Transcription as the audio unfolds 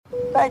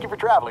Thank you for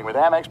traveling with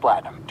Amex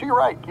Platinum. To your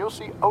right, you'll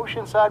see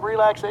oceanside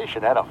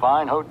relaxation at a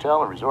fine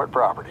hotel and resort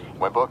property.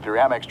 When booked through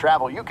Amex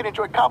Travel, you can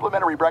enjoy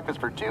complimentary breakfast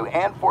for 2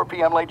 and 4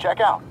 p.m. late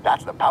checkout.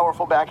 That's the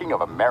powerful backing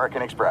of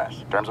American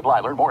Express. Terms apply.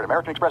 Learn more at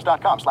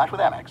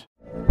americanexpress.com/withAmex.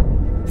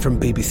 From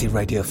BBC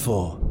Radio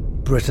 4,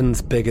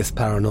 Britain's biggest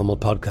paranormal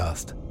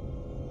podcast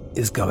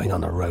is going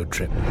on a road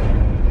trip.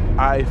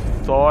 I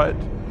thought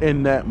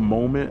in that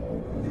moment,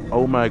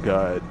 oh my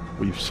God,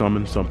 we've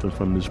summoned something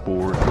from this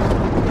board.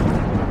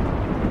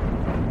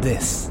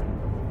 This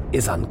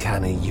is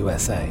Uncanny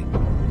USA.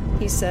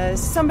 He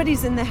says,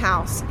 somebody's in the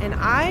house, and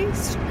I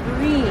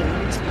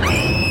screamed.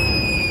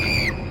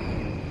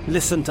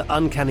 Listen to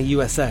Uncanny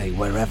USA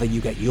wherever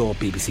you get your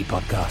BBC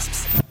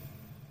podcasts,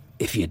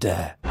 if you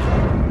dare.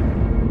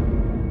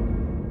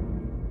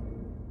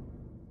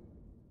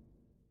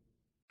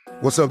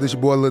 What's up, this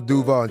your boy Lil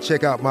Duval, and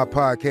check out my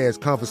podcast,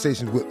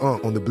 Conversations with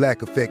Unc, on the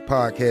Black Effect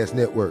Podcast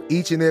Network.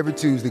 Each and every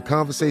Tuesday,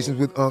 Conversations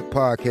with Unc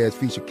podcast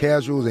feature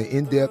casuals and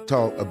in-depth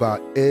talk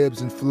about ebbs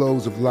and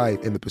flows of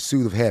life and the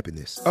pursuit of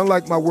happiness.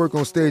 Unlike my work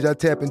on stage, I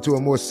tap into a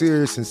more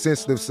serious and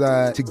sensitive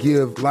side to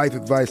give life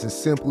advice and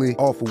simply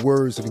offer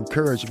words of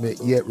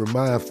encouragement, yet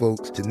remind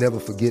folks to never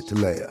forget to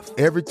laugh.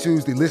 Every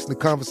Tuesday, listen to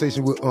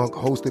Conversation with Unc,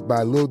 hosted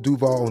by Lil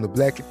Duval on the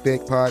Black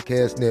Effect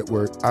Podcast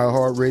Network,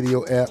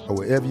 iHeartRadio app, or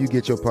wherever you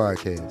get your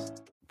podcasts.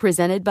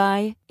 Presented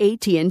by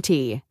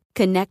AT&T.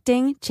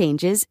 Connecting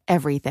changes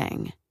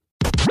everything.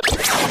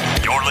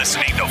 You're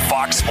listening to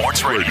Fox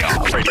Sports Radio.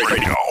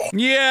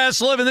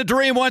 Yes, living the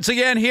dream once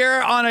again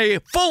here on a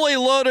fully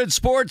loaded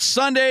Sports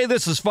Sunday.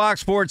 This is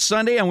Fox Sports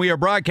Sunday, and we are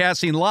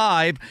broadcasting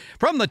live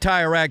from the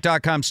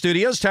TireRack.com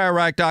studios.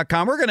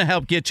 TireRack.com, we're going to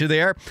help get you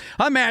there.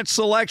 Unmatched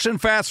selection,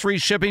 fast free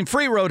shipping,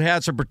 free road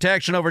hazard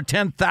protection, over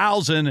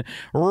 10,000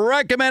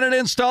 recommended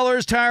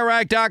installers.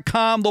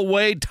 TireRack.com, the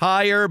way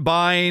tire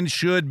buying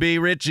should be.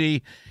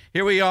 Richie,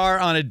 here we are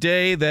on a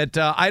day that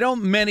I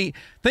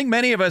think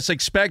many of us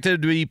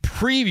expected to be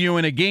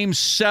previewing a Game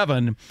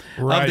 7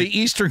 of the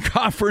Eastern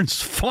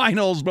Conference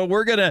Finals, but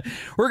we're gonna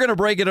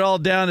break it all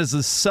down as the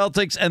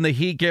Celtics and the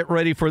Heat get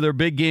ready for their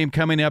big game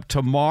coming up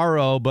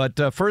tomorrow.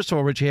 But first of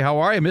all, Richie, how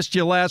are you? Missed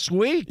you last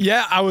week.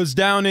 Yeah, I was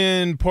down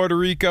in Puerto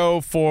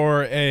Rico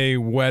for a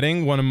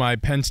wedding. One of my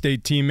Penn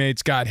State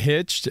teammates got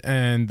hitched,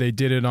 and they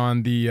did it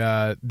on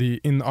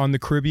the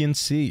Caribbean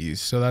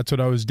seas. So that's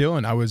what I was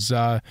doing. I was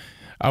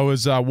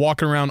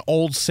walking around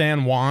Old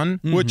San Juan,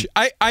 which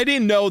I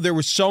didn't know there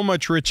was so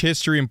much rich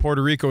history in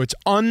Puerto Rico. It's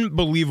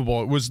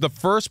unbelievable. It was the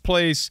first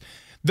place.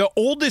 The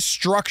oldest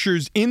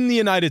structures in the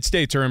United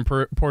States are in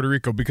Puerto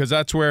Rico because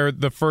that's where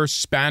the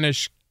first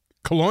Spanish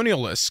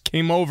colonialists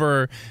came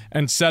over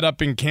and set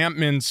up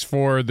encampments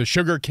for the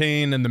sugar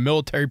cane and the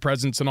military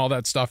presence and all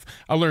that stuff.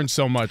 I learned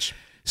so much.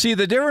 See,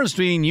 the difference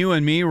between you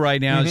and me right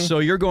now is so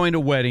you're going to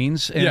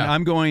weddings, and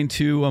I'm going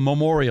to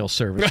memorial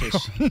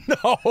services.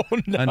 No.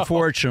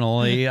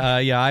 Unfortunately.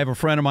 I have a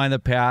friend of mine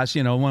that passed,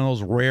 one of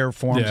those rare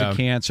forms of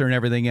cancer and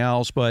everything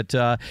else, but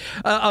a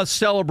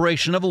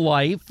celebration of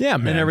life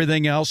and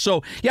everything else.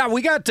 So,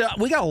 we got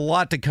a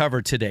lot to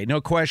cover today.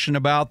 No question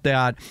about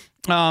that.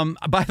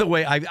 By the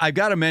way, I've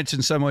got to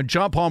mention someone.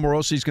 John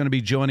Palmarosi is going to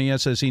be joining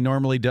us as he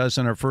normally does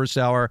in our first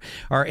hour.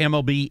 Our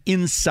MLB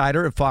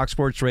insider at Fox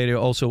Sports Radio,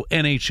 also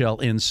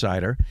NHL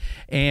insider.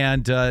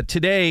 And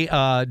today,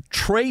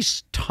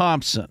 Trace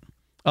Thompson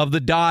of the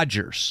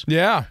Dodgers.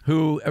 Yeah.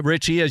 Who,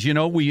 Richie, as you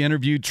know, we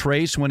interviewed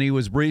Trace when he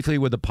was briefly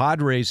with the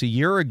Padres a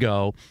year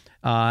ago.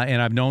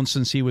 And I've known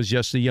since he was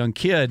just a young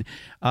kid.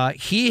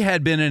 He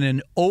had been in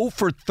an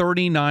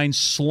 0-for-39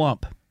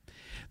 slump.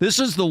 This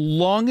is the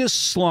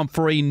longest slump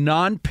for a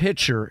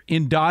non-pitcher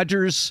in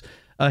Dodgers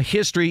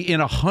history in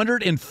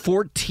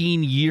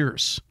 114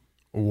 years.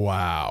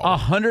 Wow.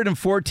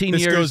 114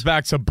 years. This goes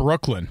back to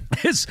Brooklyn.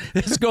 This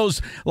goes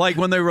like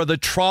when they were the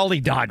trolley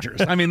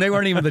Dodgers. I mean, they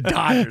weren't even the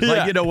Dodgers.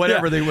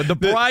 Whatever they were. The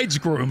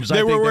bridegrooms.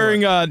 They were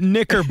wearing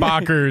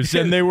knickerbockers,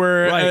 and they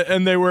were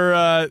they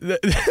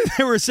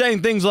were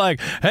saying things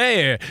like,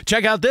 "Hey,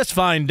 check out this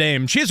fine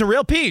dame. She's a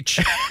real peach."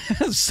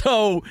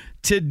 So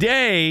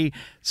today,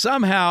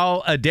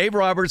 somehow, Dave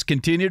Roberts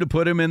continued to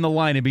put him in the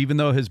lineup, even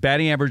though his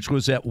batting average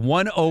was at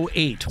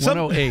 108.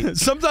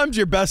 Sometimes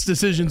your best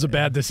decision's a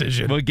bad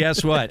decision. Well,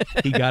 guess what?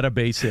 He got a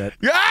base hit.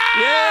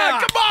 Yeah!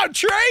 Come on,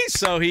 Trace!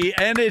 So he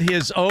ended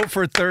his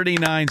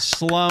 0-for-39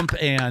 slump,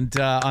 and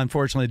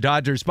unfortunately,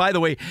 Dodgers. By the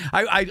way,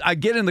 I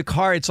get in the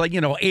car, it's like,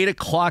 8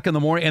 o'clock in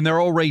the morning, and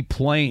they're already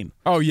playing.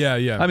 Oh,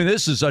 yeah. I mean,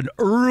 this is an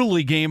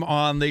early game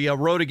on the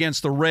road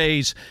against the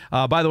Rays.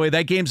 By the way,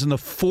 that game's in the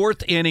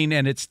 4th inning,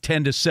 and it's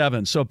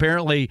 10-7. So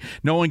apparently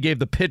no one gave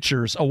the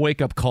pitchers a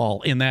wake-up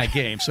call in that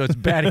game. So it's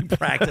batting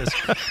practice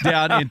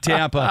down in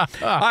Tampa.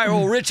 All right,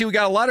 well, Richie, we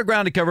got a lot of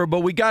ground to cover,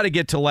 but we got to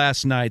get to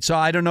last night. So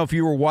I don't know if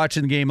you were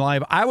watching the game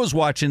live. I was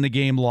watching the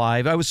game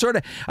live. I sort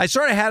of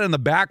had it in the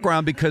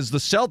background because the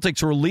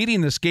Celtics were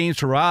leading this game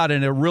throughout,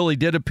 and it really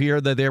did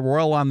appear that they were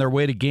well on their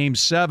way to Game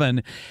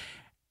 7.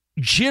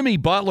 Jimmy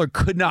Butler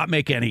could not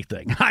make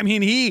anything. I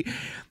mean,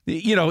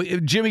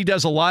 Jimmy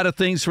does a lot of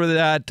things for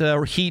that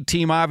Heat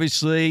team,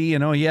 obviously.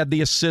 He had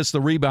the assists,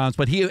 the rebounds,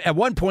 but at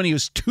one point he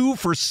was 2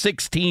 for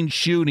 16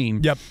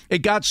 shooting. Yep. It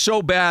got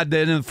so bad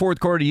that in the fourth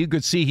quarter you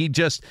could see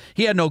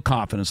he had no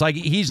confidence. Like,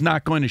 he's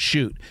not going to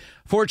shoot.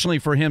 Fortunately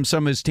for him,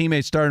 some of his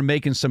teammates started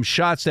making some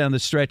shots down the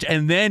stretch,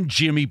 and then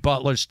Jimmy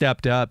Butler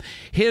stepped up,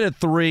 hit a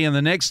 3, and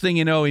the next thing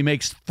you know, he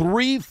makes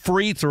 3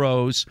 free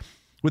throws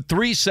with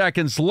 3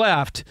 seconds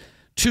left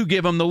to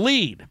give him the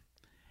lead.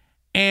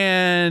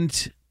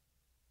 And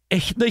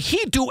the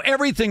Heat do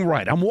everything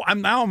right.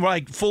 I'm now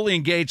like fully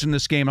engaged in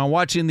this game. I'm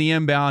watching the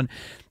inbound.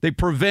 They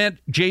prevent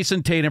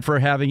Jason Tatum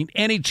from having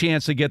any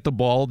chance to get the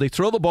ball. They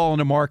throw the ball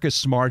into Marcus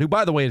Smart, who,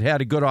 by the way,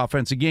 had a good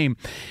offensive game.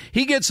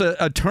 He gets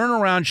a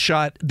turnaround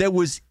shot that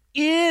was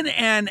in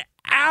and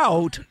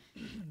out,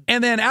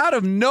 and then out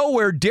of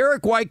nowhere,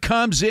 Derek White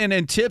comes in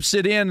and tips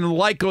it in, and the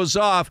light goes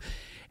off.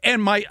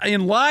 And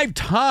in live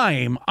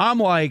time, I'm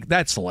like,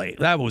 that's late.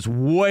 That was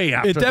way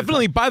after. It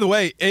definitely. By the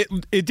way,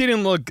 it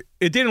didn't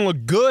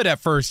look good at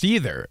first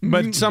either,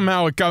 but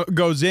somehow it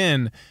goes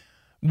in.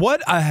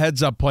 What a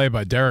heads-up play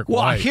by Derek White.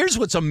 Well, here's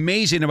what's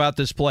amazing about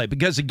this play,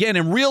 because, again,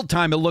 in real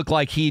time, it looked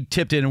like he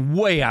tipped it in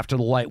way after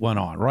the light went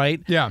on,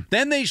 right? Yeah.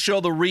 Then they show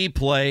the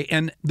replay,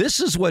 and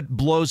this is what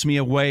blows me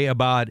away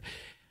about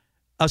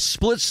a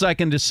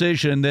split-second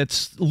decision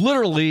that's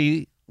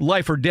literally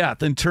life or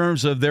death in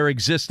terms of their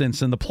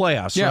existence in the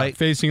playoffs, right?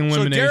 Facing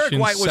elimination. So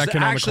Derek White was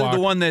actually on the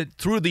one that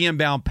threw the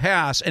inbound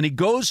pass, and he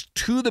goes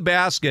to the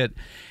basket,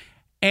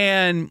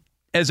 and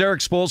as Eric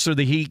Spoelstra,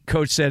 the Heat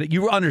coach, said,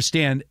 you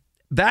understand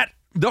that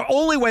the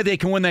only way they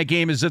can win that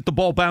game is if the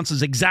ball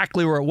bounces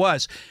exactly where it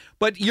was.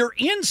 But your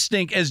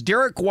instinct as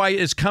Derek White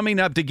is coming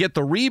up to get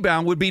the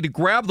rebound would be to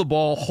grab the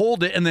ball,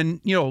 hold it, and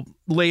then,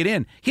 lay it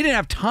in. He didn't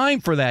have time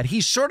for that.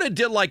 He sort of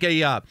did like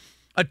a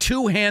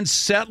two-hand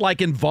set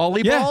like in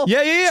volleyball.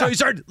 Yeah. So he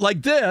started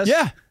like this.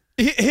 Yeah.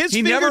 His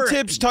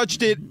fingertips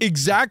touched it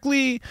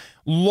exactly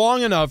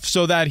long enough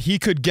so that he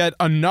could get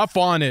enough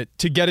on it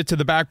to get it to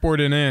the backboard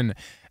and in.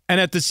 And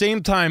at the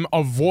same time,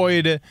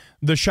 avoid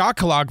the shot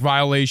clock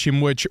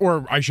violation,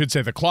 or I should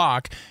say the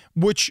clock,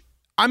 which,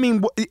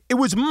 it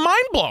was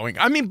mind-blowing.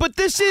 But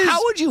this is...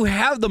 How would you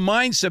have the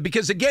mindset?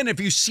 Because, again,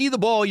 if you see the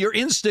ball, your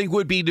instinct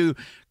would be to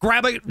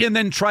grab it and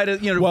then try to,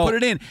 put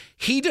it in.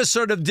 He just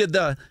sort of did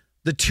the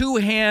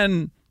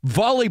two-hand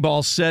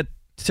volleyball set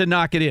to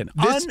knock it in.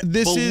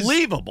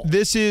 Unbelievable.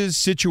 This is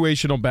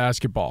situational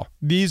basketball.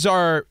 These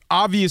are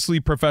obviously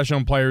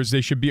professional players.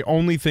 They should be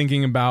only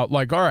thinking about,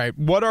 like, all right,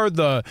 what are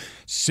the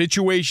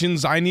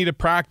situations I need to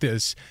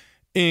practice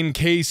in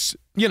case,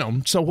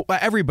 so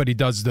everybody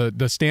does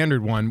the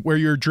standard one where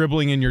you're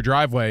dribbling in your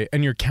driveway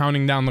and you're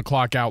counting down the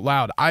clock out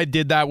loud. I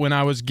did that when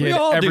I was a kid. We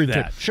all do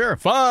that. Sure.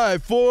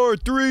 5, 4,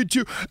 3,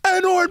 2,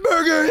 and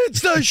Ohrnberger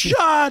hits the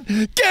shot.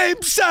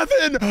 Game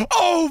 7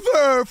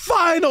 over.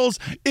 Finals.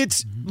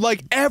 It's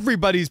like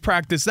everybody's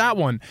practiced that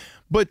one.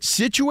 But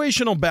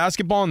situational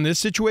basketball in this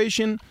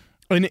situation,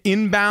 an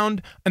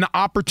inbound, an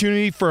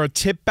opportunity for a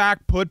tip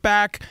back, put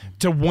back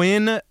to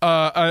win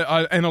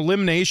an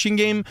elimination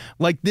game.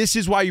 Like, this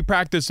is why you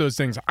practice those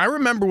things. I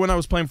remember when I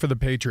was playing for the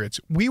Patriots,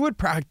 we would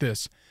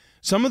practice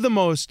some of the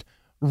most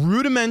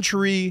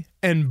rudimentary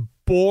and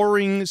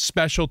boring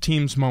special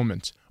teams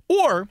moments.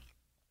 Or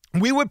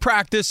we would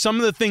practice some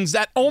of the things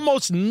that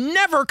almost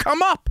never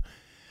come up.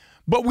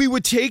 But we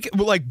would take,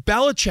 like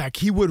Belichick,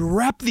 he would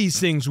rep these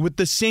things with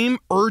the same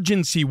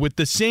urgency, with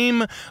the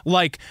same,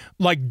 like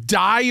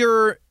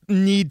dire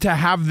need to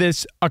have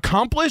this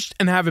accomplished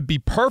and have it be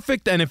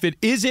perfect. And if it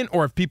isn't,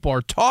 or if people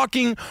are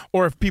talking,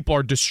 or if people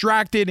are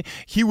distracted,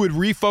 he would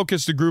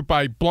refocus the group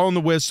by blowing the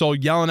whistle,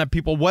 yelling at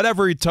people,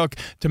 whatever he took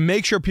to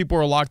make sure people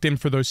are locked in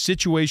for those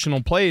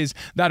situational plays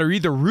that are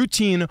either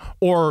routine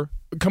or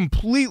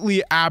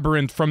completely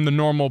aberrant from the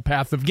normal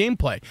path of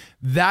gameplay.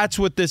 That's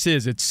what this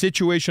is. It's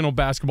situational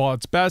basketball at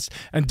its best.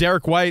 And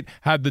Derek White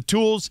had the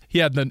tools. He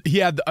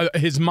had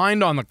his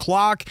mind on the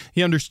clock.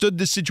 He understood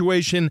the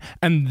situation,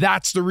 and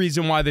that's the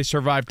reason why they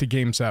survived to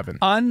Game 7.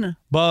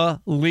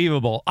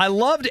 Unbelievable. I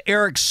loved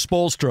Eric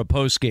Spoelstra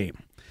post-game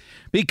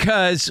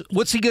because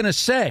what's he going to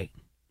say?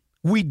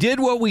 We did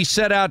what we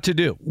set out to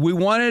do. We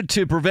wanted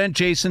to prevent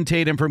Jason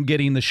Tatum from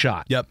getting the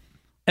shot. Yep.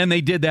 And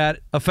they did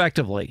that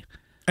effectively.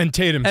 And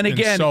Tatum's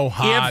been so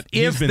hot.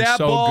 If that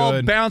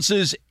ball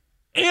bounces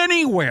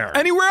anywhere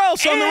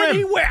else on the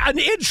rim, an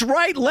inch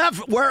right,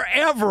 left,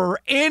 wherever,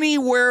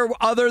 anywhere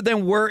other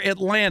than where it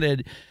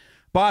landed,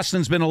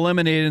 Boston's been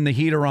eliminated and the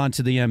Heat are on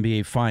to the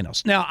NBA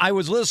Finals. Now, I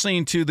was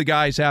listening to the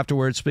guys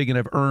afterwards, speaking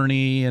of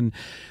Ernie and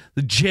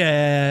the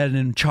Jed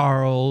and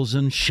Charles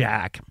and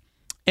Shaq.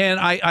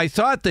 And I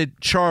thought that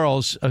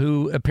Charles,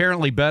 who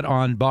apparently bet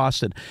on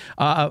Boston,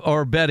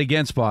 or bet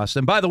against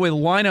Boston. By the way, the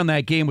line on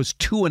that game was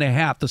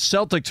 2.5. The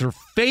Celtics are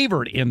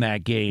favored in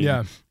that game.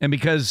 Yeah. And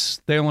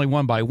because they only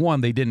won by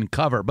 1, they didn't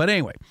cover. But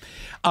anyway,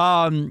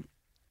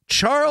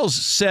 Charles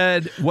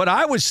said what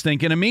I was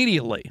thinking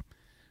immediately.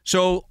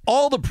 So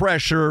all the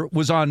pressure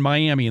was on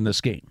Miami in this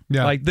game.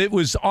 Yeah. Like, it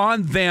was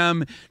on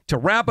them to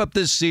wrap up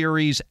this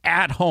series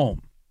at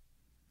home.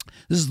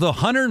 This is the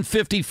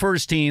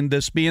 151st team,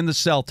 this being the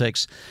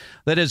Celtics,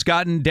 that has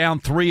gotten down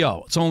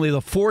 3-0. It's only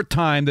the fourth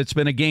time that's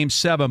been a Game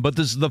 7, but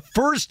this is the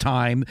first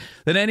time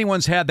that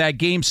anyone's had that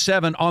Game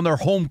 7 on their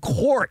home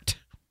court.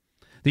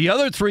 The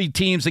other three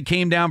teams that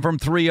came down from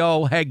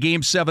 3-0 had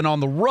Game 7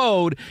 on the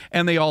road,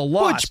 and they all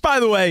lost. Which,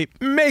 by the way,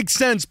 makes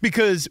sense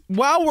because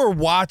while we're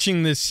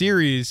watching this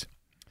series,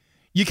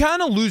 you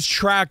kind of lose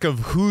track of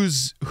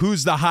who's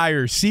the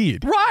higher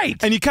seed. Right.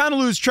 And you kind of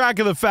lose track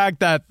of the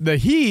fact that the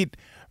Heat,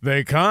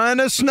 they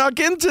kind of snuck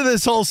into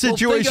this whole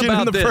situation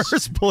in the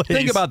first place.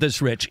 Think about this,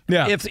 Rich.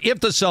 Yeah. If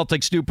the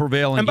Celtics do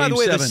prevail in and by Game the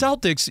way, 7, the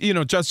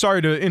Celtics, just sorry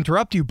to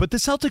interrupt you, but the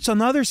Celtics on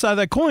the other side of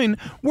that coin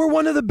were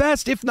one of the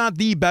best, if not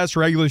the best,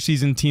 regular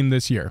season team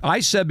this year.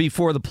 I said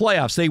before the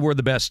playoffs they were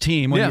the best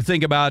team. When you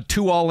think about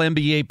 2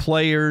 All-NBA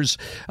players,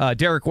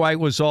 Derek White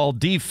was all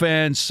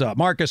defense,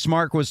 Marcus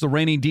Smart was the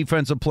reigning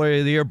defensive player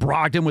of the year,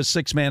 Brogdon was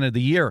Sixth Man of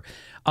the Year.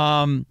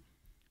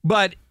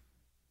 But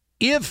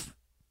if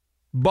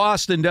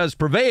Boston does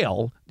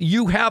prevail,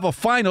 you have a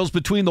finals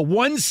between the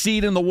 1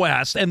 seed in the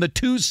West and the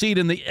 2 seed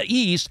in the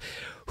East,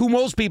 who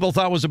most people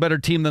thought was a better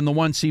team than the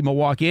 1 seed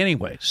Milwaukee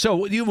anyway. So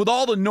with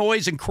all the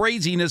noise and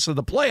craziness of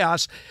the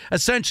playoffs,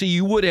 essentially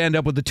you would end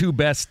up with the 2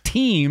 best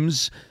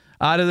teams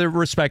out of their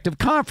respective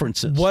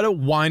conferences. What a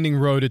winding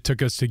road it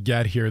took us to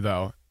get here,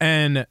 though.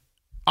 And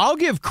I'll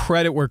give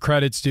credit where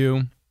credit's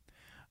due.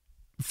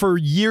 For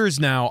years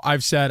now,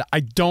 I've said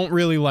I don't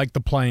really like the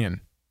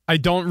play-in. I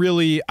don't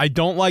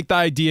like the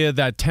idea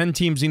that 10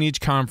 teams in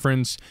each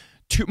conference,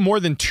 more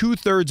than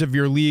 2/3 of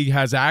your league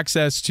has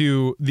access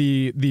to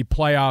the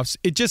playoffs.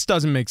 It just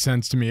doesn't make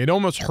sense to me. It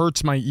almost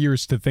hurts my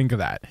ears to think of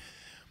that.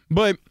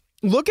 But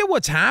look at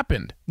what's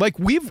happened. Like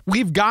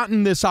we've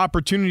gotten this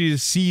opportunity to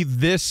see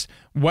this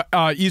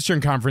Eastern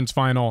Conference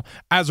final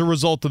as a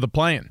result of the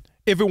play-in.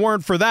 If it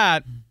weren't for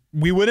that,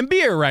 we wouldn't be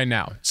here right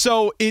now.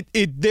 So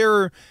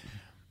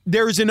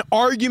there's an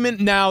argument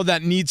now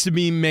that needs to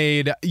be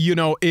made.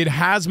 It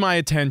has my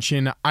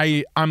attention.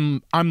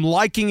 I'm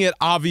liking it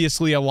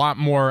obviously a lot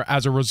more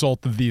as a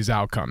result of these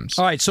outcomes.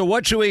 All right, so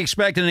what should we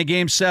expect in a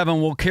Game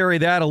 7? We'll carry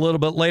that a little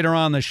bit later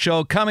on the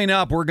show. Coming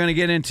up, we're going to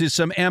get into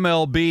some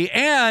MLB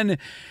and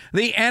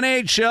the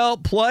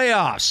NHL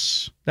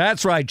playoffs.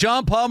 That's right.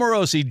 John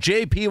Palmeirosi,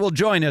 JP, will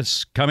join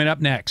us coming up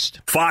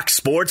next. Fox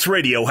Sports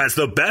Radio has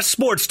the best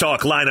sports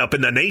talk lineup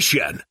in the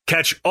nation.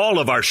 Catch all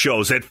of our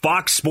shows at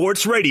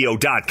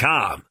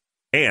foxsportsradio.com.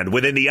 And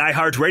within the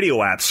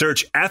iHeartRadio app,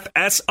 search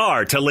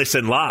FSR to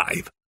listen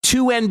live.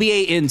 2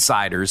 NBA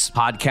insiders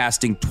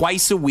podcasting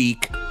twice a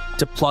week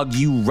to plug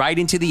you right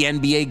into the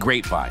NBA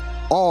grapevine.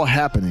 All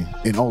happening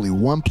in only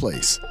one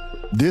place.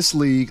 This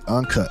League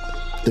Uncut,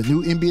 the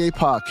new NBA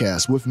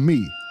podcast with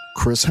me,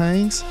 Chris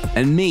Haynes,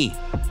 and me,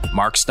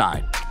 Mark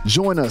Stein.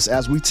 Join us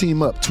as we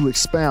team up to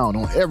expound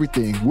on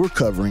everything we're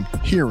covering,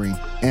 hearing,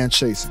 and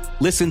chasing.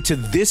 Listen to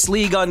This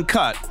League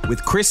Uncut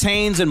with Chris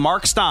Haynes and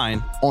Mark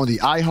Stein on the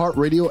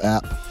iHeartRadio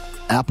app,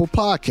 Apple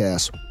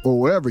Podcasts, or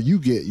wherever you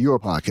get your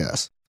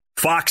podcasts.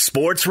 Fox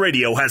Sports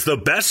Radio has the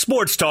best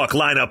sports talk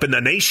lineup in the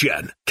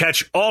nation.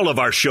 Catch all of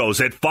our shows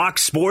at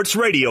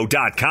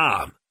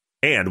foxsportsradio.com.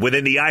 And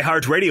within the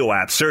iHeartRadio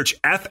app, search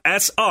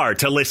FSR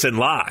to listen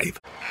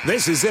live.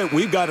 This is it.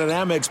 We've got an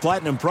Amex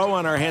Platinum Pro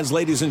on our hands,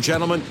 ladies and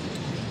gentlemen.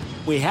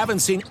 We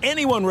haven't seen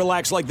anyone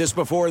relax like this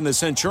before in the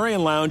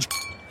Centurion Lounge.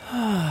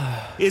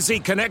 Is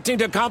he connecting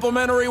to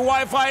complimentary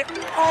Wi-Fi?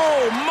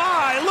 Oh,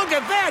 my. Look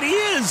at that. He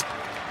is.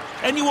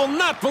 And you will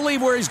not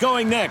believe where he's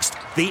going next.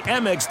 The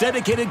Amex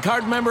dedicated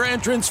card member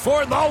entrance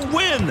for the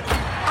win.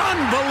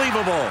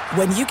 Unbelievable.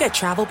 When you get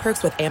travel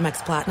perks with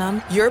Amex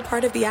Platinum, you're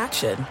part of the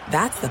action.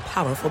 That's the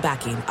powerful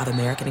backing of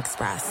American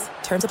Express.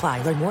 Terms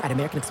apply. Learn more at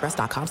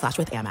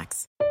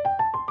americanexpress.com/withAmex.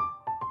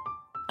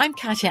 I'm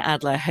Katya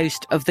Adler,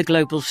 host of The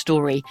Global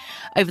Story.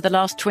 Over the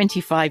last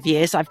 25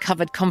 years, I've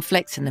covered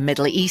conflicts in the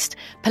Middle East,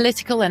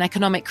 political and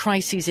economic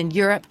crises in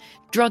Europe,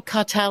 drug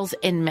cartels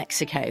in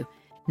Mexico.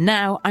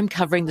 Now I'm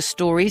covering the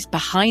stories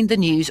behind the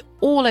news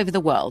all over the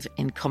world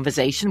in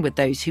conversation with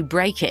those who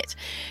break it.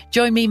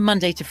 Join me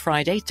Monday to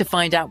Friday to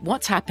find out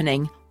what's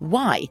happening,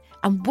 why,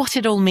 and what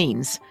it all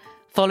means.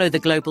 Follow The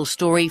Global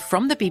Story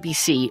from the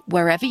BBC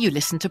wherever you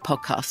listen to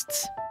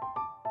podcasts.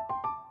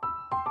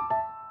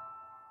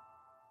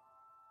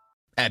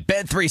 At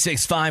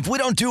Bet365, we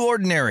don't do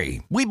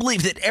ordinary. We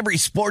believe that every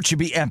sport should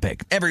be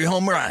epic. Every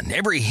home run,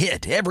 every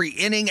hit, every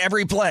inning,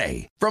 every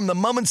play. From the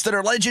moments that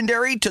are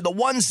legendary to the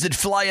ones that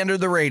fly under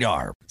the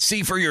radar.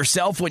 See for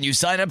yourself when you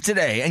sign up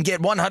today and get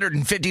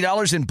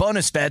 $150 in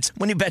bonus bets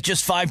when you bet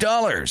just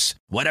 $5.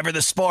 Whatever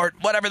the sport,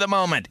 whatever the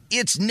moment,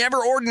 it's never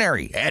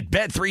ordinary at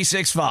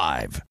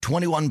Bet365.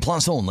 21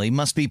 plus only.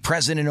 Must be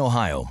present in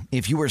Ohio.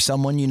 If you or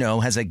someone you know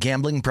has a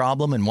gambling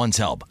problem and wants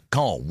help,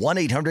 call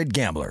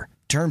 1-800-GAMBLER.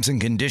 Terms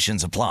and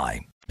conditions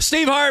apply.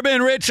 Steve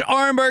Hartman, Rich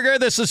Ohrnberger.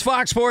 This is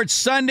Fox Sports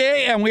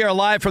Sunday, and we are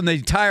live from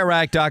the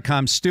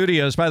TireRack.com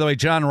studios. By the way,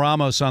 John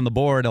Ramos on the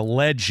board, a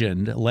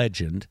legend.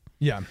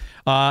 Yeah.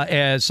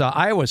 as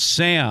Iowa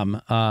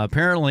Sam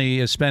apparently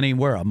is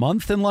spending, a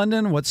month in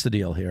London? What's the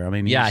deal here? I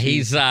mean,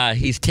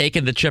 he's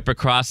taken the trip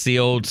across the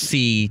old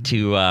sea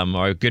to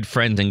our good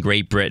friends in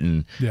Great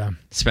Britain. Yeah.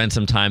 Spend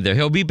some time there.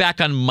 He'll be back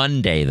on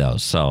Monday, though,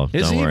 so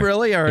is don't he worry.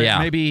 really? Or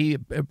maybe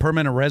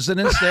permanent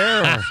residence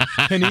there?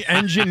 Or? Can he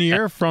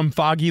engineer from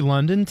foggy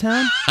London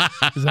town?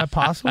 Is that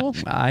possible?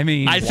 I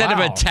mean, I sent him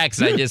a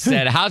text. I just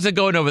said, how's it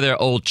going over there,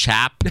 old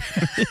chap?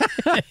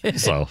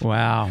 So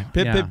wow.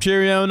 Pip,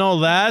 cheerio and all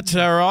that.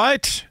 All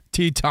right.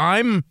 Tea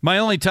time. My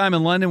only time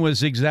in London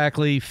was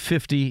exactly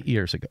 50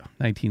 years ago,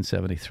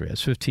 1973. I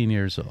was 15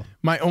 years old.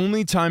 My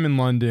only time in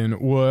London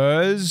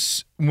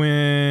was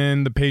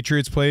when the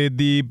Patriots played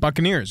the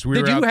Buccaneers.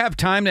 Did you have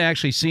time to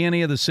actually see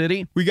any of the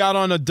city? We got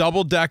on a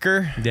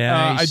double-decker.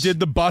 Nice. I did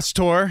the bus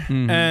tour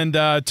and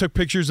took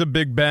pictures of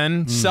Big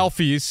Ben,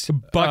 selfies.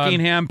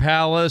 Buckingham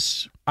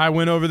Palace. I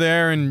went over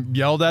there and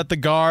yelled at the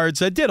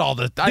guards. I did all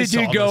the. Did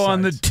you go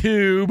on the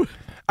tube?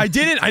 I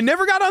didn't. I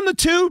never got on the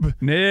tube.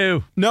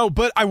 No,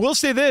 but I will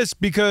say this,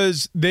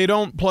 because they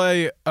don't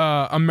play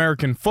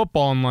American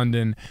football in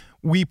London.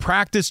 We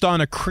practiced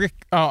on a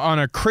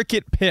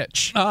cricket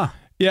pitch.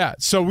 Yeah,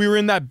 so we were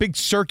in that big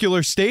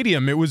circular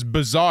stadium. It was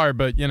bizarre,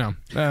 but,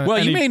 well,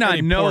 you may not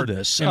know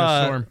this.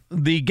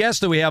 The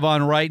guest that we have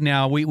on right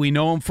now, we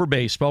know him for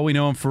baseball. We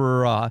know him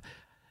for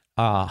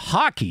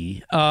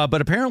hockey,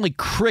 but apparently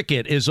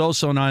cricket is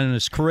also not in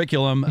his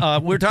curriculum.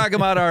 We're talking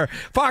about our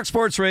Fox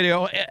Sports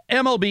Radio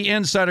MLB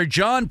insider,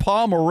 John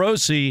Paul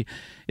Morosi,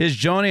 is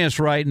joining us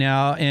right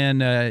now.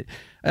 And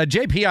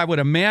JP, I would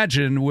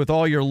imagine with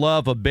all your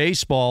love of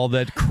baseball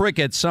that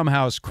cricket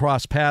somehow has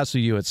crossed paths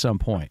with you at some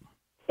point.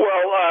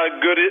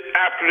 Good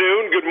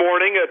afternoon, good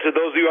morning to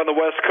those of you on the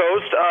West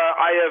Coast.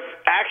 I have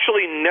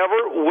actually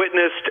never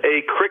witnessed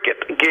a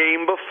cricket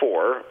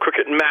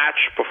match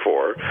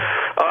before.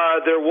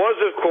 There was,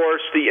 of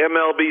course, the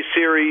MLB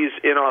series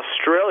in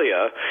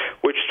Australia,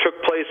 which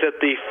took place at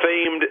the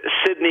famed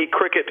Sydney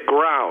Cricket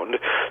Ground.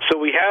 So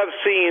we have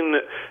seen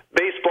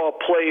baseball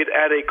played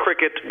at a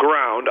cricket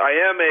ground. I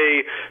am a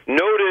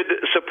noted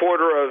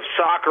supporter of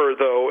soccer,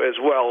 though, as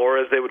well, or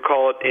as they would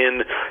call it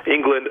in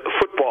England,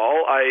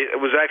 football. I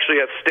was actually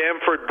at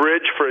Stamford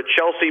Bridge for a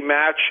Chelsea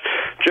match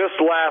just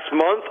last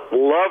month.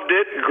 Loved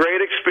it.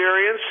 Great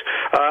experience.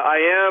 I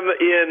am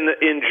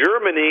in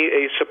Germany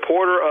a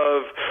supporter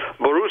of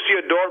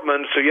Borussia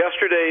Dortmund, so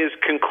yesterday's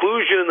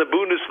conclusion in the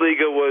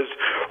Bundesliga was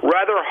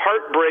rather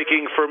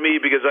heartbreaking for me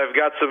because I've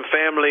got some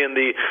family in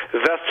the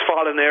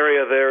Westfalen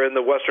area there in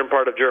the western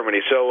part of Germany.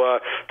 So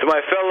to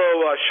my fellow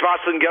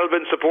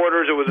Schwarzen-Gelben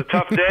supporters, it was a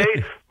tough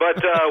day,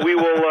 but we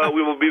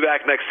will be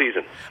back next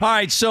season. All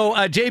right, so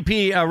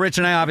JP, Rich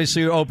and I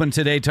obviously opened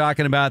today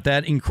talking about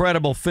that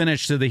incredible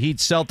finish to the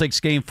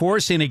Heat-Celtics game,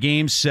 forcing a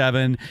Game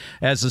 7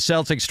 as the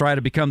Celtics try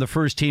to become the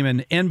first team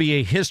in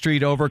NBA history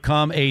to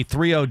overcome a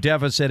 3-0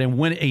 deficit and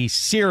win a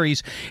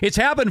series. It's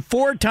happened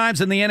 4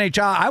 times in the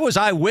NHL. I was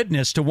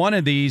eyewitness to one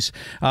of these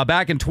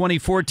back in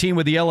 2014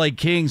 with the LA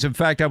Kings. In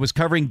fact, I was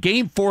covering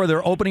Game 4 of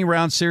their opening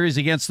round series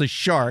against the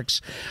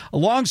Sharks.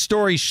 Long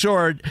story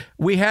short,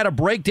 we had a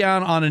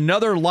breakdown on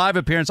another live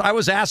appearance. I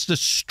was asked to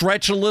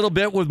stretch a little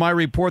bit with my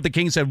report. The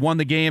Kings had won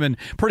the game, and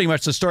pretty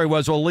much the story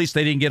was, well, at least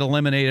they didn't get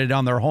eliminated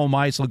on their home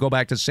ice. They'll go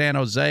back to San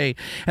Jose.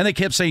 And they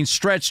kept saying,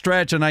 stretch.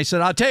 And I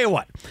said, I'll tell you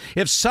what,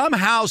 if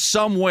somehow,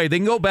 some way, they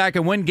can go back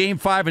and win Game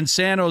 5 in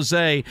San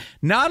Jose,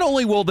 not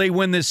only will they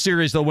win this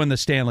series, they'll win the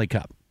Stanley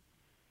Cup.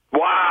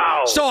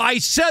 Wow. So I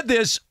said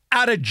this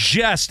out of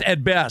jest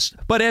at best,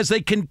 but as they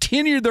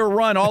continued their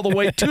run all the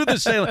way to the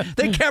Stanley,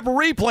 they kept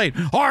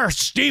replaying.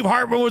 Steve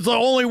Hartman was the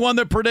only one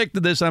that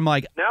predicted this. I'm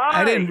like, nice.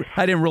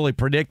 I didn't really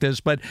predict this,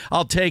 but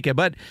I'll take it.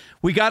 But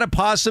we got a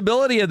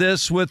possibility of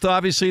this with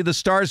obviously the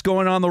Stars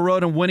going on the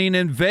road and winning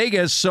in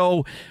Vegas.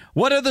 So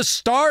what are the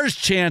Stars'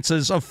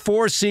 chances of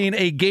forcing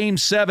a Game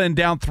 7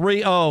 down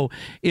 3-0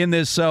 in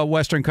this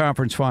Western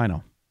Conference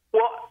final?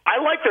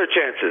 I like their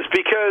chances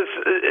because,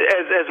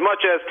 as much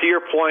as to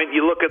your point,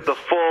 you look at the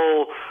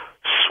full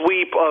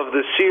sweep of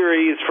the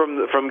series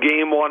from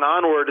Game 1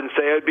 onward and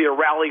say it would be a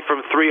rally from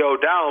 3-0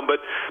 down,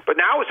 but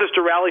now it's just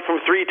a rally from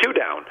 3-2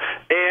 down.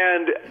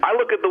 And I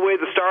look at the way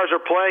the Stars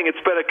are playing. It's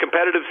been a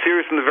competitive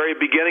series from the very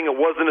beginning. It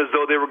wasn't as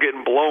though they were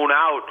getting blown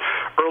out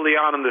early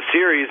on in the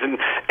series,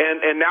 and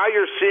now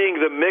you're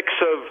seeing the mix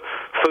of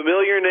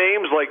familiar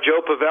names like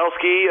Joe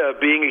Pavelski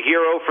being a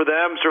hero for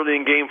them, certainly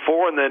in Game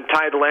 4, and then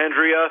Ty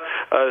Dellandrea,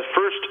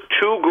 first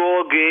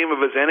 2-goal game of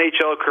his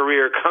NHL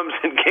career comes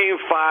in Game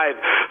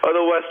 5 of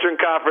the Western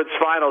Conference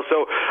Final.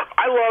 So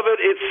I love it.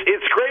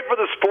 It's great for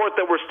the sport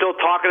that we're still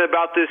talking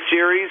about this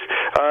series.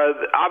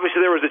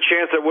 Obviously, there was a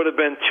chance there would have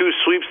been 2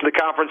 sweeps in the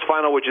conference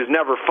final, which is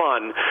never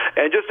fun.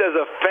 And just as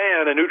a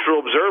fan, a neutral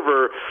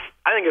observer,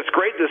 I think it's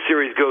great this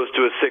series goes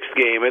to a 6th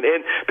game, and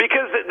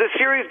because the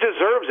series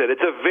deserves it.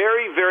 It's a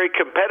very, very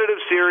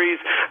competitive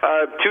series.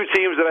 2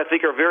 teams that I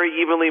think are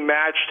very evenly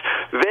matched.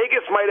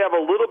 Vegas might have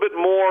a little bit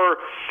more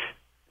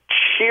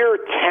sheer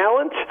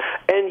talent,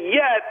 and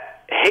yet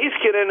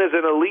Heiskanen is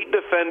an elite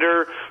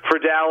defender for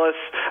Dallas.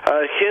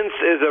 Hintz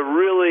is a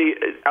really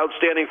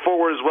outstanding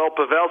forward as well.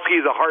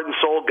 Pavelski's a heart and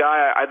soul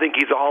guy. I think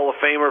he's a Hall of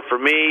Famer for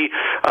me.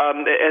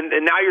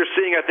 And now you're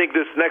seeing, I think,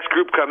 this next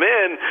group come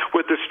in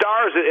with the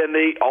Stars, and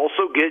they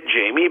also get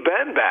Jamie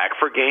Benn back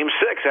for Game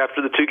 6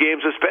 after the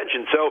 2-game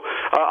suspension. So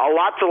a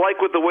lot to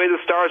like with the way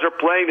the Stars are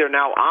playing. They're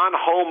now on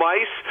home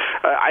ice.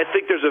 I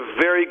think there's a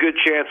very good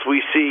chance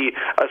we see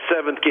a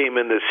 7th game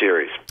in this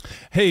series.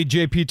 Hey,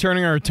 JP,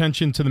 turning our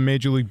attention to the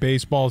Major League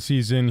Baseball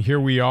season, here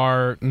we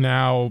are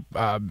now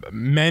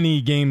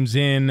many games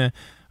in.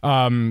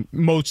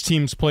 Most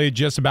teams played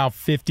just about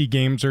 50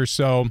 games or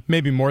so,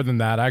 maybe more than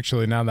that,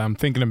 actually, now that I'm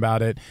thinking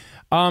about it.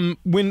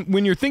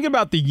 When you're thinking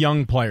about the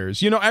young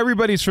players,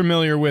 everybody's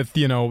familiar with,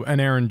 an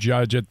Aaron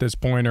Judge at this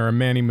point or a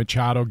Manny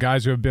Machado,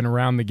 guys who have been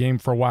around the game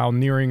for a while,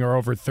 nearing or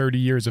over 30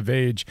 years of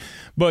age.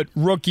 But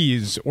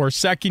rookies or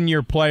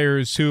second-year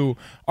players who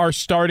are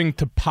starting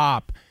to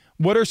pop,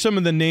 what are some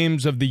of the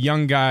names of the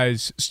young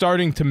guys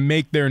starting to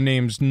make their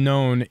names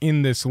known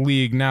in this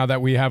league now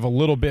that we have a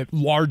little bit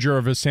larger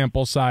of a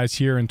sample size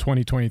here in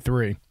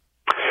 2023?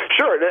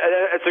 Sure,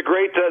 it's a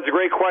great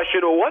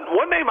question.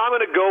 One name I'm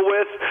going to go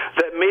with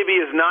that maybe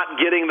is not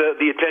getting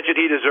the attention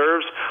he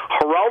deserves: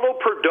 Geraldo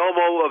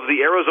Perdomo of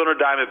the Arizona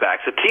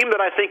Diamondbacks, a team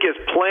that I think is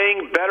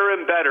playing better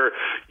and better.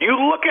 You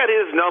look at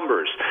his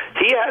numbers;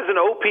 he has an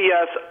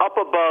OPS up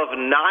above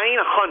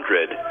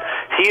 900.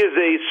 He is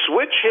a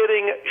switch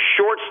hitting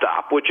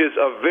shortstop, which is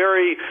a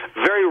very,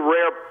 very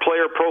rare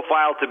player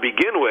profile to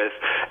begin with,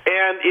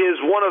 and is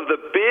one of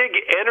the big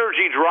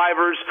energy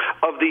drivers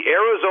of the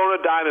Arizona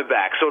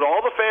Diamondbacks. So to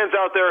all the fans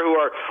out there who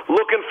are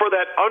looking for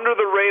that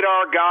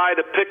under-the-radar guy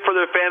to pick for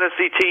their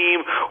fantasy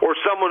team or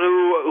someone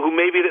who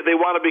maybe they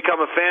want to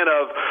become a fan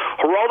of,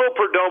 Geraldo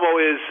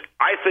Perdomo is,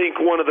 I think,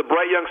 one of the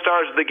bright young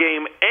stars of the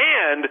game.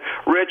 And,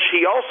 Rich,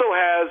 he also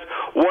has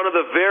one of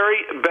the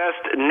very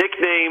best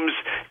nicknames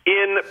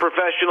in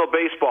professional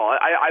baseball.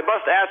 I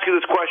must ask you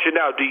this question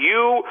now. Do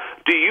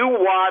you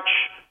watch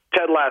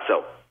Ted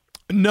Lasso?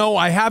 No,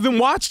 I haven't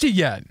watched it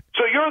yet.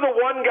 So you're the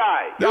one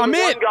guy. You're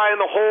the one guy in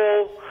the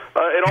whole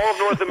in all of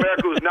North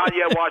America who's not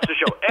yet watched the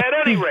show. At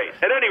any rate,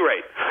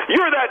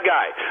 you're that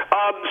guy.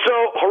 So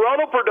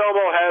Geraldo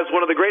Perdomo has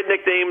one of the great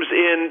nicknames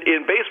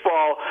in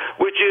baseball,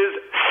 which is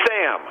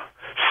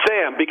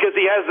Sam, because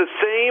he has the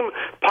same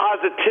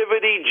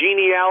positivity,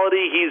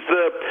 geniality. He's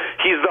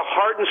the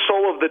heart and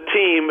soul of the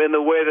team in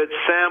the way that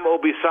Sam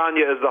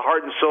Obisanya is the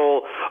heart and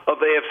soul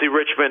of AFC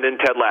Richmond and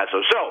Ted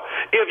Lasso. So,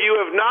 if you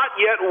have not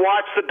yet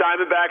watched the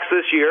Diamondbacks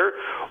this year,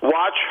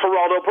 watch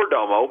Geraldo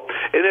Perdomo.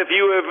 And if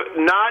you have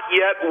not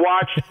yet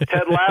watched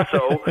Ted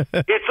Lasso,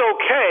 it's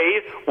okay.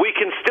 We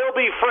can still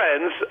be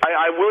friends.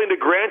 I'm willing to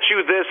grant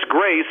you this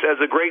grace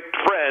as a great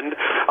friend.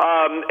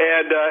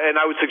 And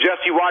I would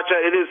suggest you watch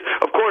that. It is,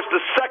 of course, the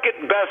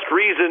second best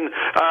reason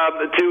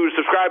to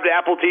subscribe to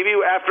Apple TV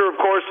after, of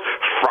course,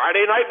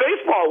 Friday Night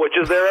Baseball, which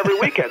is there every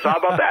weekend. So how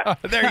about that?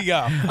 There you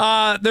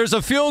go. There's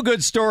a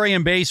feel-good story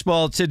in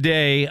baseball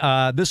today.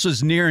 This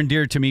was near and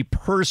dear to me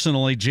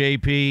personally,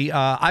 JP.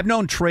 I've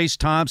known Trace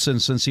Thompson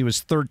since he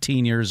was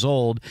 13 years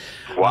old.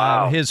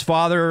 Wow. His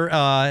father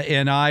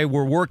and I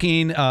were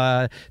working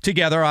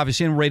together,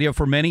 obviously, in radio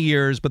for many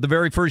years, but the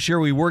very first year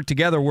we worked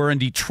together, we're in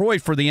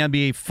Detroit for the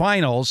NBA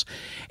Finals,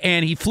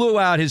 and he flew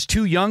out his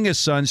two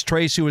youngest sons,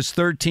 Trace, who was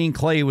 13,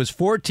 Clay, who was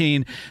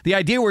 14. The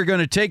idea we were going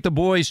to take the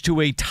boys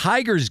to a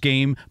Tigers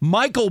game.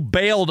 Michael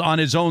bailed on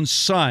his own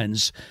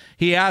sons.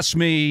 He asked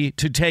me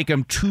to take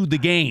him to the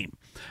game.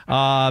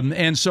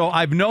 And so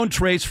I've known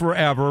Trace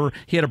forever.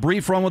 He had a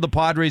brief run with the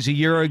Padres a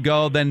year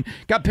ago, then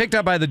got picked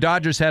up by the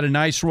Dodgers, had a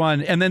nice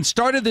run, and then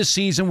started this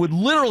season with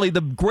literally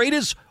the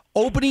greatest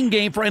opening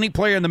game for any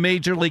player in the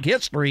Major League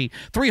history,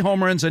 3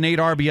 home runs and 8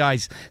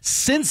 RBIs.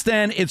 Since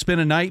then, it's been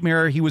a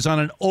nightmare. He was on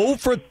an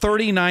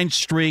 0-for-39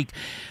 streak,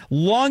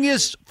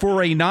 longest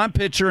for a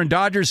non-pitcher in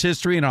Dodgers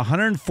history in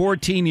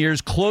 114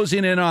 years,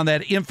 closing in on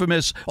that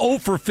infamous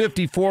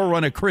 0-for-54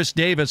 run of Chris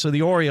Davis of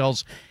the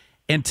Orioles.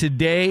 And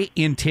today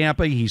in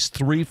Tampa, he's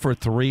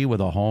 3-for-3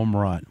 with a home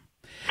run.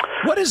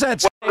 What does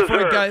that say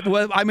for a guy?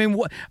 Well, I mean,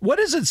 what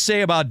does it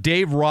say about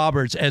Dave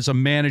Roberts as a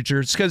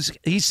manager? Because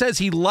he says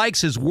he likes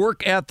his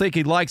work ethic,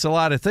 he likes a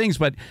lot of things,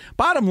 but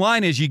bottom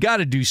line is you got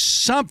to do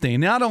something.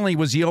 Not only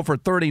was he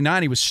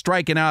 0-for-39, he was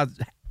striking out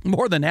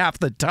more than half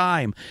the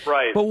time.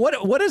 Right. But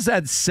what does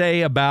that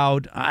say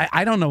about,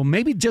 I don't know,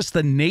 maybe just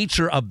the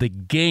nature of the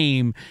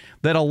game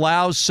that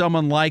allows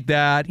someone like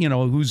that,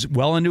 who's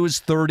well into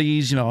his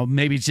 30s,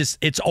 maybe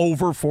it's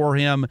over for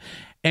him,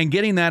 and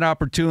getting that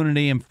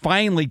opportunity and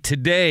finally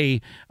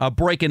today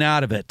breaking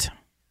out of it?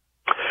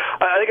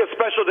 I think it's a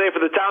special day for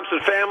the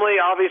Thompson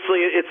family.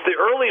 Obviously, it's the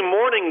early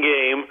morning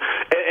game.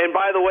 And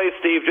by the way,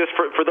 Steve, just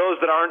for those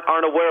that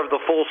aren't aware of the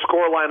full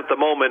score line at the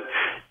moment,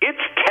 it's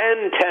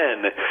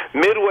 10-10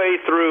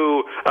 midway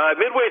through,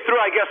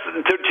 I guess,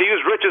 to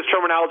use Rich's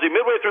terminology,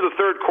 midway through the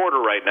third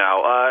quarter right now.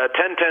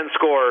 10-10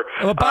 score.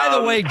 By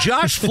the way,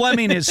 Josh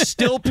Fleming is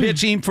still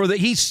pitching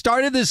he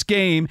started this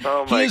game.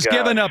 He has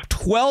given up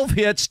 12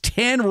 hits,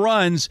 10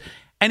 runs,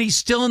 and he's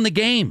still in the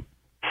game.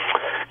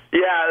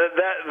 Yeah,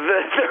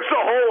 there's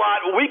a whole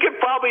lot. We could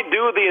probably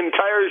do the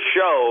entire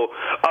show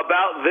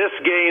about this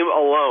game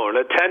alone,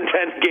 a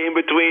 10-10 game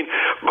between,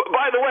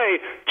 by the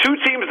way, two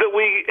teams that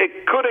we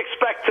could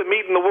expect to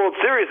meet in the World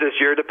Series this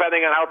year,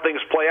 depending on how things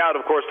play out.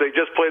 Of course, they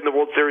just played in the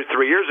World Series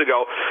 3 years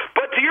ago.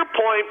 But to your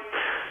point,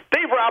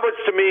 Dave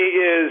Roberts, to me,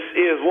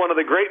 is one of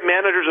the great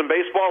managers in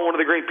baseball and one of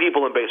the great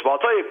people in baseball.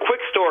 I'll tell you a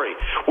quick story.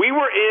 We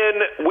were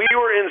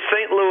in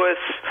St. Louis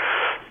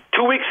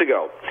 2 weeks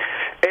ago,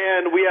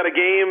 and we had a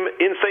game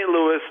in St.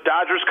 Louis,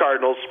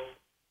 Dodgers-Cardinals.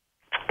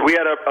 We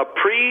had a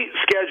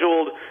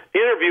pre-scheduled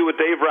interview with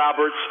Dave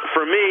Roberts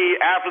for me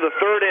after the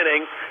third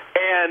inning,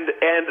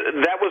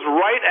 and that was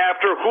right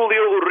after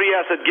Julio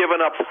Urias had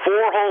given up 4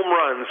 home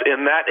runs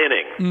in that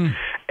inning.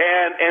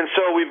 And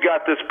so we've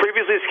got this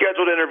previously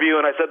scheduled interview,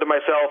 and I said to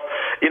myself,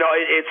 you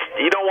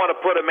don't want to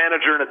put a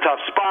manager in a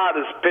tough spot.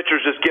 This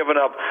pitcher's just given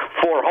up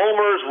 4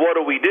 homers. What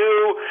do we do?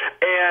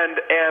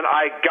 And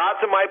I got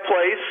to my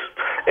place,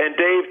 and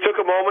Dave took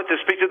a moment to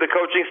speak to the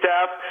coaching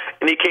staff,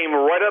 and he came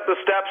right up the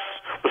steps,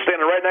 was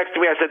standing right next to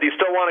me. I said, do you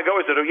still want to go?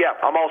 He said, oh, yeah,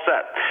 I'm all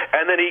set.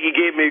 And then he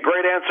gave me a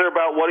great answer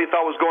about what he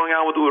thought was going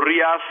on with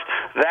Urias.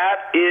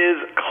 That is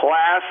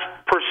class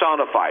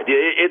personified.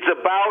 It's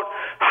about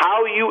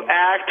how you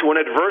act when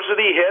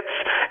adversity hits,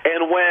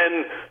 and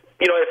when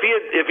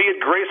if he had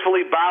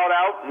gracefully bowed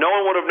out, no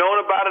one would have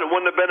known about it. It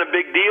wouldn't have been a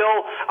big deal.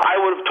 I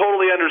would have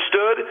totally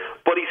understood,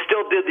 but he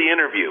still did the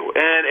interview.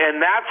 And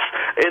that's,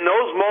 in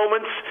those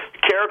moments,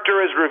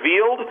 character is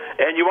revealed.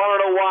 And you want to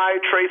know why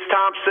Trace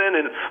Thompson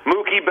and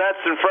Mookie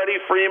Betts and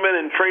Freddie Freeman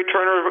and Trey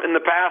Turner in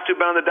the past who've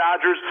been on the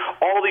Dodgers,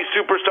 all these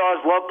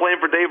superstars love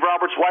playing for Dave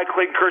Roberts, why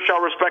Clayton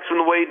Kershaw respects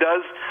him the way he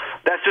does.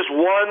 That's just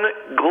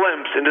one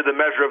glimpse into the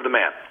measure of the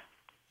man.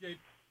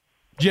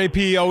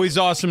 JP, always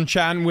awesome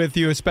chatting with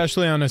you,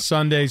 especially on a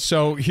Sunday.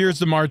 So here's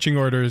the marching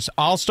orders.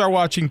 I'll start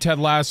watching Ted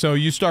Lasso.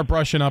 You start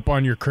brushing up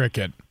on your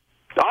cricket.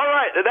 All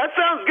right, that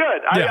sounds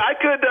good. Yeah.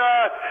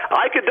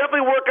 I could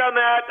definitely work on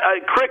that.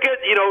 Cricket,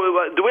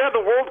 do we have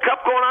the World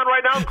Cup going on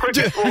right now?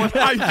 Cricket?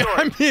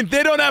 I mean,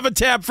 they don't have a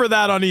tab for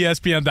that on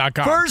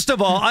ESPN.com. First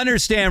of all,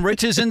 understand,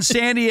 Rich is in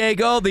San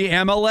Diego. The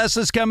MLS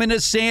is coming to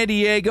San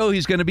Diego.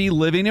 He's going to be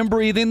living and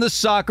breathing the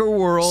soccer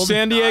world.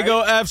 San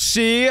Diego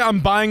FC,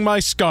 I'm buying my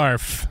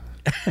scarf.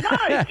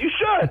 Nice, you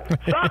should.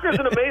 Soccer's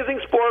an amazing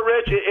sport,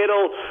 Rich.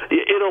 It'll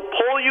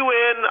pull you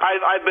in.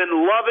 I've been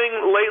loving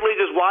lately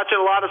just watching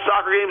a lot of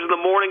soccer games in the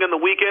morning and the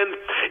weekend.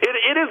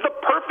 It is the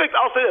perfect,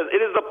 I'll say this,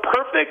 it is the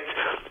perfect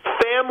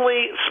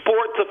family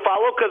sport to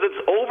follow because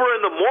it's over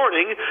in the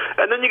morning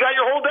and then you got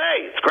your whole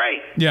day. It's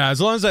great. Yeah, as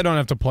long as I don't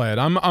have to play it.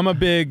 I'm a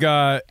big,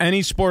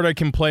 any sport I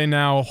can play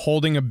now,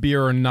 holding a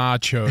beer or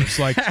nachos,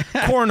 like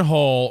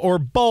cornhole or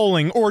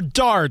bowling or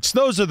darts.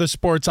 Those are the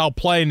sports I'll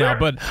play now,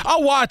 but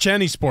I'll watch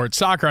any sport.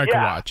 Soccer I can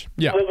watch.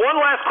 Yeah. Well,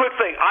 one last quick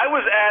thing. I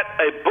was at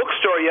a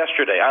bookstore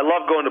yesterday. I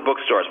love going to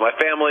bookstores. My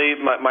family,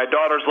 my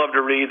daughters love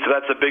to read, so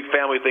that's a big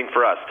family thing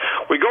for us.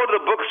 We go to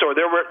the bookstore.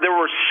 There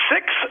were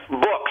 6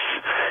 books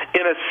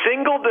in a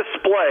single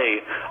display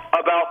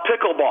about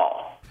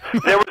pickleball.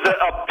 There was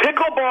a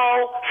pickleball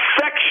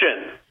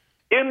section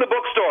in the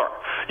bookstore.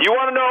 You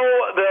want to know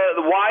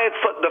why it's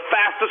the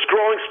fastest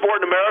growing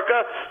sport in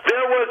America?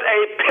 There was a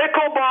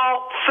pickleball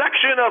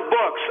section of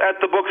books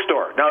at the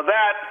bookstore. Now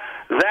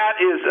that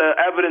is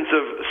evidence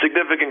of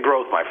significant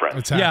growth, my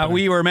friend. Yeah,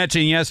 we were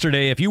mentioning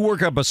yesterday, if you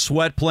work up a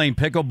sweat playing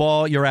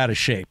pickleball, you're out of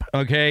shape,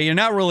 okay? You're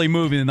not really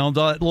moving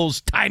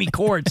those tiny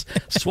courts,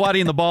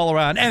 swatting the ball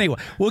around. Anyway,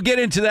 we'll get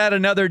into that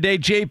another day.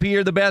 JP,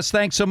 you're the best.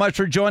 Thanks so much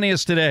for joining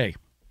us today.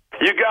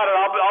 You got it.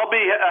 I'll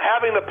be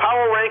having the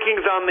power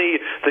rankings on the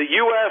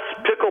U.S.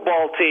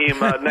 pickleball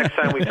team next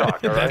time we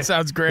talk. All right? That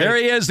sounds great. There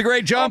he is, the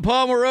great John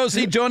Paul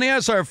Morosi, joining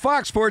us, our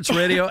Fox Sports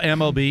Radio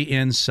MLB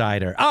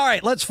insider. All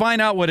right, let's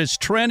find out what is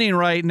trending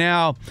right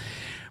now.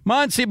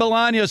 Monsi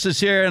Bolaños is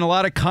here, and a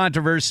lot of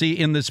controversy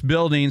in this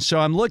building. So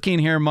I'm looking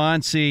here,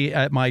 Monsi,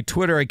 at my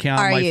Twitter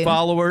account,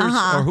 followers,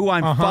 or who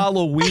I'm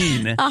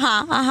following.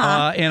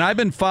 And I've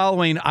been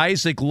following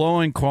Isaac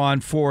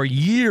Lowenkron for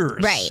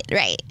years.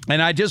 Right.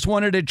 And I just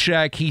wanted to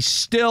check. He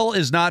still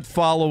is not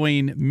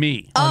following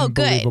me. Oh,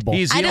 good.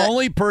 He's the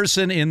only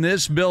person in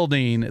this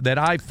building that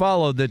I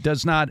follow that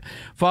does not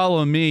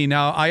follow me.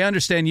 Now, I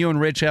understand you and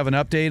Rich have an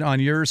update on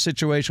your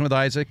situation with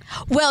Isaac.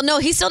 Well, no,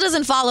 he still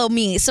doesn't follow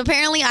me. So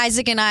apparently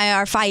Isaac and I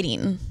are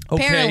fighting.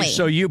 Apparently. Okay,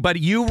 so you,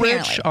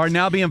 Rich, are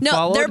now being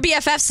followed? No, they're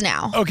BFFs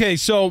now. Okay,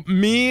 so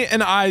me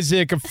and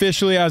Isaac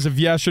officially, as of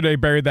yesterday,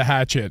 buried the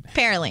hatchet.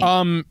 Apparently.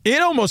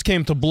 It almost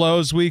came to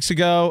blows weeks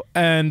ago,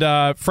 and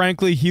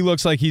frankly, he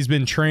looks like he's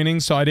been training,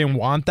 so I didn't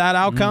want that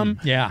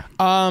outcome. Yeah.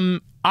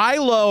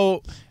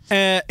 Ilo,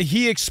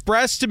 he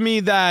expressed to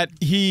me that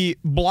he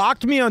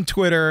blocked me on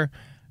Twitter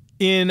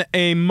in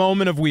a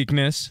moment of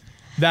weakness,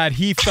 that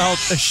he felt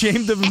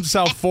ashamed of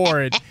himself for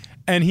it.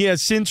 And he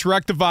has since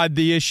rectified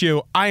the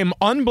issue. I am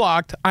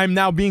unblocked. I'm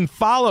now being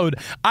followed.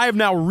 I have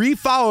now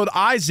refollowed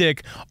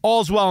Isaac.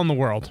 All's well in the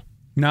world.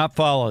 Not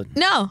followed.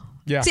 No.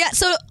 Yeah.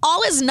 So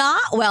all is not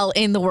well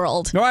in the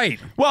world. Right.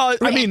 Well,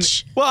 I mean,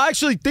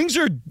 actually, things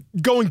are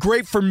going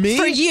great for me.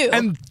 For you.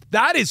 And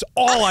that is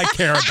all I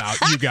care about,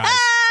 you guys.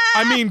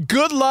 I mean,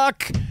 good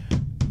luck.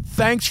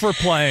 Thanks for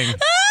playing.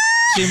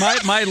 See,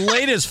 my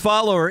latest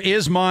follower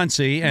is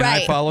Monty, and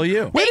I follow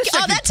you. Wait a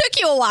second. Oh, that took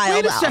you a while.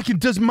 Wait a second.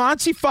 Does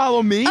Monty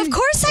follow me? Of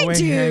course I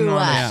do. Hang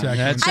on a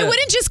second. I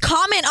wouldn't just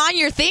comment on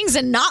your things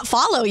and not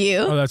follow you.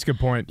 Oh, that's a good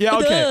point. Yeah,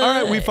 okay.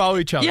 All right, we follow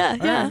each other. Yeah,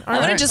 yeah. All right. I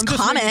wouldn't just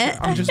comment.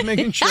 I'm just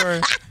making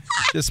sure.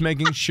 Just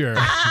making sure.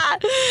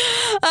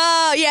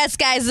 Oh, yes,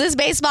 guys. This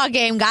baseball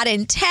game got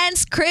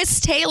intense. Chris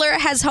Taylor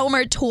has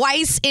homered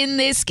twice in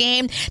this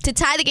game to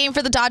tie the game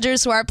for the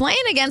Dodgers, who are playing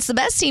against the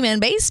best team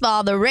in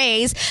baseball, the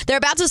Rays. They're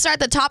about to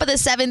start the top of the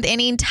 7th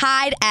inning,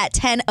 tied at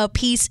 10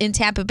 apiece in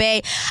Tampa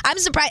Bay. I'm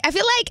surprised. I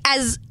feel like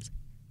as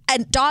a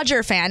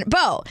Dodger fan,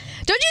 Bo,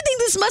 don't you think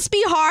this must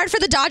be hard for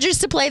the Dodgers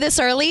to play this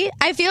early?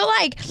 I feel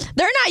like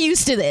they're not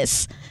used to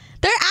this.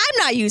 I'm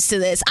not used to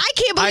this. I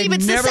can't believe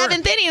it's the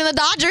 7th inning and the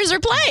Dodgers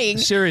are playing.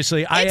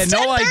 Seriously, I had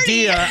no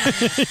idea.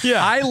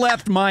 Yeah. I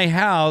left my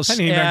house I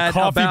didn't even have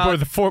coffee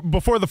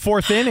before the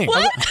 4th inning.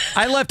 What?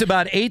 I left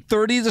about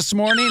 8:30 this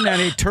morning, and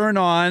I turned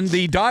on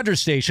the Dodger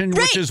station,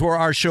 which is where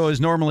our show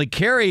is normally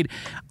carried.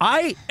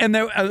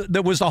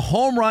 There was a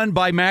home run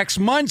by Max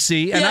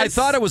Muncy, and I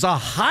thought it was a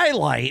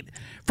highlight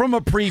from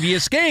a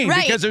previous game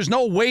because there's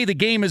no way the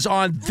game is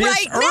on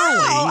this early.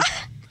 Now.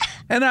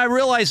 And I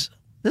realized,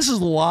 this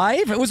is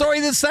live? It was already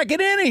the 2nd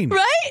inning.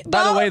 Right?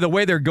 By the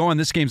way they're going,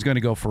 this game's going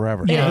to go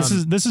forever. Yeah,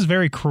 this is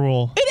very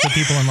cruel to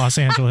people in Los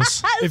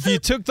Angeles. If you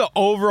took the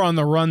over on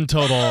the run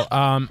total,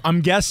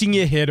 I'm guessing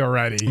you hit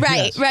already.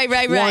 Right.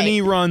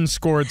 20 runs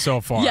scored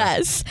so far.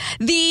 Yes.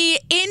 The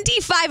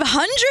Indy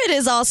 500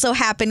 is also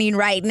happening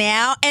right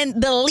now,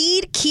 and the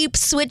lead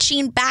keeps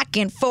switching back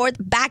and forth.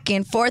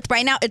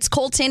 Right now, it's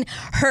Colton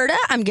Herta,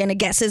 I'm going to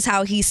guess is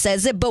how he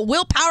says it, but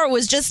Will Power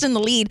was just in the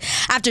lead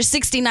after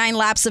 69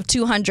 laps of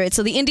 200.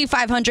 So the Indy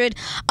 500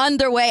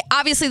 underway.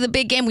 Obviously, the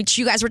big game, which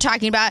you guys were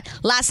talking about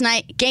last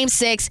night, Game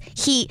 6,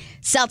 Heat,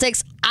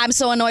 Celtics. I'm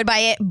so annoyed by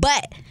it.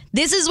 But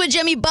this is what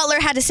Jimmy Butler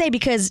had to say,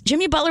 because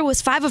Jimmy Butler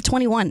was 5 of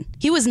 21.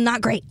 He was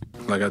not great.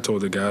 Like I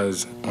told the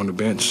guys on the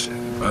bench,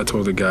 I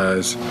told the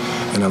guys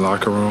in the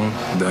locker room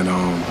that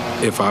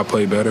if I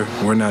play better,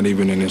 we're not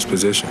even in this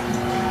position,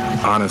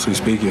 honestly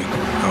speaking.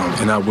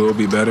 And I will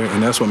be better,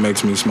 and that's what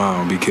makes me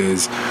smile,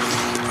 because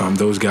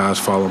those guys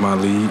follow my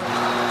lead.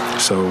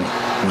 So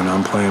when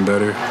I'm playing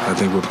better, I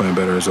think we're playing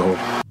better as a whole.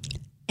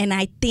 And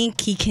I think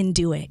he can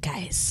do it,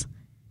 guys.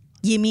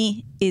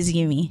 Yimmy is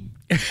Yimmy.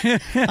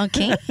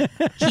 Okay?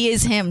 He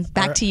is him.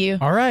 Back to you.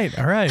 All right.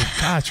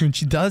 Gosh, when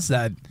she does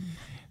that,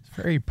 it's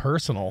very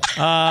personal.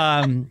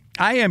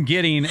 I am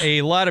getting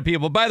a lot of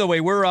people. By the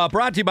way, we're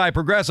brought to you by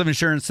Progressive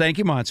Insurance. Thank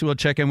you, Monty. We'll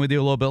check in with you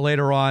a little bit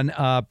later on.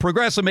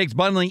 Progressive makes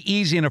bundling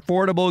easy and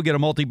affordable. Get a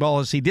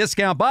multi-policy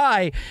discount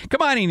by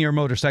combining your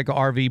motorcycle,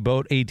 RV,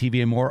 boat,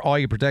 ATV, and more. All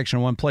your protection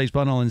in one place.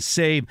 Bundle and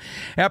save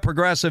at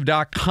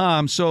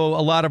Progressive.com. So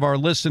a lot of our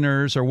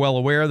listeners are well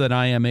aware that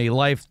I am a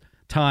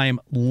lifetime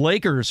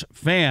Lakers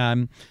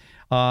fan.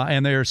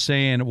 And they're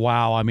saying,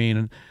 wow, I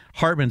mean,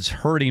 Hartman's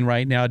hurting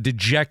right now,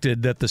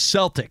 dejected that the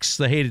Celtics,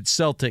 the hated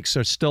Celtics,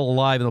 are still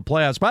alive in the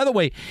playoffs. By the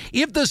way,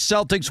 if the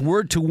Celtics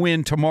were to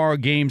win tomorrow,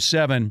 Game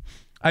 7,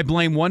 I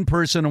blame one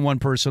person and one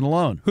person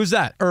alone. Who's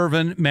that?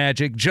 Earvin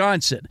Magic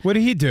Johnson. What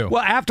did he do?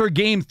 Well, after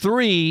Game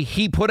 3,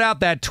 he put out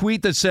that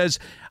tweet that says,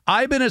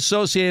 I've been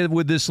associated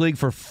with this league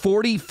for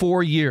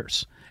 44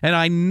 years. And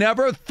I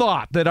never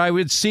thought that I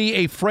would see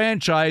a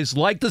franchise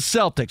like the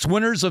Celtics,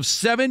 winners of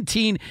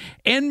 17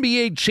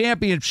 NBA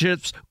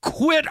championships,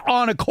 quit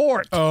on a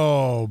court.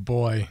 Oh,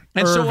 boy.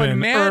 And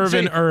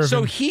Irvin.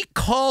 So he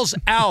calls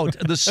out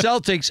the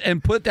Celtics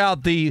and put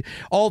out the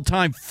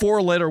all-time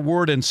 4-letter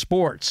word in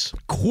sports,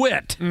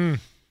 quit.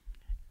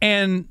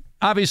 And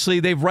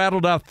obviously they've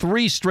rattled off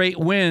 3 straight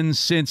wins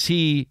since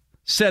he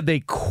said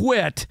they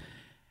quit.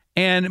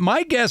 And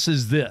my guess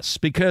is this,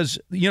 because,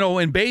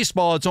 in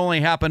baseball, it's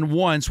only happened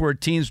once where a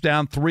team's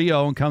down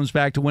 3-0 and comes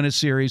back to win a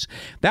series.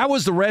 That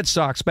was the Red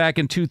Sox back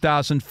in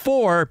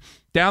 2004,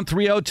 down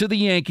 3-0 to the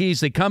Yankees.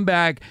 They come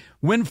back,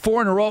 win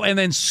 4 in a row, and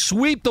then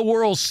sweep the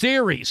World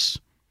Series.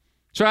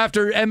 So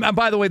and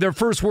by the way, their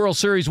first World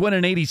Series win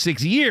in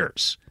 86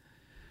 years.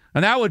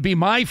 And that would be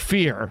my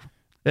fear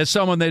as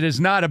someone that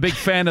is not a big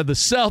fan of the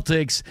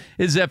Celtics,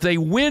 is if they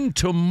win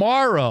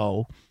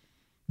tomorrow,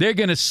 they're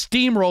going to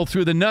steamroll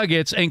through the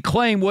Nuggets and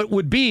claim what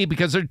would be,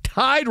 because they're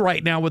tied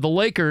right now with the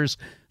Lakers,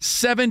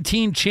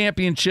 17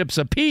 championships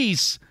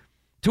apiece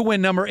to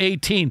win number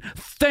 18.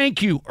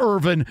 Thank you,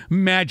 Earvin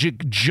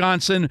Magic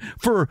Johnson,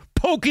 for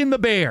poking the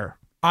bear.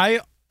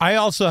 I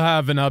also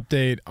have an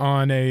update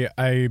on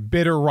a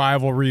bitter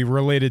rivalry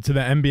related to the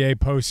NBA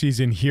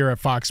postseason here at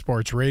Fox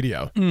Sports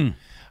Radio.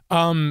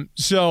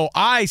 So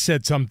I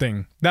said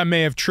something that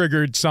may have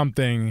triggered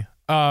something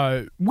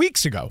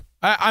weeks ago.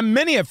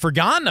 Many have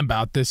forgotten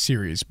about this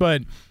series,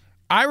 but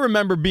I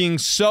remember being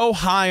so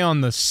high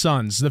on the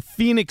Suns, the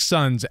Phoenix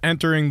Suns,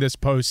 entering this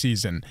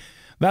postseason,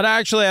 that I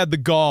actually had the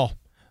gall,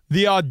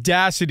 the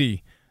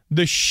audacity,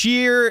 the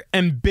sheer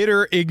and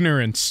bitter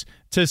ignorance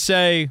to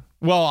say,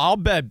 well,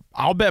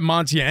 I'll bet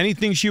Monty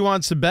anything she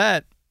wants to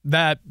bet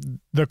that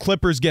the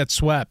Clippers get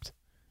swept.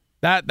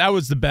 That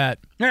was the bet.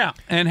 Yeah.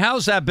 And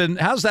how's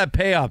that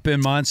payoff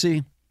been,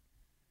 Monty?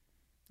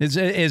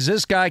 Is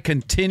this guy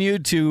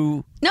continued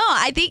to? No,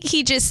 I think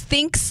he just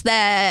thinks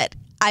that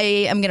I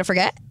am going to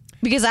forget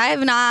because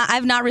I've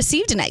not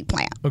received an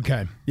eggplant.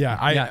 Okay.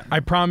 Yeah. I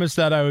promised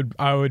that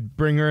I would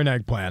bring her an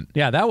eggplant.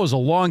 Yeah, that was a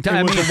long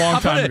time. It was a long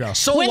time ago.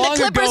 So when long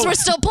the Clippers ago, were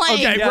still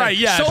playing. Okay, right,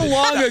 yeah. So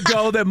long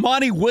ago that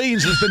Monty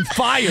Williams has been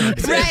fired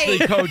as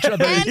the coach of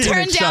the and turned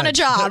Phoenix down a Suns.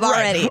 job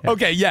already.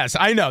 Okay, yes,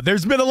 I know.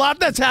 There's been a lot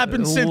that's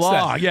happened since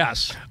then.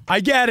 Yes. I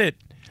get it.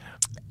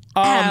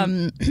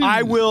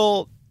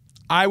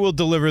 I will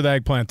deliver the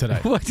eggplant today.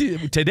 What,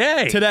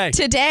 today?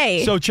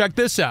 Today. So check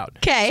this out.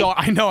 Okay. So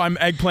I know I'm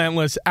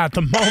eggplantless at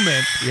the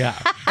moment. Yeah.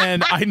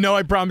 And I know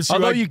I promised you.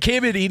 Although you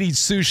came in eating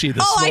sushi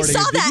this morning. I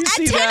saw Did that you at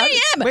see 10 that?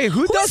 a.m. Wait,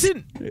 who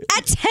doesn't?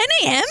 At 10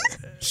 a.m.?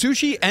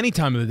 Sushi any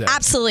time of the day.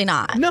 Absolutely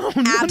not. No.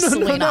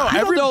 Absolutely not.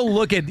 People don't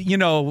look at,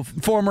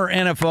 former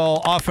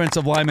NFL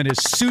offensive linemen as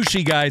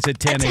sushi guys at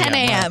 10 a.m. 10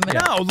 a.m. Right?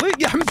 No,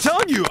 I'm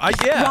telling you.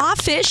 Raw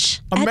fish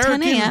at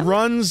 10 a.m.?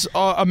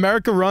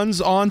 America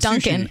runs on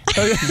Dunkin'.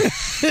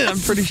 sushi. I'm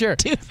pretty sure.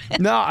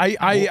 No,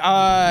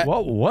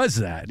 what was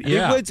that?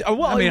 Yeah.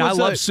 I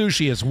love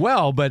sushi as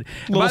well, but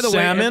little by the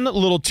salmon, way,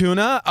 little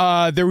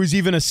tuna. There was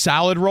even a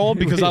salad roll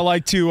because I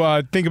like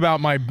to think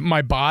about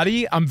my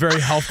body. I'm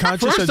very health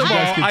conscious. First of all,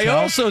 I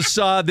also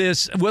saw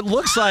this, what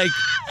looks like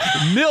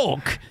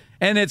milk,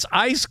 and it's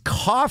iced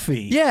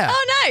coffee. Yeah.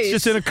 Oh, nice. It's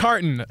just in a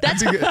carton.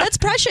 That's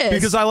precious.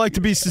 Because I like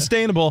to be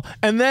sustainable.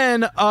 And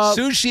then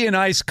sushi and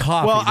iced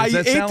coffee. Well, I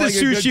ate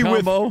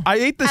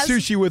the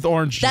sushi with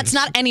orange juice. That's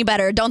not any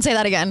better. Don't say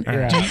that again.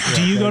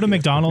 Do you go to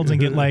McDonald's and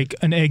get like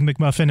an egg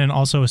McMuffin and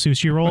also a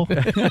sushi roll?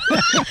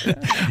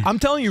 I'm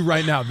telling you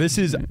right now, this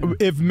is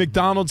if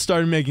McDonald's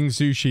started making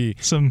sushi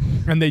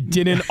and they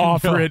didn't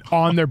offer it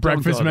on their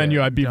breakfast menu,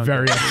 I'd be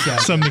very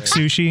upset. Some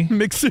McSushi.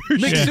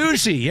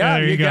 McSushi. Yeah,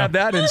 you got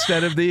that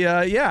instead of the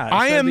I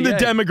am the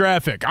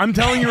demographic. I'm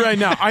telling you right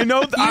now. I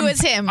know you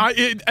as him.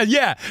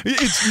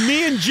 It's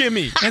me and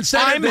Jimmy.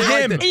 I'm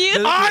him.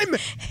 I'm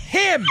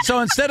him. So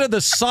instead of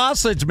the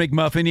sausage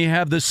McMuffin, you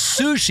have the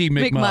sushi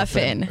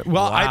McMuffin.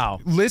 Well, wow.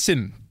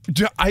 Listen.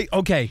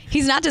 Okay.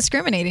 He's not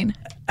discriminating.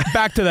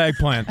 Back to the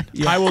eggplant.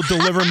 I will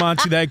deliver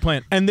Monty the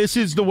eggplant. And this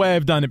is the way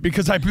I've done it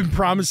because I've been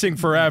promising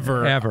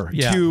forever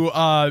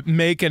to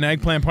make an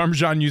eggplant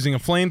parmesan using a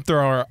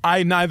flamethrower.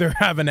 I neither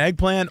have an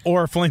eggplant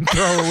or a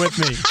flamethrower with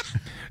me.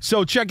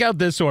 So check out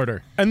this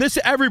order. And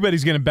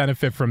everybody's going to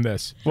benefit from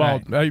this. Well,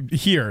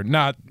 here,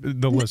 not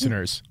the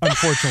listeners.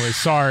 Unfortunately.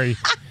 Sorry.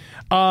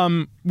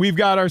 We've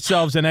got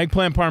ourselves an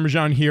eggplant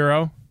parmesan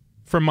hero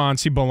from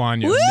Monty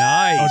Bolaños.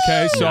 Nice.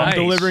 Okay, so I'm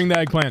delivering the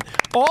eggplant.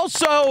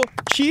 Also,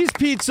 cheese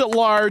pizza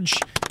large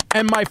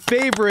and my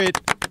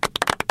favorite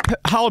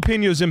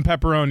jalapenos and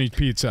pepperoni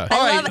pizza.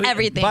 I love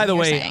everything. By the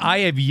way, saying. I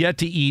have yet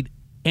to eat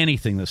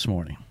anything this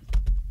morning.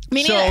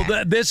 Me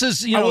neither. So this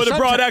is, I would have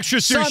brought extra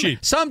sushi.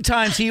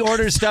 Sometimes he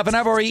orders stuff and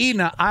I've already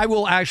eaten it. I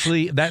will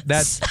actually, that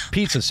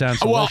pizza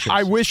sounds delicious. Well,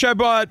 I wish I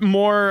bought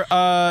more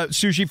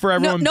sushi for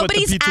everyone. No,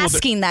 nobody's but the pizza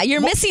asking that.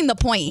 You're missing the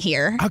point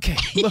here. Okay,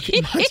 look,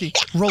 Monty,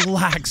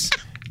 relax.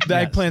 The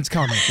eggplant's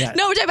coming. Yes.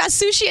 No, we're talking about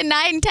sushi at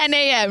 9, 10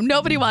 a.m.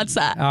 Nobody wants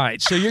that. All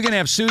right, so you're going to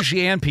have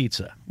sushi and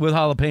pizza with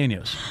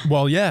jalapenos.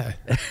 Well, yeah.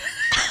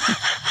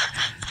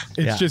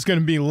 It's just going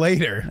to be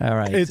later. All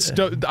right.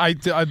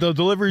 The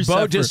delivery's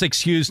Bo just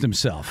excused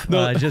himself.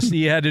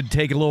 He had to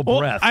take a little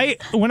breath.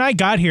 When I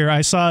got here, I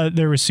saw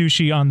there was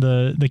sushi on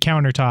the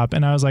countertop,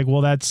 and I was like,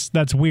 well,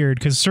 that's weird,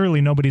 because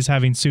surely nobody's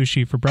having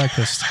sushi for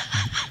breakfast.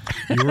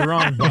 You were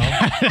wrong, Bo.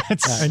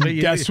 And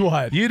guess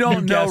what? You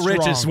don't know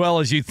Rich as well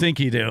as you think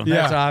you do. Yeah.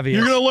 That's obvious.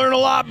 You're going to learn a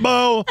lot,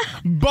 Bo.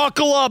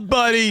 Buckle up,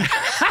 buddy.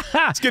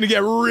 It's going to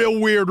get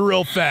real weird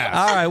real fast.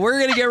 All right, we're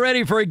going to get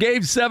ready for a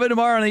Game 7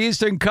 tomorrow in the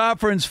Eastern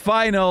Conference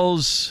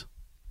Finals.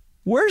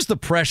 Where's the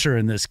pressure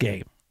in this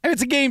game?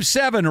 It's a Game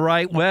 7,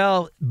 right?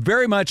 Well,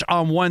 very much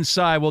on one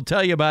side. We'll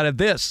tell you about it.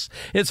 This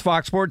is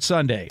Fox Sports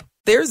Sunday.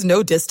 There's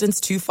no distance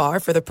too far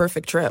for the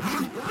perfect trip.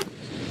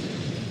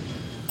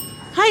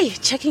 Hi,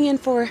 checking in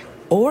for...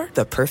 Or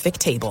the perfect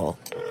table.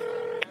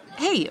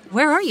 Hey,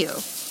 where are you?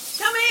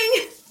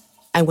 Coming!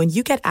 And when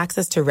you get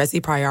access to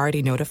Resi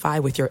Priority Notify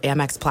with your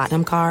Amex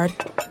Platinum card...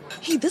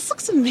 Hey, this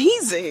looks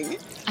amazing.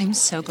 I'm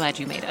so glad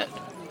you made it.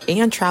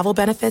 And travel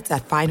benefits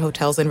at fine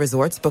hotels and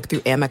resorts booked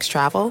through Amex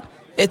Travel,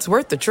 it's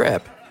worth the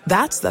trip.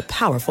 That's the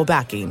powerful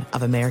backing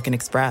of American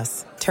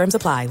Express. Terms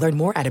apply. Learn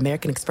more at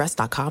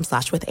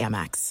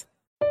americanexpress.com/withAmex.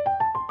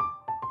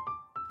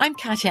 I'm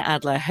Katya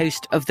Adler,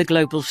 host of The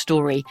Global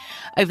Story.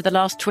 Over the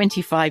last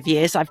 25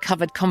 years, I've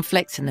covered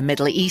conflicts in the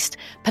Middle East,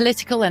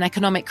 political and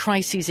economic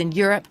crises in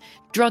Europe,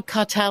 drug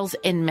cartels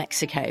in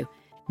Mexico.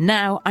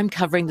 Now I'm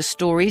covering the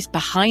stories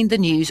behind the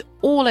news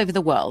all over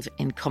the world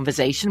in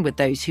conversation with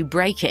those who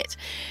break it.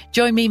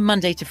 Join me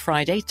Monday to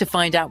Friday to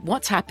find out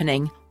what's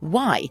happening,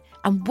 why,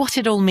 and what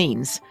it all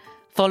means.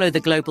 Follow The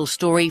Global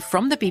Story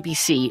from the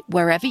BBC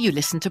wherever you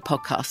listen to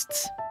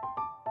podcasts.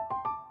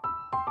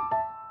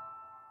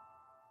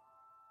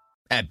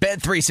 At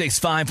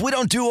Bet365, we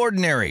don't do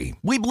ordinary.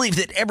 We believe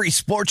that every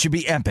sport should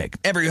be epic.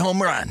 Every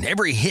home run,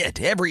 every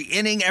hit, every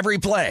inning, every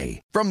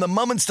play. From the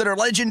moments that are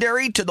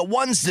legendary to the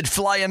ones that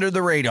fly under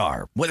the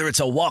radar. Whether it's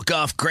a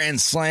walk-off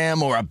grand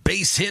slam or a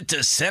base hit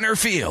to center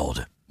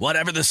field.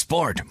 Whatever the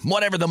sport,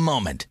 whatever the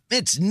moment.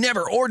 It's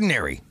never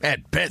ordinary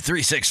at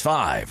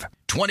Bet365.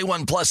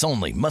 21 plus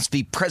only. Must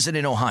be present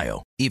in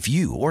Ohio. If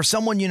you or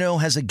someone you know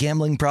has a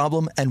gambling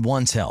problem and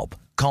wants help,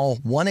 call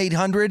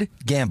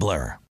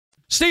 1-800-GAMBLER.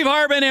 Steve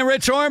Hartman and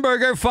Rich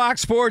Ohrnberger,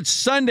 Fox Sports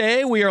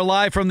Sunday. We are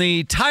live from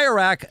the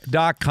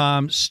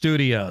TireRack.com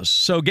studios.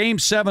 So Game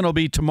 7 will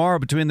be tomorrow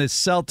between the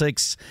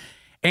Celtics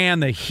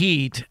and the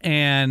Heat.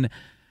 And,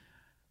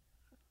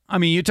 I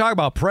mean, you talk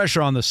about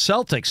pressure on the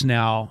Celtics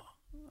now.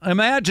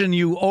 Imagine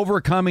you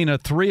overcoming a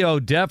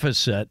 3-0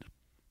 deficit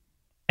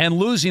and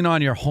losing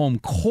on your home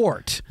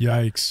court.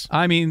 Yikes.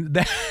 I mean,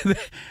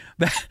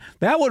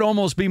 that would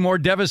almost be more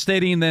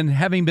devastating than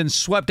having been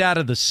swept out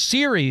of the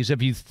series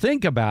if you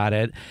think about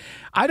it.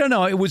 I don't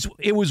know.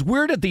 It was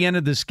weird at the end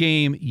of this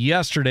game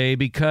yesterday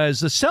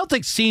because the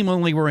Celtics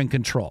seemingly were in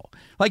control.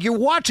 Like, you're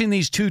watching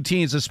these two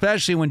teams,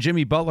 especially when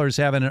Jimmy Butler's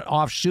having an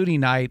off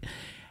shooting night,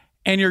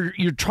 and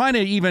you're trying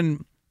to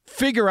even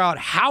figure out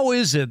how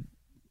is it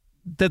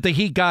that the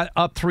Heat got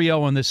up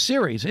 3-0 in this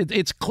series.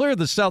 It's clear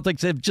the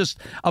Celtics have just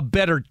a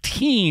better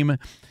team.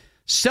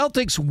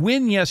 Celtics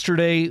win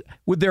yesterday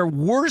with their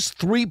worst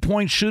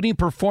three-point shooting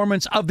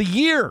performance of the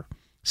year.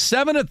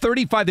 7 of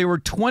 35. They were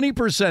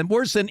 20%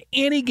 worse than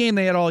any game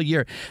they had all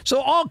year.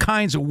 So all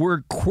kinds of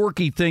weird,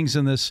 quirky things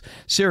in this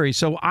series.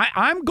 So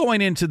I'm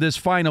going into this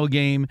final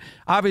game.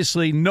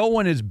 Obviously, no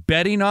one is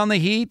betting on the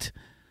Heat,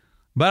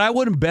 but I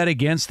wouldn't bet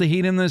against the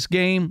Heat in this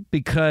game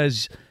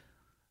because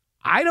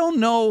I don't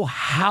know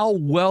how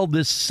well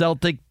this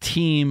Celtic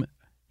team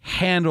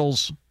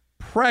handles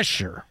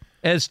pressure.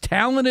 As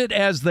talented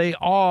as they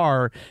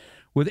are,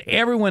 with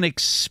everyone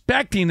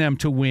expecting them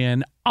to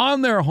win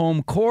on their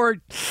home court,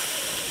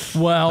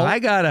 well, I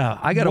got a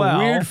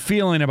weird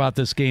feeling about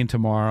this game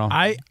tomorrow.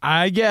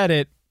 I get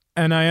it,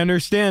 and I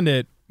understand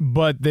it,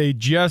 but they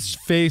just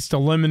faced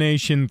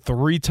elimination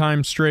 3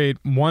 times straight.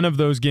 One of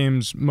those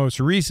games, most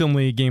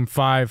recently, Game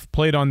 5,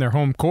 played on their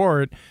home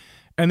court,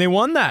 and they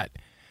won that.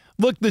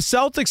 Look, the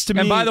Celtics to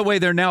me... And by the way,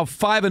 they're now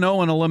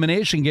 5-0 in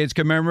elimination games.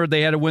 Remember,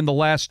 they had to win the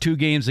last 2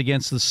 games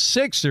against the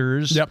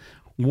Sixers. Yep.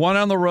 1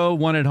 on the road,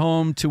 1 at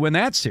home to win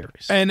that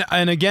series. And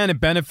again, it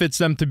benefits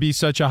them to be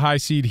such a high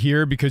seed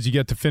here because you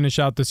get to finish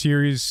out the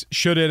series.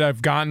 Should it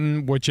have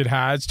gotten, which it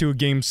has, to a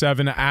Game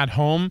 7 at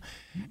home,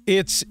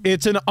 it's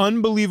an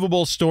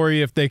unbelievable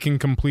story if they can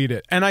complete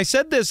it. And I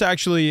said this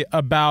actually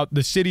about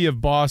the city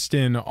of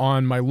Boston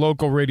on my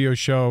local radio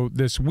show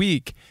this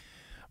week.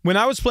 When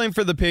I was playing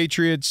for the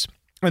Patriots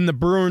and the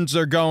Bruins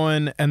are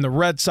going and the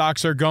Red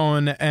Sox are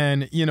going,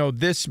 and you know,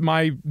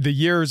 the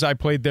years I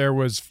played there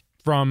was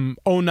from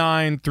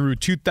 2009 through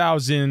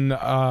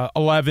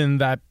 2011,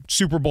 that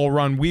Super Bowl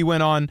run we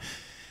went on.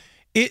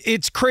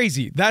 It's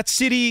crazy. That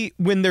city,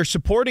 when they're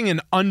supporting an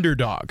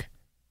underdog,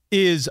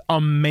 is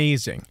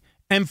amazing.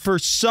 And for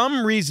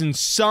some reason,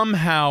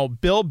 somehow,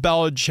 Bill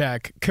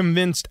Belichick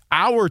convinced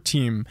our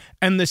team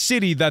and the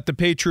city that the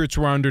Patriots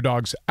were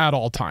underdogs at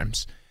all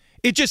times.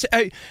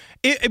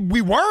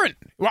 We weren't.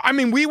 I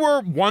mean, we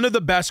were one of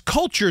the best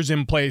cultures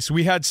in place.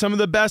 We had some of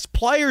the best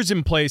players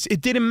in place.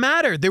 It didn't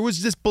matter. There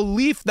was this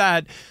belief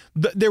that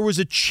there was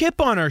a chip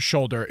on our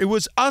shoulder. It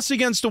was us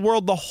against the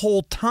world the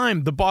whole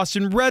time. The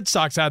Boston Red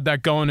Sox had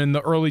that going in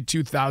the early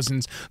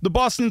 2000s. The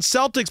Boston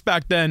Celtics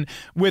back then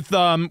with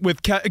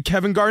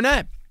Kevin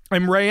Garnett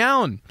and Ray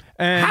Allen.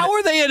 And how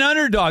are they an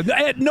underdog?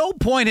 At no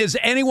point has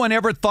anyone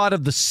ever thought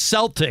of the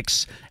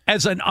Celtics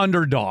as an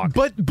underdog.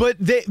 But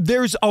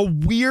there's a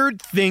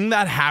weird thing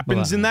that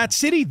happens in that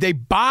city. They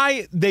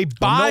buy.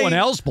 Well, no one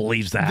else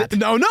believes that.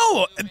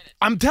 No.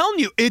 I'm telling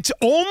you, it's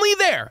only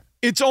there.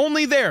 It's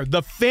only there.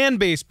 The fan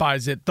base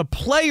buys it. The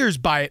players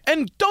buy it.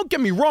 And don't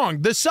get me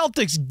wrong, the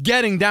Celtics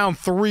getting down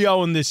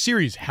 3-0 in this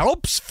series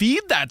helps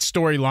feed that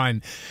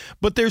storyline.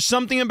 But there's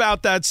something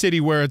about that city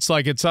where it's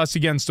like it's us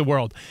against the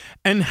world.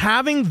 And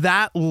having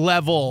that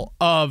level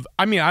of,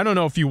 I mean, I don't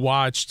know if you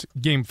watched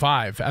Game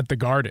 5 at the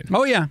Garden.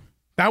 Oh, yeah.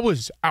 That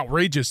was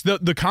outrageous.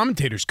 The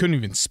commentators couldn't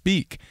even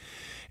speak.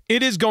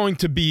 It is going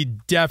to be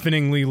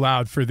deafeningly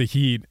loud for the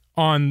Heat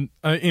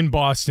in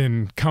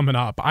Boston coming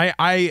up.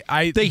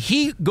 The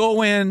Heat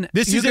go in.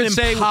 This is an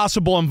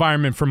impossible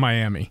environment for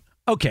Miami.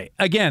 Okay,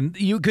 again,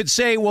 you could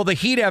say, well, the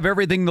Heat have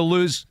everything to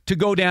lose to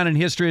go down in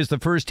history as the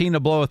first team to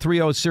blow a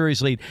 3-0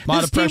 series lead.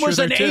 This team was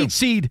an 8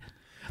 seed.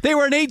 They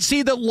were an 8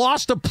 seed that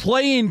lost a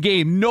play-in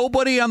game.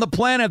 Nobody on the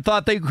planet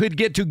thought they could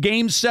get to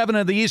Game 7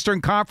 of the Eastern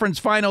Conference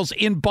Finals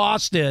in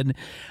Boston.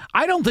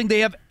 I don't think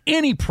they have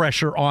any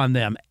pressure on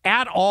them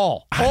at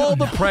all. All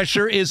the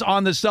pressure is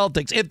on the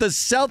Celtics. If the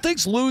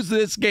Celtics lose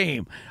this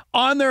game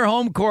on their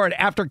home court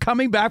after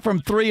coming back from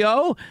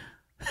 3-0,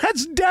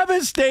 That's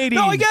devastating.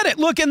 No, I get it.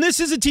 Look, and this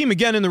is a team,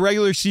 again, in the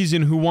regular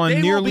season who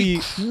won nearly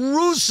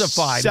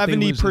crucified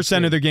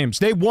 70% of their games.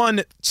 They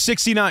won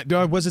 69.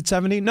 Was it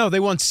 70? No, they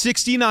won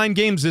 69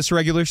 games this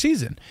regular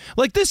season.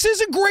 Like, this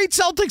is a great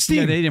Celtics team.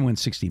 Yeah, they didn't win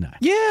 69.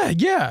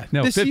 Yeah.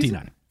 No, this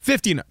 59. Season?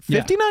 59.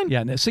 59?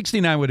 Yeah, no,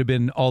 69 would have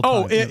been all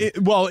time.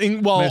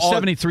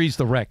 73 is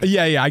the record.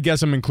 Yeah, I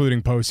guess I'm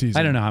including postseason.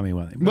 I don't know how many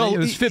won. Well, it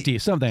was 50,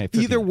 something like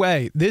 50. Either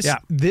way, this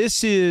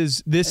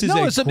is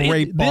a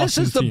great Boston This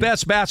is the team.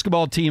 best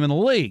basketball team in the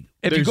league.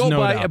 If you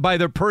go by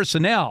their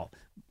personnel.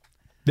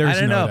 There's I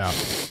don't no know.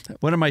 doubt.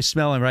 What am I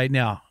smelling right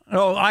now?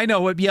 Oh, I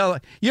know what. Yeah,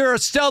 you're a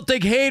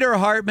Celtic hater,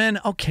 Hartman.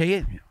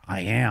 Okay, I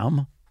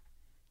am.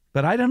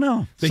 But I don't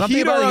know. The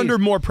Heat are under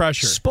more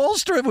pressure.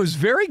 Spoelstra was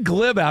very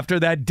glib after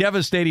that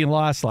devastating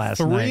loss last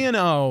night.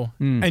 3-0,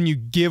 and you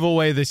give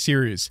away the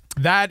series.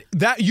 That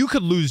you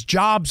could lose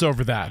jobs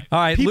over that. All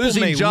right, People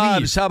losing may jobs.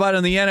 leave. How about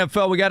in the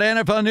NFL? We got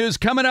NFL news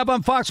coming up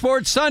on Fox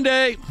Sports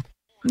Sunday.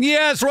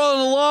 Yes,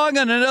 rolling along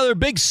on another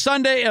big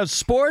Sunday of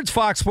sports,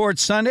 Fox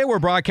Sports Sunday. We're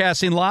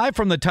broadcasting live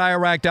from the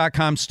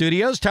TireRack.com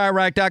studios.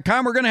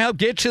 TireRack.com, we're going to help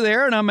get you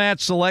there. An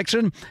unmatched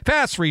selection,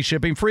 fast free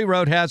shipping, free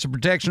road hazard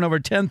protection,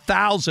 over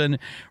 10,000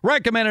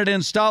 recommended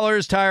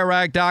installers.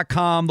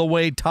 TireRack.com, the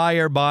way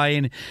tire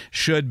buying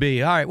should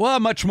be. All right, we'll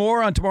have much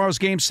more on tomorrow's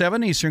Game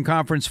 7, Eastern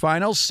Conference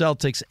Finals,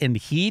 Celtics and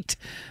Heat.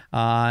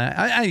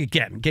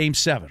 Again, Game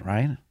 7,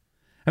 right?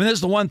 I mean, this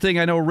is the one thing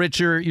I know,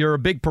 Richard, you're a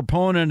big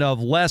proponent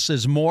of less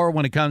is more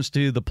when it comes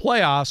to the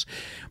playoffs.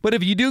 But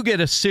if you do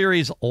get a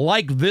series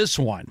like this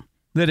one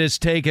that has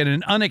taken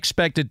an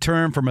unexpected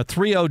turn from a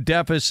 3-0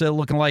 deficit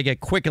looking like a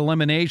quick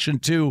elimination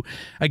to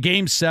a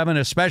Game 7,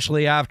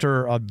 especially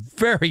after a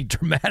very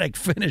dramatic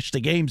finish to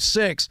Game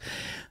 6,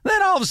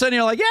 then all of a sudden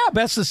you're like, yeah,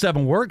 best of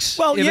 7 works.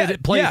 Well, if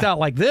it plays out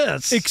like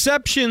this.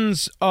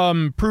 Exceptions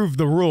prove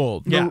the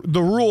rule.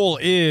 The rule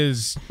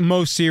is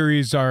most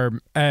series are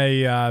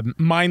a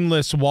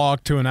mindless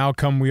walk to an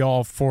outcome we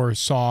all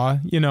foresaw.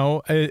 You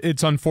know,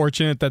 it's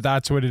unfortunate that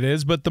that's what it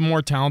is, but the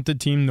more talented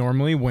team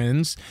normally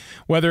wins,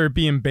 whether it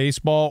be in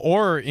baseball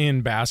or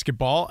in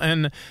basketball.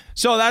 And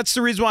so that's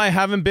the reason why I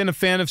haven't been a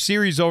fan of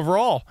series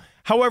overall.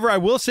 However, I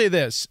will say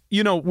this,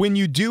 you know, when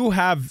you do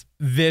have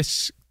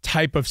this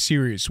type of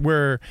series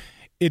where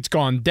it's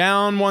gone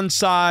down one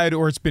side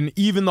or it's been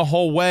even the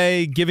whole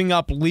way, giving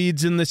up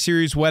leads in the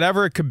series,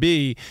 whatever it could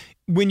be,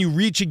 when you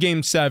reach a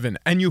Game 7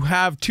 and you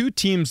have two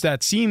teams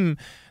that seem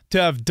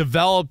to have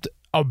developed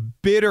a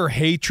bitter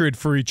hatred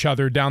for each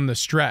other down the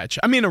stretch.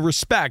 I mean, a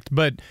respect,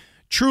 but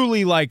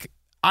truly, like,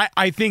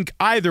 I think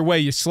either way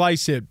you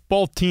slice it,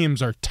 both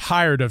teams are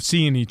tired of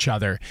seeing each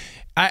other.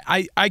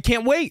 I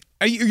can't wait.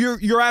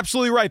 You're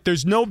absolutely right.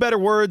 There's no better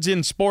words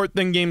in sport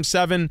than Game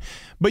 7,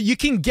 but you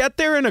can get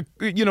there in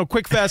a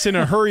quick, fast, in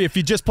a hurry if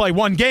you just play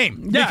one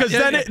game. Because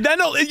then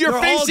you're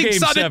facing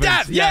sudden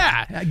death.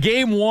 Yeah.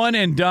 Game 1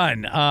 and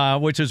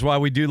done, which is why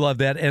we do love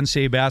that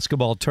NCAA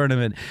basketball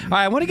tournament. All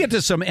right, I want to get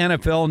to some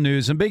NFL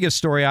news. And biggest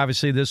story,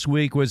 obviously, this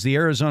week was the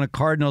Arizona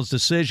Cardinals'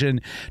 decision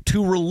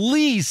to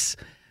release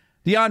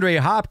DeAndre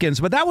Hopkins,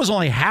 but that was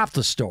only half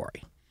the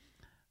story.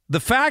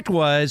 The fact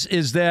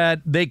is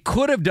that they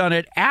could have done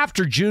it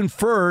after June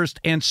 1st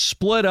and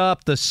split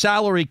up the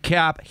salary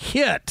cap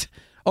hit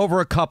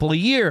over a couple of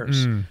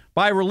years.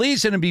 By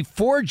releasing him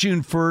before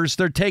June 1st,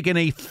 they're taking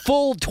a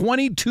full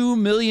 $22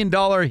 million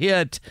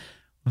hit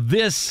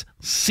this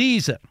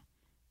season.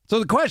 So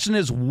the question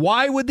is,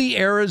 why would the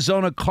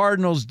Arizona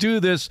Cardinals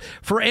do this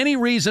for any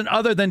reason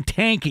other than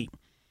tanking?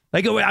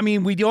 Like, I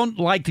mean, we don't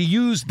like to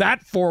use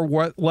that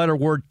four-letter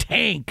word,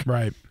 tank.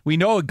 Right. We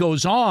know it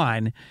goes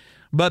on,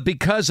 but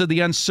because of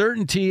the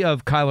uncertainty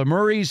of Kyler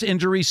Murray's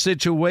injury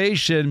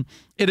situation,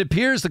 it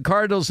appears the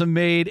Cardinals have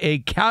made a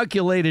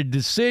calculated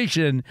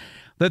decision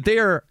that they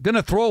are going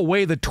to throw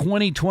away the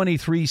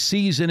 2023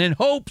 season in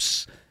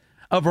hopes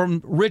of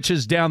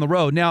riches down the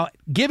road. Now,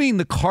 giving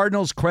the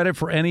Cardinals credit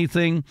for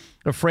anything,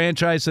 a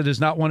franchise that has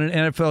not won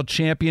an NFL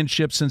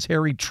championship since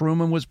Harry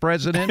Truman was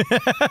president,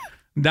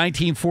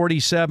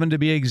 1947 to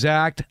be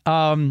exact,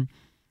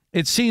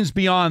 it seems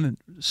beyond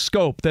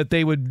scope that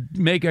they would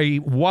make a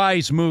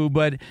wise move.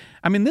 But,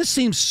 I mean, this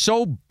seems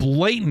so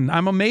blatant.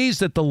 I'm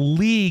amazed that the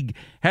league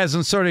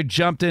hasn't sort of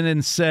jumped in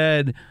and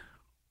said,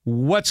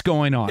 what's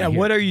going on here?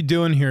 What are you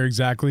doing here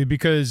exactly?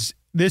 Because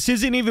this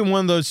isn't even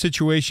one of those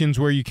situations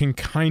where you can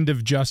kind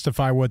of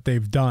justify what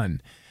they've done.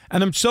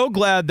 And I'm so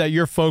glad that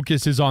your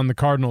focus is on the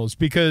Cardinals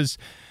because,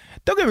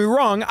 don't get me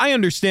wrong, I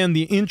understand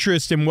the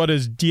interest in what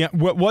does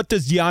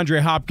DeAndre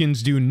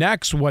Hopkins do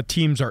next, what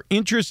teams are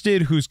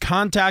interested, who's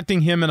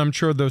contacting him, and I'm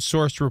sure those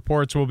sourced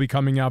reports will be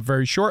coming out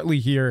very shortly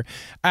here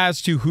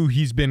as to who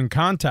he's been in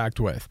contact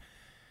with.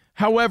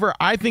 However,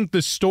 I think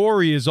the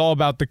story is all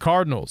about the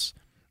Cardinals.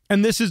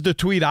 And this is the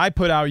tweet I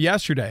put out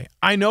yesterday.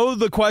 I know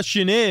the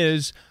question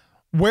is,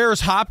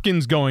 where's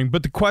Hopkins going?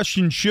 But the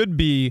question should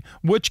be,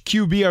 which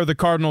QB are the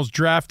Cardinals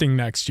drafting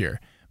next year?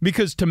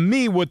 Because to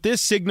me, what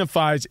this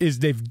signifies is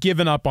they've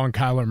given up on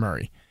Kyler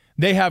Murray.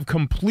 They have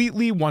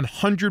completely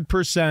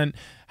 100%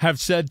 have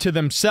said to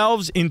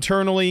themselves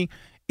internally,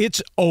 It's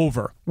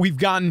over. We've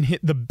gotten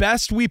the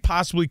best we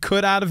possibly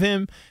could out of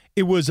him.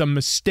 It was a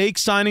mistake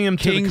signing him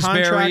to the contract.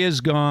 Kingsbury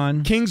is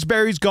gone.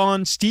 Kingsbury's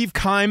gone. Steve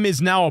Keim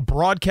is now a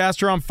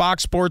broadcaster on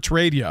Fox Sports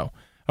Radio.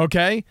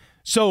 Okay?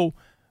 So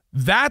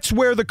that's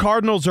where the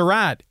Cardinals are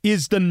at.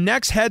 Is the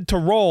next head to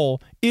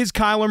roll is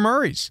Kyler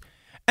Murray's.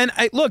 And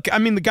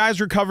the guy's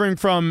recovering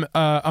from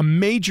a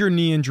major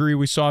knee injury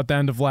we saw at the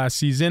end of last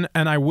season,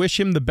 and I wish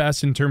him the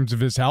best in terms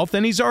of his health,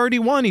 and he's already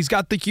won. He's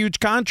got the huge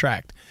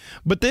contract.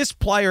 But this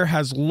player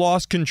has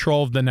lost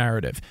control of the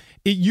narrative.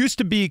 It used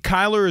to be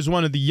Kyler is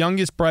one of the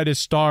youngest,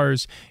 brightest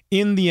stars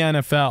in the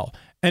NFL.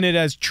 And it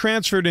has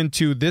transferred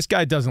into this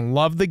guy doesn't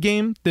love the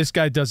game. This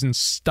guy doesn't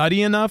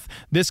study enough.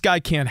 This guy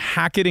can't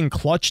hack it in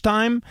clutch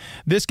time.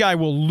 This guy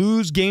will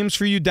lose games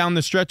for you down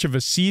the stretch of a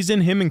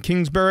season. Him and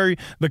Kingsbury,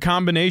 the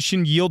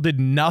combination yielded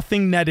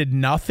nothing, netted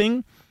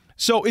nothing.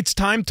 So it's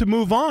time to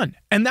move on.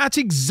 And that's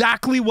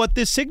exactly what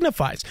this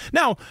signifies.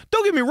 Now,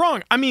 don't get me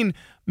wrong. I mean,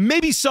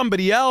 maybe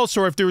somebody else,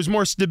 or if there was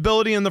more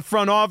stability in the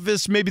front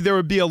office, maybe there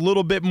would be a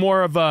little bit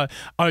more of a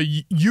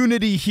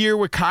unity here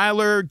with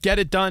Kyler, get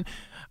it done.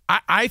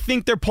 I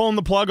think they're pulling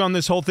the plug on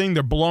this whole thing.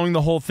 They're blowing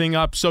the whole thing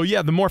up. So,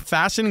 yeah, the more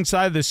fascinating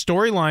side of this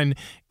storyline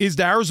is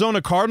the Arizona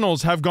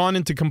Cardinals have gone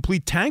into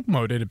complete tank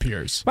mode, it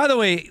appears. By the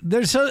way,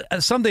 there's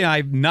something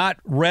I've not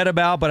read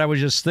about, but I was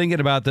just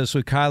thinking about this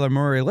with Kyler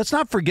Murray. Let's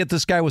not forget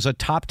this guy was a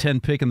top 10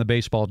 pick in the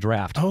baseball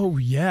draft. Oh,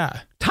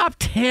 yeah. Top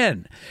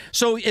 10.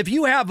 So if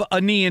you have a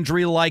knee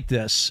injury like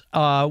this,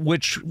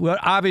 which would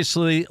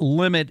obviously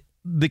limit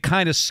the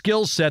kind of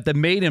skill set that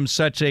made him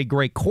such a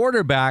great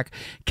quarterback,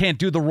 can't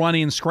do the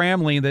running and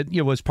scrambling that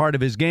was part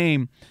of his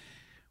game.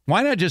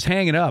 Why not just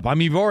hang it up? I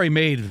mean, you've already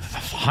made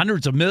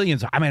hundreds of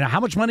millions. I mean, how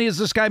much money has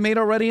this guy made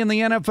already in the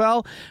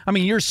NFL? I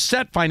mean, you're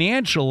set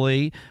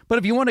financially, but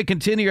if you want to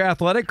continue your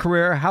athletic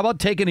career, how about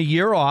taking a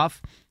year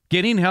off,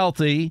 getting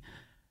healthy,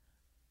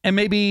 and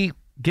maybe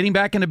getting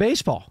back into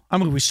baseball? I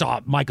mean, we saw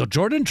Michael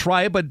Jordan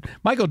try it, but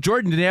Michael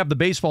Jordan didn't have the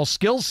baseball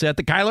skill set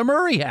that Kyler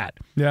Murray had.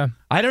 Yeah.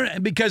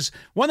 Because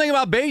one thing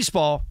about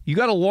baseball, you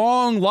got a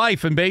long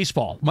life in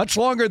baseball, much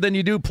longer than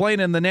you do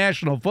playing in the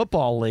National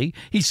Football League.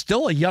 He's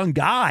still a young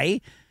guy.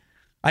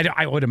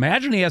 I would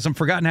imagine he hasn't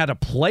forgotten how to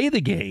play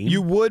the game.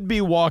 You would be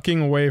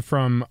walking away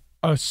from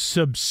a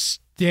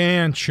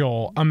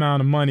substantial amount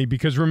of money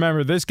because,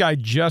 remember, this guy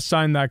just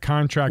signed that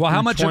contract. Well,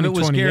 how much of it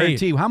was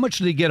guaranteed? How much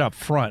did he get up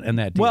front in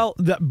that deal? Well,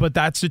 but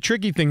that's the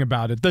tricky thing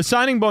about it. The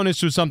signing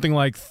bonus was something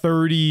like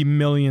 $30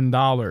 million.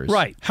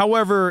 Right.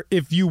 However,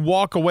 if you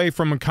walk away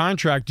from a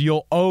contract,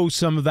 you'll owe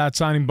some of that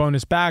signing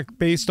bonus back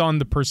based on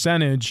the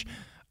percentage.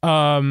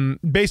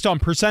 Based on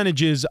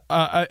percentages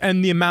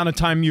and the amount of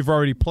time you've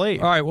already played.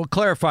 All right, well,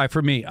 clarify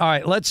for me. All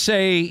right, let's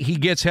say he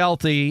gets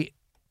healthy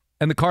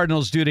and the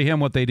Cardinals do to him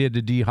what they did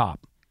to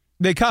D-Hop.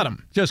 They cut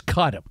him. Just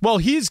cut him. Well,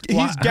 he's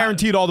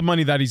guaranteed all the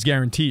money that he's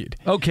guaranteed.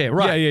 Okay,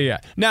 right. Yeah.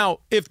 Now,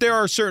 if there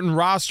are certain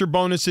roster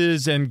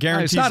bonuses and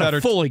guarantees it's not that a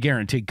are fully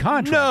guaranteed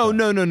contract.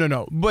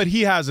 No. But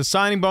he has a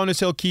signing bonus.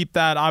 He'll keep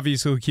that.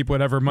 Obviously, he'll keep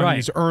whatever money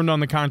he's earned on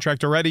the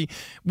contract already,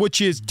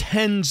 which is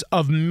tens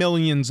of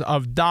millions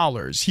of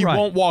dollars. He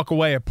won't walk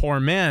away a poor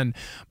man.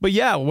 But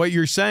yeah, what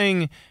you're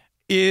saying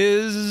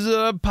is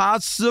a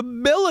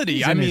possibility.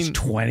 He's in his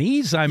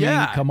 20s. I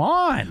mean, come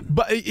on.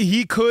 But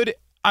he could.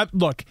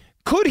 Look.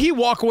 Could he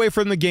walk away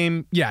from the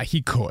game? Yeah,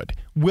 he could.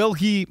 Will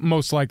he?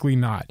 Most likely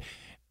not.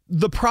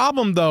 The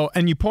problem, though,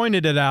 and you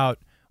pointed it out,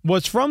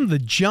 was from the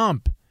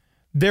jump,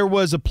 there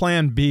was a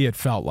plan B, it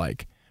felt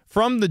like.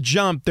 From the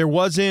jump, there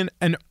wasn't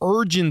an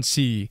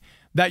urgency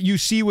that you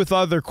see with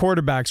other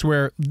quarterbacks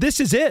where this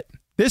is it.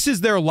 This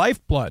is their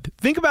lifeblood.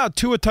 Think about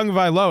Tua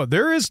Tagovailoa.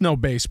 There is no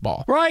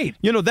baseball. Right.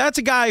 That's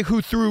a guy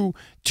who through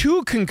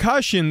 2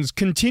 concussions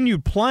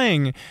continued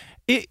playing.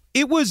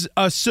 It was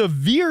a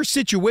severe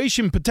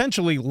situation,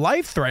 potentially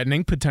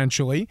life-threatening,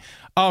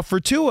 for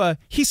Tua.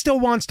 He still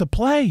wants to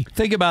play.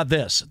 Think about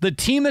this. The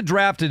team that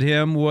drafted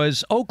him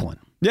was Oakland.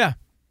 Yeah.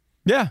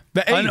 The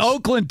A's. An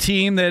Oakland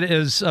team that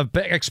is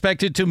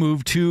expected to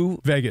move to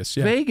Vegas.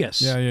 Yeah.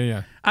 Vegas.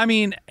 Yeah. I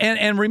mean,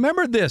 and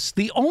remember this.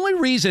 The only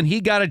reason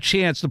he got a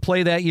chance to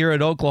play that year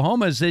at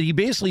Oklahoma is that he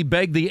basically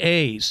begged the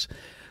A's.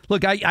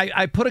 Look,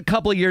 I put a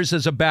couple of years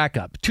as a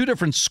backup, 2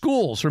 different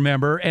schools,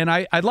 remember, and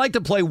I'd like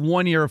to play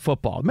 1 year of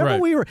football. Remember,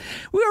 we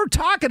were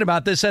talking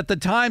about this at the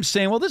time,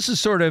 saying, well, this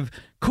is sort of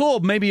cool,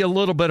 maybe a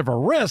little bit of a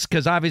risk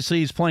because obviously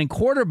he's playing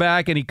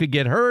quarterback and he could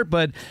get hurt,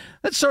 but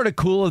that's sort of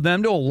cool of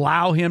them to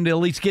allow him to at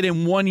least get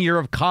in 1 year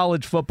of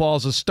college football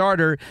as a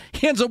starter.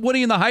 He ends up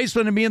winning the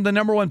Heisman and being the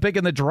number 1 pick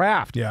in the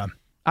draft. Yeah.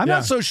 I'm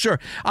not so sure.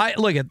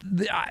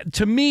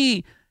 To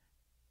me,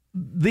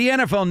 the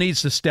NFL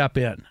needs to step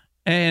in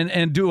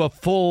and do a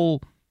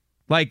full,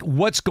 like,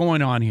 what's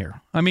going on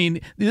here? I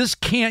mean,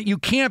 you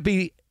can't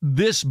be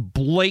this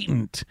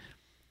blatant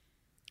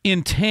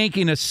in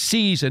tanking a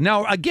season.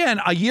 Now, again,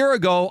 a year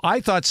ago,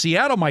 I thought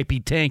Seattle might be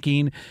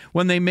tanking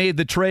when they made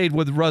the trade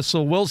with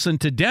Russell Wilson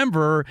to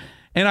Denver,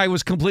 And I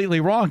was completely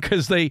wrong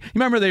because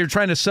remember they were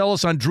trying to sell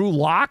us on Drew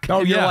Lock? Oh,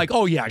 and yeah. You're like,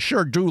 oh, yeah,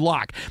 sure, Drew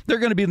Lock. They're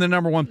going to be the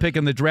number one pick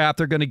in the draft.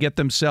 They're going to get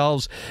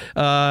themselves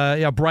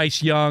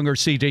Bryce Young or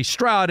C.J.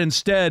 Stroud.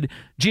 Instead,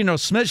 Geno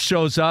Smith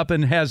shows up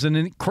and has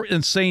an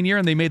insane year,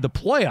 and they made the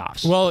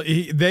playoffs. Well,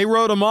 they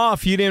wrote him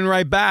off. He didn't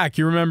write back.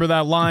 You remember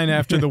that line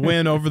after the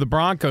win over the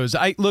Broncos.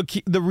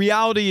 The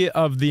reality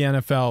of the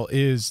NFL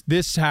is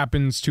this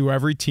happens to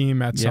every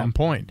team at some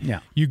point. Yeah.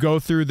 You go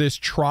through this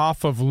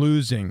trough of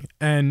losing,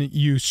 and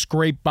you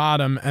scrape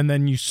bottom, and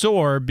then you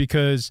soar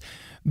because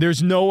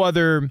there's no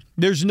other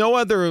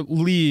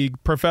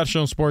league,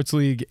 professional sports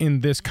league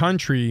in this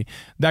country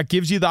that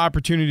gives you the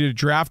opportunity to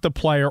draft a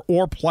player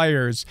or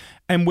players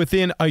and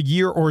within a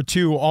year or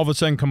two all of a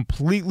sudden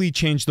completely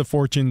change the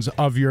fortunes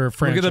of your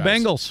franchise. Look at the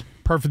Bengals.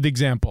 Perfect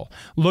example.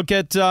 Look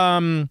at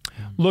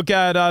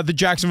the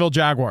Jacksonville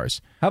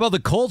Jaguars. How about the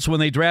Colts when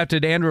they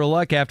drafted Andrew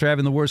Luck after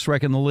having the worst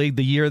record in the league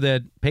the year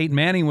that Peyton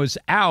Manning was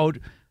out?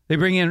 They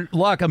bring in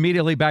Luck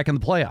immediately back in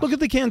the playoffs. Look at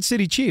the Kansas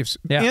City Chiefs.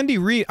 Yeah. Andy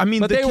Reid.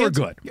 But they were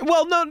good.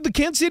 Well, no, the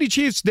Kansas City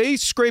Chiefs, they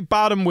scraped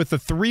bottom with a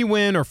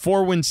 3-win or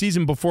 4-win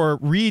season before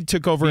Reid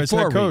took over as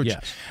head coach. Reid,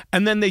 yes.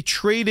 And then they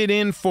traded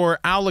in for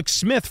Alex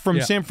Smith from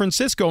San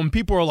Francisco, and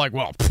people were like,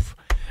 well,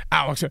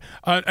 Alex,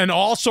 and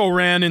also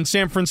ran in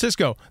San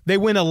Francisco. They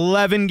win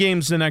 11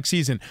 games the next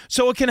season.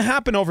 So it can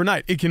happen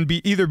overnight. It can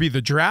be either be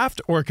the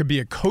draft, or it could be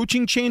a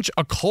coaching change,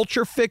 a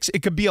culture fix.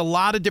 It could be a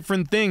lot of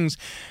different things.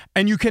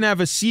 And you can have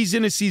a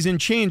season-to-season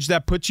change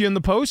that puts you in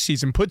the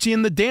postseason, puts you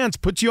in the dance,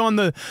 puts you on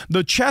the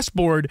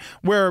chessboard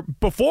where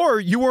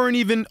before you weren't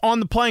even on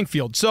the playing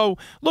field. So,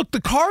 look,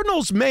 the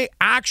Cardinals may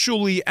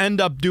actually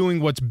end up doing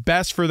what's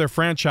best for their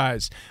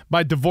franchise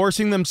by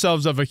divorcing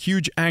themselves of a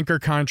huge anchor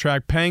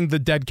contract, paying the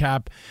dead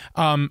cap,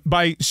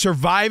 by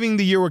surviving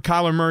the year with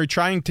Kyler Murray,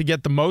 trying to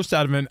get the most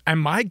out of it. And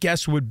my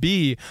guess would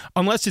be,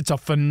 unless it's a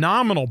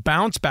phenomenal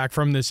bounce back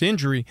from this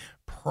injury,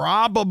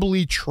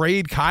 probably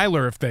trade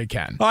Kyler if they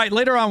can. All right,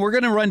 later on, we're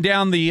going to run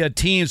down the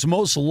teams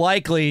most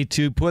likely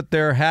to put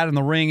their hat in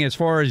the ring as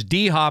far as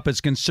D-Hop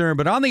is concerned.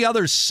 But on the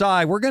other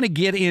side, we're going to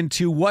get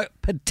into what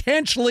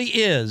potentially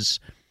is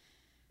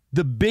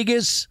the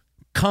biggest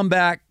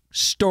comeback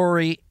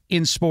story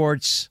in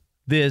sports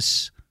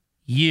this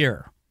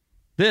year.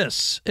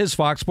 This is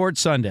Fox Sports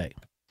Sunday.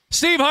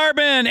 Steve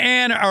Hartman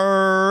and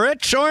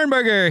Rich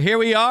Ohrnberger. Here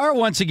we are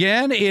once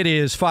again. It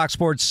is Fox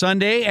Sports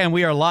Sunday, and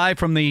we are live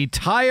from the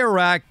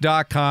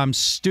TireRack.com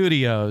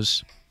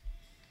studios.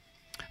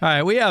 All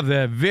right, we have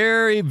a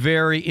very,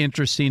 very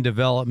interesting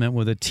development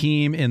with a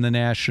team in the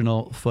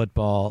National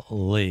Football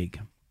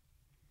League.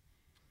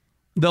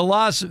 The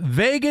Las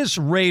Vegas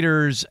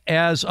Raiders,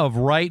 as of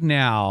right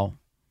now,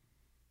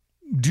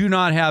 do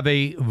not have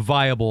a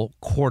viable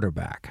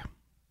quarterback.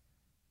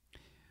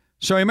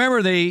 So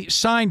remember, they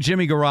signed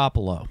Jimmy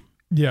Garoppolo.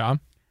 Yeah.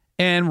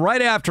 And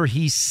right after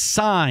he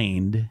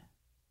signed,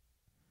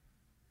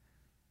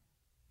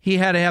 he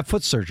had to have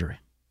foot surgery.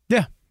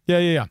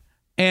 Yeah.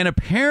 And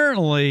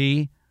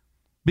apparently,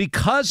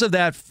 because of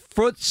that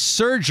foot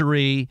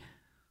surgery,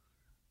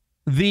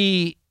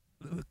 the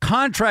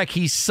contract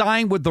he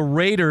signed with the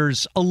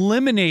Raiders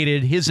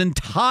eliminated his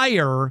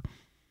entire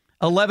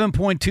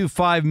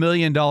 $11.25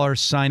 million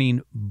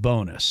signing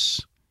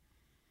bonus.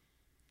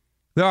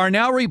 There are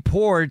now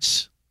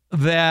reports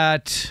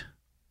that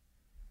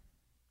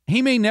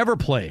he may never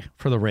play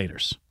for the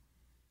Raiders.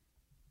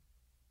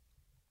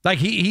 Like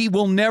he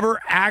will never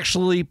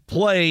actually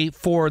play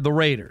for the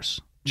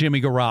Raiders,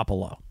 Jimmy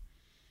Garoppolo,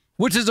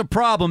 which is a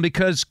problem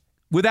because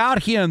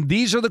without him,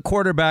 these are the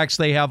quarterbacks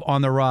they have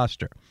on the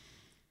roster.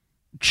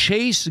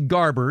 Chase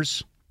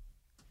Garbers,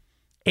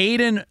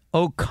 Aiden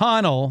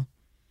O'Connell,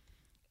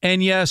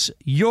 and yes,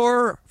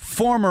 your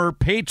former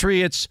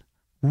Patriots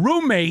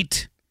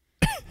roommate,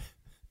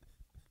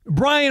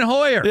 Brian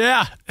Hoyer.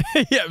 Yeah.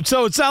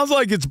 So it sounds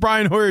like it's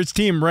Brian Hoyer's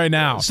team right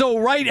now. So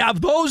right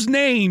of those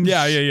names,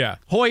 yeah.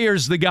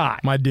 Hoyer's the guy.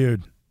 My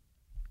dude.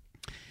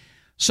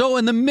 So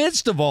in the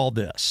midst of all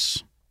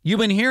this, you've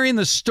been hearing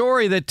the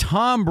story that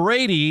Tom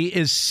Brady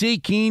is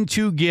seeking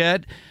to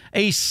get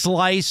a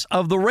slice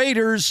of the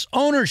Raiders'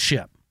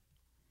 ownership.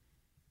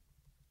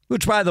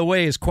 Which, by the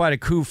way, is quite a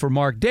coup for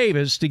Mark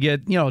Davis to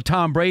get,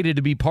 Tom Brady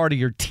to be part of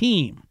your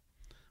team.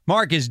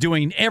 Mark is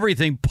doing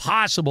everything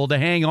possible to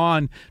hang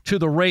on to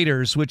the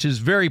Raiders, which is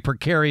very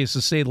precarious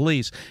to say the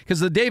least, because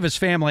the Davis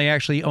family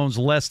actually owns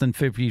less than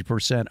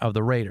 50% of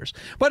the Raiders.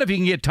 But if you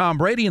can get Tom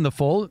Brady in the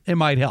fold, it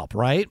might help,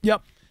 right?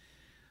 Yep.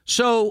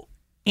 So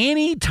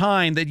any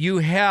time that you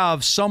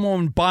have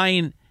someone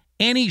buying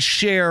any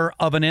share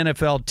of an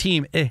NFL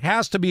team, it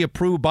has to be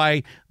approved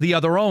by the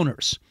other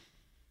owners.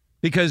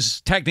 Because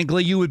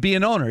technically you would be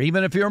an owner.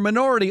 Even if you're a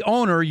minority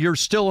owner, you're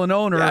still an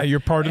owner. Yeah, you're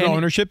part of the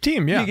ownership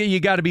team, yeah. You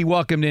got to be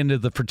welcomed into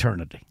the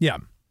fraternity. Yeah.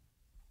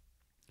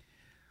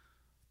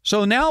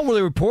 So now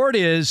the report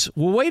is,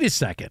 well, wait a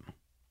second.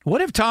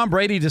 What if Tom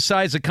Brady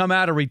decides to come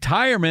out of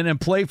retirement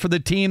and play for the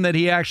team that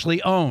he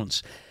actually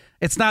owns?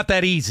 It's not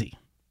that easy.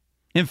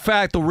 In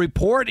fact, the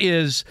report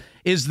is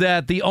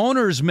that the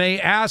owners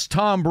may ask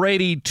Tom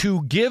Brady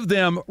to give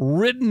them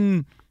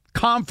written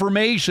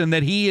confirmation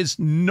that he is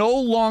no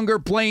longer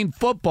playing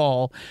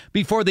football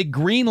before they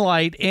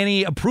greenlight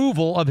any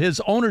approval of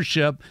his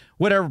ownership,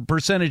 whatever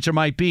percentage it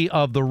might be,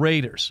 of the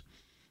Raiders.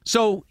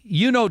 So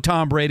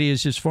Tom Brady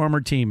is his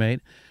former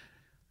teammate.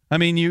 I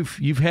mean,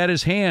 you've had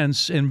his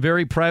hands in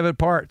very private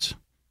parts.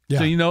 Yeah.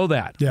 So you know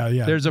that. Yeah.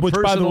 There's a Which,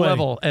 by the personal way,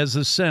 level as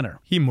the center.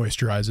 He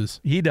moisturizes.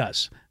 He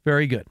does.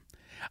 Very good.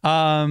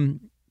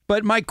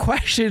 But my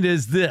question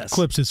is this.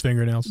 Clips his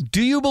fingernails.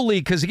 Do you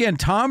believe, because again,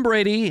 Tom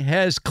Brady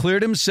has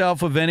cleared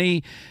himself of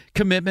any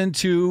commitment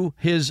to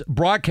his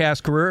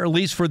broadcast career, at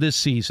least for this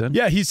season.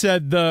 Yeah, he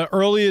said the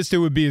earliest it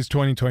would be is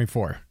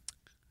 2024.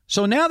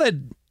 So now that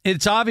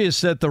it's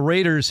obvious that the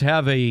Raiders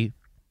have a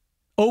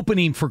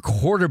opening for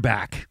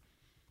quarterback,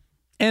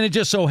 and it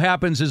just so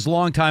happens his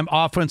longtime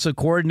offensive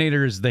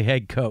coordinator is the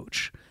head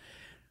coach,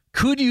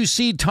 could you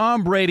see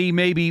Tom Brady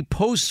maybe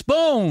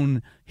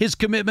postpone his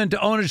commitment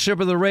to ownership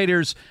of the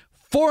Raiders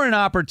for an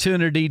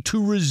opportunity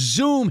to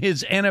resume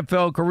his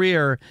NFL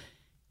career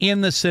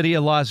in the city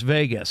of Las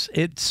Vegas?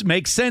 It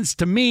makes sense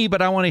to me,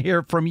 but I want to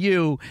hear from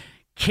you.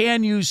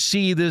 Can you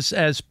see this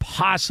as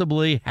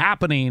possibly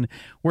happening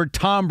where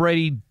Tom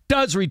Brady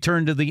does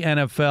return to the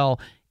NFL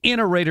in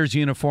a Raiders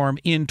uniform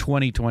in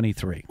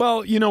 2023?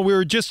 Well, we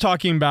were just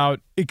talking about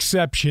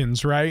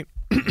exceptions, right?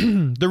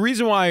 The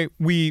reason why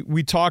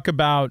we talk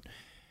about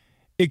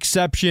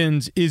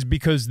exceptions is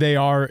because they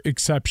are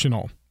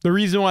exceptional. The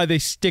reason why they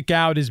stick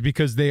out is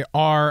because they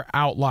are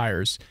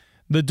outliers.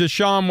 The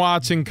Deshaun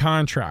Watson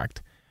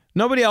contract.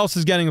 Nobody else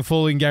is getting a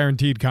fully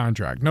guaranteed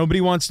contract. Nobody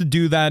wants to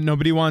do that.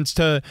 Nobody wants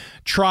to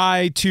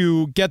try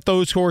to get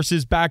those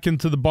horses back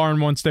into the barn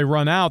once they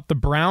run out. The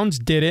Browns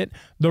did it.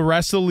 The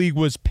rest of the league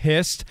was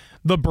pissed.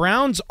 The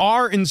Browns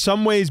are in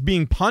some ways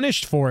being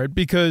punished for it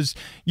because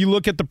you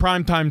look at the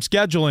primetime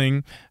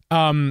scheduling.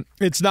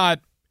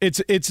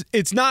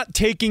 It's not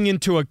taking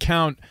into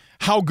account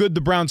how good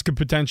the Browns could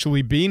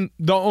potentially be.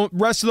 The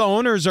rest of the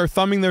owners are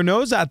thumbing their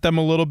nose at them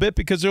a little bit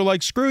because they're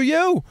like, screw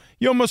you.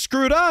 You almost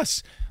screwed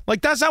us.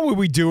 Like, that's not what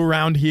we do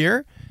around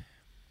here.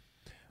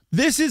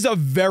 This is a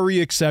very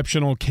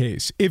exceptional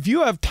case. If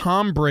you have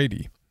Tom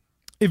Brady,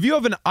 if you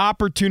have an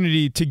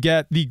opportunity to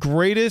get the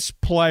greatest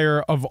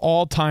player of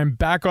all time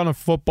back on a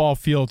football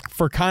field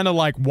for kind of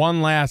like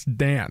one last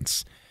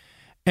dance,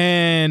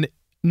 and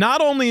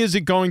not only is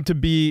it going to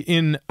be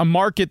in a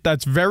market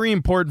that's very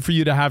important for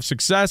you to have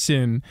success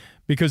in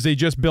because they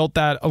just built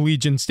that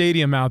Allegiant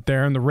Stadium out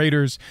there, and the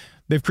Raiders,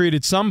 they've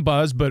created some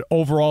buzz, but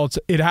overall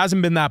it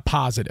hasn't been that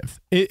positive.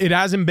 It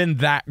hasn't been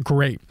that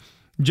great.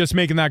 Just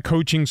making that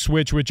coaching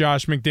switch with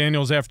Josh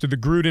McDaniels after the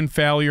Gruden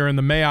failure and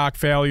the Mayock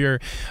failure.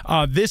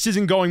 This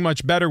isn't going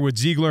much better with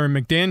Ziegler and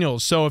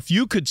McDaniels. So if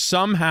you could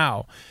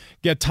somehow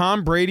get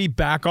Tom Brady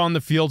back on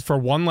the field for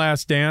one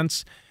last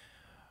dance,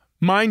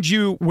 mind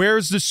you,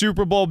 where's the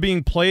Super Bowl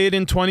being played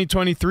in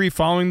 2023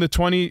 following the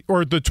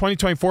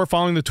 2024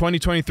 following the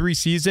 2023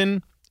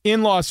 season?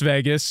 In Las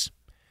Vegas.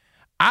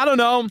 I don't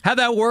know. How'd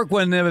that work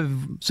when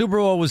the Super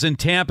Bowl was in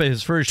Tampa,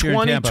 his first year in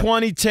Tampa?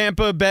 2020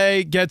 Tampa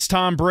Bay gets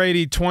Tom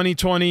Brady.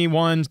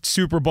 2021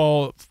 Super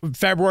Bowl,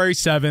 February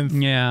 7th.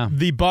 Yeah.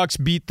 The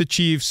Bucs beat the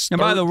Chiefs. And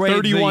by the way,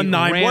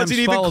 31-9. Wasn't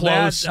even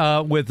close.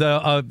 That,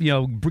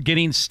 with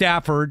getting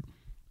Stafford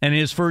and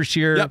his first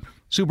year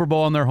Super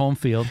Bowl on their home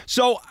field.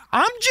 So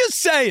I'm just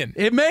saying.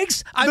 It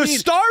makes... the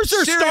stars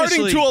are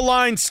starting to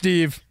align,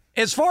 Steve.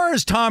 As far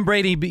as Tom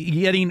Brady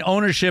getting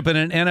ownership in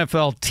an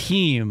NFL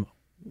team,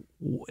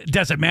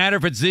 does it matter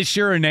if it's this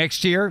year or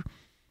next year?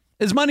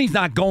 His money's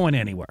not going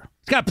anywhere.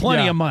 He's got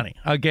plenty of money,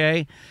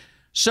 okay?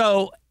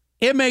 So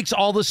it makes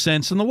all the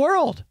sense in the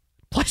world.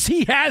 Plus,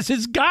 he has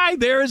his guy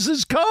there as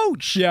his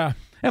coach. Yeah.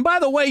 And by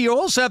the way, you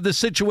also have the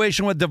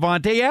situation with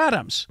Davante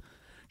Adams.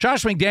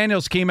 Josh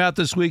McDaniels came out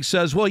this week,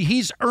 says, well,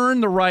 he's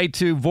earned the right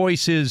to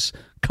voice his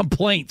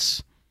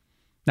complaints.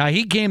 Now,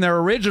 he came there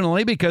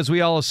originally because we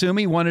all assume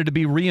he wanted to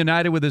be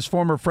reunited with his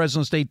former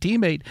Fresno State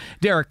teammate,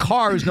 Derek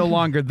Carr, who's no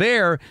longer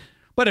there.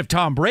 But if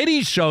Tom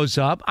Brady shows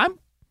up, I'm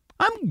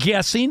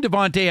guessing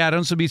Davante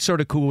Adams would be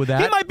sort of cool with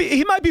that.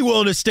 He might be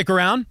willing to stick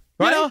around.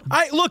 Right?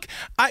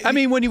 I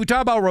mean, when you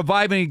talk about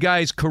reviving a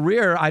guy's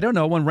career, I don't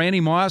know, when Randy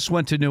Moss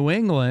went to New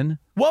England.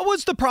 What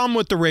was the problem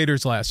with the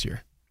Raiders last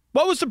year?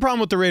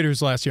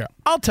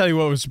 I'll tell you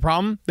what was the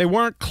problem. They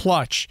weren't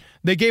clutch.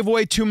 They gave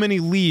away too many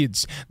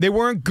leads. They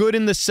weren't good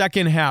in the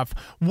second half.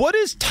 What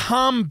is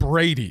Tom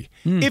Brady?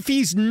 If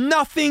he's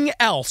nothing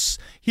else,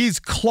 he's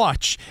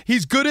clutch.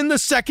 He's good in the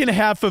second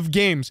half of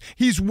games.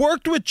 He's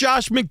worked with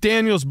Josh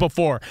McDaniels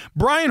before.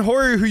 Brian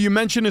Hoyer, who you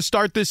mentioned to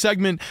start this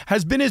segment,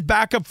 has been his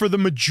backup for the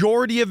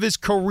majority of his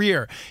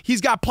career.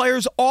 He's got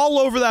players all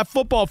over that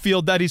football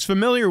field that he's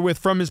familiar with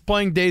from his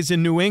playing days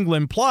in New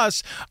England,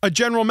 plus a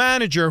general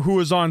manager who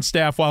was on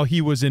staff while he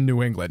was in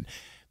New England.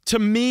 To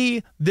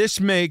me,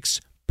 this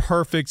makes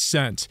perfect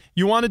sense.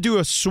 You want to do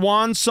a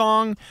swan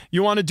song?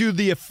 You want to do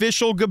the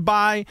official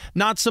goodbye,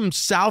 not some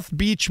South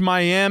Beach,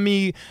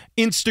 Miami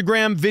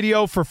Instagram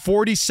video for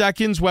 40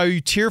 seconds while you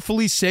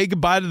tearfully say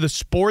goodbye to the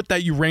sport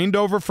that you reigned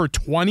over for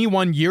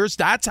 21 years?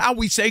 That's how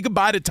we say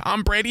goodbye to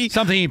Tom Brady?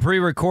 Something he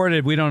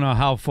pre-recorded. We don't know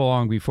how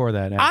long before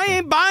that. I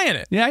ain't buying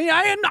it. Yeah,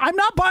 I'm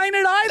not buying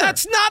it either.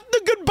 That's not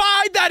the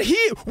goodbye that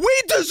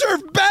we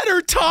deserve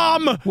better,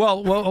 Tom.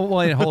 Well,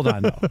 wait, hold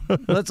on.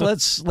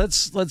 Let's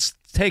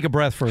take a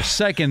breath for a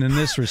second in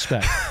this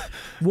respect.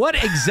 What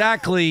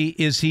exactly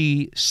is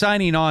he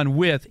signing on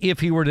with if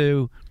he were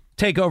to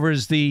take over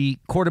as the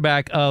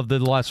quarterback of the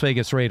Las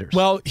Vegas Raiders?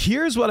 Well,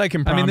 here's what I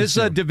can promise you. This is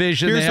a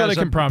division. Here's what I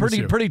can promise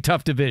you. Pretty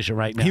tough division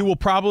right now. He will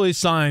probably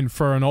sign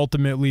for an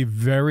ultimately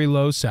very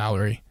low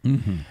salary.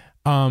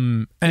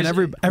 Mm-hmm.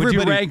 Everybody, would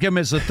you rank him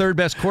as the third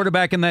best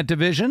quarterback in that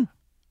division?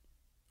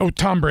 Oh,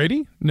 Tom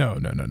Brady? No.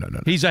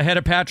 He's ahead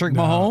of Patrick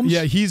Mahomes?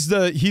 Yeah, he's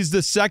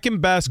the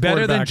second best better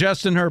quarterback. Than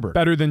Justin Herbert.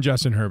 Better than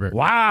Justin Herbert.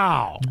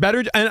 Wow.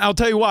 Better, and I'll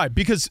tell you why.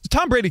 Because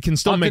Tom Brady can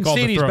still make all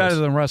the throws. He's better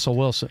than Russell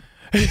Wilson.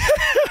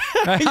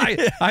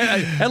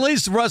 At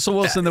least Russell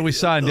Wilson that we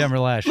saw in Denver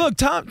last year. Look,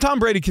 Tom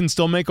Brady can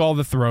still make all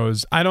the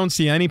throws. I don't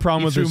see any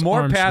problem with his arm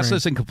more arm passes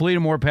strength. and completed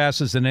more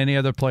passes than any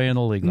other player in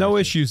the league. No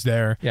issues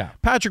there. Yeah.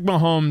 Patrick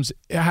Mahomes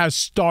has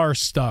star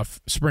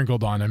stuff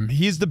sprinkled on him.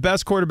 He's the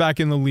best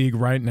quarterback in the league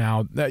right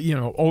now.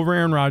 Over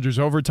Aaron Rodgers,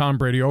 over Tom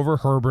Brady, over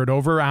Herbert,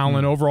 over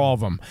Allen, over all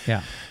of them.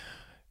 Yeah.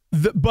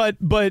 But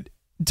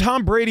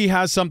Tom Brady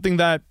has something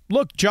that,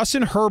 look,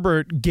 Justin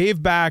Herbert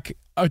gave back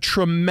a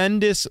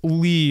tremendous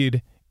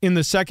lead in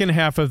the second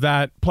half of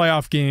that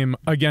playoff game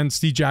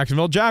against the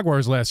Jacksonville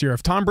Jaguars last year.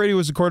 If Tom Brady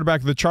was the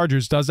quarterback of the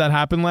Chargers, does that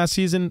happen last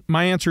season?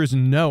 My answer is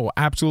no,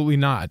 absolutely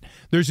not.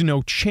 There's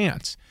no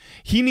chance.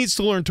 He needs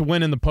to learn to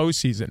win in the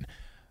postseason.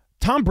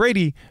 Tom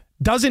Brady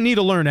doesn't need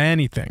to learn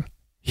anything.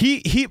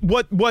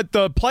 What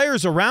the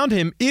players around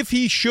him, if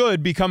he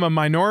should become a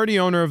minority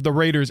owner of the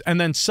Raiders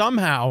and then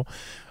somehow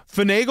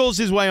finagles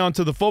his way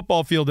onto the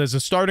football field as a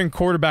starting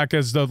quarterback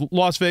as the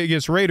Las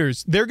Vegas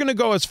Raiders, they're going to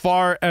go as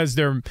far as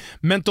their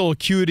mental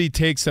acuity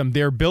takes them,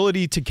 their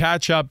ability to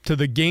catch up to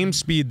the game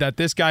speed that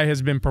this guy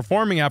has been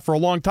performing at for a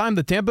long time.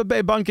 The Tampa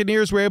Bay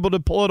Buccaneers were able to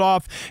pull it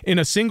off in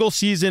a single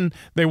season.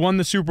 They won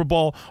the Super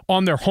Bowl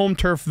on their home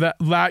turf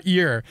that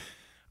year.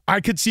 I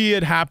could see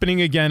it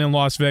happening again in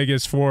Las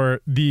Vegas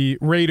for the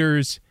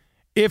Raiders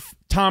if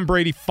Tom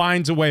Brady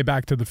finds a way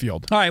back to the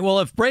field. All right, well,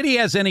 if Brady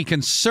has any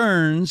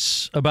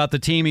concerns about the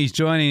team he's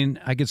joining,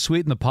 I could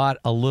sweeten the pot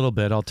a little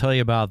bit. I'll tell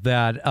you about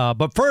that.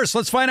 But first,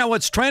 let's find out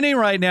what's trending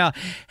right now.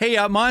 Hey,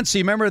 Monsi,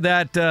 remember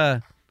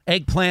that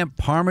eggplant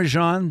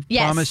parmesan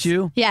promise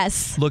you?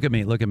 Yes. Look at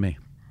me.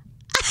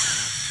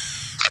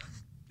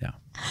 Yeah.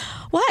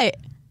 What?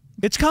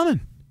 It's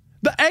coming.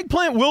 The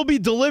eggplant will be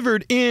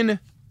delivered in,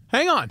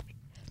 hang on,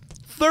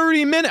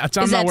 30 minutes.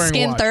 Is that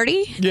skin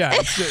 30? Yeah.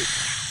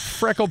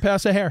 Freckle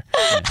past the hair.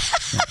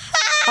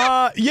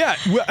 Literally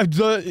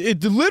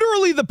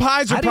the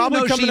pies are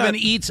probably coming out. How do you know she even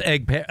eats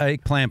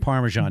eggplant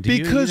parmesan?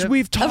 Because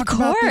we've talked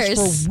about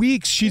this for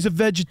weeks. She's a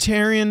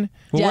vegetarian.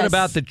 Well, what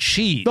about the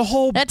cheese?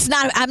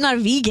 I'm not a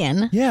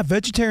vegan. Yeah,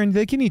 vegetarian.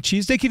 They can eat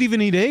cheese. They could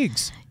even eat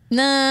eggs.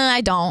 No,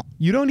 I don't.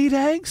 You don't eat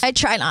eggs? I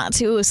try not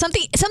to.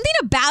 Something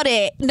about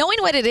it, knowing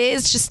what it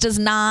is, just does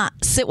not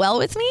sit well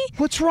with me.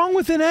 What's wrong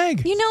with an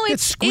egg?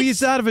 It's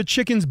squeezed out of a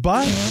chicken's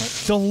butt.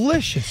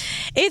 Delicious.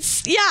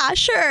 Yeah,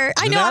 sure.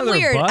 I know I'm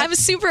weird. I'm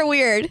super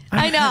weird.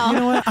 I know. You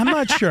know what? I'm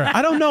not sure.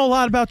 I don't know a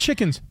lot about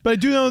chickens, but I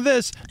do know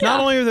this.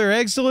 Not only are their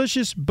eggs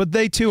delicious, but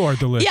they too are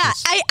delicious. Yeah,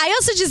 I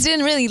also just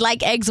didn't really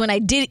like eggs when I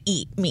did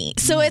eat meat.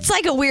 So it's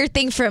like a weird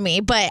thing for me,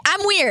 but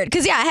I'm weird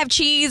because, I have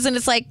cheese and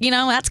it's like,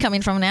 that's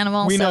coming from an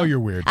animal. We know you're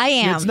weird. I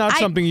am. It's not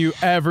something you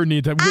ever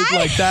need to.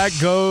 That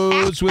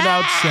goes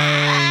without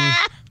saying.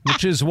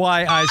 Which is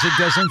why Isaac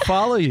doesn't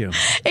follow you.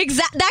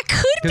 Exactly. That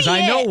could be because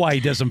I know why he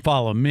doesn't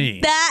follow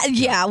me. That's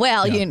we all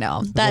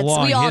know.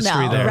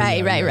 There.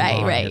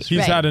 Right.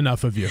 He's had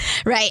enough of you.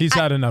 Right. He's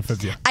had enough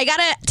of you. I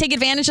gotta take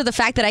advantage of the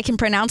fact that I can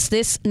pronounce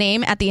this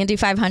name at the Indy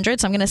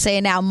 500, so I'm gonna say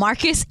it now.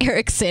 Marcus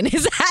Ericsson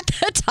is at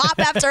the top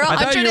after 134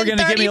 laps. I thought you were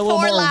gonna give me a little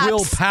more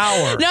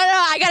willpower. No,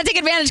 I gotta take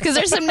advantage because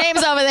there's some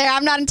names over there.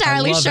 I'm not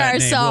entirely sure. That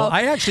name. So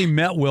I actually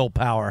met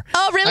Willpower.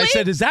 Oh, really? I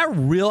said, "Is that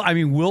real?" I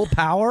mean,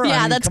 willpower.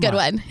 Yeah, that's a good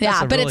one.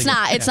 Yeah, but it's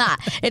not. It's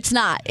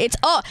not. It's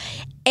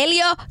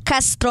Helio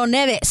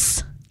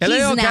Castroneves.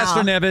 Helio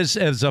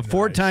Castroneves is a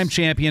four-time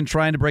champion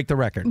trying to break the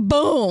record.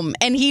 Boom.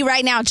 And he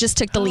right now just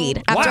took the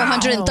lead after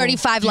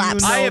 135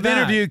 laps. I have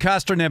interviewed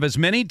Castroneves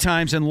many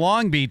times in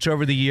Long Beach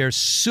over the years.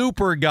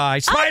 Super guy.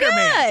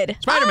 Spider-Man.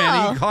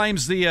 Spider-Man. He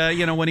climbs the,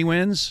 when he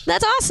wins.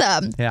 That's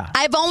awesome. Yeah.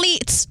 I've only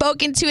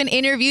spoken to and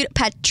interviewed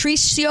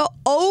Patricio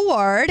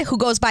O'Ward, who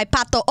goes by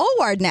Pato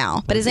O'Ward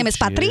now, but his name is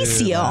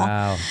Patricio.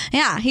 Wow.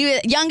 Yeah. He was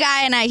a young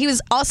guy, and he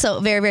was also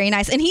very, very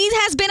nice. And he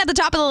has been at the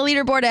top of the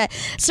leaderboard at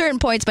certain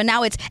points, but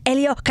now it's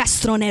Helio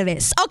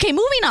Castroneves. Okay,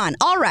 moving on.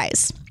 All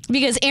rise.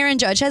 because Aaron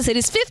Judge has hit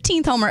his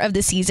 15th homer of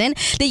the season.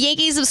 The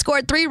Yankees have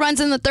scored 3 runs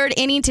in the third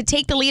inning to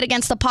take the lead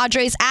against the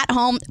Padres at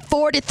home,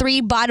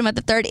 4-3, bottom of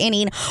the third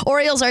inning.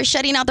 Orioles are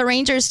shutting out the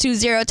Rangers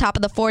 2-0, top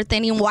of the fourth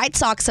inning. White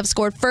Sox have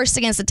scored first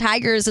against the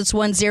Tigers. It's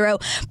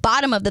 1-0,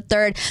 bottom of the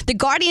third. The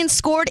Guardians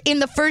scored in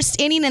the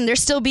first inning, and they're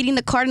still beating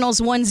the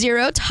Cardinals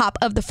 1-0, top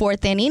of the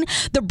fourth inning.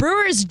 The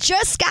Brewers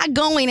just got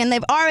going, and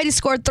they've already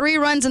scored 3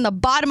 runs in the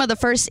bottom of the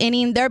first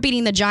inning. They're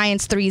beating the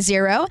Giants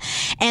 3-0.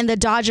 And the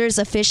Dodgers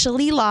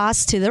officially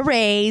lost to the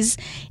Rays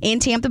in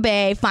Tampa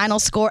Bay. Final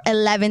score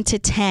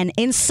 11-10.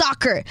 In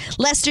soccer,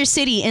 Leicester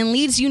City and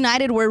Leeds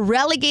United were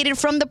relegated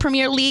from the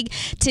Premier League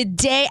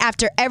today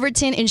after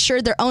Everton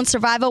ensured their own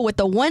survival with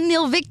a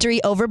 1-0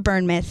 victory over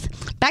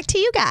Bournemouth. Back to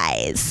you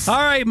guys. All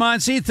right,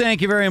 Monsi,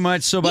 thank you very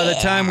much. So by the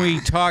time we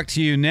talk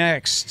to you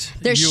next,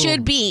 there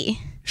should be.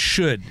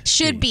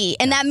 Should be.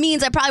 And that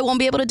means I probably won't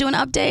be able to do an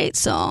update,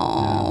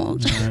 so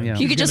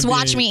you could just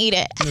watch me eat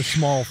it. A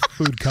small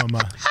food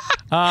coma.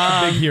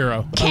 Big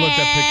hero. I looked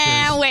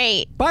at pictures.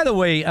 Wait. By the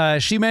way,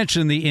 she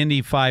mentioned the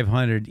Indy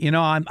 500. You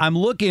know, I'm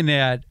looking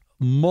at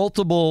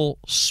multiple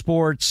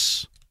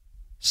sports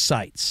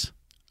sites.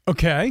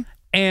 Okay.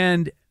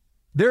 And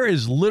there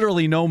is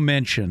literally no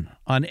mention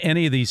on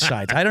any of these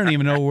sites. I don't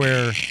even know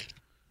where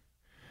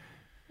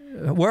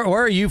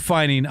are you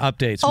finding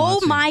updates, Oh,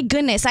 Monty? my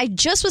goodness. I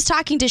just was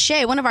talking to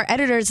Shay, one of our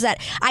editors,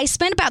 that I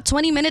spent about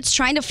 20 minutes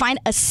trying to find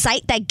a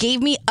site that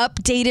gave me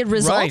updated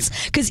results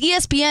because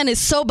ESPN is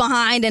so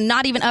behind and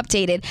not even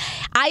updated.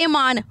 I am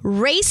on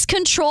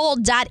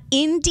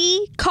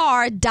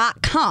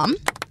racecontrol.indycar.com.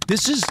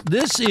 This is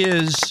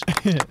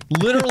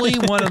literally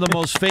one of the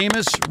most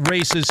famous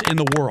races in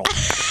the world.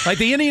 Like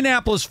the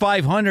Indianapolis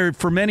 500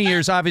 for many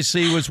years,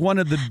 obviously, was one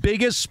of the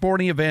biggest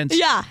sporting events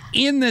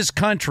in this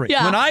country.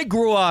 Yeah. When I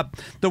grew up,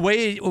 the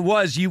way it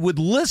was, you would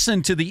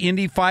listen to the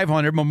Indy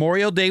 500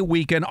 Memorial Day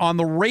weekend on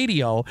the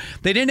radio.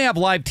 They didn't have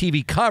live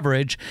TV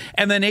coverage.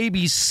 And then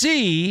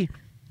ABC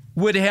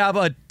would have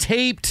a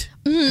taped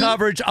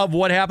coverage of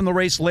what happened in the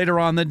race later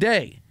on in the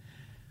day.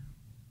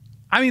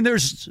 I mean,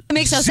 there's it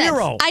makes no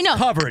zero sense. I know.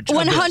 Coverage.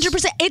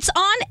 100%. It's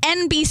on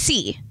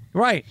NBC.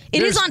 Right.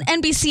 It is on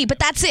NBC, but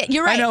that's it.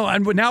 You're right. I know,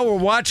 and now we're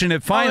watching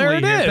it finally.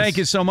 there it is. Thank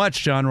you so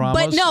much, John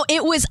Ramos. But no,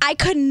 I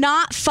could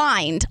not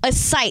find a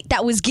site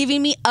that was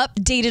giving me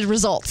updated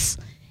results.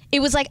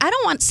 It was like, I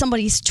don't want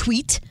somebody's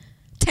tweet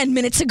 10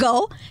 minutes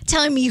ago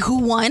telling me who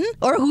won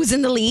or who's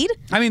in the lead.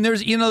 I mean,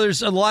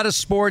 there's a lot of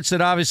sports that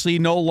obviously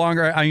no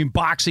longer, I mean,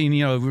 boxing,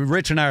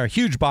 Rich and I are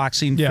huge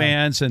boxing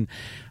fans, and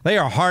they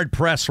are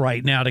hard-pressed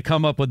right now to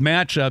come up with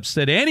matchups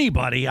that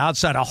anybody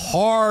outside of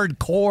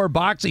hardcore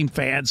boxing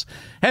fans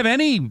have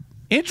any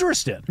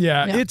interest in.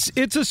 Yeah.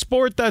 It's a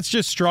sport that's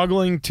just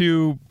struggling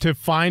to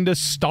find a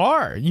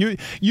star. You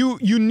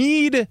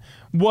need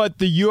what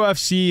the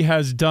UFC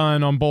has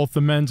done on both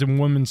the men's and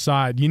women's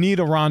side. You need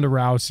a Ronda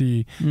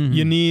Rousey. Mm-hmm.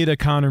 You need a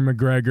Conor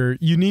McGregor.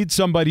 You need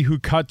somebody who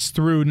cuts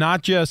through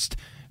not just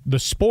the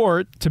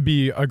sport to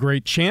be a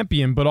great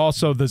champion, but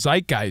also the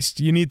zeitgeist.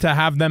 You need to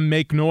have them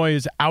make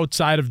noise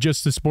outside of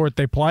just the sport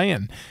they play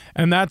in.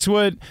 And that's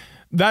what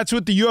the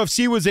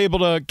UFC was able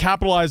to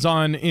capitalize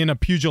on in a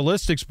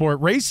pugilistic sport.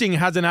 Racing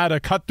hasn't had a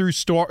cut-through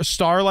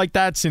star like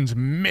that since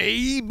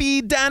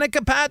maybe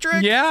Danica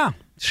Patrick. Yeah.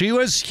 She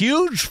was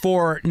huge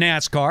for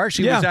NASCAR.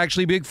 She was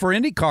actually big for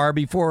IndyCar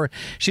before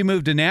she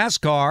moved to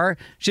NASCAR.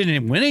 She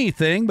didn't win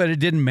anything, but it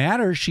didn't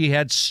matter. She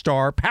had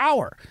star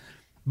power.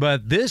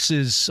 But this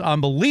is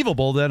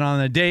unbelievable that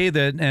on a day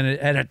that, and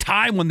at a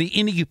time when the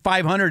Indy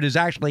 500 is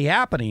actually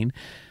happening,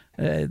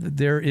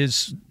 there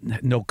is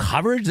no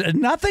coverage,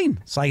 nothing.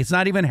 It's like it's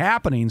not even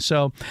happening.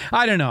 So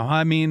I don't know.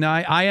 I mean,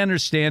 I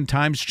understand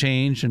times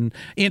change and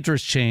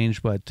interests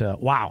change, but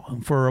wow,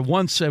 for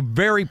once,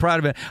 very proud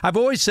of it. I've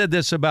always said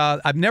this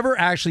about, I've never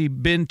actually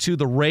been to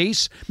the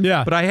race,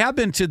 but I have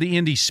been to the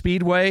Indy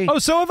Speedway. Oh,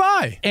 so have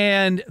I.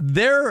 And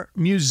their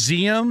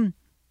museum,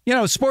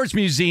 sports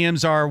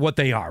museums are what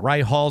they are,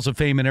 right? Halls of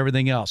Fame and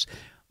everything else.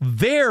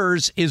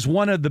 Theirs is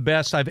one of the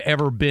best I've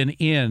ever been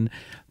in.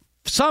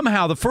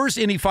 Somehow, the first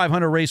Indy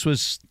 500 race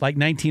was like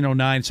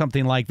 1909,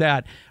 something like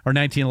that, or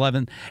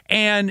 1911.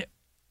 And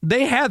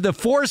they had the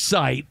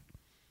foresight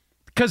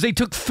because they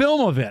took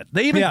film of it.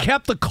 They even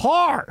kept the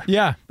car.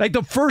 Yeah. Like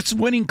the first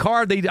winning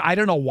car, I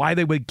don't know why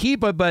they would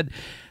keep it, but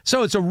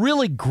so it's a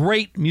really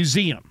great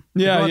museum.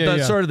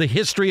 Sort of the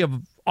history of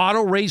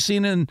auto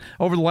racing and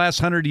over the last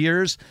 100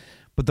 years.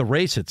 But the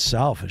race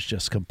itself is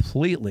just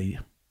completely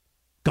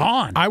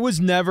gone. I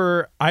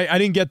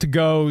didn't get to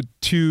go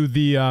to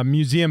the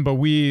museum, but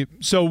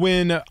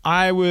when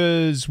I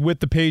was with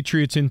the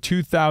Patriots in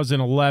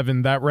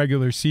 2011, that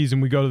regular season,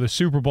 we go to the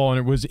Super Bowl, and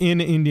it was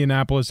in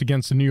Indianapolis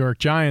against the New York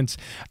Giants.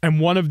 And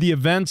one of the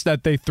events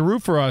that they threw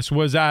for us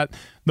was at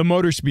the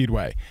Motor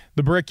Speedway,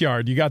 the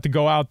Brickyard. You got to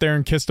go out there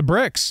and kiss the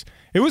bricks.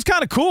 It was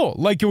kind of cool.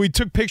 Like, we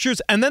took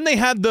pictures, and then they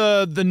had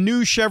the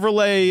new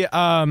Chevrolet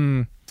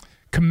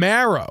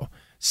Camaro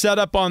set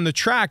up on the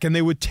track, and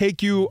they would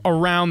take you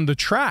around the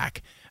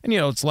track. And,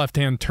 it's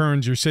left-hand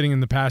turns. You're sitting in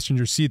the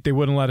passenger seat. They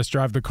wouldn't let us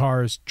drive the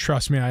cars.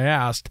 Trust me, I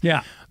asked.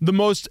 Yeah. The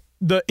most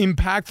the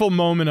impactful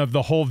moment of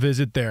the whole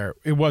visit there,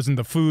 it wasn't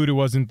the food, it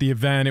wasn't the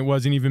event, it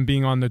wasn't even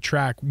being on the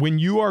track. When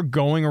you are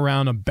going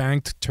around a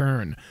banked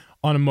turn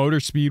on a motor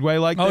speedway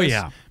like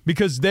this,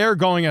 because they're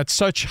going at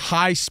such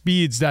high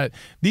speeds that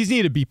these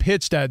need to be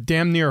pitched at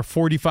damn near a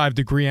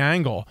 45-degree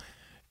angle.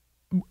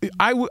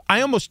 I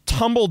almost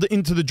tumbled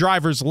into the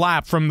driver's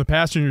lap from the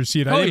passenger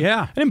seat. I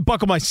didn't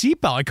buckle my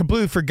seatbelt. I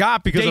completely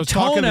forgot because I was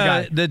talking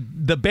to the guy.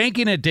 The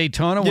banking at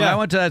Daytona, when I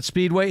went to that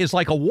speedway, is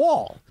like a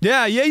wall.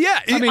 Yeah.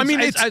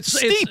 It's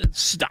steep.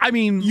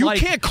 You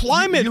can't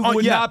climb it. You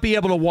would not be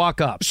able to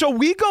walk up. So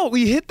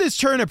we hit this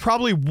turn at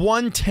probably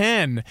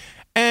 110.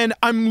 And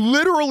I'm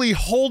literally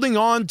holding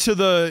on to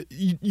the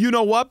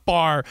you-know-what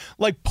bar,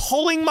 like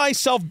pulling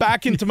myself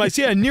back into my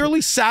seat. I nearly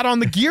sat on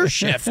the gear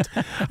shift.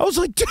 I was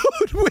like, dude,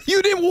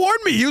 you didn't warn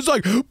me. He was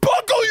like,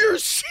 buckle your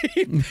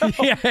seat.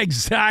 Yeah,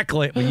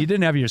 exactly. Well, you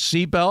didn't have your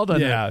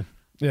seatbelt.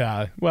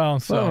 Yeah. Well,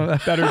 so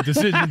better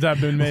decisions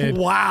have been made.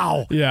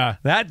 Wow. Yeah.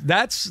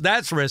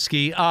 That's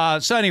risky.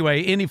 So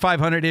anyway, Indy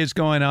 500 is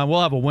going on.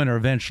 We'll have a winner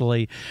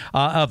eventually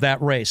of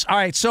that race. All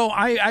right. So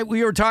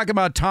we were talking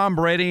about Tom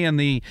Brady and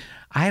the,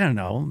 I don't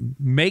know,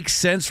 makes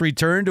sense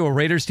return to a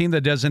Raiders team that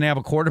doesn't have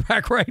a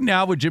quarterback right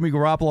now with Jimmy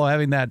Garoppolo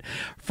having that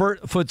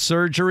foot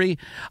surgery.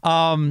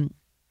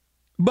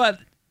 But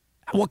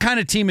what kind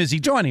of team is he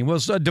joining? Well,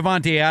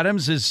 Davante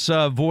Adams has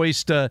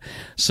voiced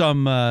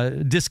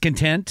some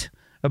discontent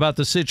about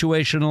the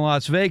situation in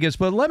Las Vegas.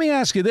 But let me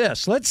ask you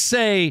this. Let's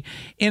say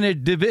in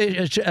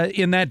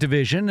that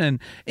division, and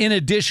in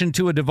addition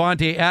to a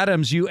Davante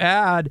Adams, you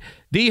add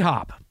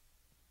D-Hop.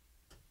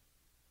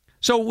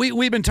 So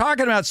we've been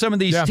talking about some of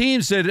these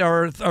teams that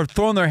are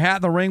throwing their hat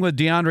in the ring with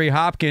DeAndre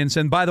Hopkins.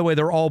 And by the way,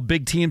 they're all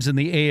big teams in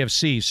the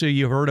AFC. So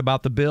you've heard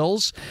about the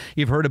Bills.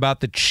 You've heard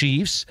about the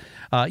Chiefs.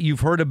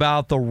 You've heard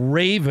about the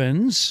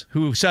Ravens,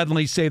 who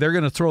suddenly say they're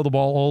going to throw the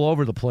ball all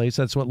over the place.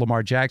 That's what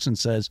Lamar Jackson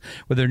says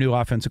with their new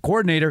offensive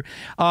coordinator.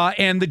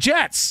 And the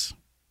Jets.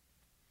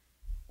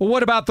 Well,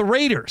 what about the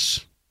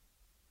Raiders?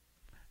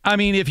 I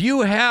mean, if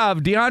you have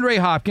DeAndre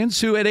Hopkins,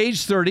 who at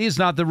age 30 is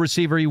not the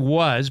receiver he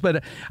was,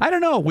 but I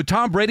don't know, with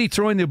Tom Brady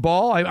throwing the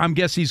ball, I'm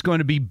guessing he's going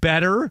to be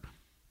better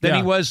than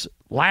he was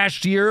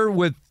last year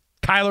with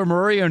Kyler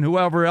Murray and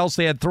whoever else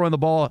they had throwing the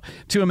ball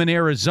to him in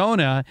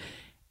Arizona.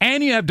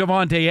 And you have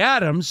Davante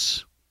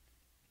Adams.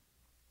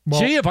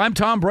 Well, gee, if I'm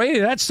Tom Brady,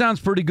 that sounds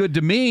pretty good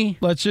to me.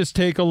 Let's just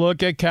take a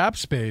look at cap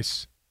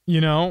space. You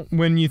know,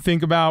 when you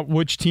think about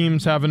which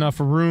teams have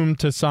enough room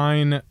to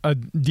sign a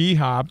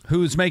D-Hop.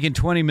 Who's making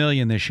 $20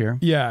 million this year.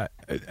 Yeah.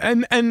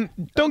 And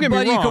don't get me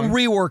wrong. But you can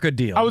rework a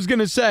deal. I was going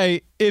to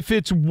say, if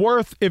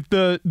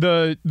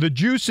the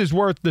juice is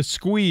worth the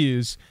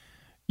squeeze,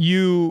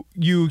 you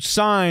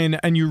sign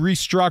and you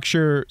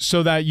restructure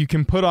so that you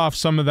can put off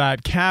some of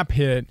that cap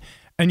hit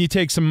and you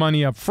take some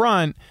money up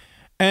front.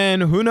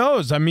 And who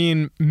knows? I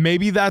mean,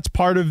 maybe that's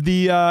part of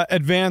the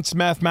advanced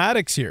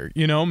mathematics here.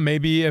 You know,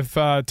 maybe if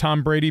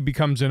Tom Brady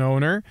becomes an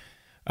owner,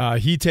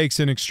 he takes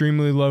an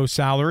extremely low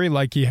salary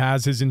like he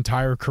has his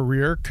entire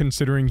career,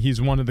 considering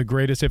he's one of the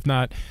greatest, if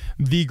not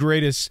the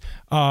greatest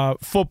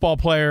football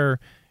player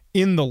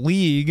in the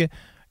league.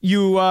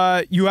 You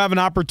have an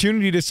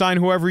opportunity to sign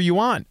whoever you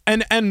want.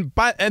 And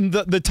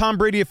the Tom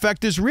Brady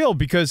effect is real,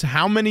 because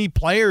how many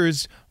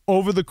players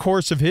over the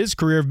course of his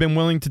career have been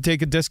willing to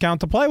take a discount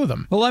to play with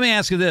him? Well, let me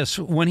ask you this.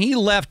 When he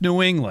left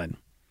New England,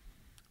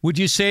 would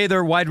you say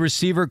their wide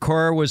receiver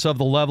core was of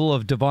the level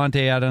of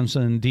Davante Adams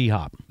and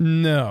D-Hop?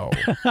 No.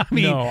 I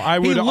mean, no, I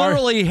would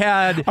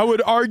I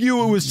would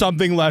argue it was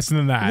something less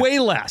than that. Way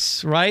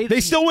less, right?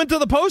 They still went to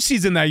the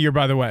postseason that year,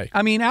 by the way.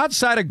 I mean,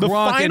 outside of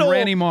Gronk and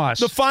Randy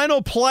Moss. The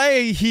final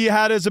play he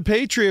had as a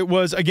Patriot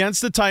was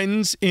against the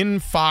Titans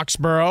in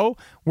Foxborough,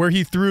 where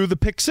he threw the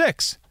pick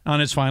six. On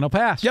his final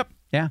pass. Yep.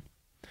 Yeah.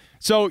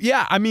 So,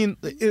 yeah, I mean,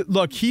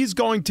 look, he's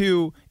going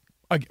to,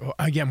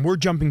 again, we're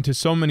jumping to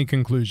so many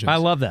conclusions. I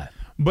love that.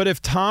 But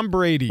if Tom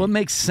Brady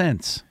makes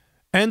sense,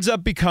 ends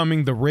up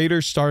becoming the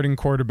Raiders starting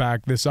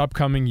quarterback this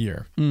upcoming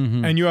year,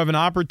 and you have an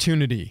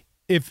opportunity,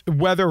 if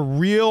whether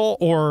real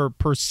or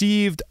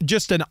perceived,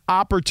 just an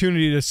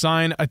opportunity to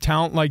sign a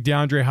talent like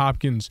DeAndre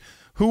Hopkins,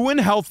 who when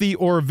healthy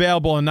or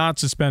available and not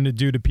suspended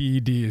due to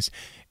PEDs,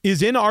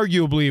 is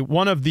inarguably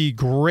one of the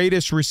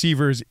greatest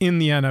receivers in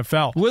the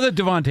NFL. With a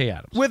Davante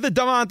Adams. With a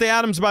Davante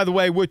Adams, by the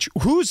way,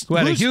 who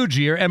had a huge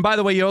year. And by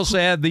the way, you also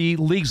had the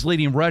league's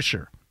leading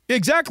rusher.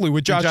 Exactly,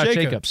 with Josh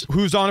Jacobs,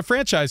 who's on a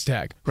franchise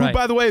tag. Who,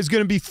 by the way, is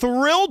going to be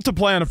thrilled to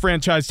play on a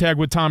franchise tag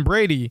with Tom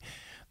Brady.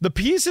 The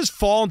pieces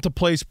fall into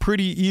place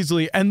pretty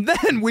easily. And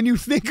then when you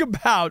think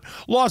about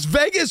Las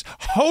Vegas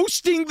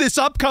hosting this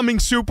upcoming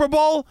Super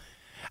Bowl,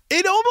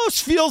 it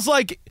almost feels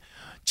like,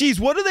 geez,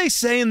 what do they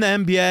say in the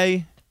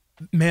NBA?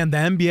 Man, the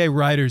NBA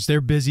writers,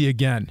 they're busy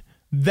again.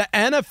 The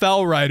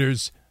NFL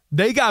writers,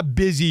 they got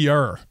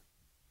busier.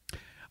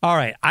 All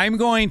right, I'm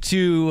going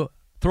to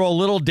throw a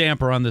little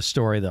damper on this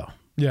story, though.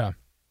 Yeah.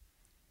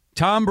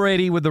 Tom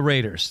Brady with the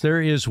Raiders.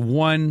 There is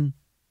one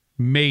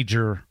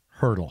major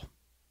hurdle.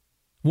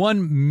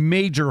 One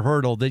major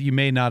hurdle that you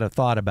may not have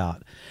thought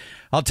about.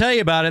 I'll tell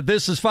you about it.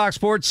 This is Fox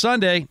Sports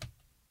Sunday.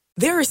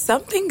 There are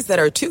some things that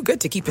are too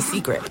good to keep a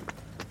secret.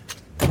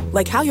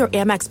 Like how your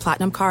Amex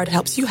Platinum card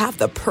helps you have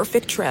the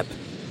perfect trip.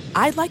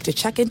 I'd like to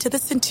check into the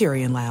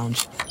Centurion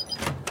Lounge.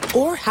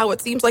 Or how it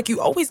seems like you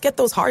always get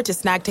those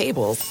hard-to-snag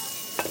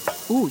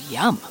tables. Ooh,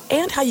 yum.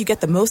 And how you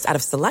get the most out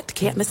of select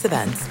can't-miss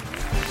events.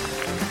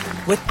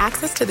 With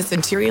access to the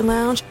Centurion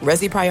Lounge,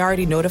 Resi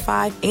Priority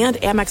Notify, and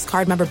Amex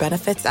card member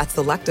benefits at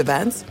select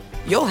events,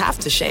 you'll have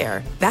to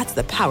share. That's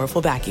the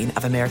powerful backing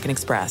of American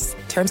Express.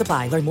 Terms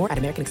apply. Learn more at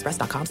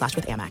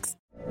americanexpress.com/withAmex.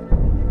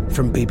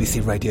 From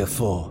BBC Radio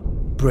 4,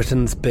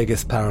 Britain's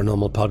biggest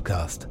paranormal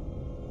podcast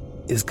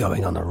is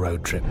going on a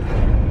road trip.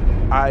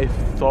 I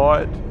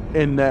thought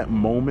in that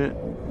moment,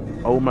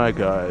 oh my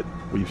God,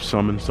 we've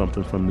summoned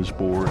something from this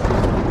board.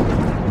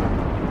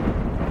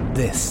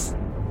 This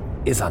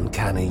is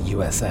Uncanny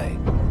USA.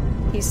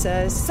 He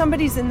says,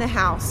 somebody's in the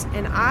house,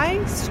 and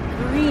I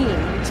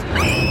screamed.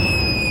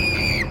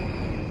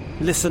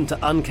 Listen to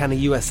Uncanny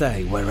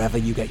USA wherever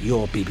you get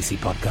your BBC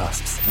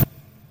podcasts,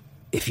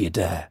 if you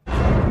dare.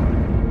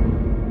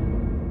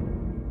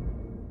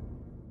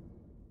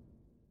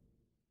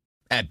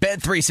 At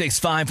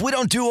Bet365, we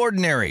don't do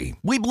ordinary.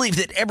 We believe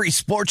that every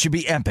sport should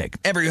be epic.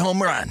 Every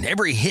home run,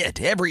 every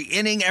hit, every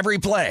inning, every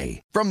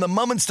play. From the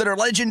moments that are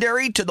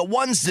legendary to the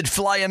ones that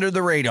fly under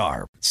the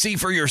radar. See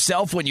for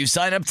yourself when you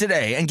sign up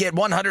today and get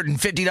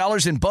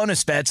 $150 in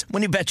bonus bets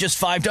when you bet just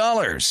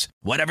 $5.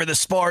 Whatever the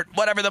sport,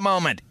 whatever the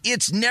moment,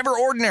 it's never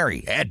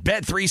ordinary at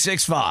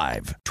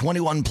Bet365.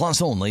 21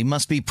 plus only.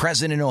 Must be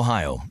present in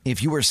Ohio.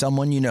 If you or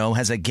someone you know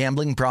has a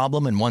gambling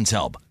problem and wants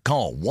help,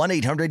 call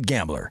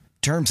 1-800-GAMBLER.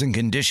 Terms and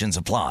conditions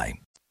apply.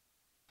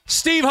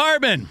 Steve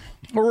Hartman,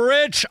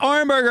 Rich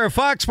Ohrnberger,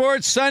 Fox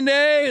Sports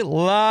Sunday,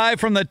 live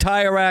from the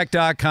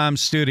TireRack.com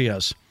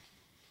studios.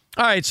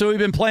 All right, so we've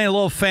been playing a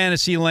little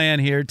fantasy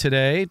land here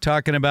today,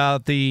 talking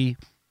about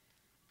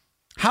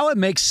how it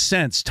makes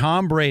sense.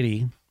 Tom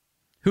Brady,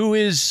 who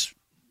is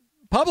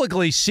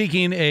publicly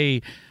seeking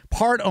a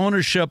part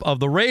ownership of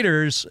the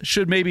Raiders,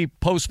 should maybe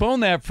postpone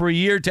that for a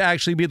year to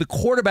actually be the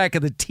quarterback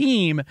of the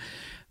team.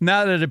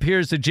 Now that it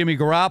appears that Jimmy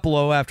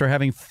Garoppolo, after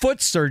having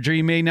foot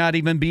surgery, may not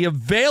even be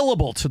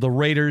available to the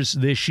Raiders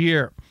this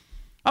year.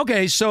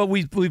 Okay, so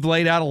we've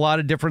laid out a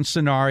lot of different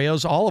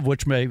scenarios, all of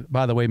which may,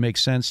 by the way, make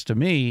sense to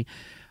me,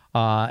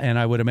 and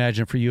I would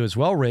imagine for you as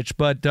well, Rich.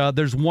 But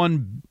there's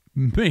one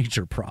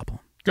major problem.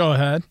 Go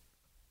ahead.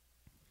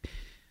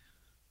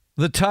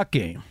 The tuck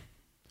game.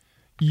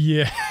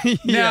 Yeah.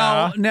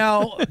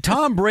 Now,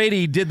 Tom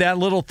Brady did that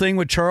little thing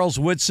with Charles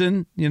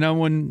Woodson,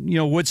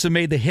 when, Woodson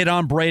made the hit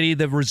on Brady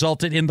that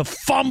resulted in the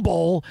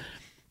fumble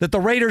that the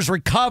Raiders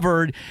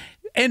recovered.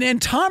 And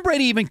Tom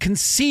Brady even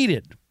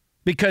conceded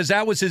because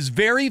that was his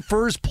very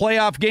first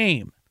playoff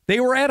game. They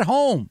were at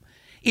home.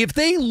 If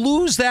they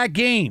lose that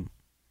game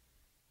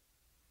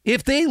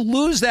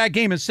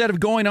instead of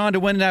going on to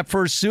win that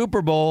first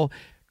Super Bowl,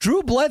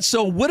 Drew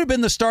Bledsoe would have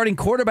been the starting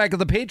quarterback of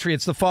the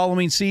Patriots the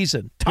following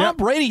season. Tom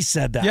Brady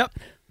said that. Yep.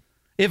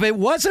 If it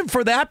wasn't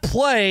for that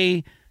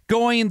play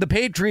going the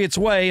Patriots'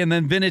 way and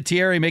then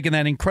Vinatieri making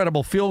that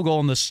incredible field goal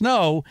in the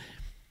snow,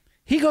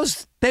 he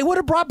goes, they would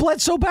have brought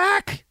Bledsoe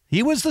back.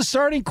 He was the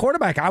starting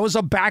quarterback. I was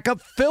a backup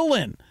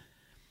fill-in.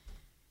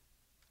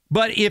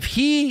 But if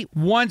he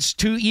wants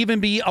to even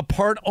be a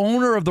part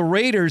owner of the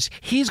Raiders,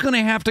 he's going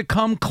to have to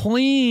come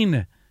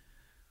clean.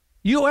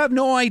 You have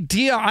no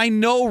idea. I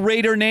know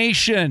Raider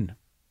Nation.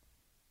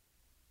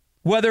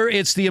 Whether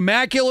it's the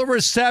Immaculate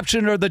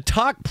Reception or the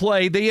tuck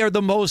play, they are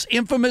the most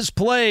infamous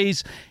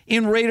plays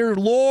in Raider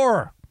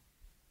lore.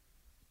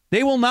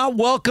 They will not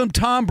welcome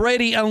Tom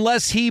Brady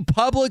unless he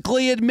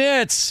publicly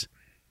admits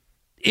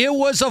it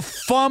was a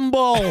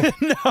fumble.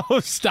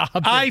 No, stop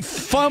it. I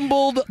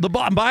fumbled the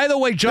ball. By the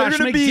way, Josh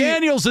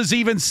McDaniels is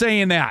even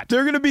saying that.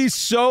 They're going to be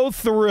so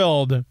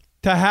thrilled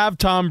to have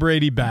Tom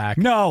Brady back.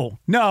 No.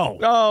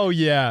 Oh,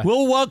 yeah.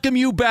 We'll welcome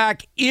you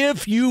back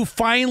if you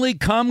finally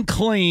come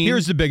clean.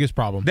 Here's the biggest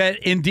problem. That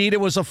indeed it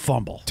was a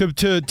fumble.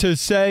 To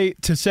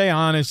say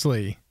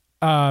honestly,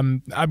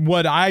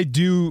 what I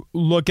do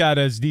look at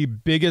as the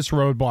biggest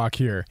roadblock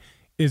here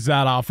is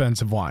that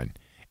offensive line.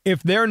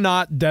 If they're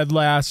not dead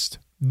last,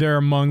 they're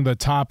among the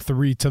top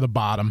 3 to the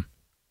bottom.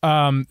 He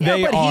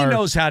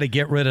knows how to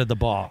get rid of the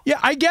ball.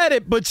 Yeah, I get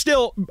it, but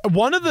still,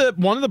 one of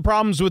the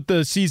problems with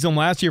the season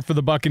last year for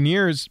the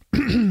Buccaneers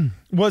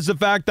was the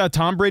fact that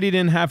Tom Brady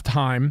didn't have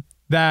time,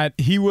 that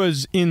he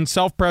was in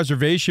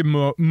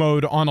self-preservation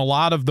mode on a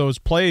lot of those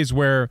plays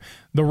where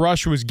the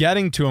rush was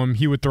getting to him.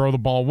 He would throw the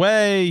ball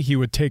away, he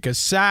would take a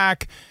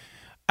sack.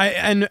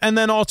 And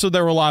then also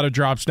there were a lot of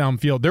drops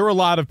downfield. There were a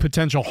lot of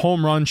potential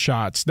home run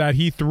shots that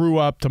he threw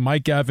up to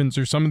Mike Evans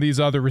or some of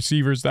these other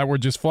receivers that were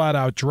just flat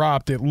out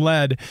dropped. It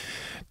led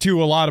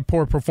to a lot of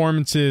poor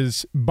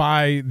performances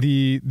by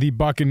the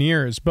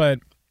Buccaneers. But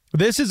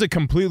this is a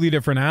completely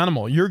different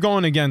animal. You're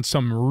going against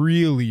some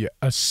really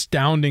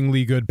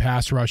astoundingly good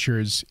pass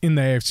rushers in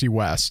the AFC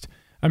West.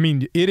 I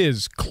mean, it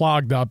is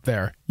clogged up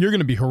there. You're going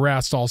to be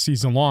harassed all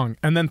season long.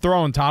 And then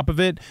throw on top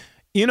of it,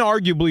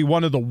 inarguably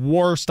one of the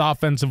worst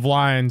offensive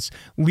lines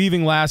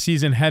leaving last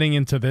season, heading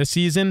into this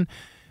season.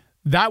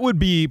 That would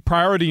be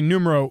priority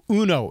numero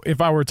uno if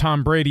I were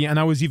Tom Brady, and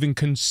I was even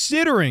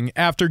considering,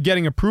 after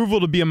getting approval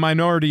to be a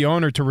minority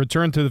owner, to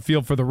return to the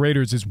field for the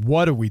Raiders, is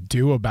what do we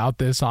do about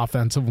this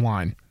offensive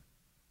line?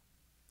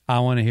 I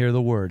want to hear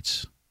the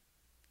words.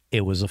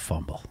 It was a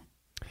fumble.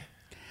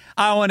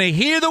 I want to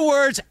hear the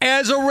words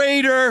as a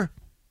Raider.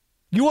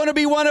 You want to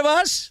be one of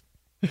us?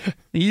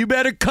 You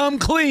better come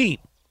clean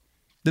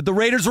that the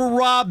Raiders were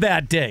robbed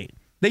that day,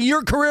 that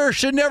your career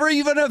should never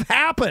even have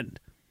happened.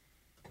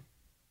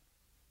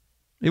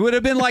 It would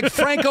have been like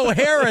Franco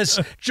Harris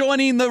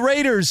joining the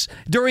Raiders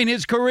during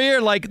his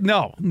career. Like,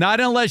 no, not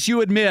unless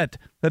you admit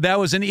that that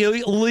was an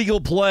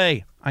illegal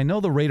play. I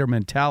know the Raider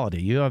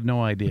mentality. You have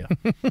no idea.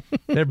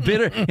 They're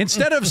bitter.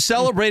 Instead of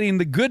celebrating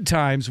the good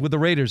times with the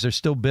Raiders, they're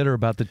still bitter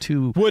about the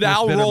two. Would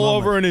Al roll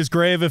over in his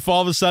grave if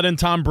all of a sudden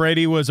Tom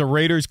Brady was a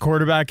Raiders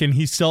quarterback and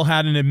he still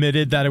hadn't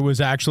admitted that it was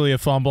actually a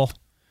fumble?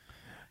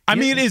 I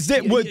mean,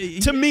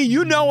 to me,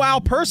 you know Al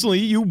personally.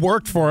 You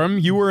worked for him.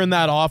 You were in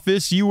that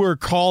office. You were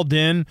called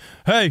in.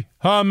 Hey,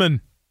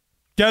 Hartman,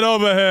 get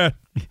over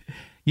here.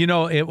 You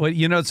know,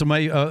 you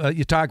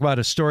talk about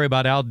a story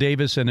about Al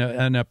Davis and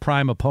a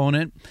prime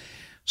opponent.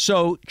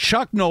 So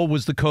Chuck Noll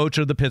was the coach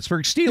of the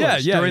Pittsburgh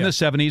Steelers during the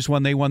 70s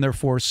when they won their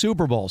 4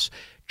 Super Bowls.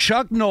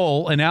 Chuck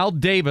Noll and Al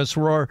Davis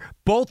were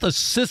both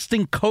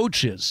assistant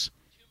coaches.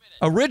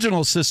 Original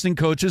assistant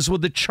coaches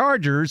with the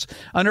Chargers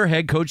under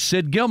head coach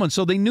Sid Gilman,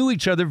 so they knew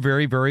each other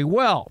very, very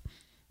well.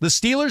 The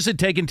Steelers had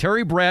taken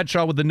Terry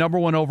Bradshaw with the number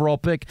 1 overall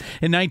pick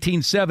in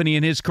 1970,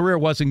 and his career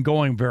wasn't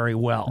going very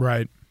well.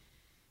 Right.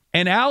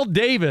 And Al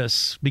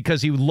Davis,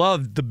 because he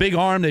loved the big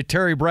arm that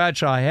Terry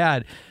Bradshaw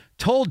had,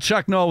 told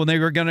Chuck Noll when they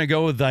were going to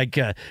go with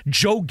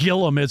Joe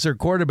Gilliam as their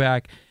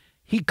quarterback,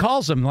 he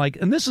calls him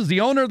and this is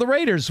the owner of the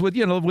Raiders with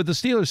the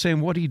Steelers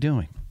saying, "What are you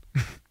doing?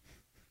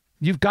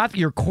 You've got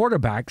your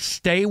quarterback.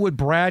 Stay with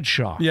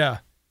Bradshaw." Yeah.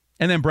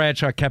 And then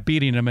Bradshaw kept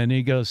beating him, and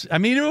he goes,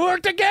 it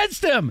worked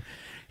against him.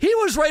 He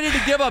was ready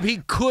to give up. He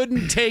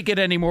couldn't take it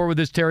anymore with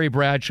this Terry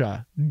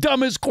Bradshaw.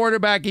 Dumbest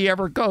quarterback he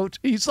ever coached.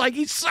 He's like,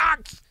 he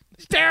sucks.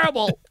 He's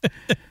terrible.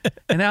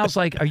 And Al's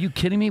like, are you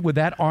kidding me? With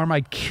that arm,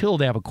 I'd kill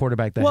to have a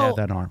quarterback that had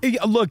that arm.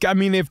 Look, I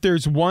mean, if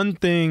there's one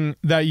thing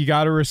that you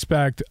got to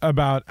respect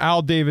about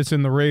Al Davis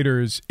and the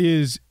Raiders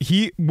is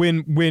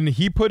when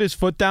he put his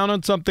foot down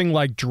on something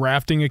like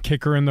drafting a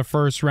kicker in the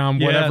first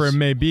round, whatever it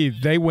may be,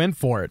 they went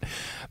for it.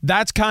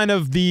 That's kind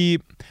of the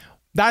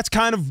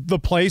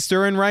place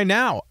they're in right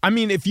now. I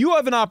mean, if you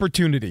have an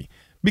opportunity,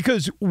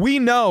 because we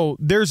know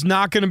there's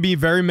not going to be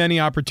very many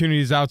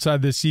opportunities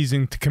outside this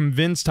season to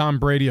convince Tom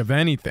Brady of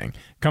anything.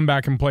 Come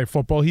back and play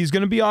football. He's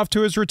going to be off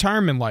to his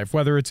retirement life,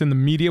 whether it's in the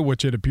media,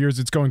 which it appears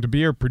it's going to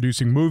be, or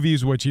producing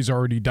movies, which he's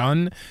already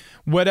done.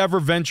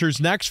 Whatever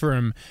ventures next for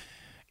him,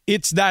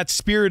 it's that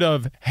spirit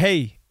of,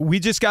 hey,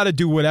 we just got to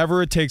do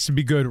whatever it takes to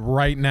be good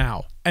right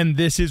now. And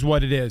this is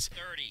what it is.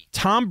 30.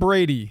 Tom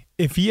Brady,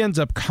 if he ends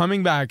up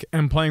coming back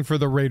and playing for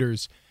the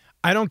Raiders,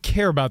 I don't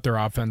care about their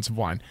offensive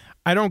line.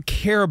 I don't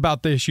care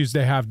about the issues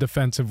they have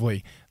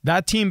defensively.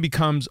 That team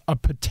becomes a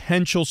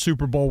potential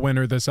Super Bowl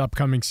winner this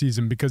upcoming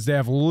season because they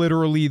have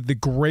literally the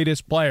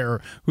greatest player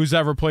who's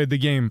ever played the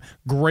game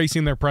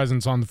gracing their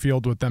presence on the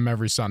field with them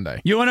every Sunday.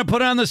 You want to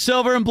put on the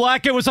silver and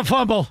black? It was a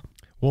fumble.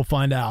 We'll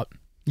find out.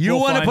 You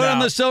want to put on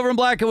the silver and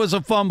black? It was a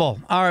fumble.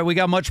 All right, we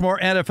got much more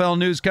NFL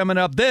news coming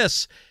up.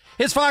 This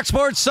is Fox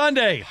Sports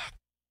Sunday.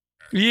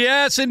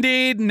 Yes,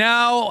 indeed.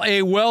 Now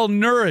a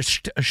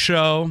well-nourished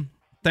show.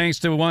 Thanks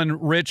to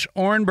one Rich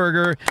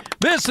Ohrnberger.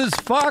 This is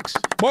Fox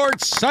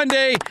Sports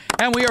Sunday,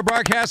 and we are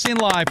broadcasting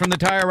live from the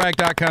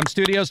TireRack.com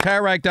studios.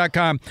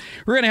 TireRack.com.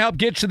 We're going to help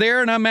get you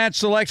there. An unmatched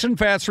selection,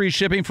 fast free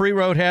shipping, free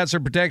road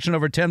hazard protection,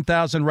 over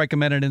 10,000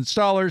 recommended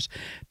installers.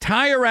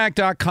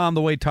 TireRack.com,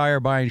 the way tire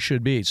buying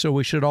should be. So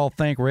we should all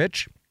thank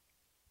Rich,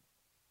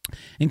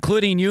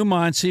 including you,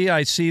 Monsi.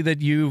 I see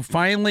that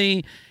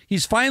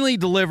he's finally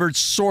delivered,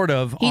 sort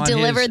of. He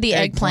delivered the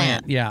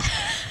eggplant. Yeah.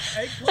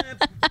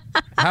 Eggplant.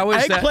 How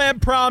is that?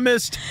 Eggplant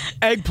promised,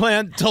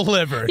 eggplant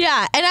delivered.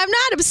 Yeah, and I'm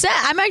not upset.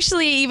 I'm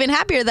actually even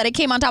happier that it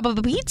came on top of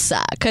a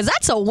pizza because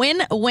that's a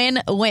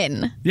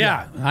win-win-win.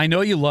 Yeah, I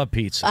know you love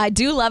pizza. I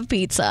do love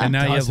pizza. And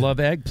now you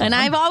love eggplant. And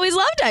I've always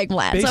loved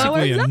eggplant.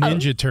 Basically so a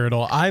Ninja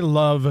Turtle. I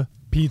love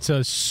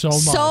pizza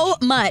so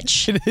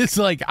much. It is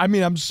like, I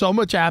mean, I'm so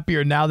much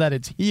happier now that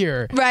it's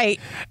here. Right.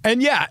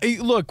 And yeah,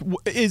 look,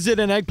 is it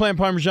an eggplant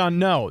parmesan?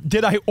 No.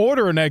 Did I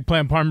order an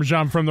eggplant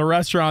parmesan from the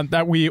restaurant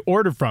that we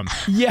ordered from?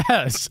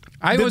 Yes.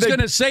 I was going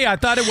to say, I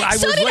thought I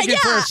was looking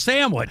for a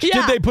sandwich.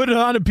 Yeah. Did they put it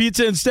on a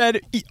pizza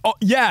instead?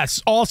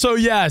 Yes. Also,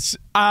 yes.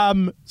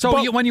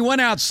 When you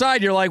went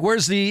outside, you're like,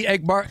 where's the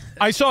egg bar?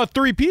 I saw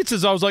 3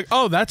 pizzas. I was like,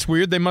 oh, that's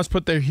weird. They must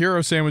put their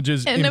hero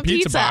sandwiches in a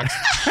pizza box.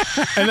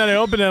 And then I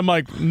opened it. I'm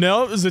like,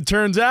 no, as it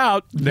turns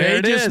out,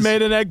 they just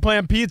made an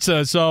eggplant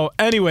pizza. So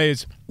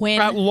anyways,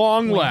 at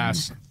long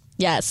last.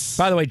 Yes.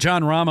 By the way,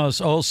 John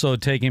Ramos also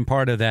taking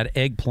part of that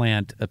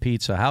eggplant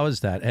pizza. How is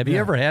that? Have you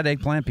ever had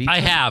eggplant pizza? I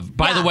have.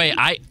 By the way,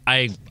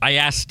 I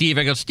asked Steve,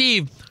 I go,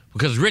 Steve,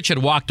 because Rich had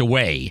walked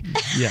away.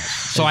 Yes.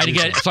 So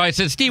I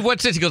said, Steve,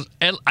 what's this? He goes,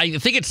 I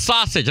think it's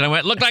sausage. And I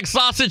went, looked like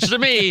sausage to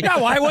me.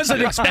 No, I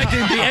wasn't expecting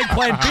the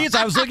eggplant pizza.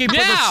 I was looking for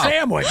the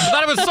sandwich. I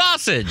thought it was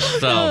sausage.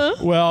 So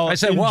well, I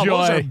said, well,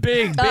 those are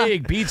big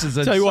pizzas.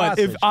 And tell you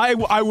sausage. what,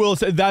 if I will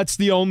say that's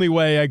the only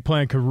way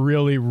eggplant could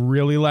really,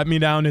 really let me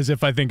down is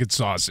if I think it's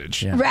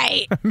sausage. Yeah.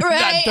 Right.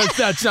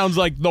 That sounds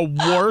like the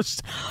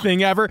worst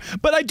thing ever.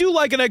 But I do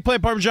like an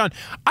eggplant parmesan.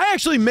 I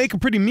actually make a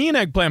pretty mean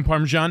eggplant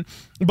parmesan,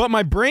 but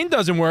my brain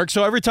doesn't work.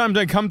 So every time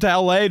I come to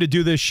LA to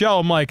do this show,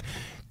 I'm like,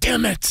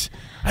 damn it,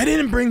 I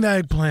didn't bring the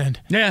eggplant.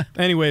 Yeah.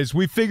 Anyways,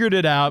 we figured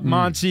it out.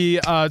 Monty,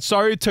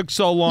 sorry it took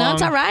so long. No,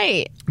 it's all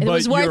right. It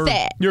was worth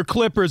it. Your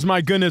Clippers,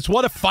 my goodness,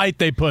 what a fight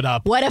they put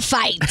up. What a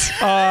fight.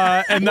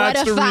 And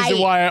that's the reason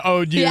why I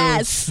owed you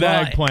the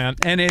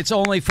eggplant. And it's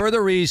only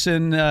further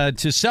reason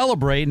to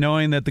celebrate,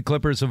 knowing that the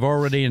Clippers have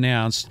already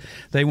announced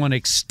they want to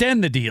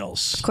extend the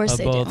deals of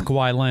both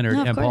Kawhi Leonard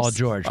and Paul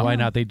George. Why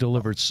not? They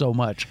delivered so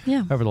much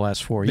over the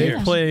last 4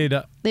 years.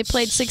 They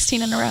played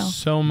 16 in a row.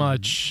 So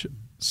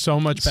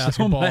much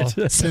basketball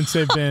since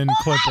they've been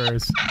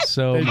Clippers.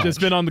 They've just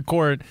been on the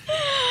court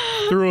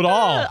through it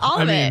all. All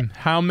of it.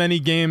 How many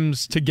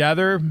games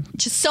together?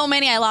 Just so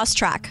many I lost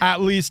track.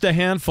 At least a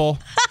handful.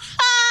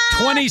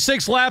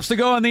 26 laps to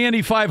go on the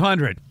Indy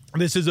 500.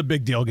 This is a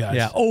big deal, guys.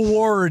 Yeah,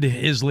 O'Ward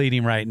is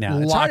leading right now.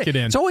 Lock it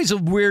in. It's always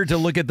weird to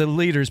look at the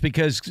leaders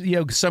because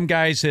some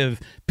guys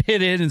have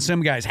pitted and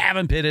some guys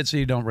haven't pitted, so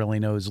you don't really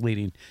know who's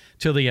leading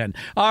till the end.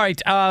 All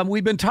right,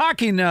 we've been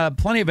talking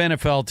plenty of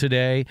NFL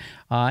today,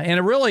 and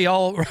it really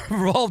all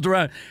revolved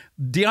around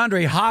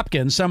DeAndre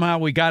Hopkins. Somehow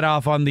we got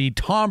off on the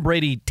Tom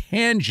Brady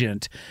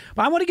tangent.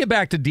 But I want to get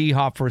back to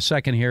D-Hop for a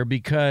second here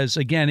because,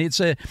 again, it's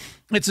an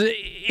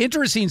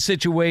interesting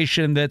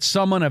situation that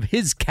someone of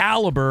his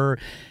caliber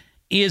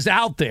is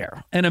out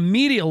there. And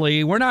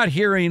immediately, we're not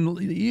hearing,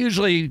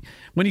 usually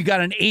when you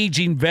got an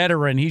aging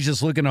veteran, he's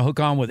just looking to hook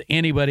on with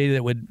anybody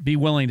that would be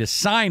willing to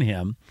sign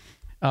him.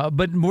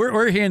 But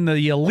we're hearing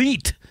the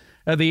elite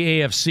of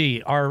the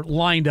AFC are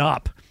lined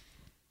up.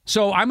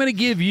 So I'm going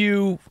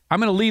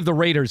to leave the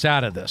Raiders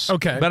out of this.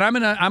 Okay. But I'm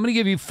going to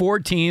give you 4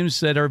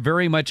 teams that are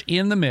very much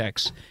in the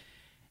mix.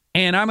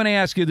 And I'm going to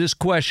ask you this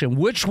question.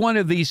 Which one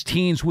of these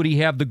teams would he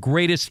have the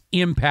greatest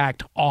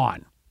impact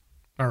on?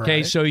 All right.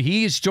 Okay, so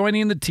he's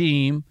joining the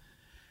team,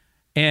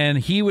 and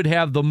he would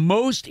have the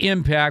most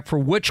impact for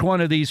which one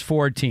of these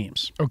 4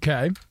 teams?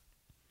 Okay.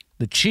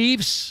 The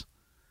Chiefs,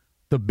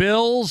 the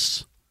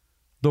Bills,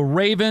 the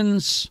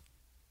Ravens,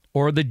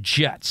 or the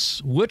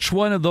Jets? Which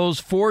one of those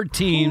 4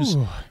 teams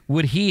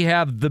would he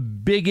have the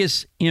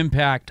biggest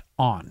impact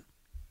on?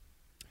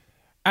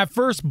 At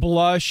first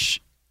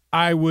blush,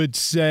 I would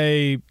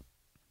say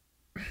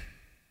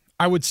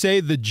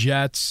the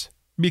Jets.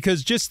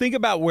 Because just think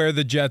about where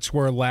the Jets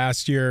were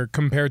last year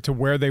compared to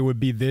where they would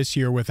be this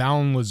year with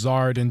Allen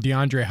Lazard and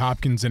DeAndre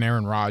Hopkins and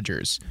Aaron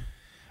Rodgers.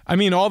 I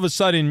mean, all of a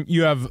sudden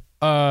you have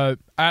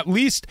at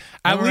least.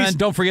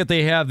 Don't forget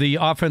they have the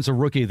Offensive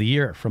Rookie of the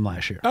Year from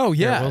last year. Oh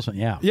yeah, Garrett Wilson.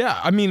 Yeah.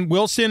 I mean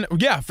Wilson.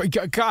 Yeah,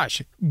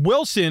 gosh,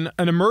 Wilson,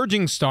 an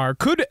emerging star,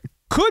 could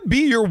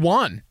be your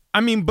one. I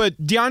mean, but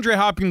DeAndre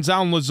Hopkins,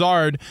 Allen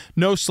Lazard,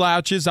 no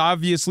slouches.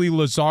 Obviously,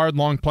 Lazard,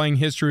 long playing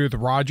history with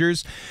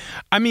Rodgers.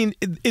 I mean,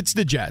 it's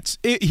the Jets.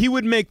 He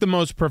would make the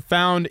most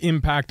profound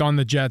impact on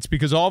the Jets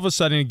because all of a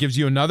sudden it gives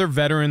you another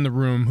veteran in the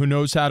room who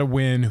knows how to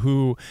win,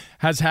 who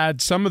has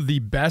had some of the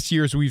best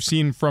years we've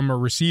seen from a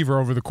receiver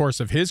over the course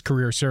of his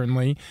career,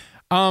 certainly.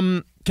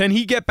 Can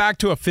he get back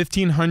to a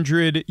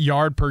 1,500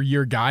 yard per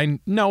year guy?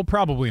 No,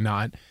 probably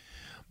not.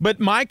 But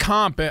my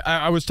comp,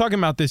 I was talking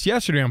about this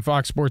yesterday on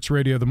Fox Sports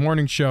Radio, the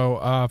morning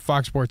show,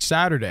 Fox Sports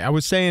Saturday. I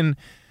was saying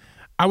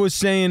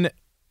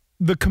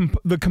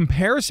the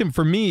comparison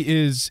for me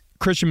is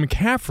Christian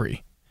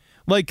McCaffrey.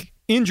 Like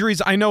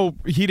injuries, I know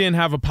he didn't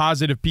have a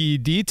positive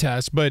PED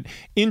test, but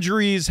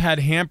injuries had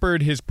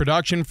hampered his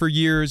production for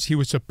years. He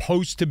was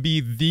supposed to be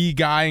the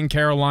guy in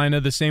Carolina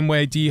the same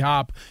way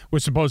D-Hop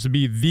was supposed to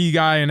be the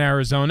guy in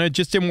Arizona. It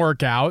just didn't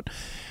work out.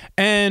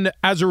 And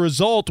as a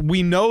result,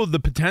 we know the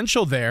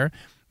potential there.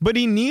 But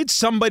he needs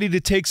somebody to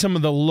take some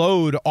of the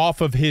load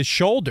off of his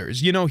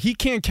shoulders. You know, he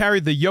can't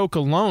carry the yoke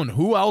alone.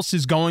 Who else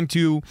is going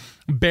to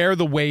bear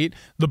the weight,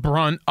 the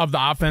brunt of the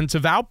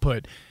offensive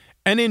output?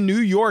 And in New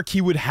York, he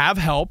would have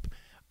help,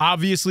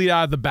 obviously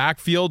out of the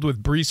backfield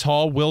with Breece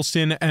Hall,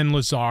 Wilson, and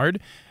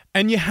Lazard.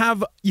 And you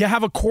have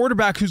a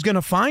quarterback who's going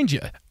to find you.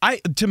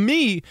 To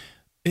me,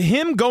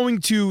 him going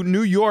to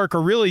New York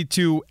or really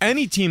to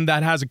any team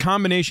that has a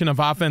combination of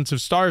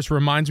offensive stars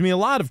reminds me a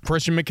lot of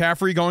Christian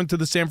McCaffrey going to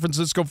the San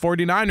Francisco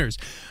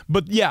 49ers.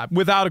 But yeah,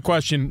 without a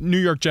question, New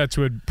York Jets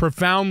would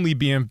profoundly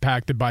be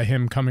impacted by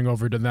him coming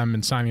over to them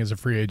and signing as a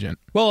free agent.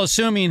 Well,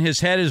 assuming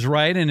his head is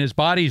right and his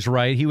body's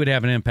right, he would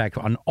have an impact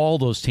on all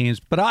those teams.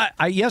 But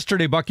I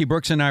yesterday, Bucky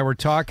Brooks and I were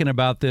talking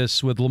about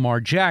this with Lamar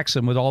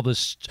Jackson, with all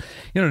this,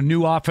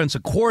 new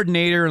offensive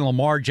coordinator and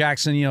Lamar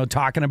Jackson,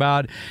 talking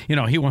about,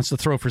 he wants to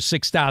throw for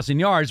 6,000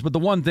 yards. But the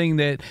one thing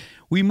that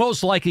we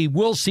most likely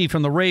will see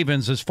from the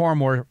Ravens is far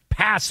more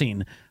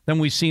passing than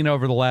we've seen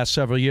over the last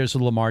several years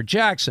with Lamar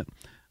Jackson.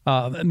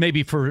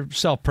 maybe for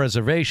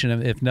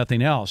self-preservation, if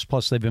nothing else.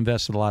 Plus, they've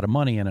invested a lot of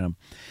money in him.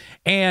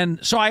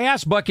 And so I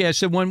asked Bucky, I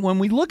said, when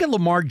we look at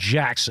Lamar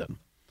Jackson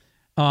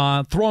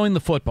throwing the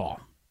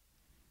football,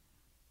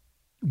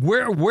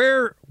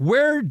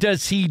 where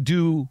does he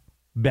do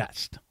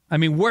best? I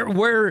mean,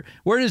 where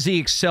does he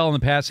excel in the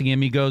passing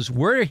game? He goes,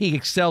 where he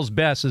excels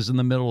best is in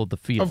the middle of the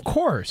field. Of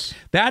course.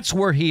 That's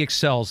where he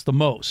excels the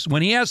most.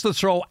 When he has to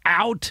throw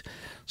out,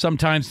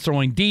 sometimes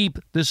throwing deep,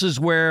 this is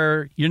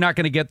where you're not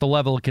going to get the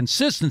level of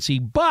consistency.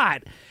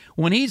 But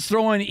when he's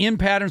throwing in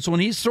patterns,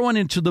 when he's throwing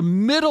into the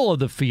middle of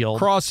the field,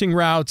 crossing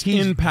routes,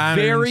 he's in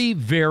patterns, very,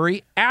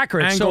 very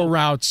accurate. Angle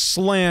routes,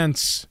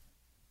 slants.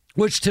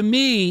 Which to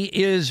me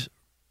is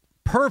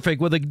perfect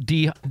with a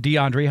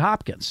DeAndre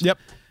Hopkins. Yep.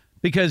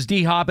 Because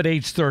D-Hop at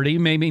age 30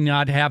 maybe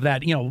not have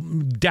that,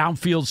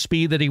 downfield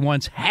speed that he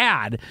once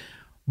had,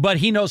 but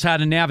he knows how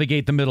to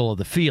navigate the middle of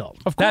the field.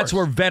 Of course. That's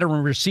where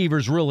veteran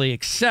receivers really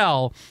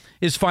excel,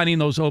 is finding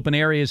those open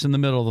areas in the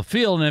middle of the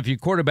field. And if your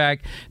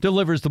quarterback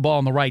delivers the ball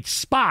in the right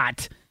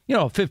spot, a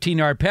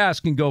 15-yard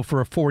pass can go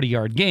for a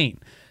 40-yard gain.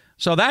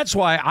 So that's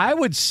why I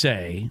would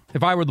say,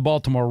 if I were the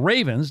Baltimore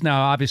Ravens,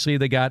 now obviously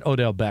they got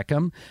Odell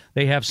Beckham.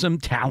 They have some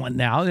talent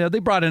now. They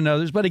brought in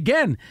others. But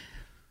again,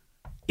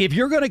 if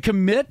you're going to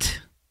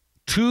commit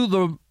to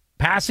the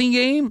passing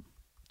game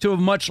to a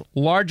much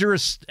larger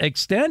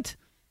extent,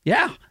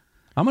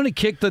 I'm going to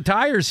kick the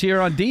tires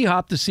here on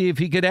D-Hop to see if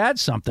he could add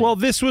something. Well,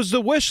 this was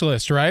the wish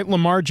list, right?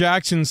 Lamar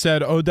Jackson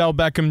said Odell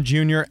Beckham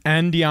Jr.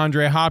 and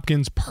DeAndre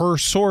Hopkins, per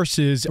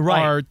sources,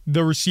 are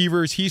the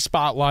receivers he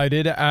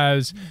spotlighted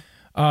as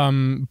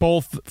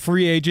both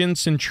free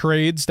agents and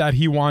trades that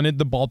he wanted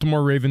the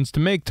Baltimore Ravens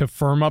to make to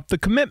firm up the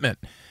commitment.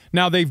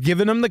 Now, they've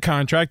given him the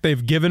contract.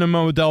 They've given him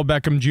Odell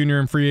Beckham Jr.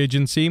 in free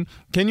agency.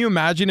 Can you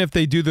imagine if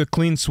they do the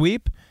clean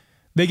sweep?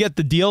 They get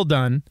the deal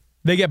done.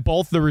 They get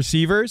both the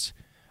receivers.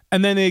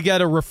 And then they get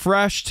a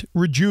refreshed,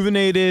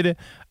 rejuvenated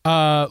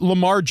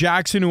Lamar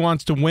Jackson who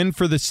wants to win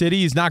for the city.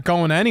 He's not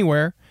going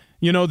anywhere.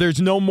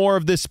 There's no more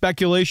of this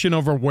speculation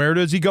over where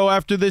does he go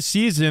after this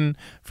season,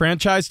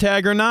 franchise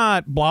tag or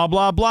not, blah,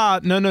 blah, blah.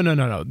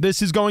 No.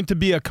 This is going to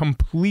be a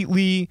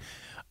completely...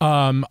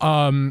 what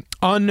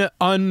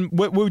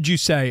would you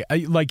say?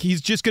 Like,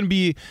 he's just going to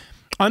be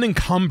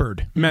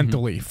unencumbered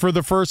mentally for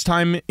the first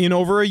time in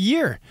over a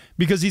year,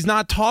 because he's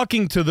not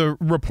talking to the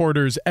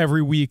reporters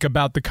every week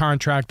about the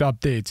contract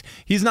updates.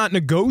 He's not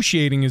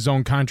negotiating his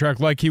own contract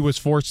like he was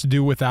forced to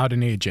do without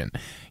an agent.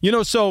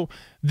 So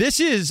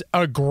this is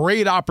a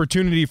great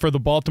opportunity for the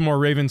Baltimore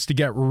Ravens to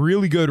get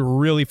really good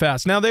really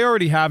fast. Now, they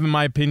already have, in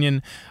my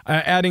opinion,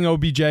 adding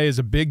OBJ is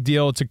a big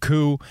deal. It's a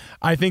coup.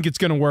 I think it's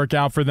going to work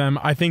out for them.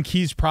 I think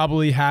he's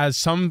probably has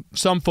some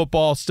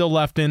football still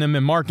left in him,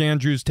 and Mark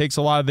Andrews takes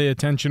a lot of the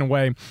attention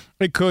away.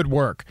 It could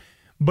work.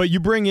 But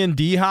you bring in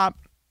D-Hop,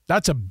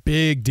 that's a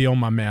big deal,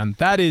 my man.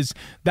 That is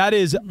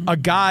a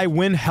guy,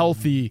 when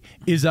healthy,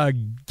 is a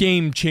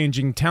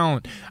game-changing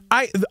talent.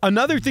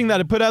 Another thing that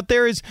I put out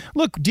there is,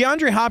 look,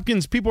 DeAndre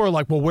Hopkins, people are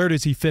like, well, where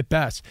does he fit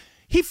best?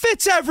 He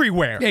fits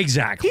everywhere.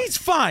 Exactly. He's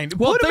fine.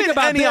 Well, Put him think in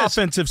about any this.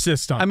 offensive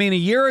system. I mean, a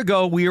year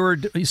ago, we were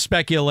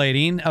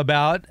speculating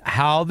about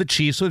how the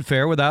Chiefs would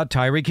fare without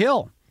Tyreek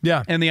Hill.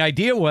 Yeah. And the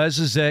idea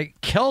was that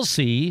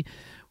Kelsey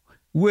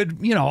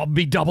would,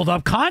 be doubled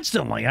up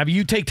constantly. I mean,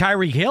 you take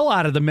Tyreek Hill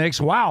out of the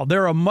mix, wow,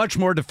 they're a much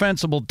more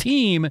defensible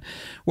team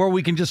where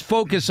we can just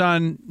focus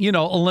on,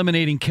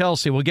 eliminating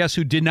Kelsey. Well, guess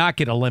who did not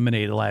get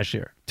eliminated last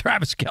year?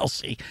 Travis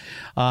Kelsey.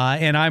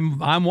 And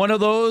I'm one of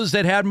those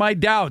that had my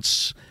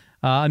doubts.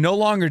 No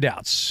longer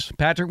doubts.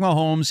 Patrick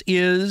Mahomes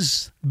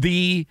is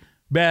the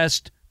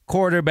best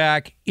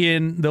quarterback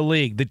in the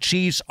league. The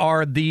Chiefs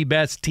are the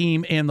best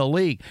team in the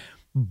league.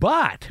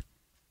 But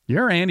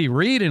you're Andy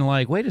Reid and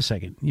wait a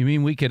second. You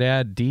mean we could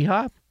add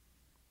D-Hop?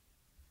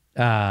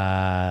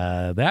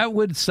 That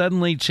would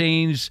suddenly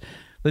change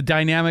the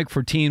dynamic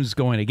for teams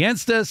going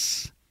against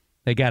us.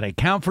 They got to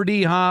account for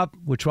D-Hop,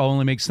 which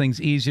only makes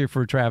things easier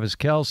for Travis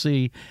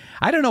Kelsey.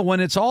 I don't know. When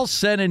it's all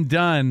said and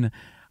done,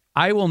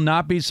 I will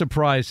not be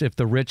surprised if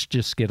the rich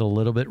just get a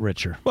little bit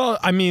richer. Well,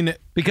 I mean,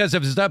 because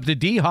if it's up to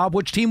D-Hop,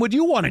 which team would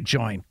you want to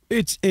join?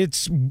 It's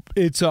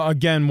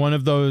again one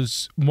of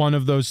those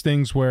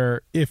things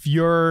where if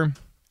you're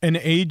an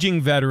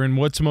aging veteran,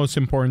 what's most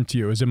important to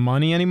you? Is it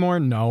money anymore?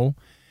 No.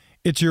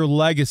 It's your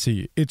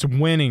legacy. It's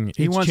winning.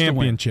 It's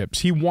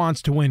championships. He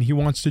wants to win. He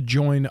wants to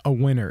join a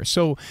winner.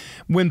 So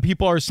when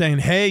people are saying,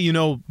 hey,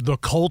 the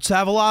Colts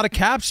have a lot of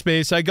cap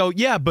space, I go,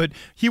 yeah, but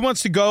he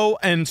wants to go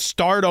and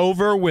start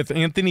over with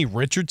Anthony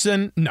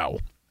Richardson? No,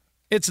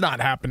 it's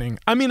not happening.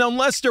 I mean,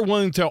 unless they're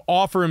willing to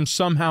offer him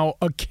somehow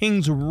a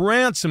king's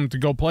ransom to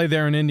go play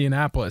there in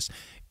Indianapolis,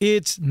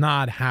 it's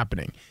not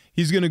happening.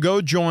 He's going to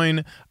go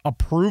join a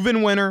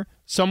proven winner,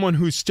 someone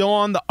who's still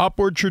on the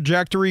upward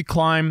trajectory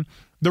climb.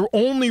 The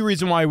only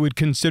reason why he would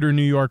consider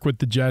New York with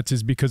the Jets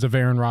is because of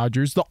Aaron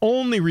Rodgers. The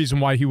only reason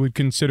why he would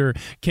consider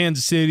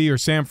Kansas City or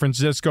San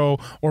Francisco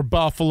or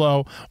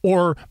Buffalo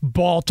or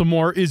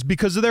Baltimore is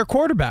because of their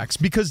quarterbacks,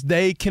 because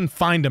they can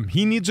find him.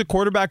 He needs a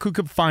quarterback who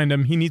can find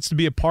him. He needs to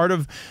be a part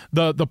of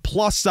the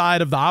plus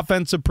side of the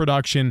offensive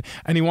production,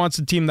 and he wants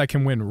a team that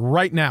can win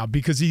right now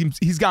because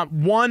he's got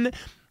one,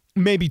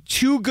 maybe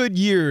 2 good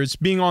years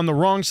being on the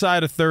wrong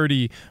side of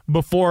 30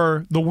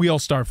 before the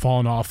wheels start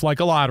falling off, like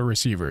a lot of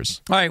receivers.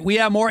 All right, we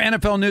have more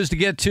NFL news to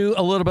get to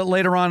a little bit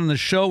later on in the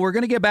show. We're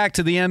going to get back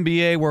to the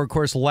NBA, where, of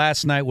course,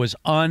 last night was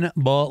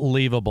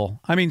unbelievable.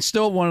 I mean,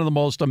 still one of the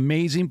most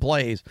amazing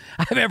plays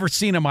I've ever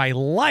seen in my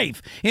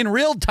life. In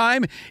real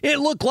time, it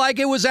looked like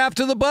it was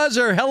after the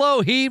buzzer.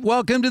 Hello, Heat.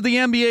 Welcome to the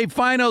NBA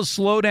Finals.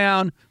 Slow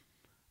down.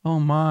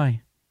 Oh,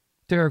 my.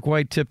 Derek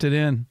White tipped it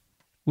in.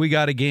 We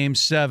got a Game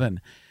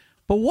 7.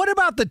 But what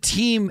about the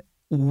team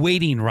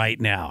waiting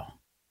right now?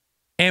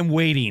 And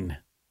waiting.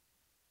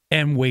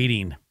 And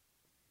waiting.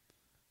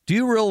 Do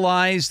you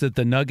realize that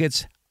the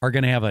Nuggets are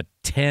going to have a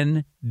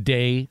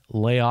 10-day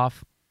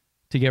layoff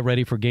to get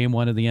ready for Game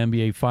 1 of the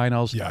NBA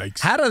Finals? Yikes.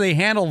 How do they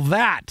handle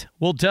that?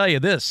 We'll tell you.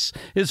 This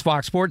is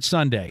Fox Sports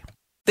Sunday.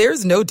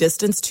 There's no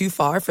distance too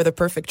far for the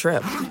perfect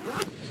trip.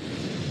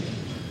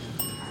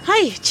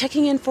 Hi,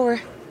 checking in for...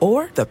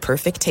 Or the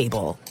perfect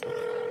table.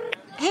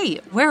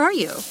 Hey, where are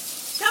you?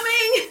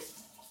 Coming!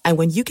 And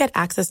when you get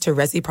access to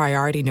Resi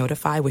Priority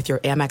Notify with your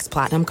Amex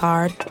Platinum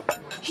card...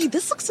 Hey,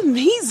 this looks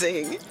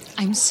amazing.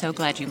 I'm so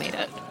glad you made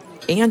it.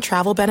 And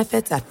travel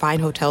benefits at fine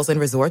hotels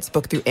and resorts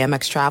booked through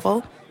Amex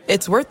Travel,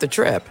 it's worth the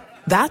trip.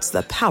 That's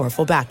the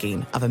powerful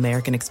backing of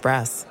American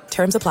Express.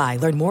 Terms apply.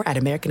 Learn more at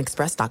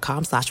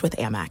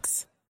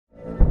americanexpress.com/withAmex.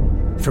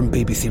 From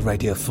BBC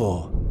Radio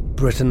 4,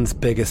 Britain's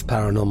biggest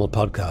paranormal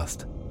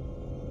podcast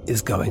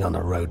is going on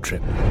a road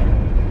trip.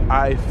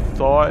 I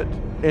thought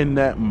in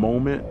that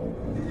moment,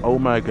 oh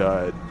my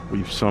God,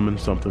 we've summoned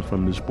something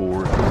from this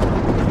board.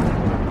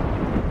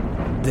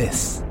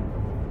 This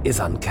is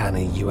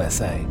Uncanny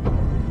USA.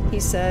 He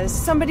says,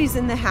 somebody's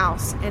in the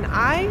house, and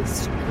I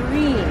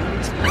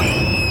screamed.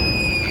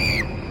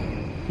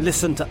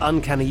 Listen to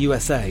Uncanny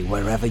USA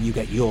wherever you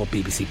get your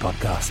BBC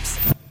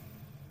podcasts,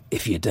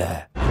 if you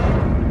dare.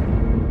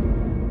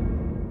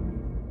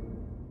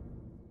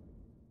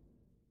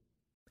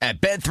 At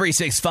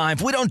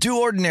Bet365, we don't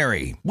do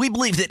ordinary. We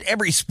believe that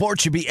every sport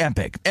should be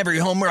epic. Every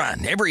home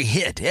run, every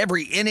hit,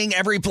 every inning,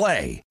 every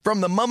play. From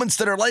the moments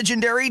that are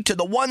legendary to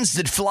the ones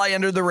that fly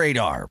under the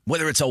radar.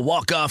 Whether it's a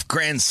walk-off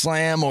grand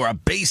slam or a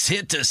base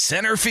hit to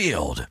center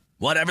field.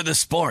 Whatever the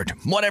sport,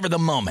 whatever the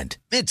moment.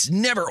 It's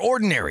never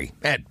ordinary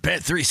at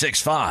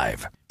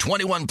Bet365.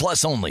 21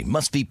 plus only.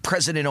 Must be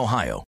present in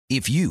Ohio.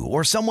 If you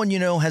or someone you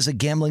know has a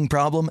gambling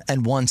problem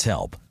and wants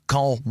help,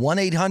 call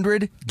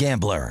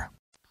 1-800-GAMBLER.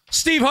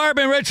 Steve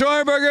Hartman, Rich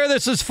Ohrnberger.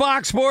 This is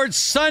Fox Sports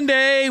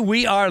Sunday.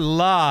 We are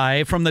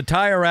live from the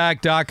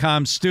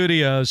TireRack.com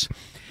studios.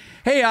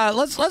 Hey,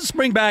 let's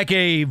bring back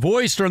a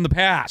voice from the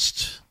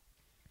past.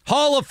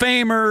 Hall of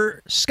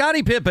Famer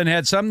Scottie Pippen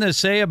had something to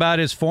say about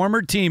his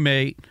former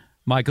teammate,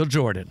 Michael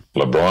Jordan.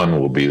 LeBron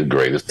will be the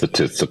greatest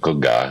statistical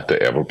guy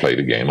to ever play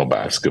the game of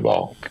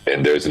basketball.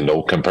 And there's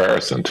no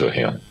comparison to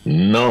him.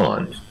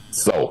 None.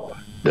 So,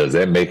 does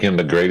that make him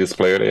the greatest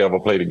player to ever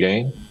play the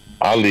game?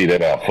 I'll leave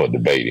that out for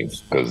debating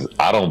because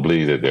I don't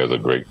believe that there's a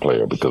great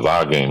player because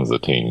our game is a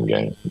team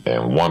game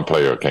and one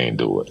player can't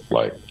do it.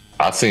 Like,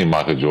 I seen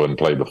Michael Jordan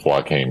play before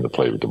I came to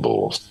play with the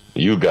Bulls.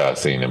 You guys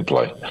seen him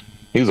play.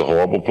 He's a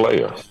horrible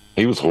player.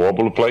 He was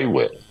horrible to play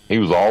with. He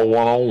was all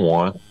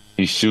one-on-one.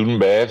 He's shooting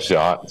bad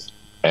shots.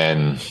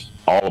 And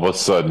all of a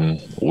sudden,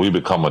 we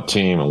become a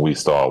team and we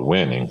start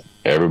winning.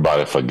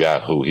 Everybody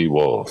forgot who he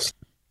was.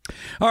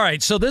 All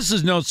right, so this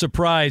is no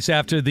surprise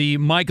after the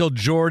Michael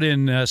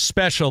Jordan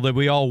special that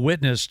we all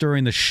witnessed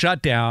during the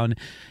shutdown,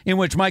 in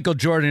which Michael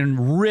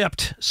Jordan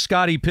ripped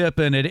Scottie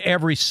Pippen at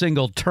every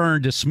single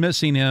turn,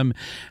 dismissing him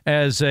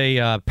as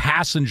a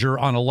passenger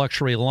on a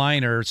luxury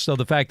liner. So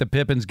the fact that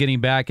Pippen's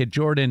getting back at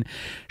Jordan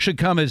should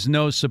come as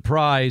no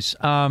surprise.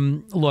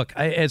 Look,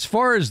 as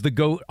far as the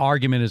GOAT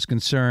argument is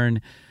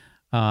concerned,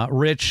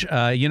 Rich,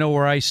 you know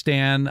where I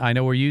stand. I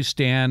know where you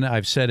stand.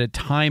 I've said it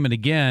time and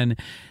again.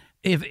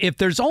 If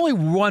there's only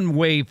one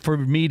way for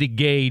me to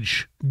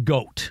gauge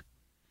GOAT,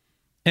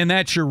 and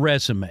that's your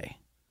resume,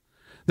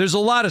 there's a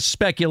lot of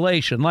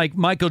speculation. Like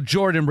Michael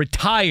Jordan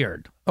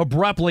retired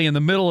abruptly in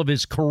the middle of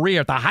his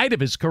career, at the height of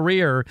his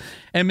career,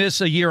 and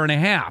missed a year and a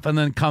half, and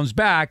then comes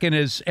back and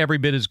is every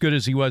bit as good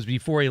as he was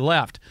before he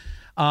left.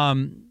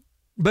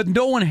 But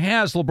no one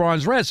has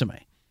LeBron's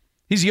resume.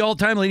 He's the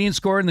all-time leading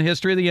scorer in the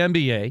history of the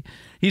NBA.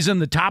 He's in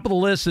the top of the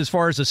list as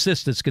far as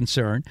assists is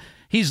concerned.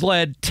 He's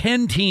led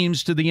 10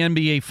 teams to the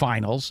NBA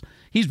Finals.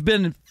 He's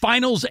been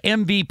Finals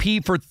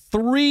MVP for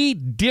 3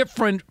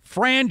 different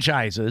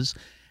franchises.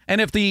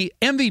 And if the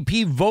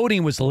MVP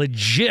voting was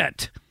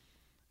legit,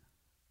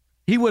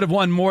 he would have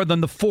won more than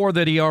the 4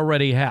 that he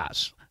already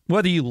has.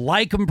 Whether you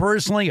like him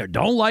personally or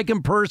don't like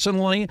him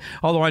personally,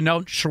 although I'm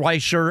not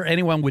quite sure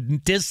anyone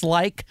would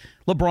dislike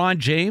LeBron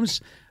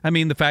James. I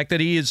mean, the fact that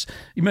he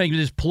making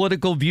his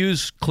political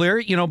views clear.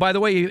 You know, by the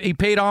way, he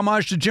paid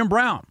homage to Jim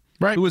Brown,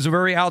 right, who was a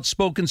very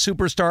outspoken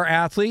superstar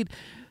athlete.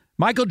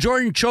 Michael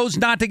Jordan chose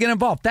not to get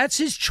involved. That's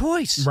his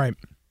choice. Right.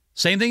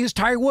 Same thing as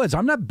Tiger Woods.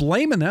 I'm not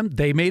blaming them.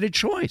 They made a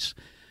choice.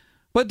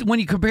 But when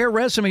you compare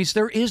resumes,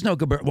 there is no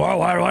comparison. Well,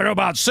 what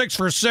about 6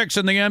 for 6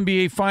 in the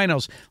NBA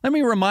Finals? Let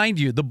me remind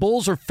you, the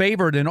Bulls are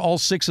favored in all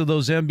 6 of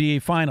those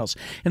NBA Finals.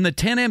 In the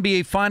 10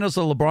 NBA Finals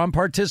that LeBron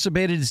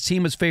participated, his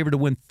team was favored to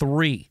win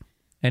 3,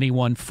 and he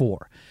won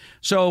 4.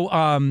 So,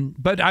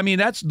 but I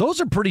mean, those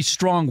are pretty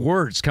strong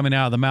words coming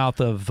out of the mouth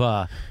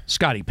of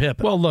Scottie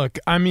Pippen. Well, look,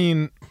 I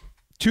mean,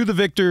 to the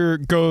victor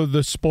go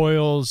the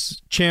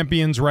spoils,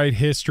 champions write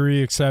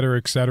history, et cetera,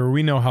 et cetera.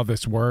 We know how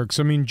this works.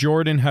 I mean,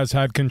 Jordan has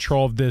had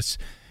control of this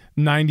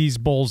 90s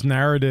Bulls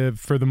narrative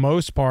for the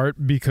most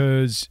part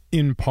because,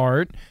 in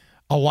part,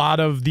 a lot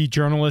of the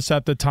journalists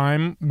at the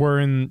time were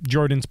in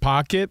Jordan's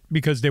pocket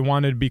because they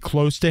wanted to be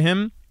close to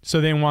him,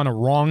 so they didn't want to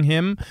wrong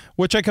him,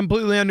 which I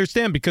completely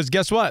understand because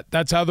guess what?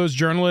 That's how those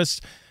journalists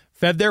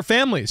fed their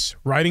families,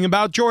 writing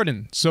about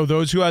Jordan. So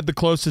those who had the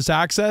closest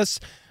access,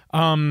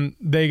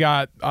 they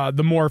got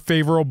the more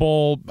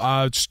favorable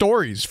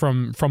stories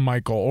from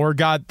Michael, or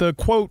got the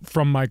quote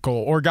from Michael,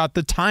 or got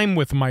the time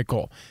with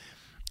Michael.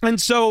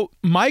 And so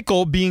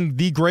Michael, being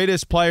the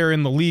greatest player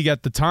in the league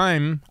at the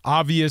time,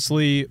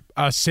 obviously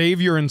a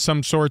savior in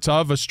some sorts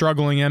of a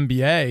struggling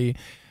NBA,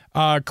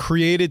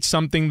 created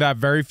something that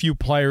very few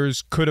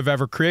players could have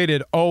ever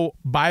created. Oh,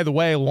 by the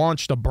way,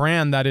 launched a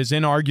brand that is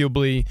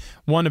inarguably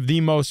one of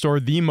the most or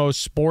the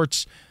most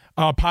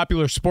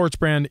popular sports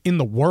brand in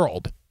the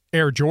world.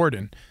 Air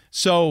Jordan.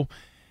 So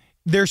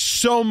there's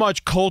so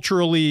much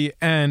culturally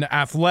and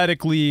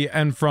athletically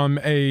and from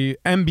a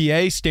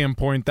NBA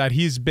standpoint that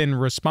he's been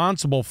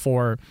responsible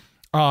for.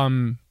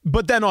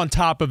 But then on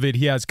top of it,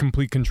 he has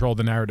complete control of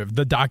the narrative,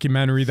 the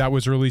documentary that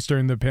was released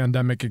during the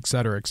pandemic, et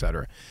cetera, et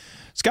cetera.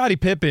 Scottie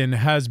Pippen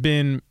has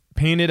been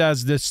painted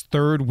as this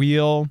third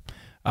wheel,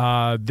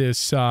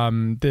 this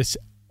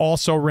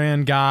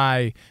also-ran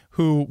guy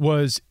who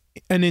was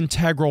an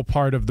integral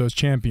part of those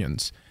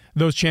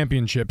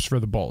championships for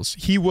the Bulls.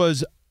 He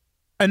was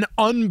an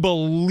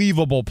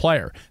unbelievable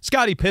player.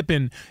 Scottie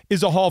Pippen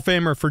is a Hall of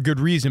Famer for good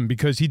reason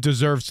because he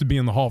deserves to be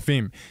in the Hall of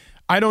Fame.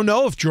 I don't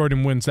know if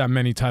Jordan wins that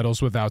many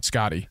titles without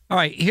Scottie. All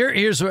right,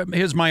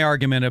 here's my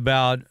argument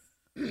about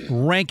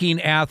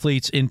ranking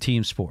athletes in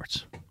team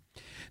sports.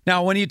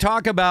 Now, when you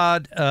talk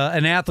about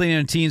an athlete in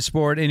a team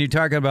sport and you're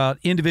talking about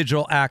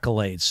individual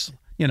accolades,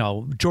 you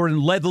know,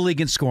 Jordan led the league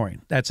in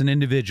scoring. That's an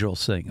individual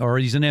thing. Or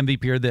he's an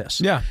MVP or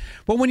this. Yeah.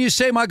 But when you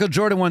say Michael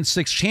Jordan won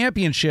 6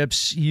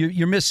 championships,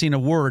 you're missing a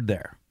word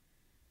there.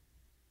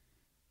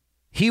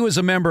 He was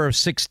a member of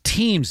 6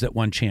 teams that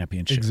won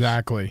championships.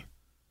 Exactly.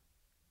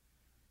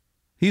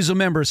 He's a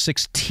member of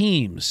 6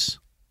 teams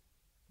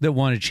that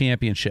won a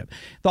championship.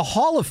 The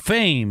Hall of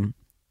Fame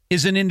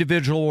is an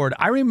individual award.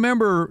 I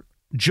remember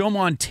Joe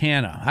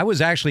Montana. I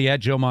was actually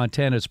at Joe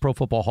Montana's Pro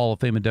Football Hall of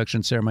Fame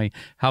induction ceremony.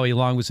 Howie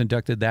Long was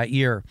inducted that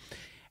year.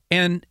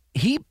 And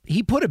he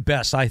put it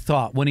best, I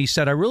thought, when he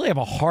said, I really have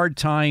a hard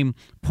time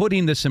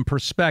putting this in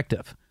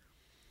perspective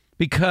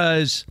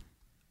because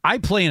I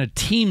play in a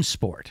team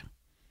sport.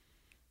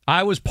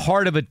 I was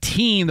part of a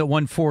team that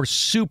won 4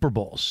 Super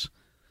Bowls.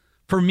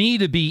 For me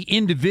to be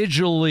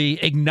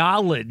individually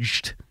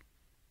acknowledged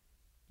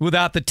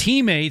without the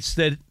teammates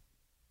that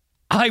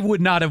I would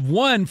not have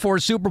won 4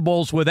 Super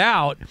Bowls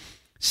without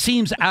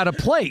seems out of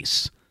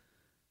place.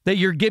 That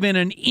you're given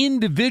an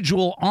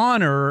individual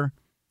honor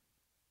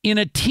in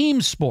a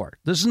team sport.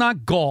 This is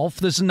not golf.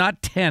 This is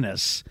not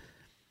tennis.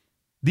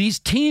 These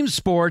team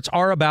sports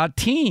are about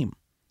team.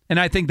 And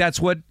I think that's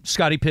what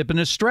Scottie Pippen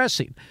is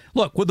stressing.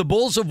 Look, would the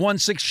Bulls have won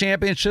 6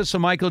 championships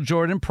with Michael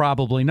Jordan?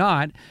 Probably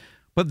not.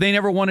 But they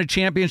never won a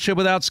championship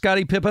without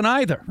Scottie Pippen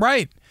either.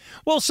 Right.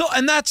 Well, so,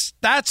 and that's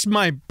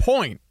my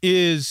point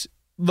is,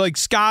 like,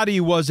 Scottie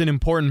was an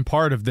important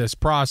part of this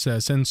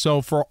process. And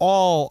so for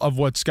all of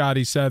what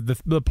Scottie said,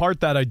 the part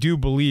that I do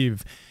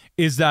believe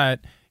is that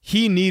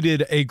he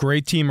needed a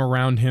great team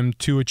around him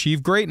to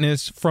achieve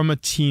greatness from a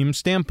team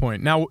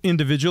standpoint. Now,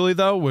 individually,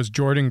 though, was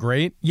Jordan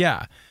great?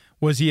 Yeah.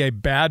 Was he a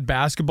bad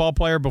basketball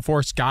player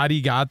before Scottie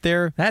got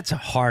there? That's a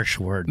harsh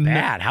word.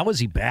 Bad. How was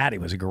he bad? He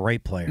was a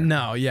great player.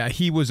 No, yeah,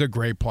 he was a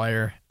great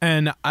player.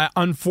 And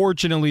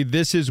unfortunately,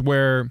 this is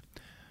where...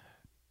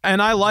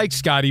 And I like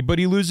Scottie, but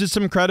he loses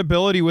some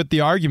credibility with the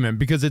argument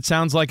because it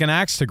sounds like an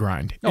axe to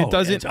grind. It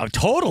doesn't.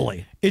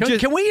 Totally.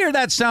 Can we hear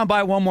that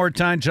soundbite one more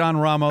time, John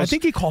Ramos? I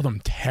think he called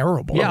him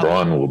terrible. Yeah.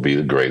 LeBron will be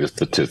the greatest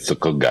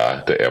statistical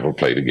guy to ever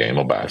play the game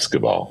of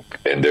basketball.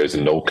 And there's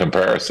no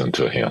comparison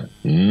to him.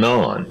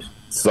 None.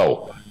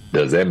 So,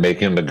 does that make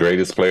him the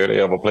greatest player to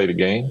ever play the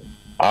game?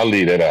 I'll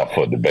leave that out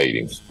for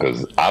debating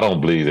because I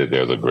don't believe that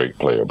there's a great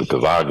player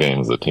because our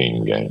game is a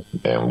team game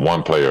and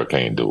one player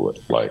can't do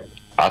it. Like,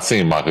 I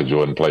seen Michael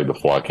Jordan play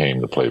before I came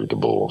to play with the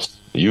Bulls.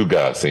 You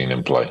guys seen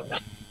him play.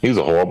 He's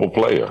a horrible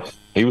player.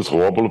 He was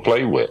horrible to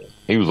play with.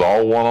 He was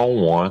all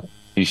one-on-one.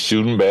 He's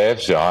shooting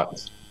bad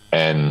shots.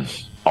 And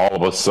all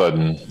of a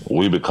sudden,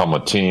 we become a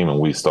team and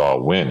we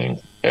start winning.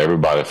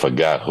 Everybody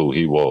forgot who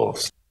he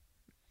was.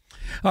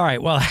 All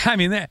right. Well, I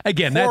mean,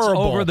 again, that's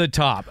over the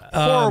top.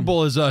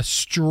 Horrible is a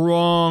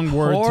strong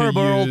word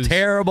to use.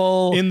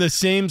 Terrible. In the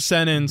same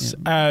sentence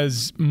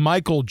as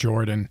Michael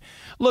Jordan.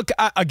 Look,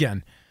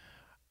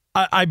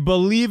 I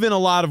believe in a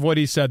lot of what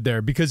he said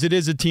there because it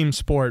is a team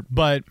sport,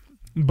 but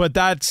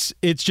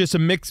it's just a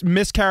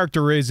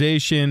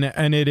mischaracterization,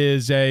 and it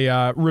is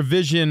a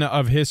revision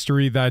of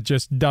history that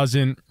just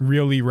doesn't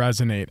really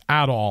resonate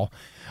at all.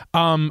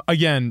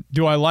 Again,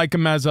 do I like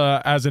him as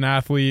an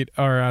athlete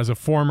or as a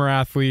former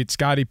athlete?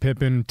 Scottie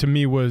Pippen, to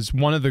me, was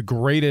one of the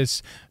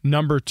greatest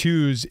number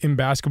twos in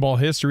basketball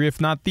history,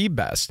 if not the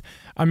best.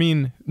 I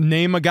mean,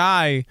 name a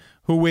guy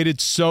who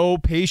waited so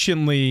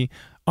patiently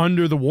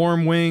under the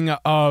warm wing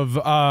of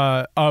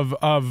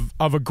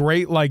a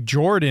great like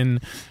Jordan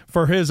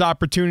for his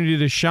opportunity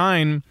to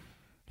shine.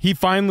 He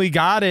finally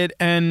got it,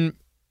 and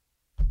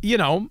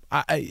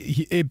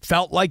it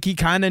felt like he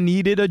kind of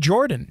needed a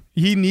Jordan.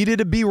 He needed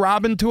to be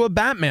Robin to a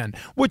Batman,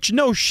 which,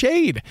 no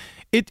shade.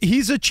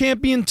 He's a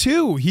champion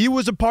too. He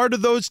was a part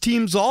of those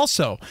teams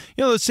also.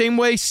 The same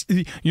way,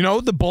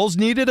 the Bulls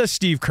needed a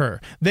Steve Kerr.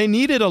 They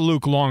needed a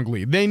Luke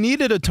Longley. They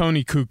needed a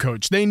Tony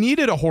Kukoc. They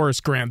needed a Horace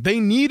Grant.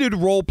 They needed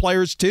role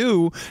players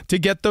too to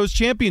get those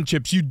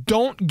championships. You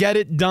don't get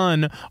it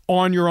done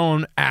on your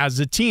own as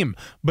a team.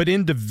 But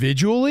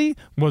individually,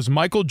 was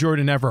Michael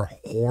Jordan ever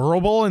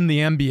horrible in the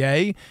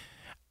NBA?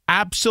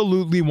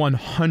 Absolutely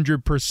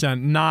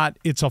 100% not.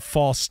 It's a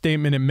false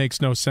statement. It makes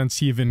no sense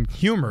to even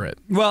humor it.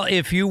 Well,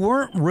 if you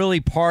weren't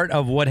really part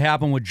of what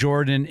happened with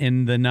Jordan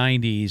in the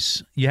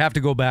 90s, you have to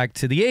go back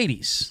to the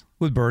 80s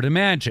with Bird and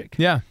Magic.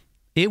 Yeah.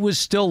 It was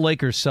still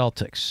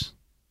Lakers-Celtics.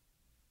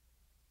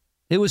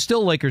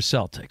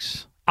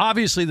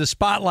 Obviously, the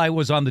spotlight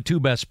was on the two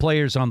best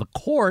players on the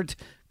court.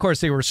 Of course,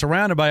 they were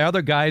surrounded by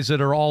other guys that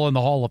are all in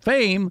the Hall of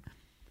Fame.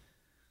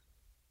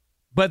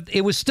 But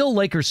it was still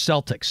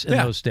Lakers-Celtics in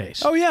those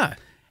days. Oh, yeah.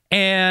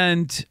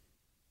 And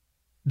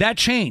that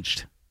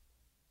changed.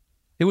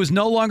 It was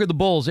no longer the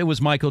Bulls. It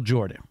was Michael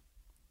Jordan.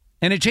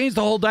 And it changed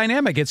the whole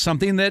dynamic. It's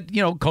something that,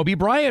 Kobe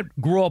Bryant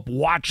grew up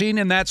watching,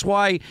 and that's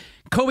why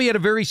Kobe had a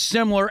very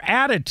similar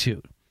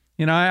attitude.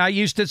 I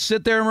used to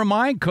sit there and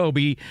remind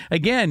Kobe,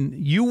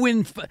 again,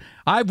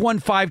 I've won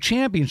 5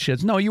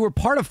 championships. No, you were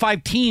part of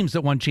 5 teams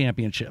that won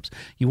championships.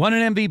 You won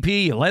an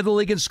MVP, you led the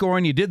league in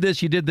scoring, you did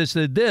this, you did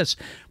this.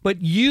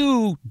 But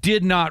you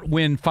did not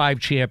win 5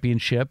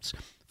 championships.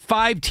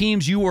 5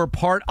 teams you were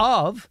part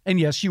of, and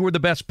yes, you were the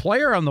best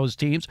player on those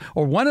teams,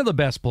 or one of the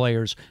best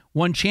players,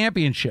 won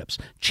championships.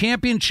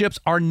 Championships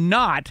are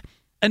not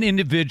an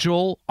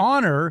individual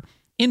honor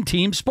in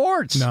team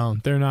sports. No,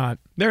 they're not.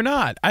 They're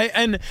not.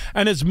 And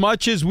as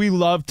much as we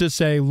love to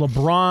say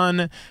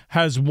LeBron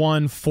has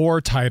won 4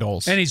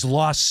 titles, and he's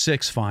lost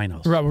 6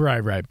 finals.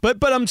 Right.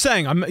 But I'm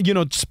saying,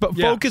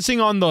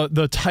 focusing on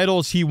the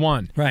titles he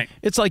won. Right.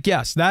 It's like,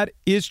 yes, that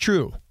is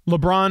true.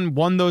 LeBron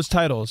won those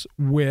titles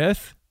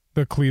with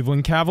the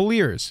Cleveland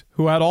Cavaliers,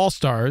 who had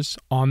all-stars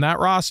on that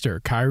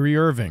roster, Kyrie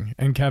Irving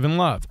and Kevin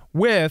Love,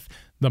 with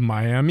the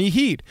Miami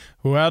Heat,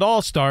 who had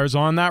all-stars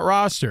on that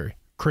roster,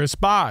 Chris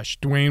Bosh,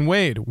 Dwayne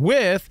Wade,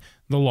 with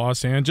the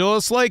Los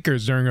Angeles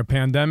Lakers during a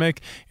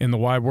pandemic in the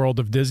wide world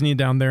of Disney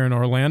down there in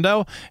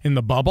Orlando in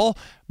the bubble,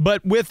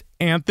 but with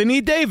Anthony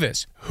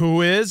Davis,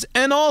 who is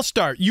an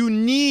all-star. You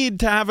need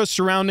to have a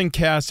surrounding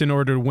cast in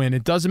order to win.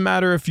 It doesn't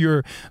matter if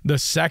you're the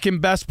second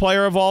best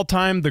player of all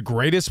time, the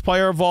greatest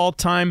player of all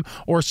time,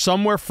 or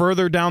somewhere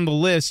further down the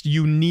list.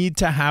 You need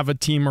to have a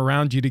team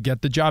around you to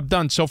get the job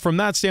done. So from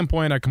that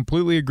standpoint, I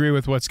completely agree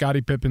with what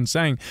Scottie Pippen's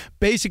saying.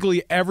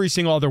 Basically, every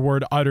single other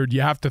word uttered,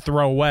 you have to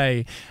throw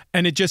away,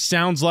 and it just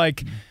sounds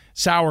like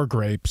sour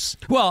grapes.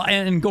 Well,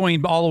 and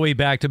going all the way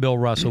back to Bill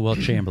Russell, Wilt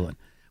Chamberlain.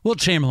 Wilt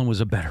Chamberlain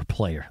was a better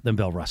player than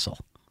Bill Russell.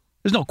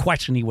 There's no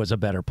question he was a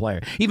better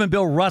player. Even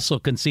Bill Russell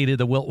conceded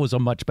that Wilt was a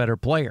much better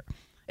player.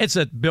 It's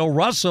that Bill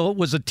Russell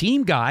was a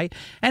team guy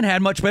and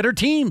had much better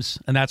teams,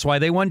 and that's why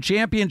they won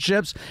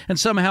championships, and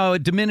somehow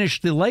it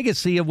diminished the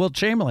legacy of Wilt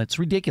Chamberlain. It's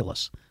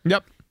ridiculous.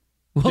 Yep.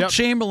 Wilt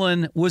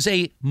Chamberlain was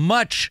a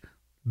much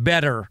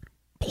better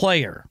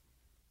player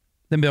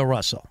than Bill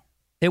Russell.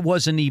 It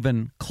wasn't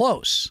even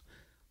close.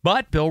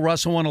 But Bill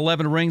Russell won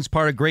 11 rings,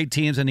 part of great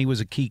teams, and he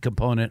was a key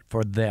component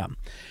for them.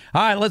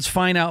 All right, let's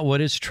find out what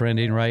is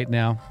trending right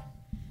now.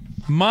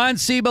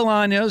 Monse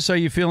Bolaños, are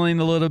you feeling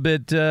a little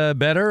bit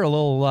better? A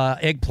little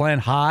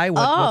eggplant high?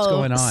 What's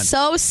going on?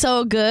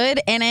 So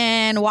good. And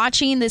then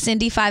watching this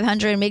Indy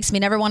 500 makes me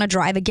never want to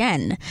drive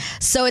again.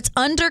 So it's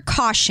under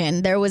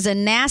caution. There was a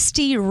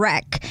nasty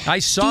wreck. I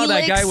saw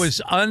Felix, that guy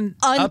was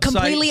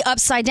completely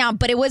upside down,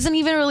 but it wasn't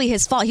even really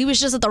his fault. He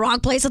was just at the wrong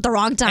place at the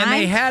wrong time. And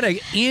they had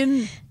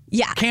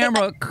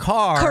camera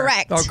car.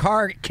 Correct. Or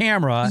car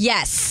camera.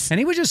 Yes. And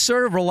he was just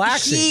sort of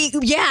relaxing.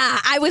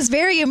 I was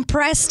very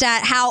impressed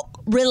at how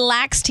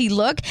relaxed he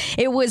looked.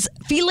 It was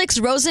Felix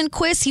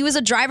Rosenquist. He was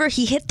a driver.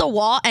 He hit the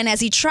wall, and as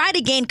he tried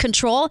to gain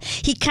control,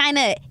 he kind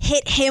of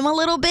hit him a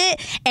little bit,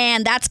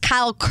 and that's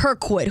Kyle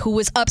Kirkwood, who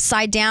was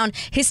upside down.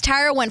 His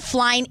tire went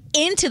flying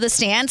into the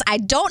stands. I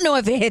don't know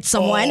if it hit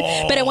someone,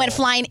 but it went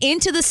flying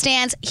into the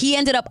stands. He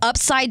ended up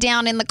upside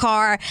down in the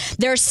car.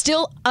 They're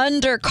still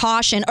under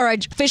caution, or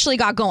officially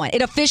got going.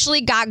 It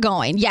officially got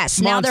going. Yes,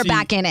 now they're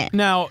back in it.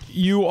 Now,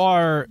 you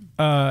are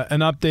an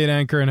update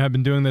anchor and have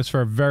been doing this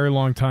for a very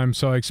long time,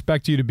 so I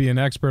expect you to be an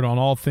expert on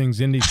all things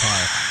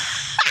IndyCar.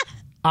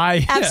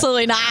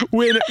 Absolutely not.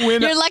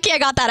 You're lucky I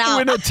got that out.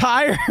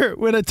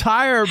 When a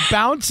tire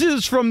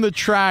bounces from the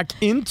track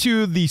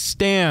into the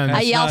stands,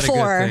 I yell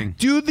for.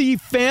 Do the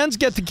fans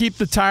get to keep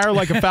the tire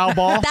like a foul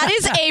ball? That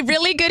is a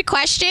really good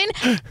question.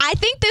 I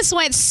think this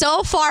went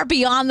so far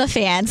beyond the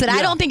fans that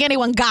I don't think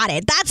anyone got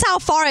it. That's how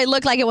far it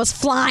looked like it was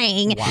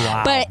flying.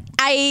 Wow. But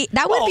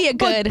that would be a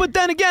good. But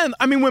then again,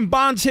 I mean, when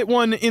Bonds hit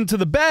one into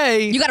the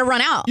bay, you got to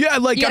run out. Yeah,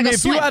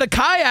 if you had a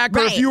kayak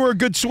or if you were a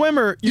good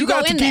swimmer, you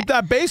got to keep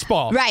that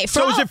baseball. Right.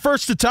 So is it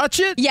first to touch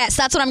it? Yes,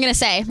 that's what I'm going to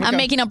say. Okay. I'm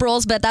making up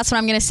rules, but that's what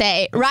I'm going to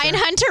say. Okay. Ryan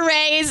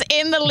Hunter-Reay is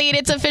in the lead.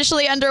 It's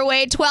officially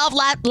underway. 12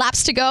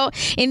 laps to go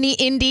in the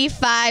Indy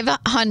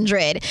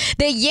 500.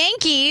 The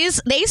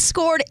Yankees, they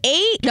scored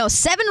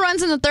 7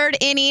 runs in the third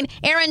inning.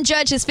 Aaron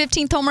Judge, his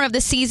 15th homer of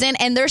the season,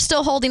 and they're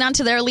still holding on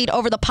to their lead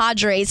over the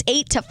Padres.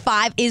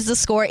 8-5 is the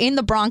score in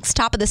the Bronx,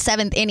 top of the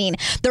 7th inning.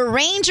 The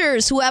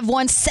Rangers, who have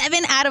won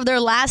 7 out of their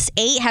last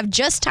 8, have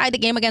just tied the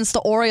game against the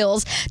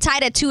Orioles,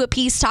 tied at 2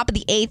 apiece, top of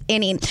the 8th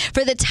inning.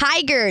 For the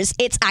Tigers,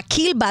 it's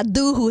Akil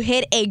Baddoo who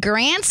hit a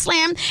grand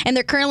slam, and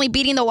they're currently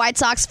beating the White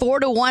Sox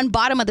 4-1,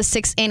 bottom of the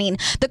 6th inning.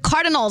 The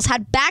Cardinals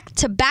had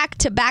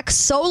back-to-back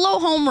solo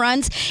home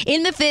runs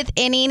in the 5th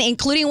inning,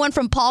 including one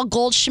from Paul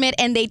Goldschmidt,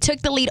 and they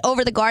took the lead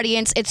over the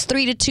Guardians. It's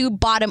 3-2,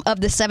 bottom of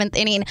the 7th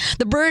inning.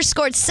 The Brewers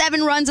scored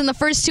 7 runs in the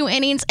first 2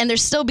 innings, and they're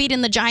still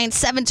beating the Giants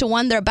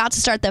 7-1. They're about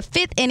to start the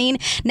 5th inning.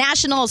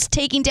 Nationals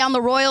taking down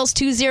the Royals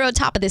 2-0,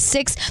 top of the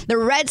 6th. The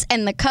Reds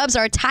and the Cubs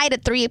are tied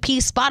at 3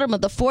 apiece, bottom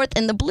of the 4th,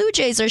 and the Blue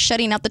Jays are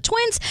shutting out the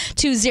Twins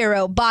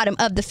 2-0, bottom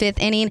of the 5th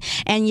inning.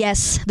 And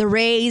yes, the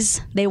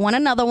Rays, they won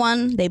another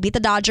one. They beat the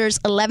Dodgers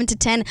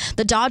 11-10.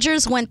 The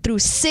Dodgers went through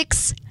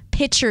 6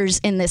 pitchers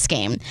in this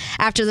game.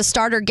 After the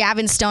starter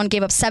Gavin Stone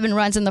gave up 7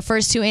 runs in the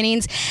first 2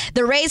 innings,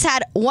 the Rays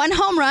had 1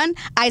 home run,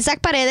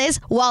 Isaac Paredes,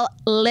 while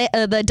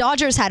the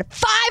Dodgers had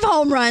 5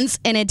 home runs,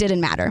 and it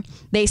didn't matter.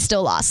 They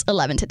still lost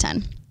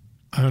 11-10.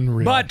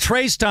 Unreal. But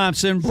Trace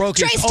Thompson broke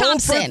his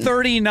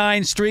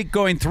 0-for-39 streak,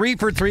 going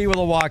 3-for-3 with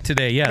a walk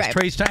today. Yes, right.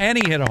 Trace Thompson, and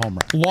he hit a home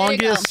run.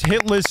 Longest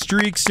hitless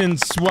streak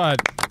since what?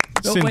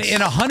 In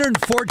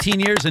 114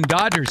 years in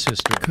Dodgers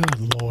history.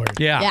 Good Lord.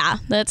 Yeah,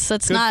 that's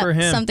not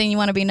something you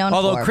want to be known for.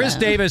 Although Chris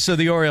Davis of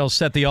the Orioles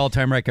set the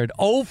all-time record,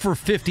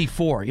 0-for-54.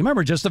 You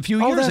remember just a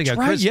few years ago,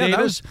 right. Chris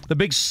Davis, the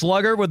big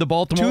slugger with the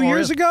Baltimore Orioles. 2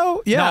 years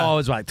ago? Yeah. No, it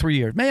was like 3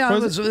 years. Man,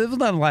 it was not in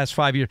the last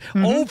 5 years.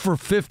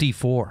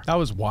 0-for-54. That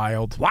was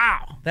wild.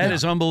 Wow. That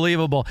is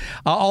unbelievable.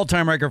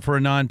 All-time record for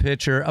a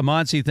non-pitcher.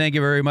 Amonsi, thank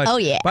you very much. Oh,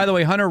 yeah. By the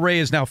way, Hunter-Reay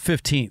is now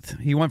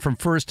 15th. He went from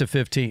 1st to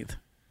 15th.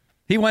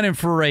 He went in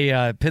for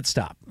a pit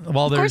stop. Of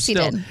course he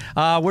did.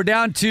 We're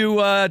down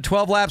to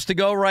 12 laps to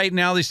go right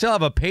now. They still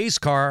have a pace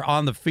car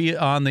on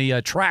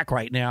the track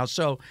right now.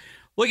 So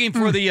looking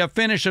for the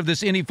finish of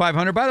this Indy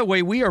 500. By the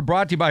way, we are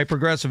brought to you by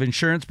Progressive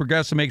Insurance.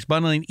 Progressive makes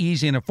bundling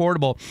easy and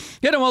affordable.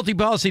 Get a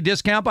multi-policy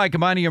discount by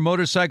combining your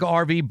motorcycle,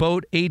 RV,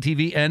 boat,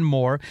 ATV, and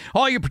more.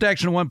 All your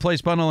protection in one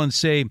place. Bundle and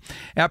save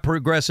at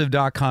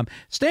Progressive.com.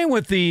 Staying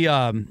with the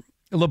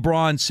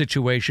LeBron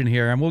situation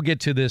here, and we'll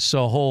get to this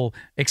whole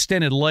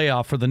extended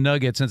layoff for the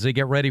Nuggets as they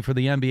get ready for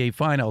the NBA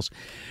Finals.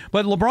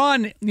 But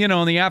LeBron,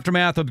 in the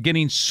aftermath of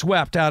getting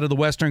swept out of the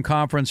Western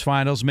Conference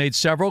Finals, made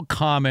several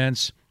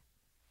comments.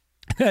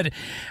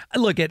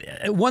 Look,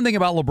 at one thing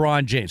about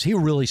LeBron James, he's a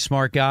really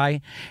smart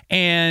guy,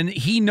 and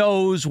he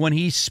knows when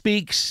he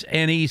speaks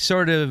and he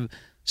sort of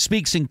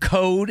speaks in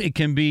code, it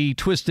can be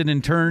twisted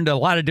and turned a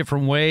lot of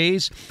different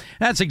ways.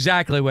 That's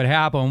exactly what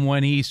happened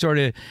when he sort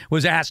of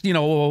was asked,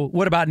 well,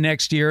 what about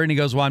next year? And he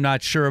goes, well, I'm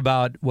not sure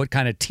about what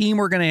kind of team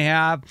we're going to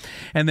have.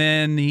 And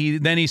then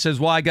he says,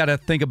 well, I got to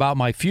think about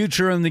my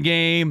future in the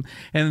game.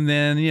 And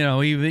then, he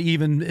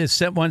even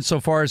went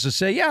so far as to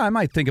say, yeah, I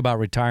might think about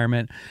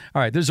retirement.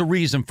 All right, there's a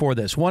reason for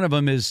this. One of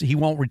them is he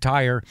won't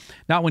retire,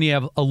 not when you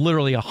have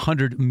literally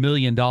 $100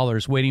 million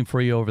waiting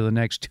for you over the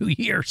next 2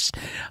 years.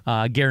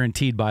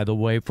 Guaranteed, by the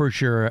way. For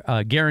sure,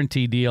 a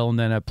guaranteed deal and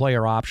then a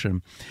player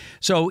option.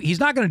 So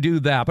he's not going to do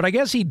that. But I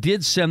guess he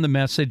did send the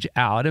message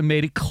out and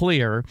made it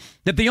clear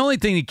that the only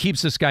thing that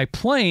keeps this guy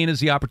playing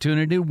is the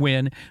opportunity to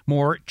win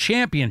more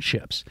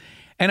championships.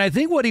 And I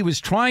think what he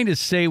was trying to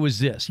say was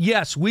this.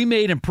 Yes, we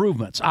made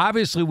improvements.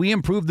 Obviously, we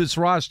improved this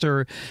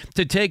roster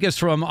to take us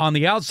from on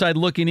the outside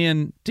looking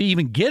in to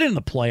even get in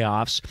the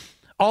playoffs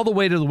all the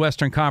way to the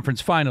Western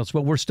Conference Finals,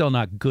 but we're still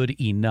not good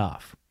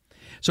enough.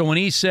 So when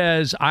he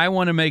says, I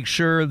want to make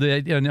sure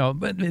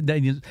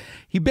that,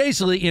 he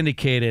basically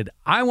indicated,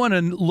 I want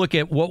to look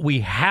at what we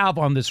have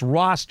on this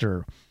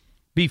roster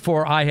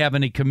before I have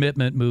any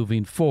commitment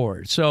moving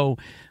forward. So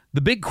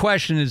the big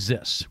question is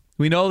this.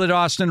 We know that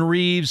Austin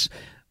Reeves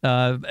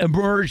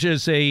emerged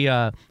as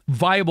a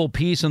viable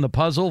piece in the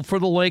puzzle for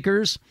the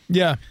Lakers.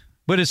 Yeah.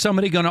 But is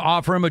somebody going to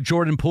offer him a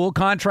Jordan Poole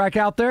contract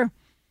out there?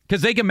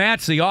 Because they can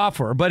match the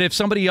offer. But if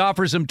somebody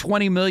offers him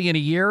 $20 million a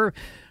year,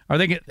 are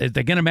they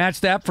going to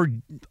match that for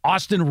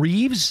Austin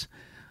Reeves?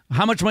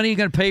 How much money are you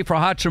going to pay for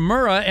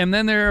Hachimura? And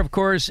then there, of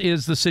course,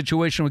 is the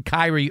situation with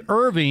Kyrie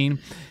Irving,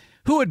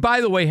 who would,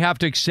 by the way, have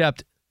to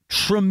accept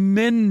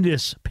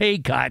tremendous pay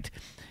cut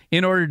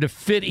in order to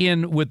fit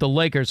in with the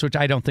Lakers, which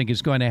I don't think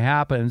is going to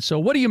happen. So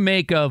what do you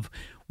make of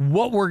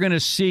what we're going to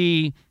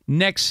see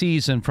next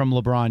season from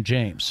LeBron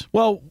James?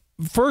 Well,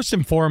 first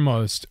and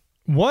foremost,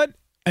 what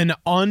an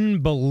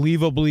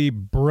unbelievably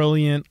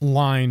brilliant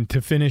line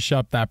to finish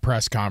up that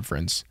press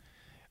conference.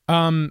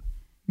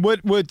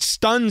 What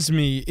stuns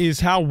me is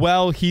how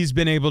well he's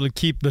been able to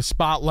keep the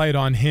spotlight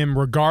on him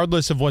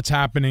regardless of what's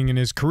happening in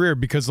his career,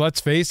 because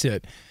let's face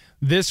it,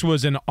 this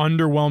was an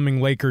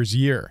underwhelming Lakers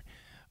year.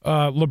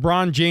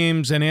 LeBron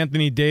James and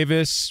Anthony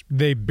Davis,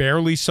 they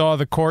barely saw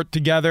the court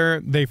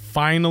together. They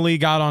finally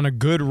got on a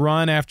good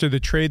run after the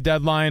trade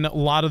deadline. A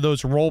lot of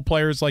those role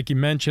players, like you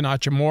mentioned,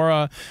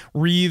 Hachimura,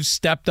 Reeves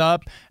stepped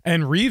up,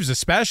 and Reeves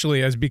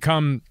especially has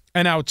become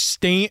an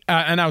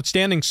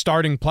outstanding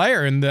starting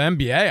player in the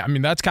NBA. I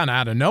mean, that's kind of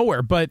out of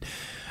nowhere. But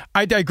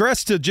I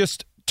digress to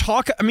just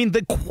talk. I mean,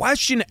 the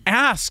question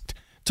asked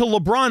to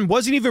LeBron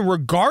wasn't even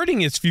regarding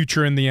his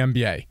future in the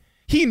NBA.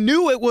 He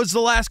knew it was the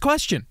last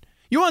question.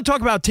 You want to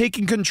talk about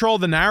taking control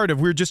of the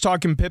narrative? We were just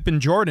talking Pip and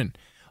Jordan.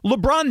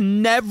 LeBron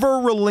never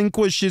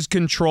relinquished his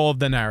control of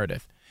the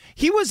narrative.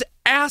 He was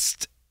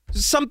asked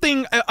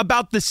something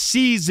about the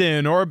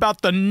season or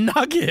about the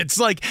Nuggets.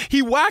 Like,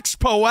 he waxed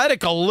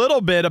poetic a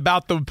little bit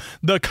about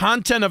the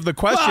content of the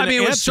question. Well, I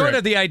mean, it was sort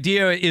of the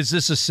idea, is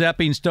this a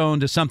stepping stone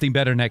to something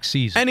better next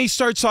season? And he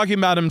starts talking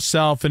about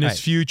himself and his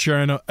future,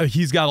 and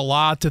he's got a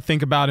lot to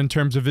think about in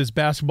terms of his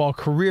basketball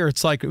career.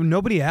 It's like,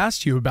 nobody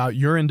asked you about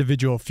your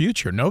individual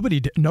future. Nobody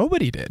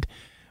did.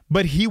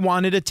 But he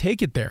wanted to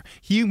take it there.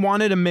 He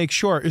wanted to make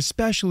sure,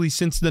 especially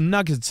since the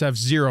Nuggets have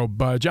zero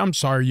budge. I'm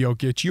sorry,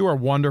 Jokic. You are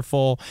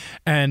wonderful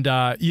and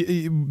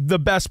the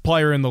best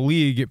player in the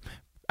league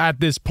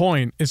at this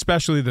point,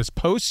 especially this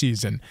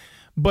postseason.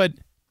 But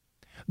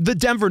the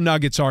Denver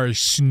Nuggets are a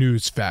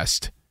snooze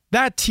fest.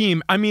 That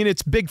team, I mean,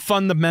 it's big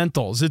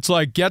fundamentals. It's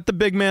like, get the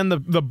big man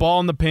the ball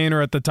in the paint or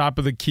at the top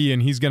of the key,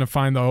 and he's going to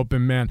find the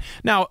open man.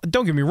 Now,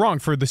 don't get me wrong,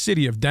 for the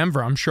city of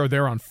Denver, I'm sure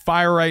they're on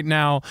fire right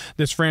now.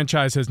 This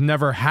franchise has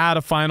never had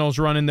a finals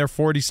run in their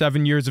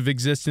 47 years of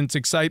existence.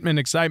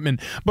 Excitement.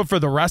 But for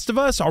the rest of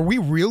us, are we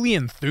really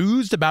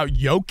enthused about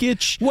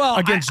Jokic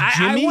against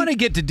Jimmy? I want to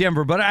get to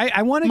Denver, but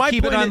I want to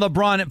keep it on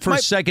LeBron for a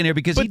second here,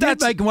 because he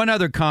did make one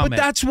other comment. But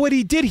that's what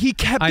he did. He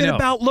kept it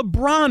about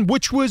LeBron,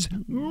 which was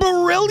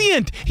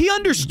brilliant. He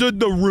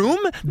understood the room.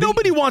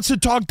 Nobody wants to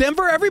talk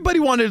Denver. Everybody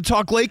wanted to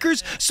talk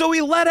Lakers. So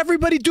he let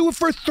everybody do it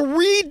for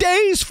 3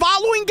 days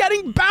following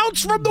getting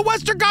bounced from the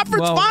Western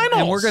Conference Finals.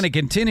 And we're going to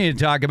continue to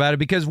talk about it,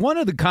 because one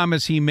of the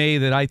comments he made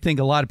that I think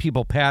a lot of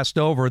people passed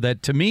over,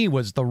 that to me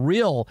was the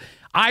real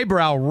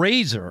eyebrow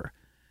raiser,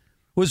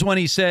 was when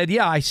he said,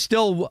 I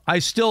still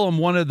am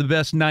one of the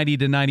best 90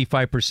 to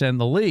 95% in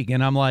the league.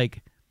 And I'm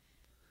like,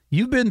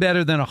 you've been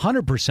better than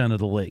 100% of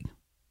the league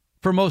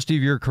for most of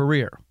your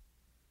career.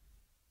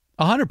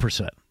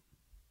 100%.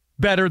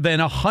 Better than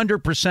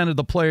 100% of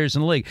the players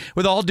in the league.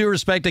 With all due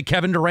respect to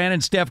Kevin Durant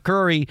and Steph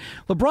Curry,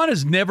 LeBron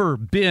has never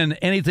been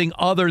anything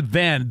other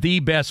than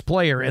the best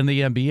player in the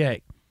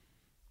NBA.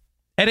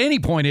 At any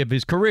point of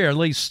his career, at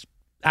least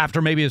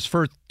after maybe his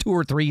first 2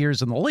 or 3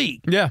 years in the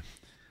league. Yeah.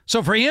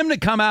 So for him to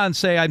come out and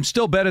say, I'm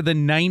still better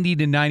than 90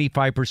 to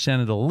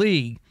 95% of the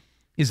league,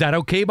 is that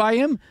okay by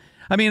him?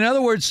 I mean, in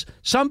other words,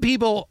 some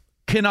people...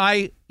 Can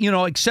I,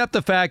 accept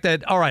the fact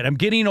that, all right, I'm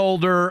getting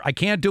older, I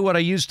can't do what I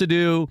used to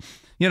do,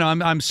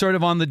 I'm sort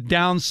of on the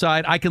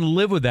downside, I can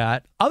live with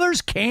that.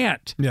 Others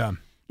can't. Yeah.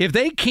 If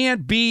they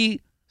can't be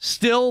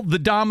still the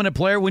dominant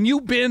player, when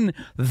you've been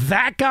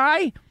that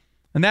guy,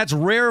 and that's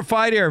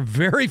rarefied air,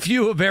 very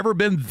few have ever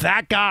been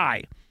that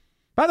guy.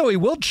 By the way,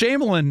 Wilt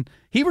Chamberlain,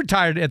 he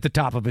retired at the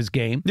top of his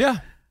game. Yeah.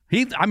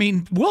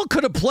 Wilt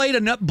could have played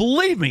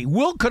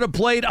Wilt could have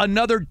played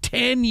another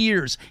 10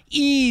 years.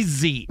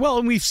 Easy. Well,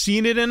 and we've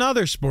seen it in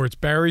other sports.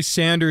 Barry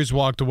Sanders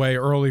walked away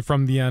early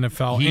from the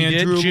NFL. He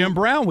did. Jim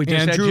Brown. We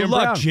just had Jim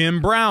Brown.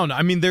 Jim Brown.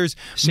 I mean, there's...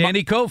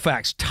 Sandy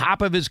Koufax,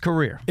 top of his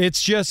career.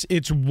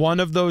 It's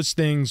one of those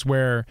things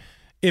where...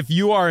 If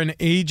you are an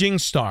aging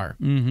star,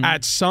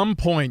 at some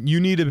point you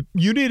need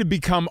to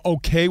become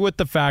okay with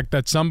the fact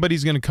that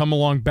somebody's going to come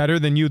along better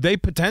than you. They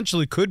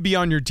potentially could be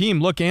on your team.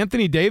 Look,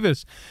 Anthony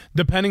Davis,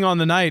 depending on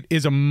the night,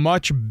 is a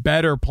much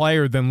better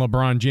player than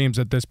LeBron James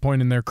at this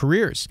point in their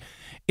careers.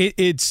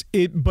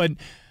 But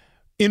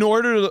in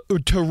order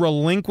to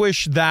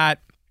relinquish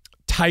that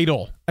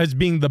title as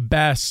being the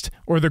best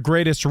or the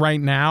greatest right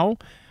now,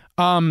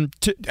 and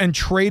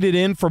trade it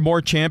in for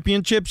more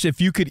championships, if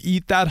you could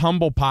eat that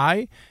humble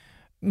pie.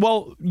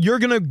 well, you're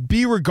going to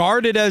be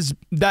regarded as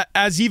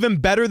even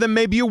better than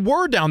maybe you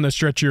were down the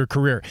stretch of your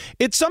career.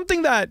 It's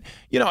something that,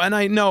 and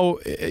I know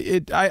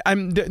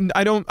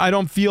I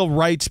don't feel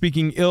right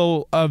speaking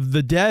ill of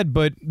the dead,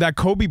 but that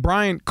Kobe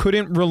Bryant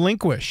couldn't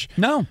relinquish.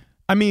 No.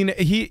 I mean,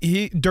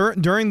 he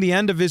during the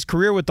end of his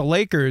career with the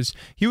Lakers,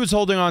 he was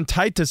holding on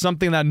tight to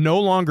something that no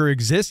longer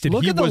existed.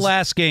 Look at the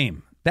last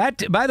game.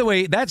 That, by the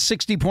way, that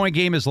 60-point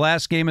game, his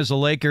last game as a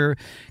Laker,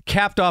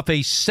 capped off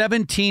a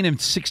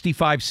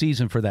 17-65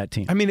 season for that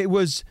team. I mean, it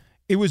was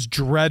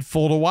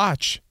dreadful to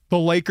watch. The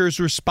Lakers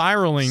were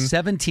spiraling.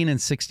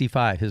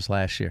 17-65 his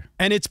last year.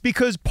 And it's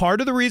because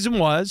part of the reason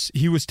was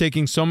he was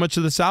taking so much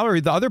of the salary.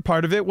 The other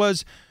part of it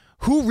was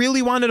who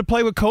really wanted to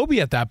play with Kobe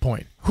at that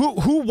point?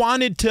 Who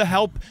wanted to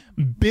help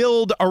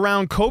build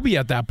around Kobe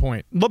at that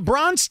point?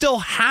 LeBron still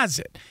has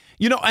it.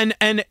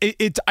 And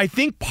it's I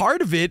think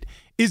part of it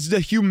is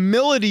the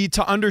humility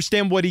to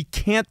understand what he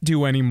can't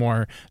do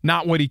anymore,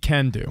 not what he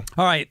can do.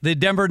 All right, the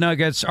Denver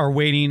Nuggets are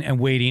waiting and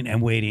waiting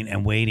and waiting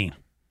and waiting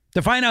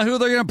to find out who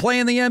they're going to play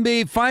in the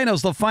NBA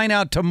Finals. They'll find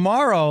out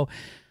tomorrow,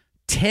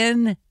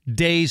 10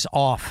 days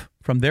off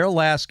from their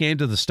last game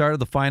to the start of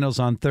the finals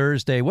on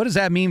Thursday. What does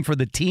that mean for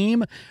the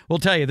team? We'll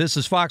tell you. This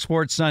is Fox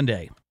Sports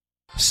Sunday.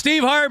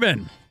 Steve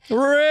Hartman,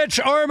 Rich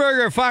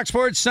Ohrnberger, Fox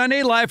Sports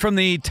Sunday, live from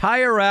the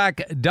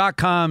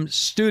TireRack.com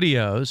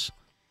studios.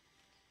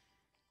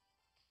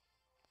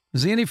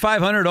 Is the Indy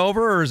 500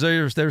 over, or is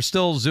they're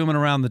still zooming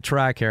around the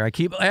track here?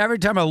 Every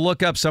time I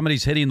look up,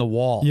 somebody's hitting the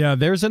wall. Yeah,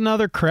 there's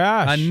another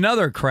crash.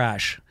 Another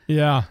crash.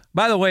 Yeah.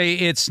 By the way,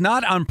 it's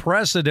not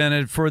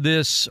unprecedented for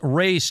this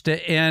race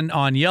to end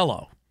on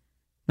yellow.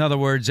 In other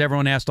words,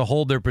 everyone has to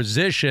hold their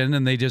position,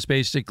 and they just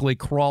basically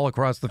crawl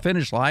across the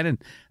finish line,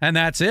 and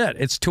that's it.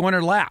 It's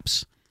 200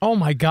 laps. Oh,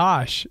 my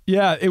gosh.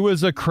 Yeah, it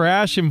was a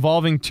crash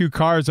involving two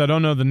cars. I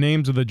don't know the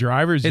names of the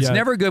drivers yet. It's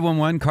never good when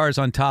one car's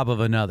on top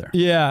of another.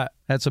 Yeah.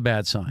 That's a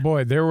bad sign.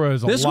 Boy, there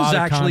was a lot of contact. This was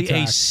actually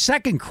a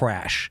second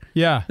crash.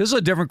 Yeah. This is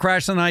a different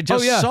crash than I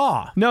just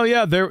saw. No,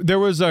 yeah, there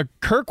was a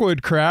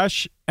Kirkwood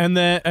crash, and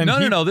then...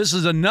 No, this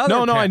is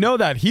another No, I know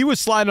that. He was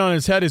sliding on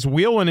his head. His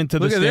wheel went into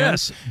the stand. Look at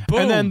this. Boom.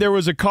 And then there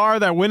was a car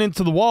that went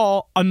into the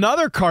wall.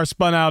 Another car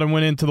spun out and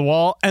went into the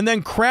wall, and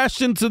then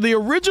crashed into the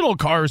original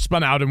car,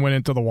 spun out and went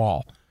into the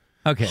wall.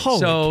 Okay, Holy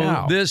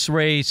cow. This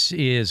race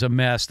is a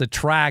mess. The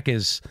track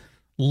is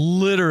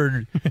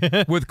littered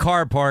with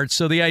car parts.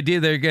 So the idea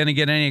they're going to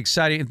get any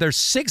exciting, if there's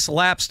 6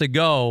 laps to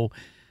go,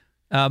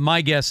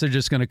 my guess they're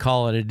just going to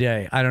call it a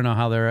day. I don't know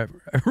how they're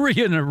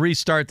going to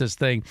restart this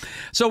thing.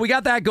 So we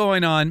got that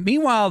going on.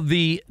 Meanwhile,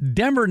 the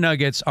Denver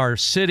Nuggets are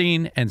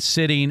sitting and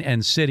sitting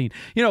and sitting.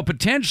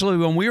 Potentially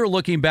when we were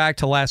looking back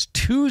to last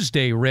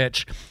Tuesday,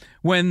 Rich,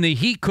 when the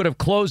Heat could have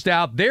closed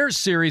out their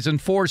series in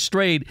 4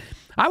 straight,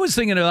 I was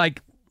thinking of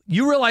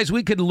you realize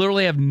we could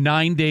literally have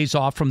 9 days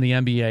off from the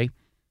NBA?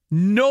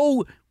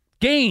 No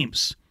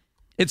games.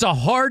 It's a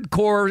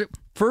hardcore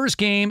first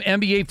game,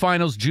 NBA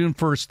Finals, June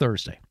 1st,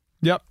 Thursday.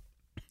 Yep.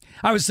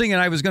 I was thinking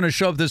I was going to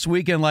show up this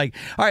weekend all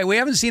right, we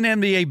haven't seen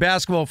NBA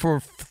basketball for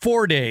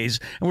 4 days,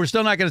 and we're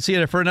still not going to see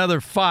it for another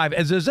 5.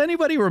 Does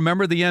anybody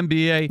remember the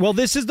NBA? Well,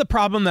 this is the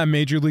problem that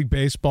Major League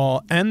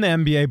Baseball and the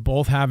NBA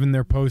both have in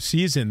their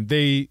postseason.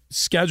 They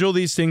schedule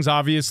these things,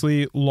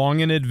 obviously, long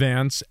in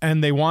advance,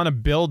 and they want to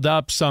build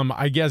up some,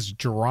 I guess,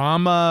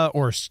 drama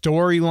or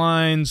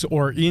storylines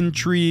or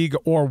intrigue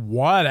or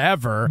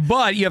whatever.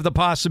 But you have the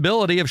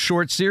possibility of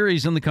short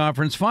series in the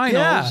conference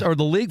finals or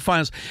the league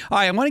finals. All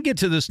right, I want to get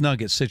to this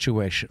Nuggets situation.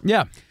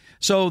 Yeah.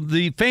 So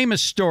the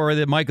famous story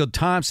that Michael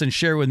Thompson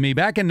shared with me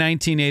back in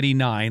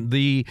 1989,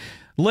 the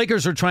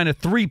Lakers were trying to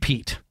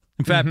three-peat.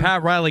 In fact,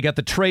 Pat Riley got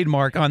the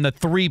trademark on the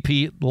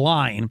three-peat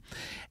line.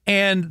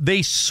 And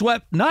they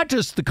swept not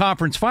just the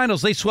conference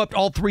finals, they swept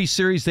all 3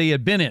 series they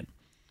had been in.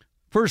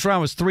 First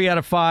round was 3 out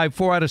of 5,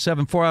 4 out of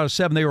 7, 4 out of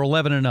 7. They were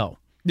 11-0.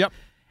 Yep.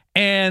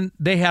 And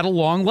they had a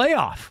long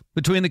layoff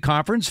between the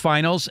conference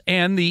finals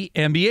and the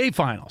NBA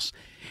finals.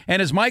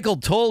 And as Michael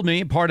told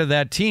me, part of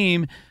that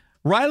team,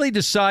 Riley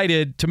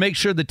decided to make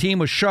sure the team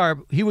was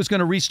sharp, he was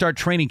going to restart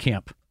training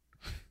camp.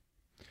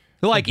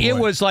 It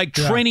was like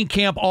training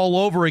camp all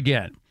over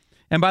again.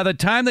 And by the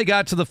time they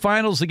got to the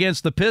finals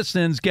against the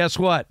Pistons, guess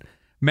what?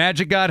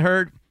 Magic got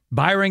hurt.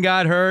 Byron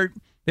got hurt.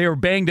 They were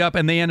banged up,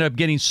 and they ended up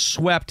getting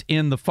swept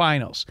in the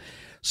finals.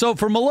 So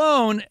for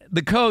Malone,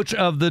 the coach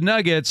of the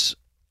Nuggets,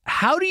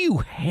 how do you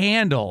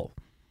handle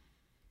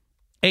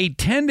a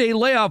 10-day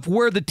layoff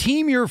where the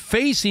team you're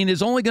facing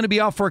is only going to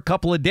be off for a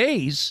couple of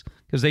days?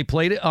 Because they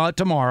played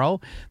tomorrow.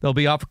 They'll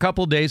be off a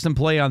couple of days and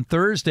play on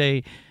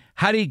Thursday.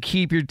 How do you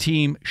keep your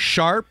team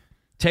sharp,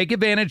 take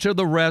advantage of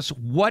the rest?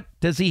 What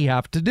does he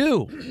have to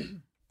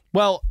do?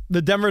 Well,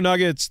 the Denver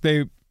Nuggets,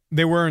 they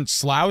weren't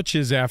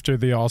slouches after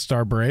the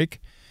All-Star break.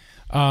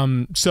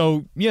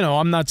 So,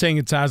 I'm not saying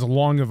it's as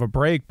long of a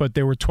break, but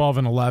they were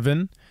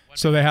 12-11.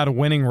 So they had a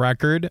winning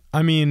record.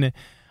 I mean,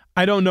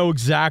 I don't know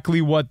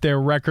exactly what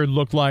their record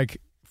looked like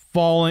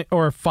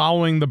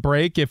following the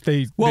break, if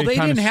they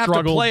didn't have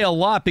to play a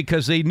lot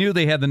because they knew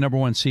they had the number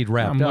 1 seed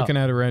wrapped up. I'm looking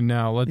at it right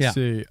now. Let's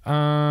see.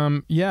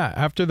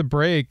 After the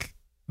break,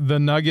 the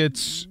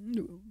Nuggets.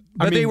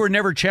 But they were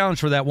never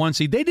challenged for that 1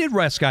 seed. They did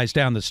rest guys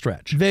down the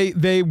stretch.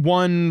 They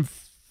won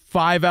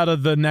 5 out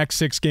of the next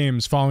 6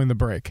 games following the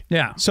break.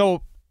 Yeah.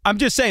 So I'm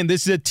just saying,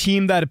 this is a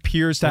team that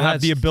appears to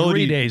have the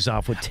ability. 3 days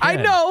off with 10.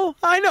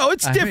 I know,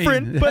 it's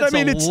different, but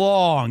it's a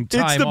long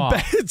time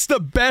off. It's the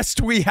best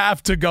we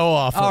have to go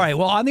off. All right.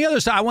 Well, on the other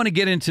side, I want to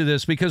get into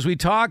this because we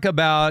talk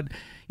about,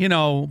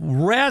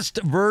 rest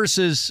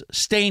versus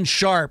staying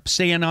sharp,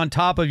 staying on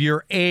top of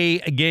your A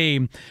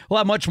game. We'll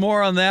have much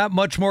more on that,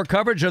 much more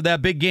coverage of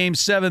that big Game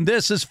 7.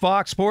 This is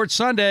Fox Sports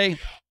Sunday.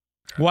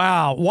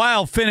 Wow,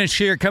 wild finish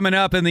here coming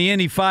up in the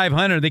Indy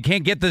 500. They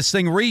can't get this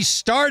thing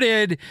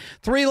restarted.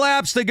 3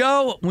 laps to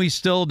go. We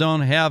still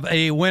don't have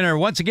a winner.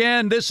 Once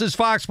again, this is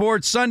Fox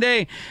Sports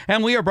Sunday,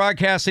 and we are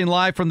broadcasting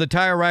live from the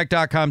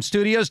TireRack.com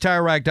studios.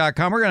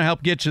 TireRack.com, we're going to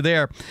help get you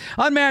there.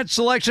 Unmatched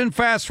selection,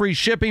 fast free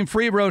shipping,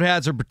 free road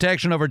hazard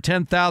protection, over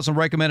 10,000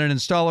 recommended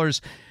installers.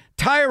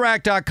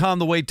 TireRack.com,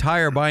 the way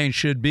tire buying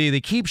should be.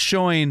 They keep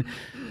showing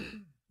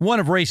one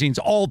of racing's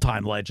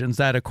all-time legends.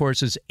 That, of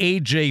course, is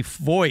A.J.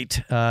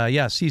 Foyt.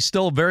 Yes, he's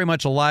still very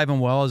much alive and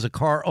well as a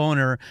car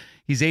owner.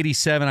 He's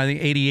 87, I think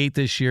 88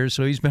 this year,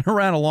 so he's been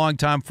around a long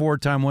time,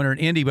 4-time winner in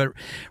Indy. But,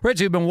 Rich,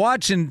 we've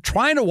been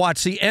trying to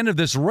watch the end of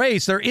this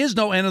race. There is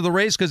no end of the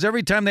race because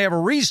every time they have a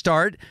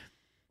restart,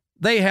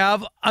 they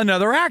have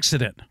another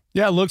accident.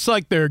 Yeah, it looks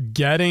like they're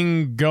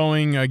getting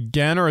going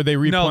again, or are they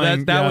replaying?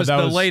 No, that was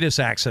the latest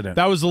accident.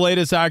 That was the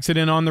latest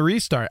accident on the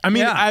restart. I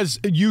mean, as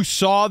you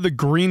saw the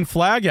green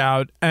flag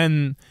out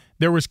and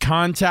there was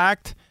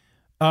contact,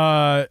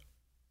 wow.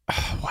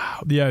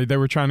 Yeah, they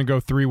were trying to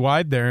go 3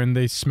 wide there, and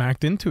they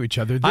smacked into each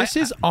other. This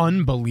is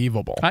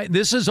unbelievable.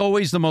 This is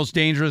always the most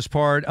dangerous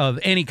part of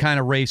any kind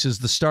of races,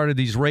 the start of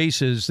these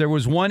races. There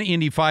was one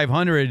Indy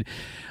 500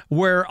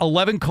 where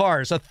 11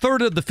 cars, a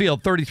third of the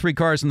field, 33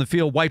 cars in the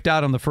field, wiped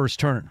out on the first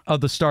turn of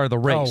the start of the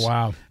race.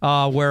 Oh,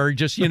 wow. Where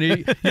just,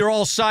 you're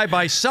all side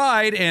by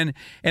side. And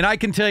I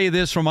can tell you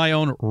this from my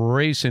own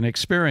racing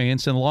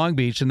experience in Long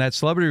Beach in that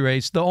celebrity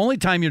race, the only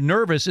time you're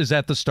nervous is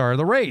at the start of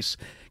the race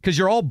because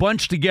you're all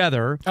bunched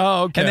together.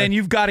 Oh, okay. And then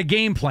you've got a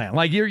game plan.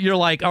 Like you're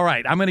like, all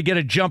right, I'm going to get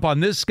a jump on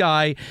this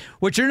guy.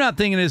 What you're not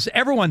thinking is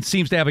everyone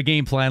seems to have a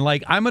game plan.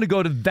 Like I'm going to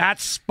go to that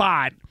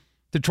spot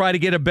to try to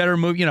get a better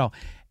move,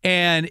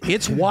 And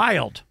it's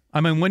wild. I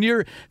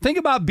mean, think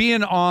about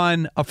being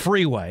on a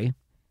freeway,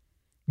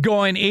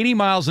 going 80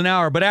 miles an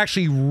hour, but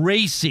actually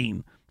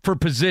racing for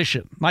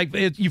position. Like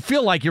you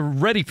feel like you're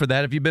ready for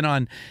that if you've been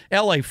on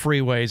LA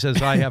freeways,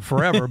 as I have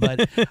forever.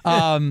 But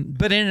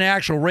in an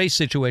actual race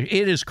situation,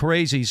 it is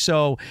crazy.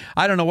 So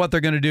I don't know what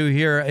they're going to do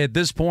here. At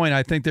this point,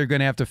 I think they're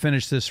going to have to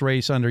finish this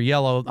race under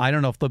yellow. I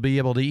don't know if they'll be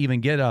able to even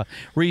get a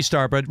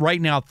restart. But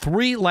right now,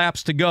 3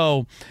 laps to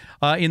go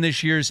in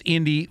this year's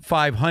Indy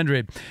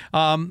 500.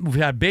 We've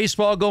had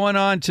baseball going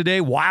on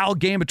today. Wild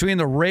game between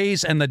the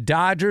Rays and the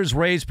Dodgers.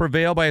 Rays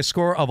prevail by a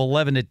score of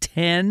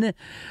 11-10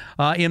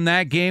 in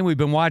that game. We've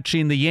been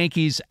watching the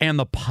Yankees and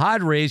the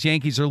Padres.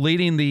 Yankees are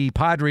leading the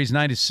Padres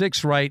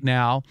 9-6 right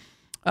now.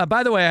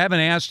 By the way, I haven't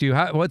asked you,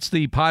 what's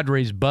the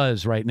Padres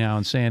buzz right now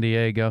in San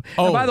Diego?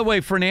 Oh. And by the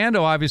way,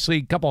 Fernando, obviously,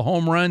 a couple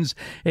home runs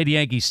at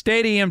Yankee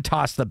Stadium,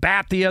 tossed the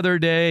bat the other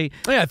day.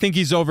 Yeah, I think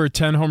he's over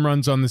 10 home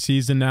runs on the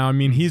season now. I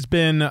mean, he's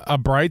been a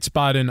bright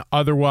spot in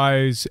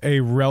otherwise a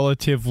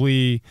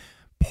relatively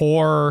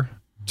poor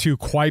to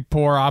quite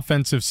poor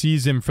offensive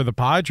season for the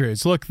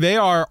Padres. Look, they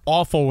are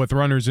awful with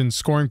runners in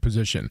scoring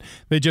position.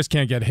 They just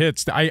can't get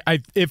hits.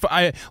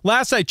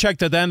 Last I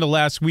checked at the end of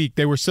last week,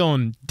 they were still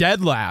in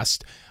dead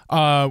last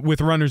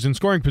with runners in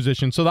scoring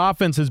position. So the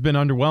offense has been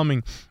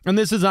underwhelming. And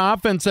this is an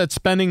offense that's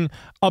spending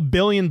 $1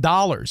 billion.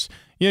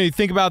 You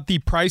think about the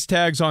price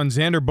tags on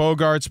Xander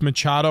Bogaerts,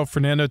 Machado,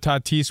 Fernando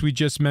Tatis. We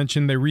just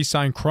mentioned they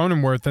re-signed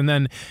Cronenworth and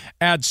then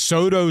add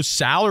Soto's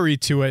salary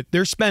to it.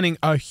 They're spending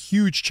a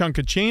huge chunk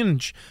of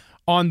change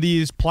on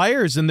these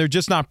players, and they're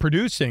just not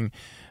producing.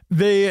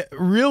 They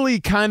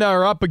really kind of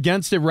are up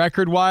against it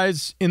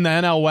record-wise in the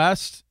NL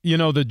West.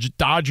 The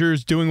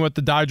Dodgers doing what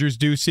the Dodgers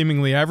do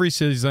seemingly every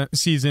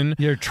season.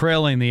 You're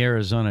trailing the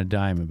Arizona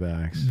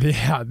Diamondbacks.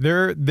 Yeah,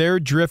 they're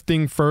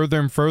drifting further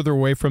and further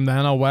away from the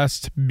NL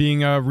West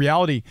being a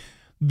reality.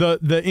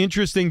 The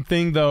interesting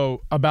thing,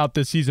 though, about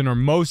this season, or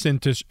most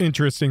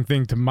interesting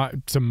thing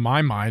to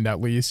my mind at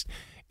least,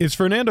 is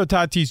Fernando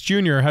Tatis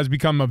Jr. has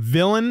become a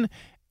villain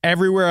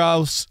everywhere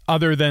else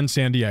other than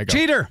San Diego.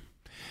 Cheater.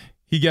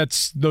 He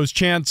gets those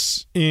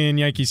chants in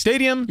Yankee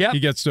Stadium. Yep. He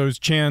gets those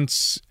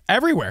chants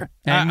everywhere.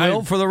 And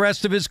will for the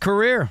rest of his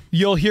career.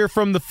 You'll hear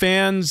from the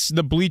fans,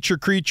 the bleacher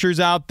creatures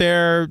out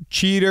there,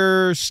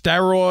 cheater,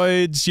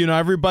 steroids,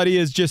 everybody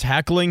is just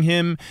heckling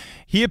him.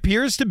 He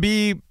appears to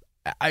be,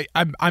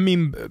 I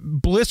mean,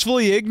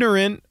 blissfully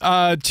ignorant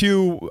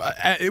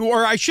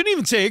or I shouldn't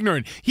even say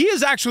ignorant. He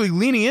is actually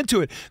leaning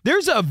into it.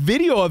 There's a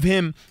video of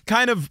him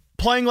kind of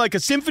playing like a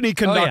symphony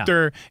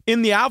conductor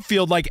in the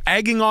outfield, like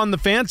egging on the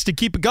fans to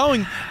keep it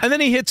going, and then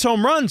he hits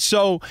home runs.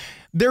 So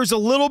there's a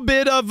little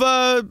bit of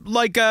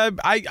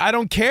I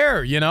don't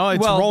care,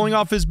 it's rolling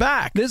off his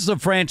back. This is a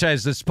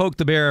franchise that's poked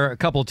the bear a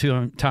couple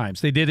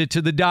times. They did it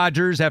to the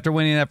Dodgers after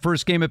winning that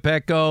first game at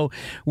Petco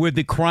with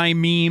the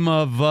crime meme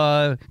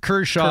of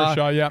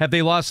Kershaw. Yeah. Have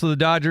they lost to the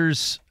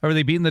Dodgers? Have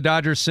they beaten the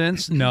Dodgers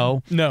since?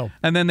 No.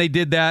 And then they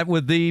did that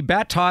with the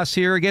bat toss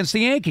here against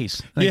the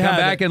Yankees. They come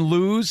back and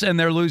lose, and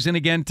they're losing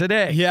again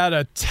today. He had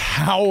a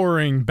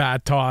towering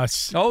bat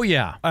toss. Oh,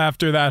 yeah.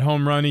 After that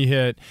home run he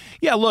hit.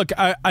 Yeah, look,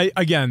 I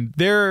again,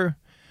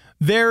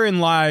 therein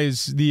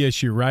lies the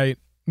issue, right?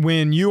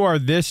 When you are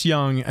this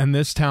young and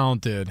this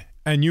talented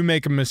and you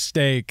make a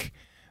mistake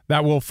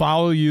that will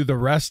follow you the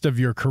rest of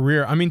your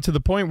career. I mean, to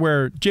the point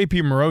where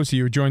JP Morosi,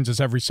 who joins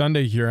us every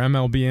Sunday here,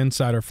 MLB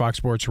Insider, Fox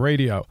Sports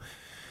Radio,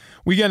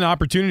 we get an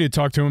opportunity to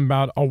talk to him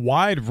about a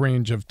wide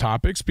range of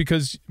topics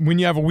because when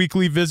you have a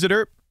weekly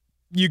visitor,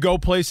 you go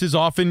places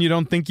often you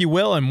don't think you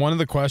will. And one of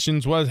the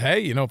questions was,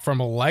 hey,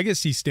 from a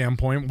legacy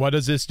standpoint, what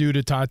does this do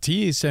to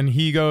Tatis? And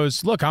he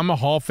goes, look, I'm a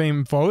Hall of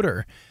Fame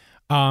voter.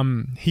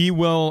 He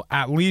will,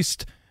 at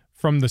least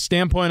from the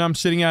standpoint I'm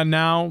sitting at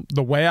now,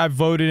 the way I've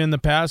voted in the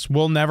past,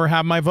 will never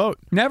have my vote.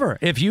 Never.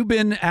 If you've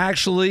been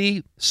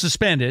actually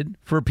suspended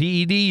for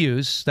PED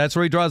use, that's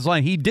where he draws the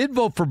line. He did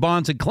vote for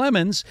Bonds and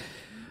Clemens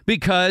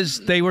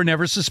because they were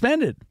never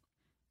suspended.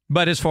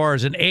 But as far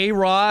as an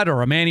A-Rod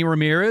or a Manny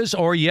Ramirez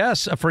or,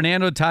 yes, a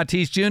Fernando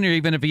Tatis Jr.,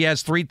 even if he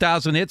has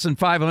 3,000 hits and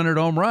 500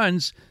 home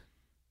runs,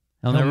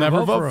 he'll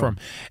never vote for him.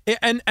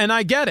 And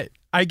I get it.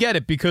 I get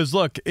it because,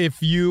 look,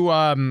 if you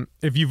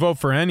vote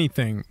for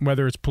anything,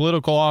 whether it's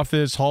political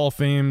office, Hall of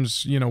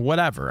Fames,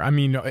 whatever, I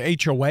mean,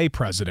 HOA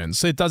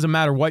presidents, it doesn't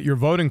matter what you're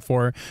voting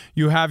for.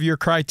 You have your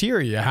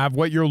criteria. You have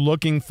what you're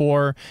looking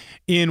for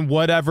in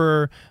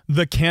whatever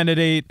the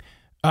candidate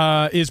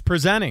is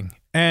presenting.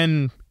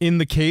 And in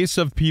the case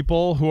of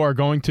people who are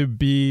going to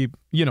be,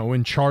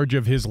 in charge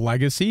of his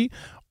legacy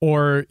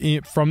or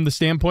from the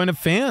standpoint of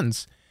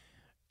fans,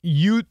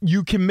 you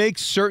can make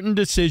certain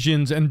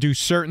decisions and do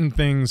certain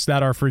things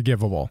that are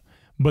forgivable.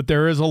 But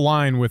there is a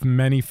line with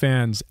many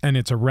fans, and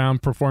it's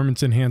around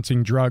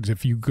performance-enhancing drugs.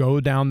 If you go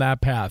down that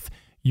path,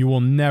 you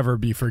will never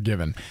be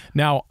forgiven.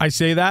 Now, I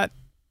say that,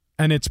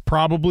 and it's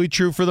probably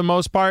true for the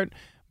most part,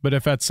 but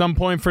if at some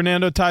point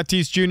Fernando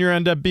Tatis Jr.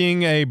 ended up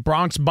being a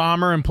Bronx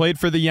Bomber and played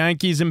for the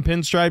Yankees in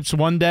pinstripes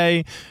one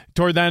day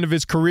toward the end of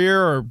his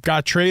career or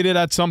got traded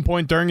at some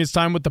point during his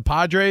time with the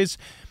Padres,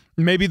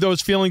 maybe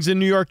those feelings in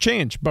New York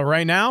change. But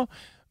right now,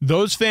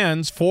 those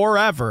fans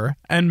forever,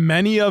 and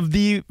many of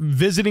the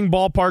visiting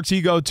ballparks he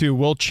go to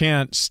will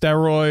chant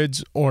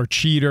steroids or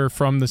cheater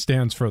from the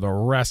stands for the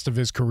rest of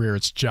his career.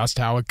 It's just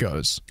how it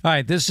goes. All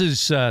right, this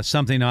is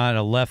something out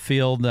of left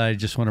field that I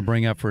just want to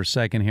bring up for a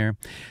second here.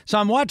 So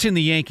I'm watching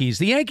the Yankees.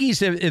 The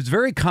Yankees, it's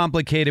very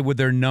complicated with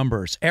their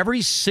numbers.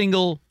 Every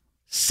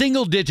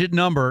single-digit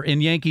number in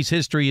Yankees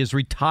history is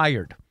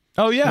retired.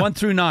 Oh, yeah. 1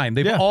 through 9.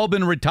 They've all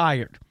been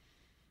retired.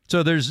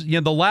 So there's,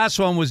 the last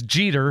one was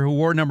Jeter, who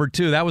wore number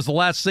 2. That was the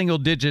last single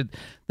digit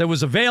that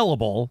was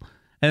available.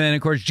 And then, of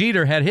course,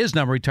 Jeter had his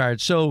number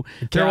retired. So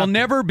there will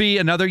never be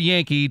another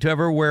Yankee to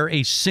ever wear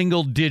a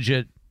single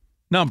digit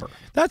number.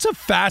 That's a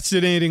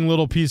fascinating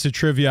little piece of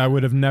trivia I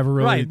would have never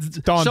really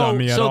dawned on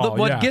me at all.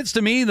 What gets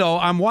to me, though,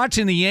 I'm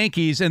watching the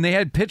Yankees, and they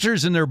had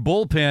pitchers in their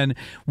bullpen.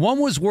 One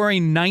was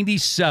wearing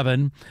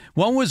 97.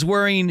 One was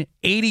wearing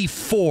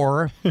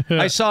 84.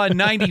 I saw a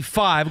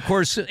 95. Of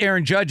course,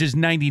 Aaron Judge is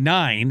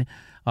 99.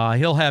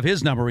 He'll have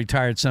his number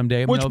retired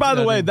someday. Which, by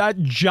the way, that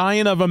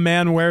giant of a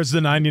man wears the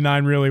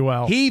 99 really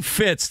well. He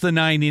fits the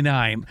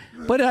 99.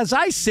 But as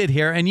I sit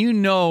here, and you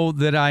know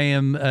that I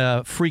am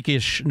a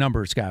freakish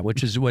numbers guy,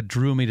 which is what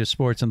drew me to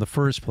sports in the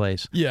first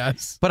place.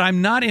 Yes. But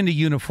I'm not into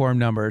uniform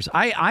numbers.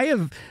 I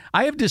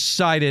have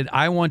decided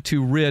I want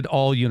to rid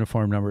all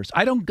uniform numbers.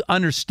 I don't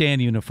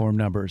understand uniform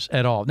numbers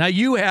at all. Now,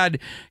 you had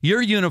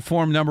your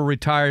uniform number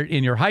retired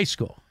in your high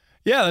school.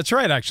 Yeah, that's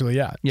right, actually,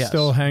 yeah. Yes.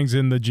 Still hangs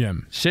in the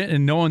gym.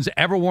 And no one's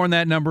ever worn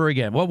that number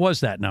again. What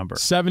was that number?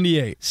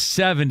 78.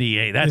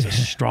 78. That's a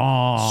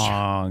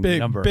strong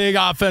number. Big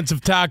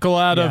offensive tackle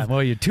out of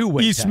you're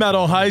two-way East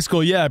Meadow High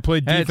School. Yeah, I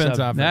played defense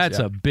offense. That's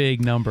a big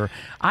number.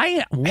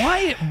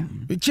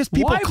 Just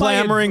people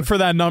clamoring for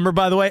that number,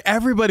 by the way.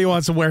 Everybody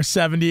wants to wear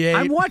 78.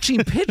 I'm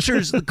watching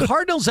pictures. The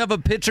Cardinals have a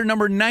pitcher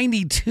number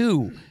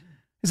 92.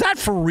 Is that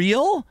for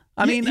real?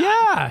 I mean,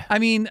 yeah.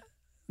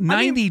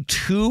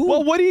 92?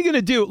 Well, what are you going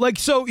to do?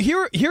 So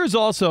here's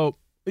also,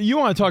 you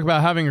want to talk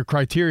about having a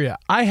criteria.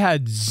 I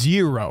had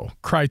 0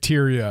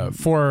 criteria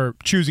for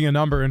choosing a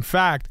number. In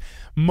fact,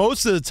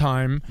 most of the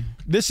time,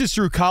 this is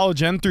through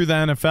college and through the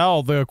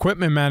NFL, the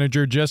equipment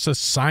manager just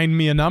assigned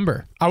me a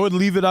number. I would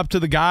leave it up to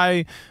the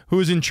guy who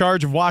was in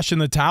charge of washing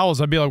the towels.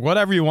 I'd be like,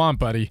 whatever you want,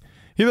 buddy.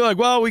 He'd be like,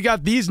 well, we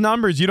got these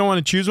numbers. You don't want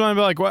to choose one? I'd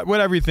be like,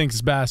 whatever you think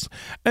is best.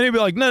 And he'd be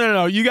like,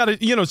 no. You got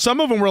to,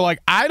 some of them were like,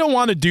 I don't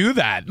want to do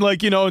that.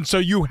 And so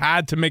you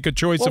had to make a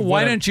choice of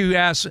why don't you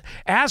ask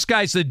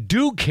guys that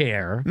do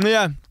care?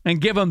 Yeah. and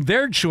give them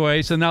their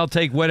choice, and they'll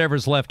take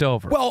whatever's left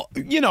over. Well,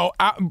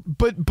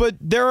 but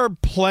there are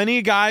plenty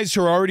of guys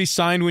who are already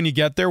signed when you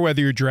get there,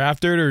 whether you're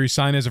drafted or you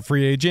sign as a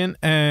free agent.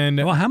 And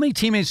well, how many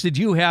teammates did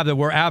you have that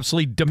were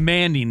absolutely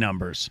demanding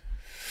numbers?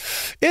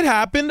 It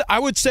happened. I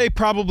would say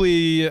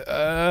probably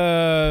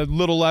a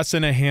little less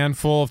than a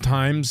handful of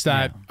times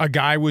that a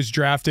guy was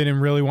drafted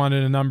and really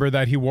wanted a number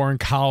that he wore in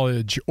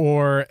college,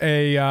 or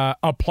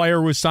a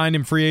player was signed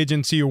in free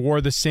agency who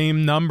wore the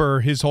same number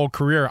his whole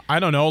career.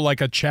 I don't know,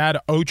 like a Chad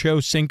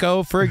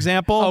Ochocinco, for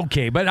example.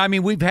 Okay, but I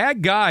mean, we've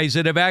had guys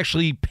that have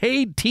actually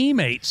paid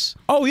teammates.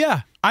 Oh,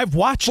 yeah. I've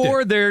watched it.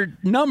 For their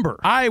number.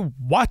 I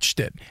watched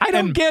it. I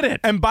don't get it.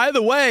 And by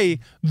the way,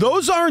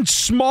 those aren't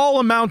small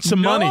amounts of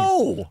money.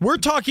 No. We're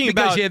talking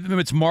because about...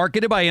 it's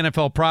marketed by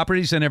NFL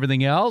properties and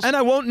everything else. And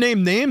I won't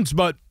name names,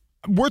 but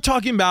we're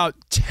talking about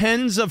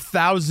tens of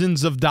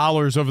thousands of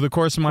dollars over the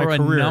course of my career.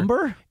 For a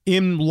number?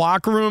 In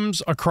locker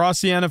rooms across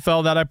the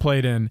NFL that I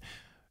played in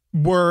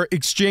were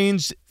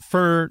exchanged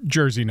for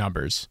jersey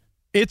numbers.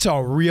 It's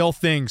a real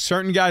thing.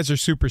 Certain guys are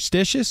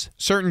superstitious.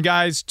 Certain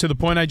guys, to the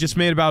point I just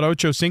made about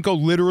Ochocinco,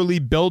 literally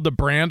build a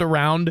brand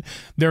around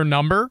their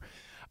number.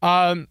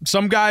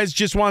 Some guys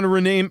just want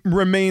to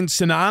remain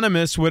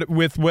synonymous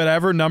with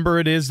whatever number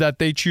it is that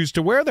they choose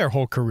to wear their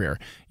whole career.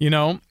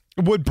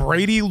 Would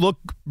Brady look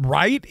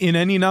right in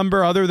any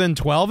number other than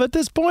 12 at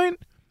this point?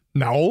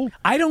 No.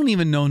 I don't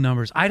even know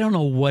numbers. I don't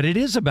know what it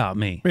is about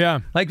me. Yeah.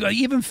 Like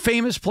even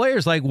famous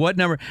players, like what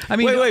number? I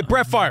mean, wait,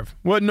 Brett Favre.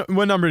 What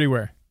number did he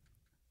wear?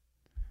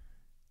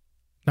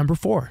 Number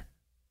 4.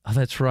 Oh,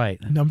 that's right.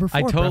 Number 4.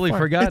 I totally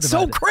forgot. It's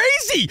so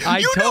crazy.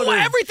 You know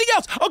everything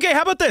else. Okay,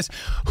 how about this?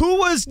 Who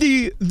was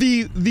the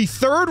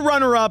third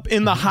runner-up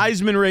in the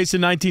Heisman race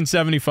in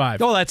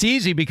 1975? Oh, that's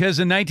easy because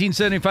in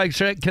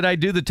 1975, could I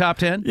do the top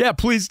 10? Yeah,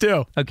 please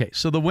do. Okay,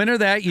 so the winner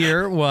that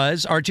year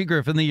was Archie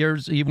Griffin. The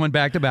years he went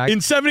back-to-back.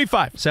 In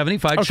 75.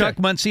 75. Okay. Chuck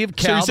Muncie of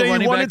Cal. So you're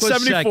saying he won in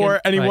 74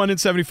 and he won in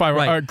 75.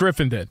 Right.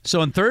 Griffin did.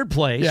 So in third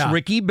place,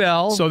 Ricky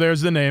Bell. So there's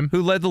the name.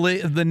 Who led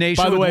the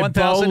nation By the with way,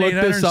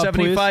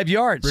 1,875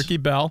 yards. Ricky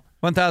Bell.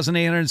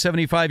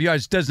 1,875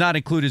 yards. Does not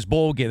include his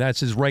bowl game. That's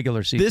his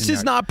regular season This is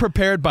yards. not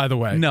prepared, by the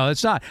way. No,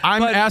 it's not.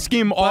 I'm asking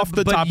him off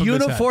the top of his head.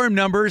 But uniform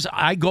numbers,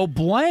 I go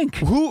blank.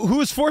 Who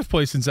was fourth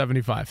place in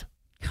 75?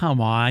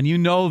 Come on, you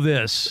know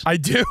this. I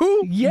do?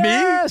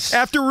 Yes. Me?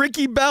 After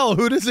Ricky Bell,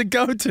 who does it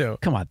go to?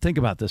 Come on, think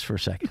about this for a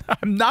second.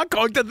 I'm not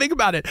going to think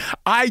about it.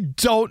 I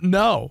don't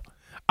know.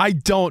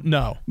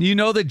 You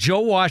know that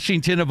Joe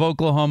Washington of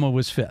Oklahoma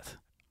was fifth.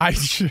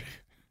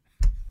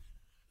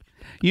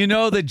 You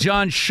know that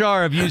John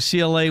Scharr of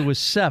UCLA was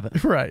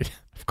seventh. Right.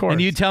 Of course.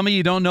 And you tell me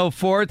you don't know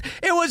fourth?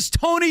 It was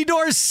Tony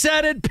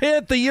Dorsett at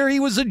Pitt the year he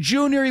was a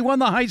junior. He won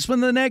the Heisman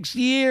the next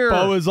year.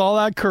 Oh, is all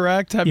that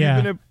correct?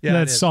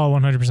 That's all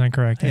 100%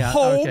 correct. Yeah.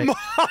 Oh, my God.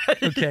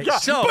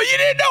 So, but you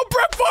didn't know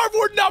Brett Favre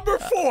were number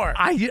 4.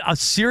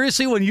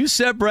 Seriously, when you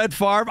said Brett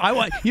Favre, I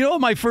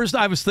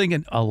was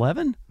thinking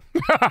 11?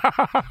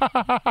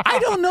 I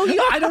don't know.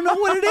 I don't know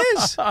what it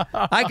is.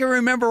 I can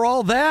remember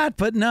all that,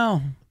 but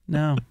no.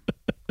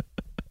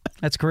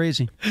 That's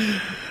crazy.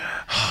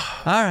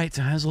 All right,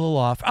 I was a little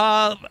off.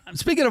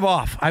 Speaking of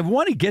off, I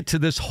want to get to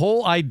this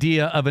whole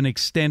idea of an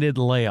extended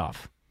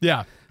layoff.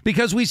 Yeah.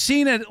 Because we've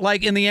seen it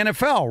like in the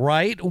NFL,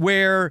 right?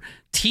 Where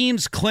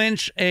teams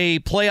clinch a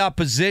playoff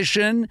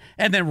position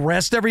and then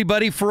rest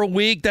everybody for a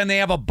week. Then they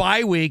have a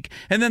bye week.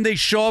 And then they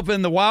show up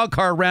in the wild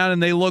card round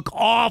and they look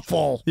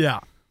awful.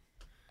 Yeah.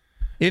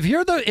 If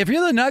you're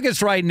the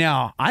Nuggets right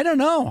now, I don't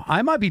know.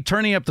 I might be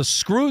turning up the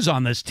screws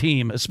on this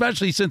team,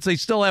 especially since they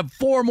still have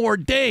 4 more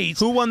days.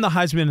 Who won the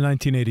Heisman in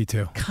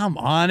 1982? Come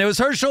on. It was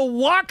Herschel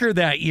Walker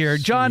that year.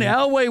 John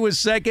Elway was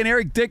second.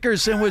 Eric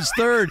Dickerson was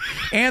third.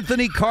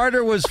 Anthony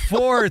Carter was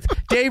fourth.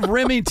 Dave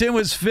Remington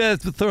was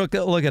fifth. Look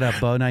it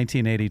up, Bo.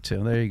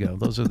 1982. There you go.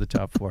 Those are the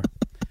top 4.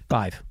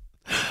 5.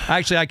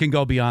 Actually, I can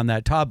go beyond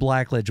that. Todd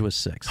Blackledge was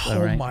sixth.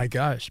 Oh, my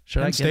gosh.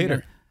 Should I get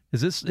it?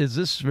 Is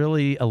this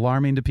really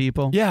alarming to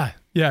people? Yeah,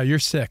 you're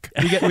sick.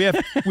 We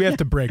have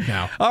to break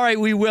now. All right,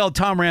 we will.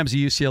 Tom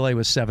Ramsey, UCLA,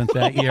 was 7th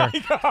that year.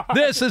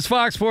 This is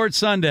Fox Sports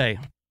Sunday.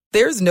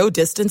 There's no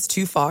distance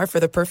too far for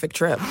the perfect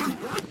trip.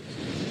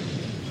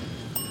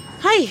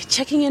 Hi,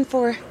 checking in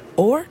for...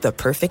 Or the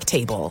perfect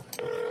table.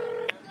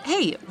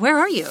 Hey, where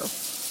are you?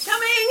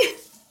 Coming!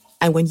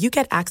 And when you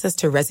get access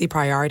to Resi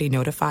Priority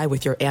Notify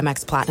with your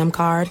Amex Platinum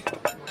card...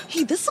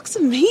 Hey, this looks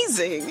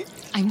amazing.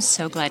 I'm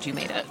so glad you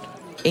made it.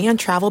 And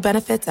travel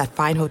benefits at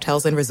fine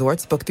hotels and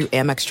resorts booked through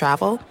Amex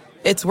Travel,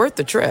 it's worth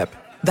the trip.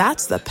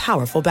 That's the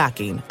powerful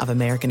backing of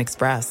American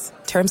Express.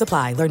 Terms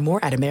apply. Learn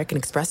more at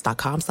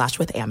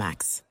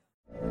americanexpress.com/withAmex.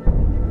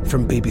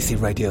 From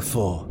BBC Radio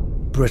 4,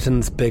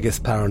 Britain's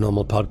biggest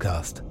paranormal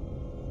podcast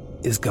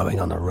is going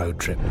on a road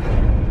trip.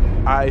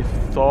 I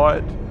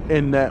thought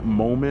in that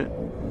moment,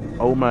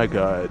 oh my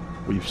God,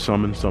 we've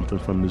summoned something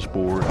from this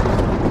board.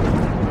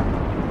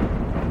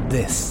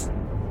 This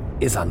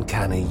is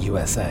Uncanny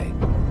USA.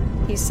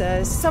 He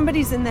says,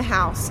 somebody's in the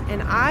house,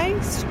 and I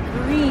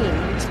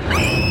screamed.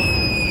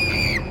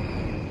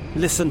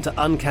 Listen to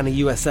Uncanny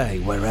USA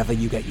wherever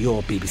you get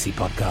your BBC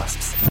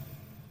podcasts,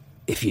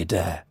 if you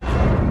dare.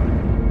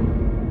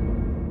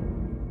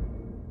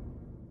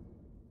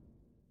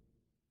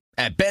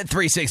 At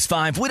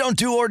Bet365, we don't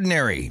do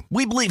ordinary.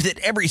 We believe that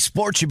every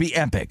sport should be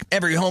epic.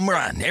 Every home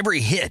run,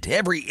 every hit,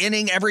 every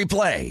inning, every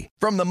play.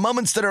 From the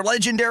moments that are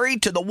legendary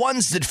to the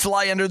ones that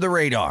fly under the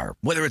radar.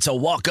 Whether it's a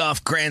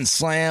walk-off grand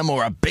slam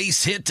or a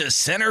base hit to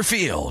center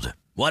field.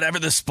 Whatever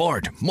the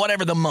sport,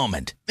 whatever the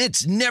moment.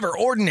 It's never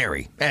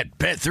ordinary at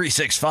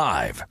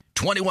Bet365.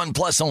 21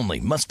 plus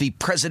only. Must be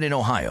present in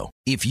Ohio.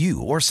 If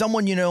you or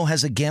someone you know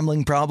has a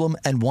gambling problem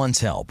and wants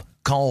help,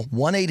 call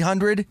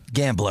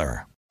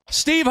 1-800-GAMBLER.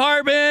 Steve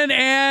Hartman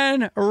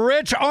and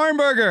Rich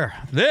Ohrnberger.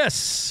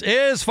 This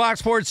is Fox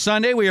Sports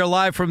Sunday. We are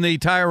live from the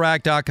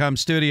TireRack.com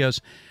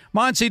studios.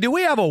 Monty, do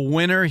we have a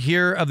winner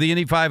here of the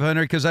Indy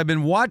 500? Because I've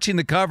been watching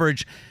the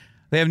coverage.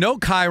 They have no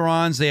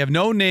chyrons. They have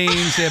no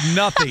names. They have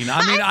nothing.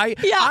 I mean,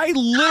 I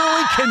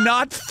literally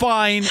cannot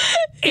find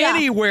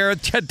anywhere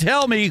to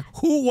tell me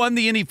who won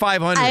the Indy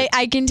 500.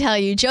 I can tell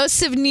you.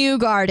 Joseph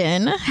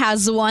Newgarden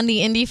has won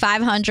the Indy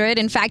 500.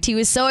 In fact, he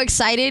was so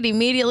excited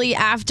immediately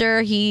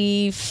after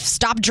he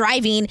stopped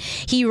driving,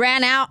 he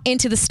ran out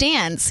into the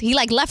stands. He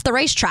left the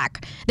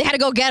racetrack. They had to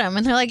go get him.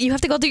 And they're like, you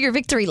have to go do your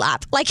victory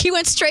lap. He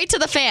went straight to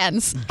the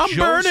fans. I'm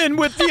burning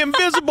with the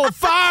invisible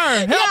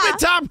fire. Help me,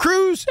 Tom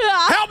Cruise.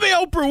 Help me,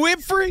 Oprah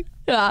Winfrey.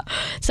 Yeah.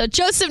 So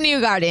Joseph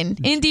Newgarden,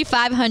 Indy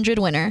 500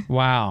 winner.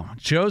 Wow.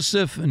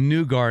 Joseph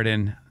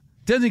Newgarden.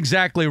 Doesn't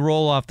exactly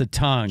roll off the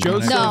tongue.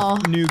 Joseph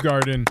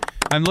Newgarden.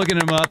 I'm looking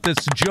him up.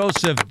 It's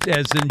Joseph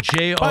as in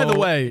J-O. By the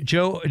way,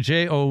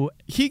 J-O.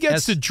 He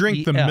gets to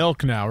drink the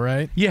milk now,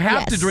 right? You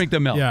have to drink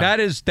the milk. Yeah.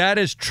 That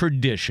is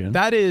tradition.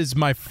 That is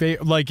my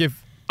favorite.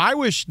 If I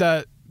wish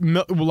that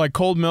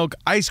cold milk,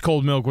 ice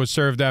cold milk was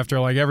served after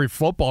every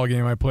football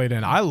game I played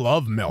in. I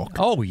love milk.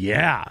 Oh,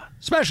 yeah.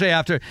 Especially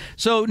after.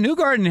 So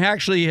Newgarden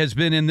actually has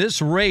been in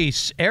this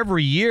race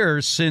every year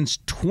since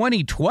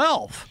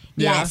 2012.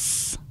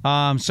 Yes.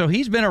 So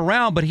he's been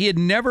around, but he had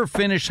never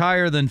finished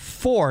higher than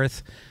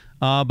fourth.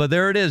 But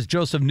there it is.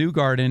 Joseph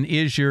Newgarden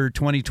is your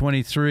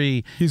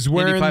 2023 He's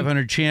wearing Indy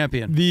 500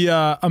 champion.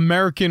 The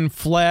American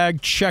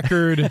flag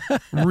checkered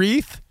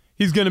wreath.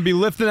 He's going to be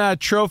lifting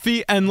that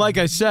trophy, and like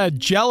I said,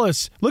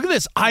 jealous. Look at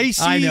this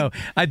icy. I know.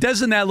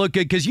 Doesn't that look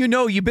good? Because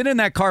you've been in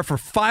that car for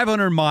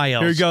 500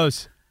 miles. Here he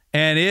goes.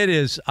 And it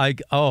is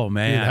oh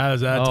man. Dude, how does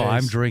that taste?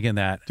 I'm drinking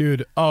that.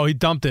 Dude, he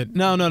dumped it.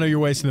 No, you're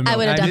wasting the milk. I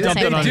would have done the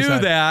same. They do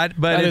that,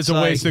 but that is a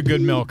waste of good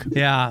milk.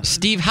 Yeah.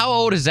 Steve, how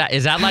old is that?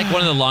 Is that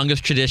one of the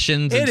longest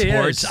traditions in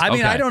sports? It is. I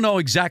mean, I don't know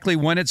exactly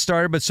when it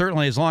started, but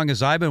certainly as long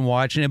as I've been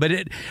watching it. But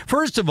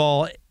first of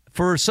all,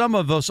 for some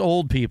of us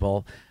old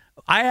people,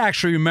 I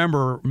actually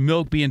remember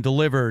milk being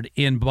delivered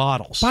in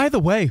bottles. By the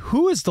way,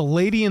 who is the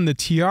lady in the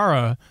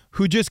tiara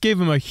who just gave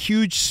him a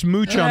huge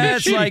smooch on the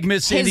cheek? That's like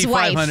Miss Indy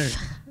 500.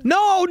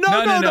 No.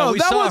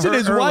 That wasn't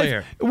his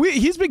earlier. wife.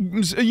 He's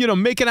been,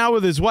 making out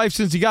with his wife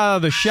since he got out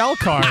of the Shell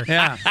car.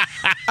 Yeah.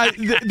 I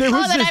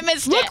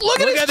missed it.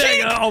 Look at his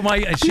cheek. Oh my!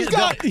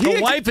 The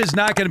wife is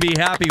not going to be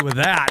happy with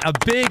that. A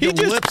big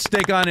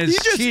lipstick on his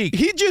cheek.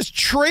 He just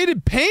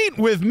traded paint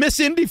with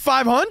Miss Indy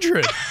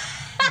 500.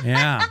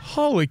 Yeah.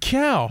 Holy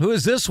cow. Who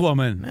is this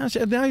woman? Is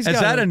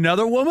that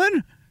another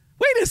woman?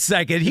 Wait a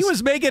second. He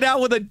was making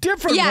out with a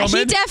different woman. Yeah,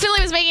 he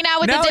definitely was making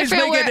out with a different who's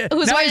wearing a tank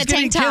top. Now he's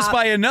getting kissed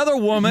by another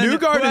woman who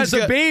has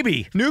a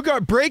baby.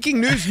 Breaking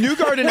news,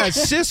 Newgarden has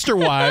sister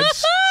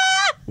wives.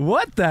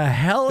 What the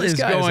hell is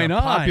going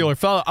on? Popular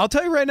fella. I'll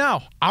tell you right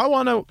now. I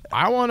want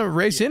to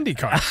race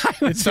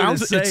IndyCar.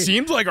 It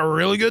seems like a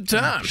really good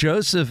time.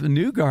 Joseph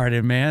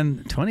Newgarden,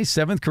 man,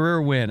 27th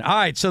career win. All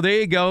right, so there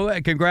you go.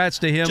 Congrats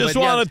to him. Just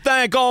want to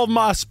thank all of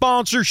my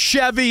sponsors: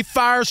 Chevy,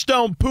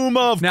 Firestone,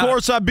 Puma. Of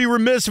course, I'd be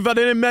remiss if I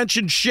didn't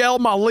mention Shell,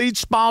 my lead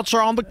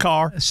sponsor on the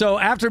car. So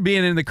after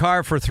being in the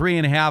car for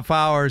 3.5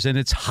 hours and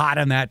it's hot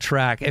on that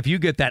track, if you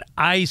get that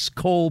ice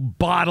cold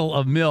bottle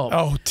of milk,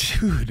 oh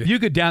dude, you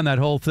could down that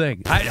whole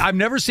thing. I've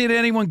never seen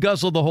anyone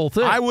guzzle the whole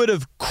thing. I would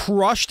have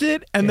crushed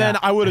it, and then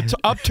I would have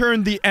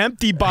upturned the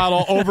empty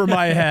bottle over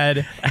my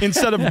head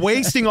instead of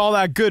wasting all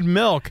that good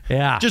milk.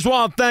 Yeah. Just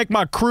want to thank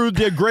my crew.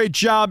 Did a great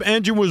job.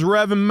 Engine was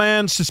revving,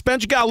 man.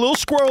 Suspension got a little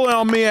squirrely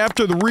on me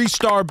after the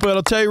restart, but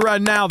I'll tell you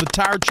right now, the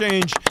tire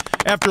change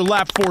after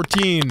lap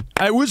 14,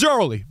 it was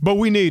early, but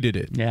we needed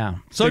it. Yeah.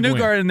 So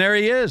Newgarden, there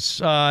he is.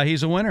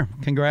 He's a winner.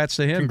 Congrats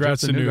to him.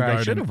 Congrats to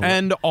Newgarden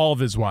and all of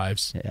his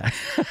wives. Yeah.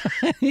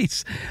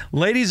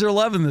 Ladies are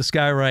loving this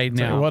guy right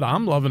now. Tell you what,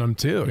 I'm loving him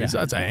too. Yeah.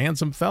 That's a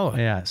handsome fella.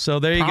 Yeah. So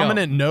there you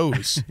Prominent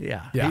nose.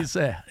 Yeah.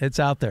 It's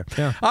out there.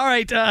 Yeah. All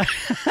right.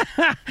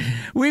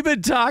 We've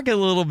been talking a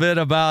little bit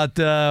about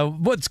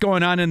what's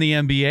going on in the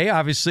NBA,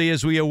 obviously,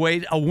 as we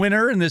await a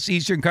winner in this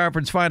Eastern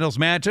Conference Finals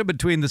matchup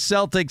between the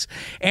Celtics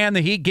and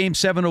the Heat. Game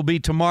 7 will be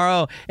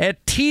tomorrow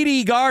at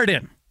TD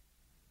Garden.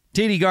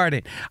 TD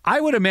Garden. I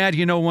would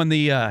imagine, when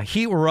the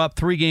Heat were up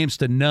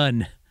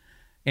 3-0,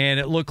 and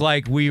it looked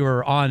like we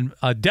were on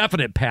a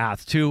definite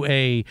path to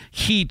a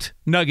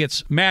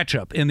Heat-Nuggets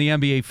matchup in the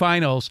NBA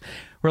Finals,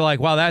 we're like,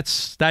 wow,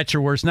 that's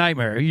your worst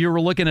nightmare. You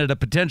were looking at a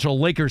potential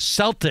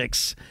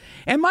Lakers-Celtics.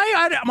 And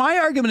my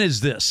argument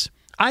is this.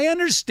 I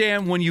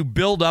understand when you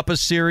build up a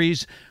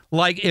series,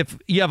 like if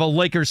you have a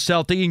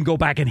Lakers-Celtic, you can go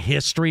back in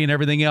history and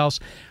everything else.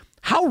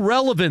 How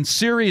relevant,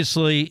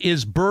 seriously,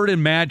 is Bird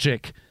and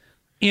Magic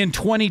in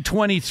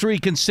 2023,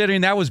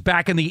 considering that was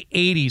back in the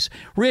 80s?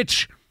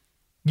 Rich,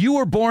 you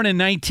were born in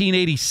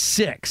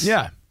 1986.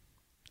 Yeah.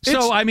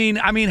 So, I mean,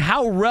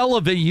 how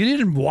relevant? You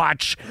didn't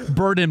watch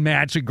Bird and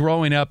Magic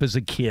growing up as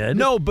a kid.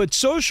 No, but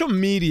social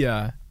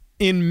media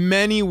in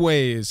many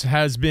ways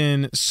has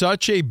been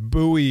such a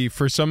buoy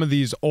for some of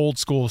these old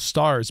school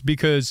stars,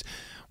 because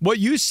what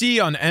you see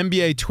on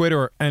NBA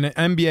Twitter and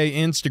NBA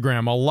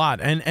Instagram a lot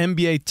and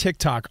NBA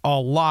TikTok a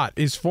lot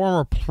is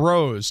former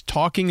pros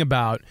talking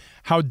about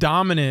how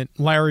dominant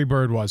Larry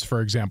Bird was,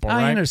 for example.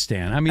 I right?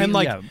 understand. I mean, and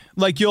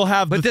like you'll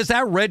have. But does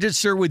that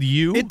register with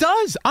you? It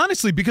does,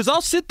 honestly, because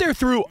I'll sit there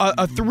through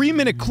a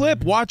 3-minute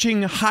clip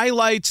watching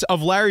highlights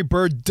of Larry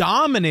Bird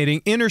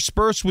dominating,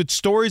 interspersed with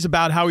stories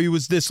about how he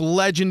was this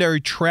legendary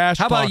trash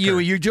talker. How about you?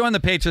 You join the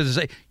Patriots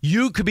and say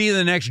you could be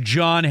the next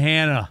John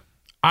Hanna.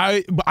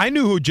 I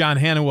knew who John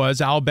Hanna was,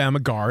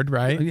 Alabama guard,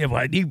 right? Yeah,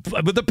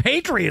 but the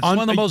Patriots, one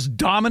of the most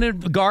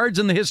dominant guards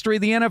in the history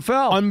of the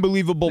NFL.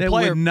 Unbelievable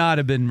player. It would not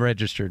have been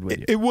registered with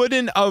you. It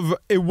wouldn't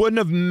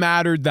have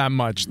mattered that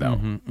much,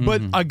 though.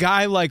 But a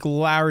guy like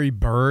Larry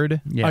Bird,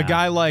 a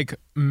guy like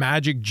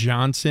Magic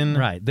Johnson,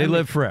 right? They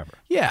live forever.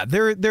 Yeah,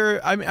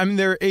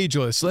 they're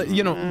ageless.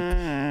 You know.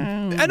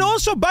 And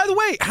also, by the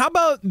way, how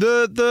about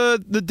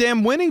the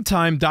damn Winning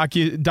Time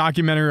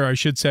documentary? Or I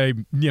should say,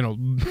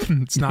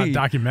 it's not a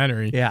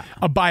documentary. Yeah,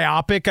 a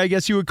biopic, I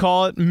guess you would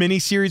call it,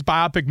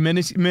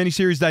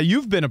 miniseries that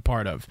you've been a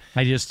part of.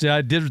 I just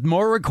did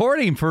more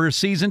recording for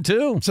season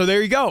 2. So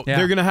there you go. Yeah.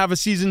 They're going to have a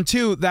season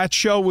 2. That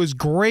show was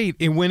great.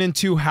 It went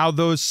into how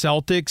those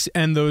Celtics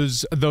and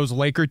those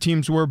Laker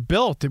teams were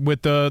built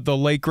with the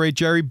late great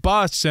Jerry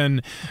Buss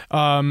and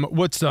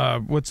what's the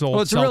old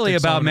Well, it's really Celtics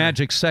about owner?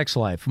 Magic's sex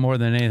life more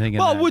than anything.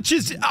 Well, which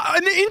is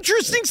an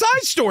interesting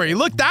side story.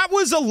 Look, that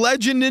was a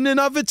legend in and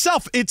of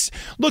itself.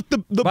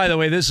 By the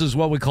way, this is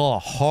what we call a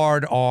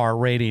hard R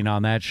rating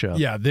on that show.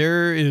 Yeah,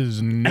 there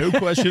is no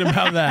question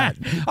about that.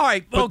 All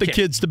right, put the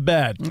kids to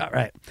bed. All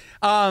right,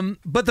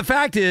 but the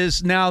fact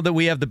is, now that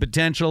we have the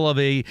potential of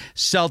a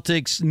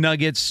Celtics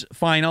Nuggets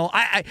final,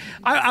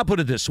 I'll put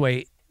it this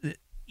way: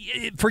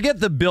 forget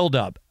the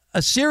build-up.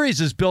 A series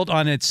is built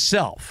on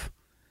itself.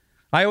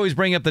 I always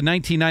bring up the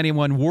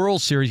 1991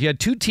 World Series. You had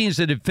 2 teams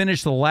that had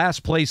finished the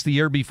last place the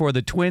year before,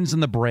 the Twins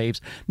and the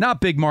Braves.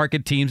 Not big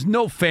market teams,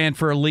 no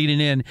fanfare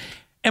leading in.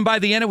 And by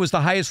the end, it was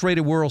the highest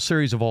rated World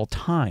Series of all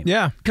time.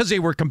 Yeah. Because they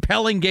were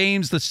compelling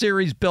games, the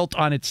series built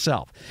on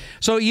itself.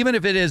 So even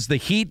if it is the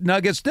Heat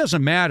Nuggets,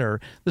 doesn't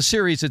matter. The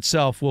series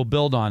itself will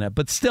build on it.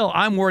 But still,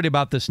 I'm worried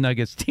about this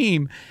Nuggets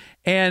team.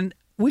 And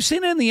we've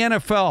seen it in the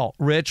NFL,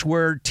 Rich,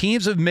 where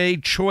teams have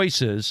made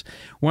choices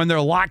when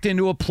they're locked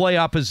into a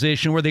playoff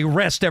position where they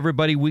rest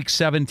everybody week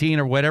 17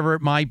 or whatever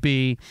it might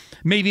be,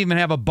 maybe even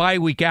have a bye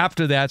week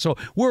after that. So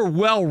we're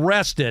well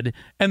rested,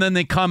 and then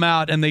they come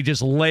out and they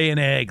just lay an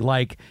egg.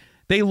 Like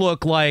they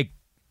look like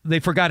they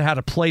forgot how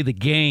to play the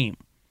game.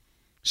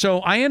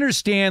 So I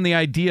understand the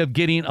idea of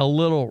getting a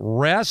little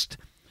rest,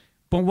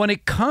 but when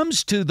it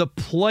comes to the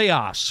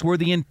playoffs where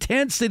the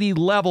intensity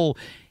level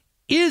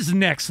is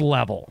next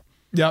level,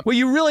 Yep. Well,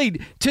 you really,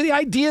 to the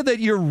idea that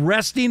you're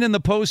resting in the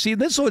postseason,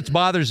 this is what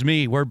bothers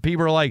me, where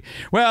people are like,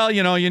 well,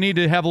 you need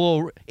to have a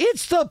little,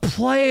 it's the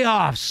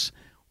playoffs.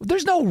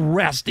 There's no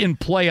rest in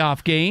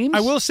playoff games.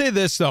 I will say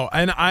this, though,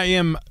 and I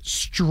am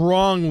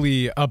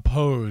strongly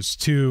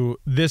opposed to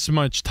this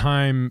much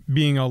time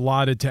being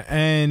allotted to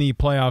any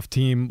playoff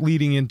team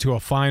leading into a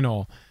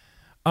final.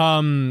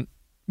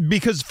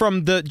 Because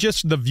from the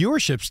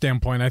viewership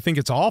standpoint, I think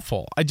it's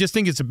awful. I just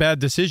think it's a bad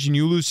decision.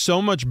 You lose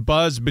so much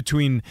buzz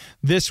between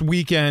this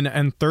weekend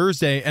and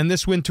Thursday, and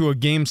this went to a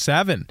Game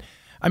 7.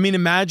 I mean,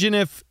 imagine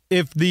if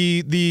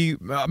the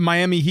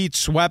Miami Heat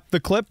swept the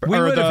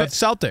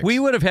Celtics. We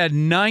would have had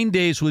 9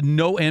 days with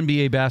no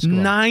NBA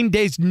basketball. 9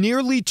 days,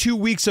 nearly 2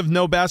 weeks of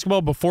no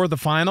basketball before the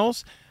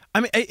finals.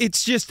 I mean,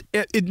 it's just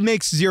it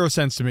makes zero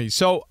sense to me.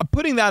 So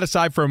putting that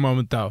aside for a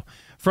moment, though.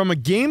 From a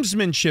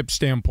gamesmanship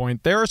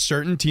standpoint, there are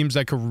certain teams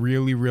that could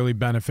really, really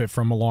benefit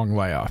from a long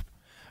layoff,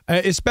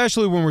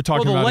 especially when we're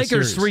talking about the Lakers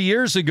a series. 3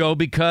 years ago,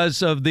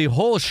 because of the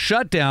whole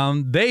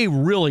shutdown, they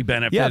really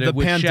benefited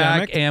with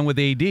pandemic, Shaq and with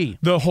AD.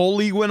 The whole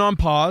league went on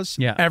pause.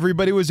 Yeah.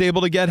 Everybody was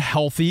able to get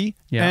healthy,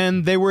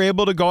 and they were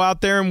able to go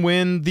out there and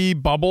win the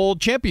bubble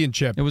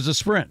championship. It was a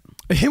sprint.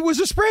 It was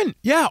a sprint.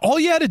 Yeah, all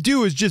you had to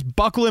do is just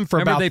buckle in for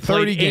Remember, about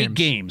 30 games. 8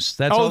 games.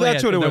 That's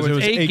what it was. It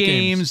was 8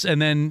 games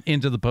and then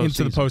into the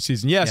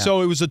postseason. Yeah,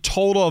 so it was a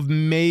total of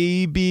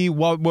maybe,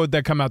 what would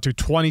that come out to,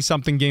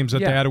 20-something games that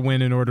they had to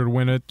win in order to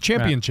win a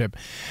championship.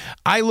 Right.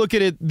 I look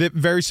at it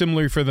very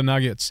similarly for the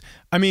Nuggets.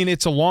 I mean,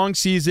 it's a long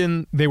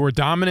season. They were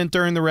dominant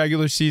during the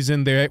regular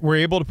season. They were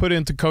able to put it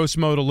into coast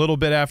mode a little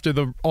bit after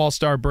the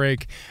All-Star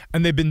break,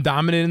 and they've been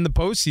dominant in the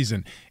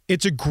postseason.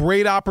 It's a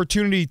great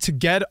opportunity to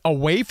get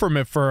away from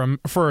it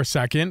for a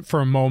second,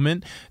 for a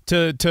moment,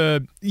 to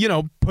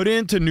put it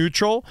into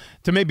neutral,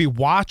 to maybe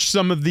watch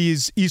some of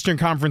these Eastern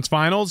Conference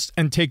Finals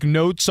and take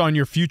notes on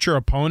your future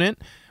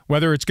opponent,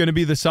 whether it's going to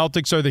be the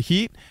Celtics or the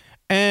Heat.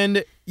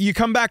 And you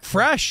come back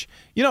fresh.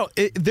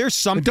 There's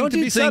something to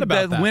be said about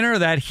that. Don't you think the winner of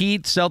that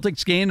Heat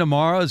Celtics game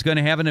tomorrow is going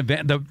to have an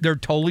event? They're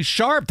totally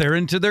sharp. They're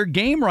into their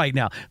game right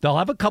now. They'll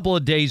have a couple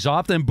of days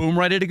off, then boom,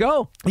 ready to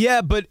go.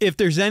 Yeah, but if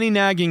there's any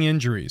nagging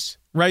injuries,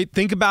 right?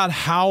 Think about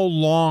how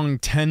long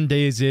 10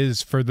 days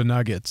is for the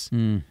Nuggets.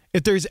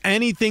 If there's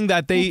anything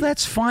that they... Well,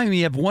 that's fine.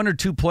 You have one or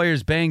two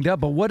players banged up,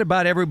 but what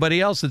about everybody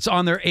else that's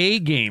on their A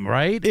game,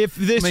 right? If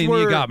this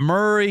were... You got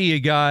Murray, you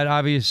got,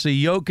 obviously,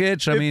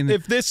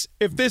 Jokic.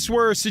 If this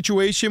were a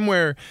situation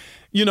where,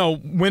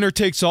 winner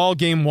takes all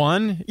game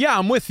one, yeah,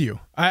 I'm with you.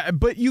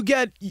 But you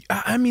get...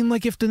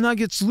 if the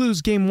Nuggets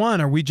lose game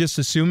one, are we just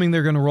assuming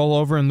they're going to roll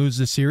over and lose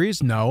the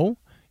series? No.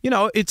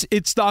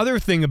 It's the other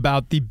thing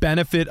about the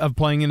benefit of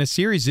playing in a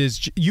series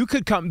is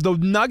the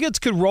Nuggets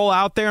could roll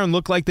out there and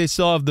look like they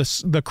still have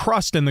the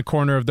crust in the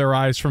corner of their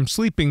eyes from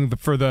sleeping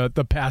for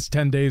the past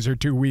 10 days or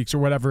 2 weeks or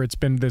whatever it's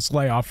been, this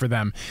layoff for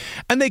them.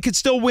 And they could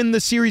still win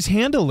the series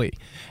handily.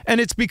 And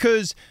it's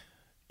because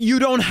you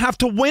don't have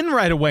to win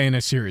right away in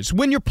a series.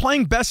 When you're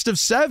playing best of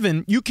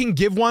 7, you can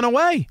give one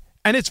away.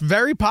 And it's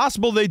very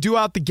possible they do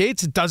out the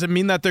gates. It doesn't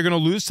mean that they're going to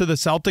lose to the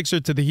Celtics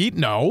or to the Heat.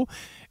 No.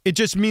 It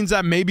just means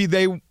that maybe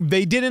they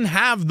didn't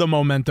have the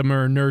momentum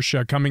or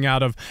inertia coming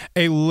out of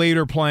a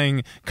later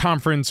playing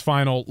conference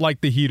final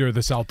like the Heat or the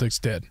Celtics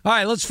did. All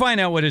right, let's find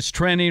out what is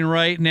trending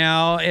right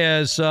now.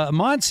 As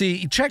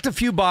Monty checked a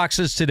few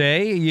boxes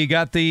today. You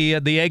got the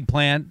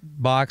eggplant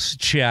box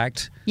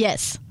checked.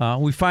 Yes.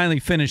 We finally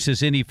finished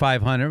this Indy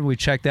 500. We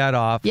checked that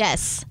off.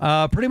 Yes.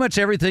 Pretty much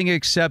everything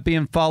except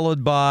being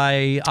followed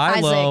by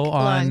Ilo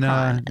on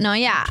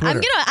Twitter.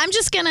 I'm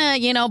just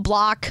gonna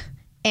block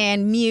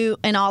and mute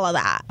and all of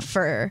that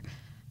for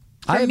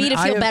me to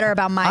feel better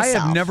about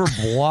myself. I have never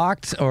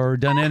blocked or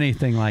done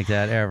anything like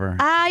that ever.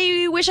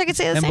 I wish I could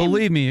say the same. And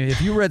believe me,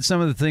 if you read some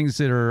of the things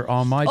that are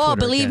on my Twitter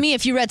believe me,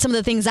 if you read some of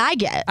the things I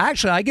get.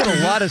 Actually, I get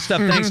a lot of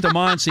stuff thanks to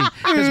Monty,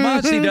 because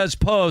Monty does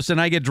post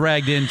and I get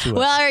dragged into it.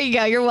 Well, there you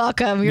go. You're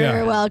welcome.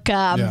 You're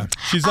welcome. Yeah.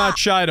 She's not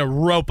shy to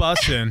rope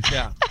us in.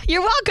 Yeah.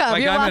 You're welcome.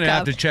 I'm going to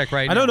have to check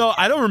right now. I don't know.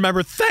 I don't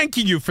remember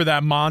thanking you for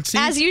that, Monty.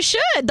 As you should,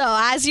 though.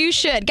 As you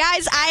should.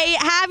 Guys, I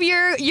have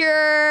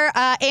your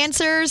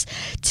answers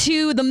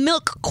to the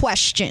milk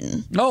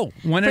question. Oh,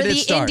 when did it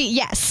start?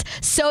 Yes.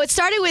 So it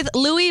started with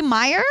Louis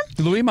Meyer.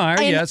 Louis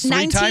Meyer, yes.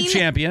 Three-time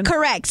champion.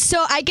 Correct.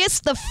 So I guess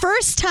the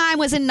first time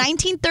was in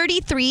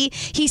 1933.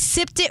 He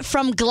sipped it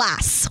from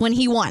glass when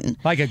he won.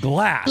 Like a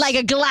glass? Like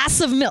a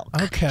glass of milk.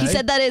 Okay. He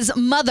said that his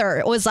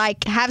mother was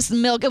like, have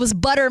some milk. It was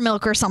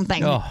buttermilk or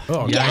something. Oh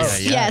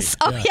yes. Yeah. Yes.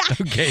 Oh,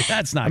 yeah. Okay,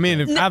 that's not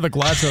good. Out of the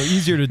glass, so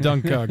easier to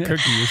dunk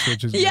cookies,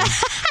 which is yeah.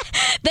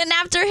 Then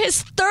after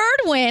his third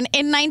win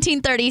in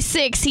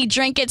 1936, he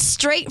drank it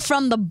straight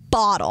from the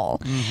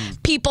bottle. Mm-hmm.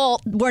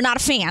 People were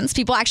not fans.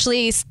 People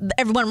actually,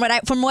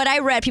 from what I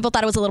read, people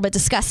thought it was a little bit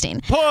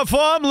disgusting. Poor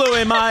form,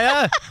 Louis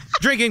Meyer.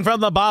 Drinking from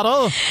the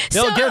bottle.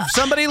 You'll give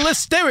somebody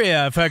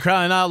listeria, for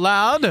crying out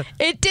loud.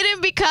 It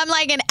didn't become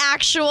like an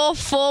actual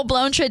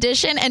full-blown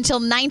tradition until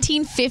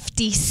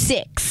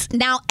 1956.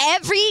 Now,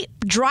 every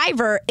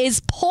driver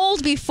is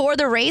polled before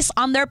the race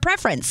on their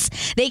preference.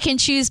 They can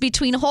choose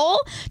between whole,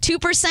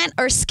 2%,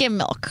 or skim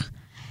milk.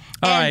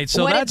 All right,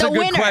 so that's a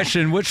good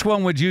question. Which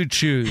one would you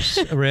choose,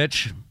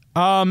 Rich?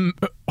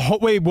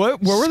 Wait,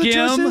 what were the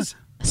choices?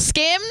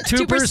 Skim,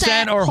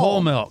 2% or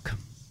whole milk.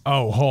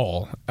 Oh,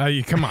 whole.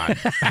 Come on.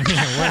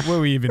 What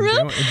were we even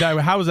doing?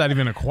 How was that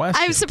even a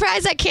question? I'm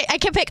surprised I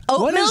can't pick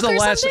oat milk or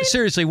something.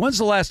 Seriously, when's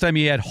the last time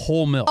you had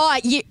whole milk? Oh,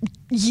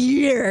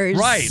 years.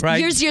 Right.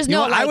 Years.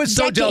 No, I was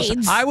so decades.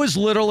 jealous. I was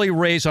literally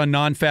raised on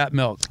non-fat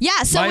milk.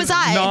 Yeah, so was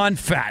I.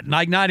 Non-fat,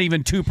 like not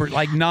even 2%,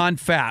 like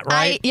non-fat,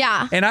 right?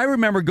 Yeah. And I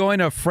remember going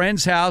to a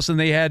friend's house and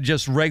they had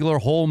just regular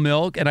whole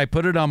milk, and I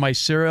put it on my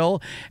cereal,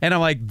 and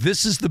I'm like,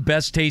 this is the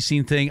best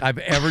tasting thing I've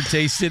ever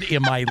tasted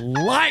in my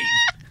life.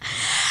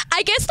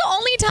 I guess the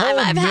only time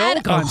I've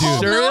had whole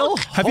cereal.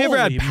 Have you ever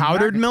had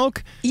powdered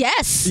milk?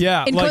 Yes.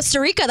 Yeah. In Costa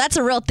Rica, that's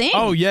a real thing.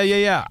 Oh,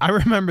 yeah. I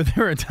remember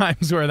there were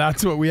times where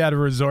that's what we had to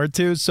resort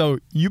to. So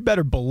you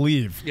better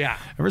believe. Yeah.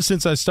 Ever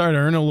since I started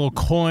earning a little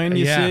coin,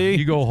 you see.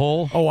 You go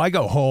whole? Oh, I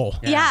go whole.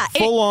 Yeah.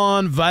 Full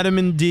on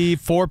vitamin D,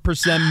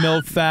 4%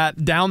 milk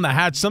fat, down the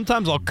hatch.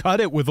 Sometimes I'll cut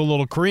it with a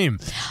little cream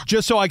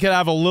just so I could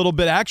have a little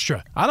bit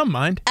extra. I don't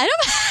mind.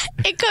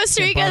 In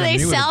Costa Rica, they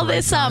sell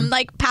this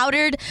like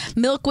powdered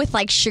milk with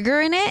like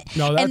sugar in it.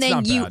 No, that's and then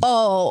not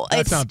bad.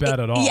 That's not bad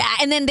at all. Yeah,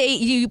 and then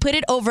you put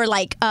it over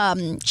like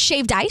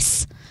shaved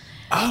ice.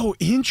 Oh,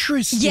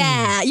 interesting.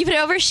 Yeah, you put it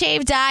over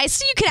shaved ice.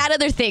 So you could add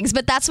other things,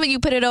 but that's what you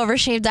put it over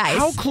shaved ice.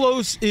 How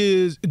close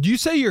do you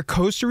say you're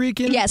Costa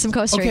Rican? Yes, I'm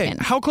Costa Rican.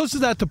 How close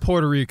is that to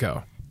Puerto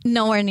Rico?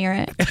 Nowhere near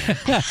it.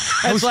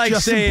 That's like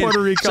saying,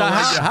 Puerto Rico. So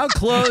how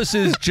close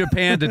is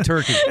Japan to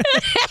Turkey?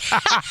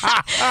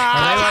 Are they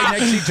right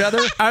next to each other?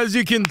 As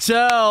you can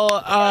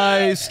tell,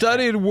 I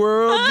studied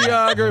world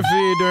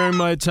geography during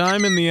my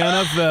time in the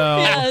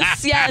NFL.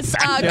 Yes.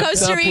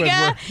 Costa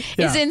Rica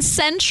is in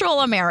Central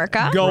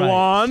America. Go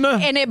on.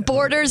 And it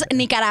borders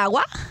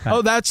Nicaragua.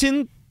 Oh,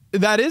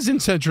 that is in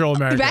Central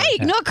America. Right.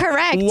 No,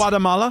 correct.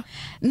 Guatemala?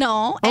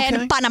 No. Okay.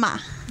 And Panama.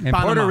 And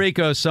Puerto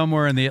Rico is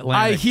somewhere in the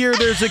Atlantic. I hear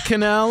there's a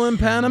canal in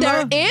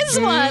Panama. There is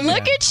one.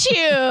 Look at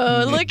you.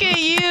 Look at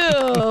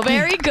you.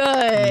 Very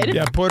good.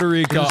 Yeah, Puerto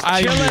Rico.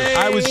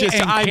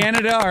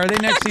 Canada, are they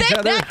next to each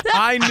other?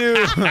 I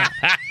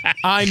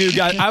knew,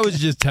 guys. I was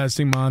just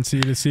testing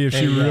Monsi to see if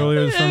she really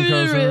was from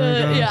Costa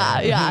Rica.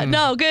 Yeah.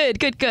 No,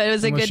 good. It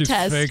was a good she's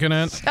test. Faking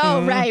it.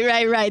 Oh,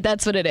 right.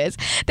 That's what it is.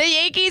 The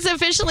Yankees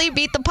officially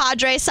beat the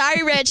Padres.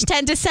 Sorry, Rich.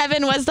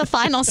 10-7 was the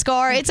final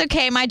score. It's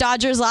okay. My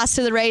Dodgers lost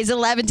to the Rays.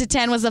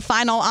 11-10 was the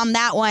final on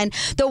that one.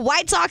 The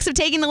White Sox have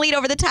taken the lead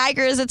over the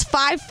Tigers. It's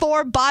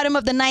 5-4, bottom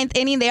of the ninth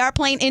inning. They are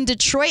playing in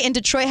Detroit, and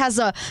Detroit has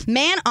a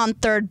man on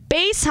third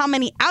base. How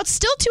many outs?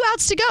 Still 2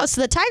 outs to go,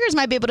 so the Tigers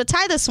might be able to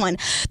tie this one.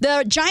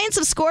 The Giants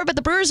have scored, but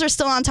the Brewers are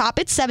still on top.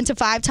 It's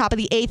 7-5, top of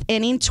the eighth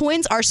inning.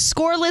 Twins are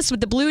scoreless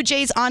with the Blue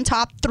Jays on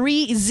top,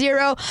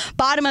 3-0,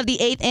 bottom of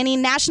the eighth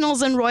inning.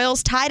 Nationals and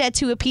Royals tied at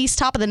 2 apiece,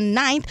 top of the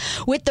ninth,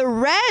 with the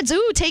Reds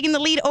taking the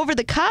lead over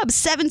the Cubs,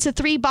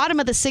 7-3, bottom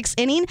of the sixth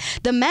inning.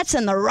 The Mets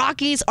and the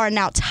Rockies are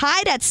now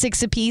tied at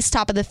 6 apiece,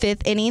 top of the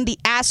fifth inning. The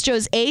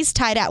Astros A's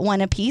tied at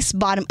 1 apiece,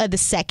 bottom of the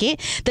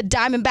second. The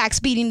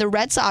Diamondbacks beating the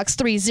Red Sox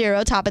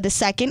 3-0, top of the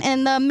second.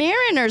 And the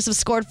Mariners have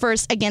scored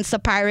first against the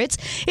Pirates.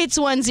 It's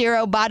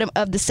 1-0, bottom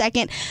of the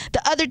second.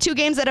 The other 2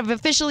 games that have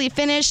officially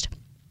finished,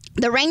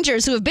 the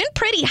Rangers, who have been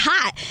pretty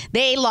hot,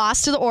 they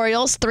lost to the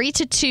Orioles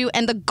 3-2,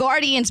 and the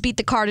Guardians beat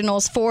the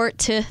Cardinals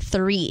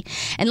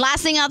 4-3. And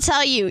last thing I'll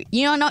tell you,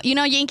 you know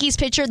Yankees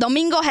pitcher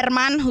Domingo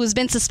Germán, who's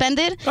been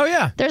suspended? Oh,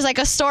 yeah. There's like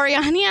a story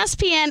on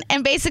ESPN,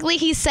 and basically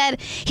he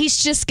said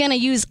he's just going to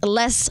use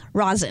less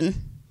rosin.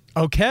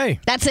 Okay.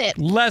 That's it.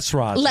 Less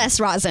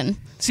rosin.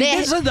 See,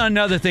 this is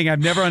another thing I've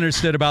never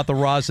understood about the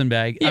rosin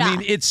bag. Yeah. I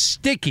mean, it's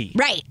sticky.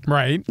 Right.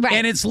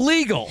 And it's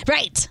legal.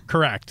 Right.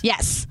 Correct.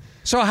 Yes.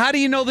 So how do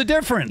you know the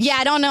difference? Yeah,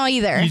 I don't know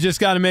either. You just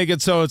got to make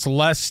it so it's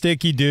less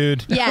sticky,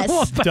 dude.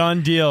 Yes.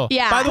 Done deal.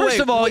 Yeah. By the way, first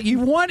of all,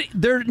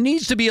 there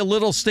needs to be a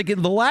little sticky.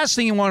 The last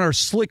thing you want are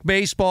slick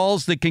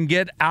baseballs that can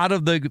get out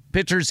of the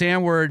pitcher's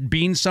hand where it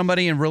beans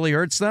somebody and really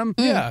hurts them.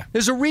 Yeah.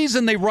 There's a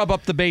reason they rub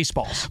up the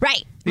baseballs.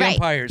 Right. The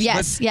umpires.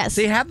 Yes, but yes.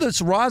 They have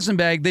this rosin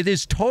bag that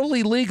is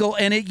totally legal,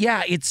 and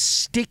it's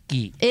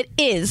sticky. It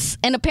is.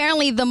 And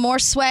apparently the more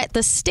sweat,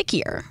 the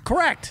stickier.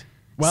 Correct.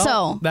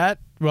 Well,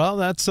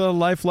 that's a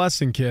life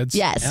lesson, kids.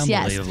 Yes.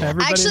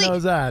 Everybody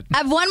knows that. I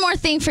have one more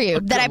thing for you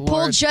that I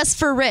pulled just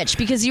for Rich,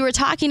 because you were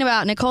talking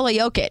about Nikola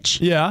Jokic.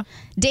 Yeah.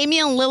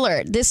 Damian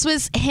Lillard. This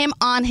was him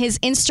on his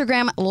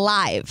Instagram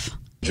Live.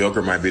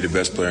 Joker might be the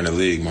best player in the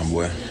league, my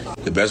boy.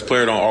 The best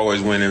player don't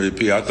always win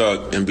MVP. I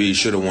thought Embiid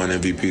should have won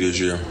MVP this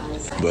year,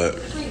 but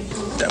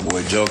that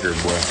boy Joker,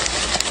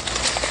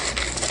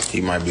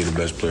 he might be the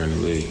best player in the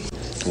league.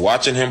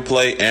 Watching him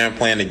play and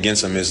playing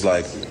against him is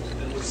like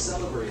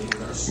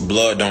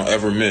blood don't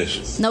ever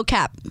miss. No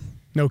cap.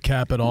 No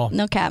cap at all.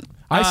 No cap.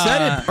 I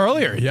said it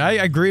earlier. Yeah, I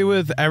agree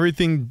with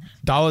everything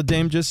Dollar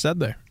Dame just said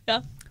there.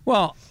 Yeah.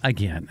 Well,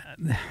 again,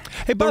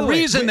 hey, the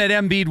reason that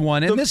Embiid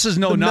won, and this is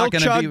not going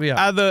to be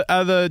out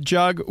of the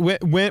jug.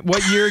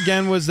 What year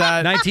again was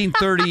that?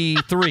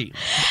 1933.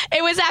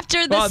 It was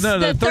after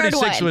the third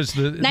 36 one. was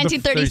the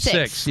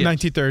 1936.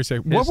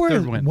 1936.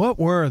 What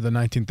were the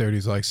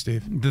 1930s like,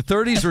 Steve? The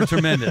 30s were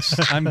tremendous.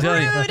 I'm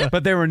telling you,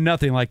 but they were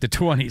nothing like the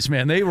 20s,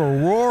 man. They were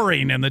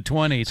roaring in the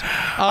 20s.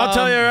 I'll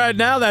tell you right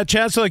now, that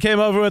chancellor came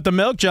over with the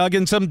milk jug,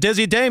 and some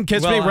dizzy dame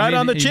kissed me right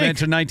on the cheek. You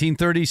mentioned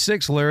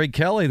 1936. Larry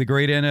Kelly, the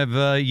great end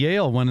of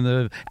Yale, won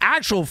the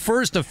actual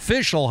first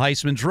official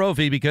Heisman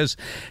Trophy, because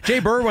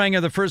Jay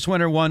Berwanger, the first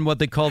winner, won what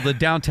they called the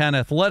Downtown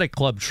Athletic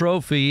Club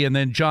Trophy, and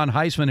then John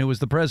Heisman, who was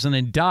the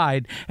president,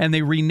 died, and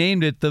they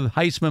renamed it the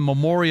Heisman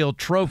Memorial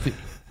Trophy.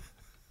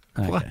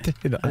 Okay.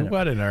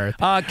 What on earth?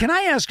 Can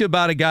I ask you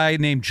about a guy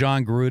named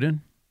John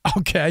Gruden?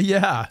 Okay,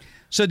 yeah.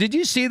 So did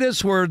you see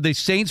this where the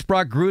Saints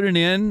brought Gruden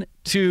in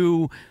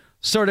to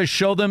sort of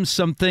show them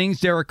some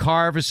things? Derek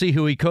Carr, obviously,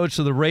 who he coached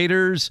for the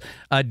Raiders.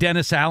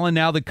 Dennis Allen,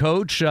 now the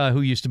coach,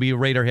 who used to be a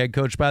Raider head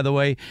coach, by the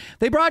way.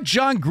 They brought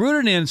John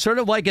Gruden in sort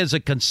of like as a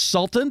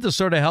consultant to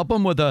sort of help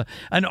him with an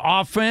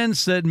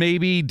offense that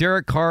maybe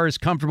Derek Carr is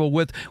comfortable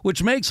with,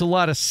 which makes a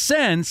lot of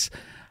sense.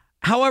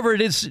 However, it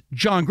is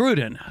John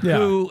Gruden,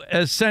 who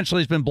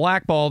essentially has been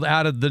blackballed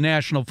out of the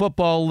National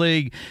Football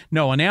League.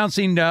 No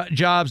announcing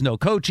jobs, no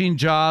coaching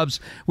jobs.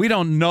 We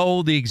don't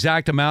know the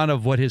exact amount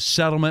of what his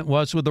settlement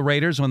was with the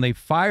Raiders when they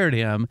fired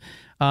him.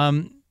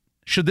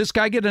 Should this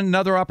guy get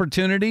another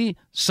opportunity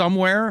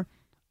somewhere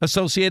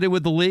associated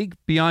with the league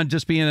beyond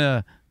just being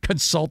a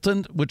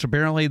consultant, which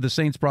apparently the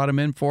Saints brought him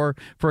in for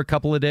a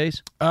couple of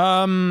days?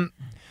 From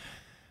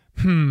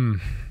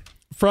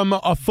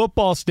a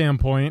football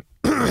standpoint,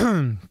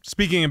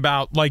 speaking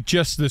about like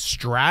just the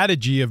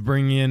strategy of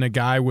bringing in a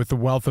guy with a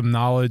wealth of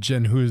knowledge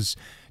and who's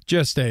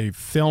just a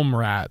film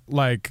rat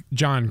like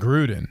John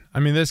Gruden. I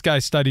mean, this guy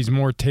studies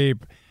more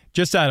tape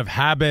just out of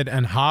habit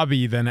and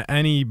hobby than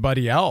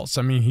anybody else.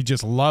 I mean, he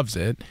just loves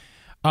it.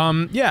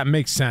 Yeah, it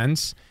makes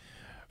sense.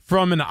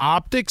 From an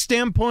optics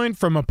standpoint,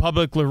 from a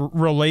public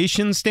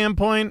relations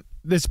standpoint,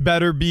 this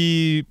better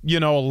be,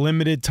 a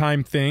limited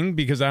time thing,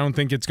 because I don't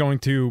think it's going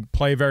to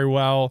play very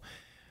well,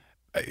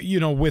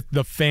 with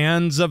the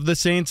fans of the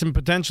Saints and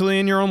potentially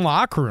in your own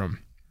locker room.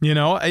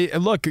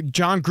 Look,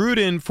 John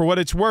Gruden, for what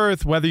it's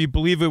worth, whether you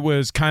believe it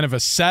was kind of a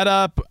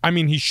setup, I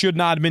mean, he should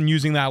not have been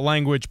using that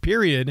language,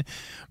 period.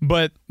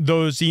 But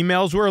those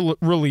emails were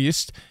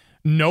released.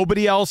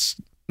 Nobody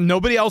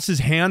else's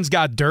hands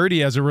got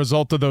dirty as a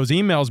result of those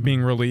emails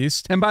being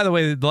released. And by the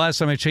way, the last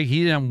time I checked,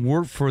 he didn't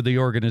work for the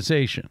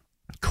organization.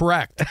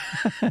 Correct.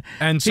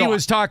 And so he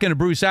was talking to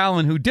Bruce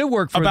Allen, who did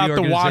work for the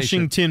organization. About the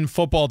Washington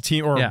football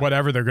team, or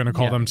whatever they're going to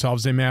call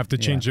themselves. They may have to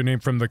change their name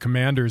from the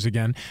Commanders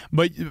again.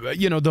 But,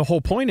 the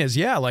whole point is,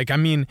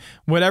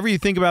 whatever you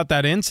think about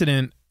that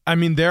incident, I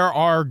mean, there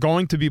are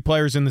going to be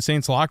players in the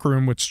Saints locker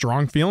room with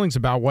strong feelings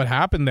about what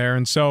happened there.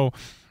 And so,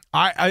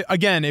 I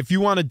again, if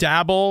you want to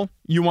dabble,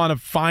 you want to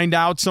find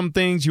out some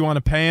things, you want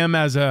to pay him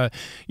as a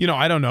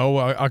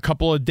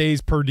couple of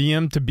days per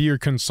diem to be your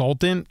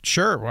consultant,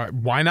 sure,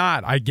 why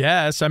not? I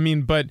guess. I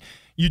mean, but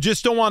you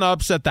just don't want to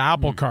upset the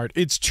apple cart.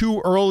 It's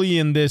too early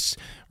in this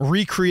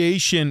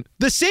recreation.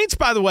 The Saints,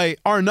 by the way,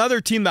 are another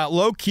team that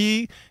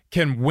low-key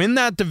can win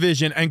that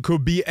division and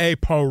could be a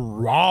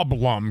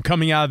problem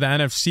coming out of the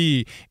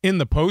NFC in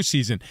the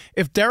postseason.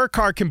 If Derek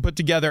Carr can put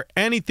together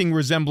anything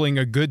resembling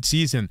a good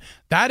season,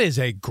 that is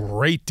a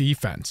great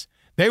defense.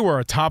 They were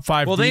a top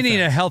 5 Well, defense. they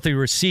need a healthy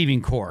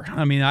receiving core.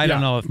 I mean, I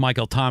don't know if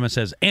Michael Thomas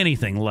has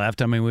anything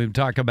left. I mean, we've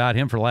talked about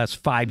him for the last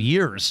 5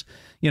 years,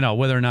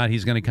 whether or not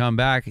he's going to come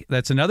back.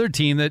 That's another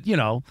team that,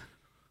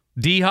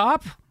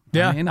 D-Hop.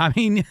 Yeah. I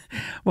mean,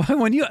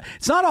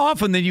 it's not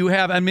often that you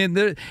have,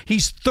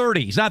 he's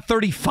 30. He's not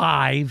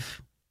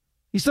 35.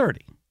 He's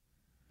 30.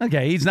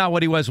 Okay, he's not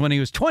what he was when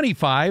he was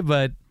 25,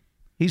 but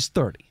he's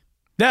 30.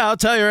 Yeah, I'll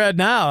tell you right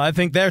now, I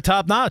think they're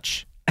top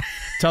notch.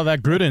 Tell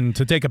that Gruden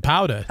to take a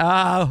powder.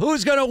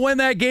 Who's going to win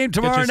that game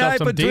tomorrow night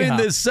between D-Hop.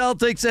 the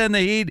Celtics and the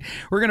Heat?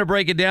 We're going to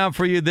break it down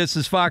for you. This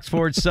is Fox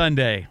Sports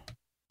Sunday.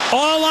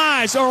 All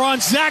eyes are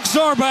on Zach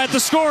Zarba at the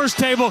scorer's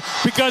table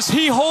because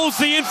he holds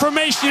the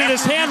information in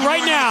his hand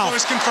right now.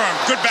 Is confirmed.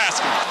 Good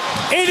basket.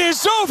 It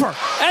is over,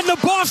 and the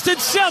Boston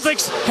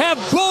Celtics have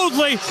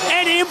boldly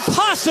and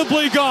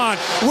impossibly gone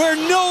where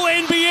no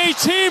NBA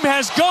team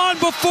has gone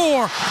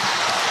before.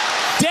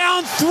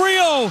 Down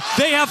 3-0,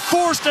 they have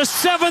forced a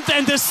 7th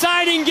and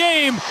deciding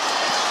game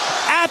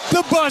at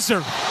the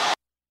buzzer.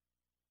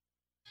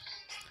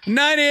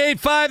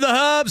 98.5 The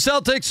Hub,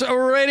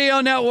 Celtics Radio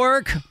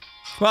Network.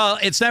 Well,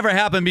 it's never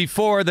happened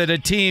before that a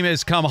team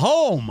has come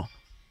home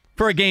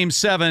for a Game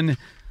 7,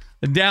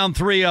 down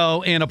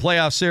 3-0 in a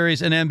playoff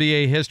series in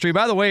NBA history.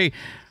 By the way,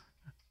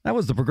 that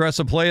was the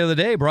Progressive Play of the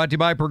Day, brought to you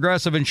by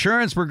Progressive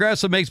Insurance.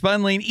 Progressive makes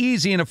bundling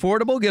easy and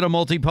affordable. Get a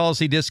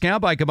multi-policy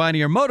discount by combining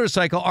your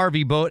motorcycle,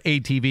 RV, boat,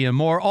 ATV, and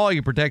more. All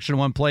your protection in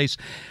one place.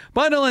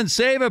 Bundle and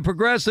save at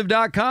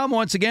Progressive.com.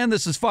 Once again,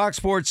 this is Fox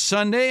Sports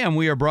Sunday, and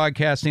we are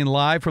broadcasting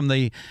live from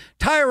the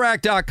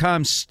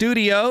TireRack.com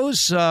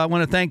studios. I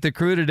want to thank the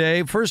crew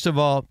today. First of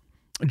all,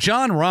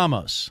 John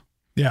Ramos.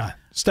 Yeah,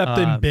 stepped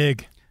in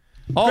big.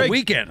 All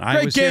weekend.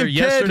 I was here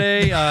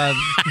yesterday. John,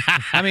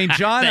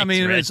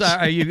 Thanks, Rich.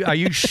 are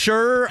you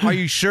sure? Are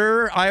you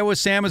sure Iowa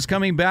Sam is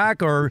coming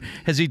back, or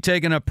has he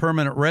taken a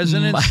permanent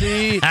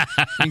residency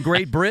in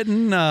Great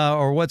Britain,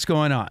 or what's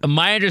going on?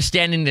 My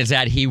understanding is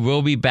that he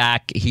will be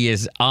back. He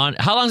is on.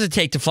 How long does it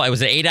take to fly?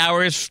 Was it 8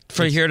 hours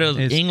here to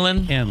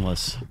England?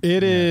 Endless.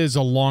 It is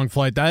a long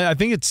flight. I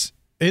think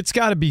it's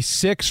got to be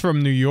 6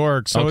 from New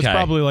York, so it's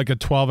probably like a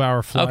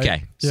 12-hour flight.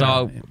 Okay,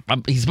 so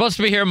he's supposed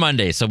to be here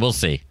Monday, so we'll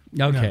see.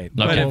 Okay,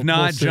 but if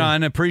not,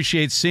 John,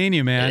 appreciate seeing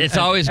you, man. It's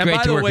always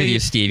great to work with you,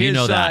 Steve. You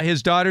know that.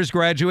 His daughter's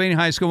graduating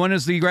high school. When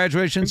is the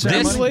graduation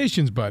ceremony?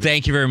 Congratulations, buddy.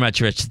 Thank you very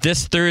much, Rich.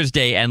 This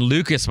Thursday, and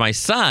Lucas, my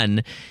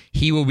son,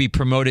 he will be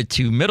promoted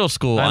to middle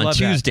school on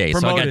Tuesday.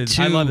 Promoted.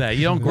 So I got 2. I love that.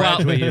 You don't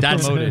graduate, you're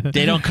promoted.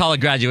 They don't call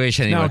it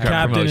graduation anymore. Now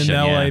captain in the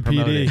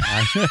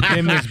LAPD. Gave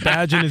him his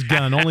badge and his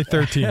gun. Only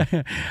 13.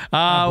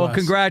 Well,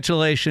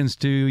 congratulations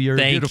to your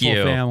beautiful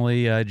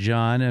family,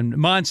 John. And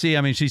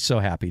Monsi, she's so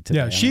happy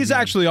today. Yeah, she's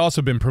actually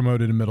also been promoted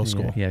in middle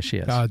school. Yeah, she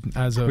is.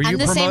 Were I'm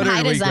the same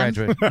height as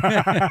them.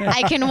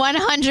 I can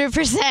 100%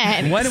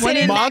 sit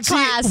in that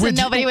class and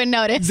nobody would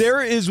notice.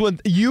 There is one.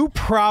 You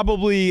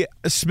probably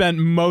spent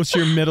most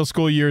of your middle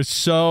school years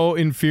so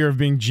in fear of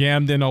being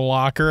jammed in a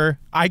locker.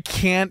 I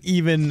can't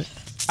even.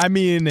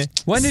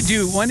 When did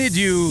you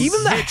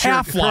even the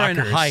half current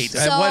height? So,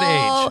 at what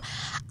age?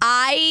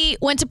 I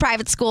went to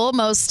private school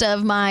most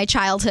of my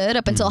childhood.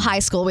 Up until high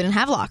school, we didn't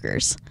have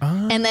lockers.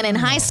 And then in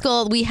high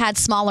school, we had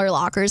smaller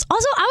lockers.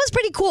 Also, I was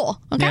pretty cool.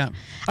 Okay,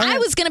 I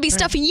was going to be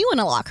stuffing you in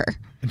a locker.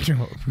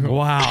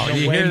 Wow, No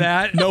you way, hear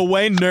that? No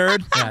way,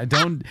 nerd. Yeah,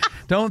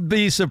 don't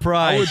be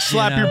surprised. I would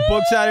slap your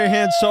books out of your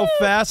hand so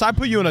fast. I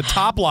put you in a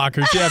top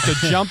locker so you have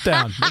to jump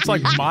down. It's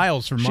like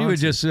miles from She would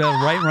just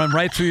run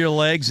right through your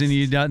legs, and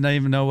you don't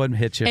even know what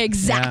hit you.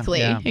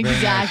 Exactly.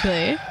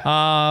 Exactly.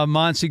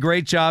 Monty,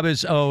 great job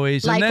as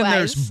always. Likewise. And then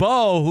there's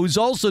Bo, who's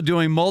also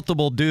doing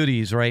multiple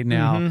duties right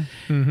now.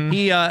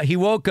 He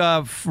woke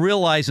up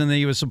realizing that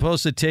he was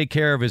supposed to take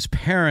care of his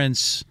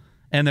parents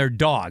and their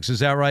dogs. Is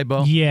that right,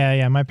 Bo?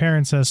 Yeah. My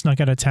parents snuck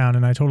out of town,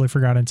 and I totally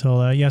forgot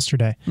until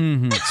yesterday.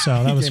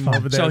 So that was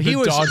fun. So he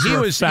was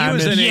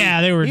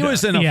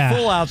in a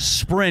full-out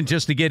sprint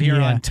just to get here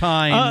on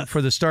time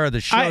for the start of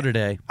the show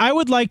today. I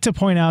would like to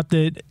point out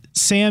that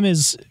Sam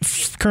is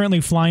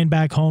currently flying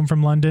back home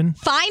from London.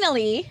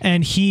 Finally.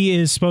 And he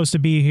is supposed to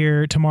be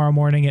here tomorrow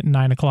morning at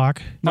 9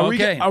 o'clock. Are we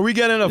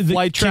getting a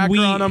flight tracker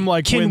on him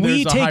like when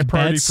there's a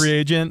high-priority free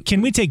agent?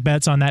 Can we take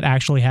bets on that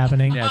actually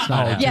happening? Yeah, it's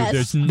not happening.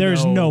 Yes.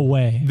 There's no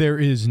way. There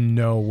is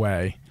no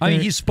way. I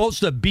mean, he's supposed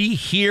to be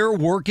here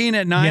working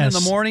at 9 in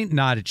the morning?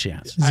 Not a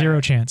chance.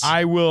 Zero chance.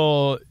 I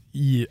will...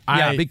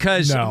 Yeah,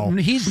 because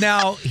he's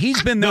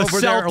been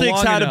over there long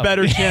Celtics had enough. a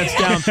better chance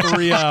down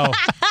 3-0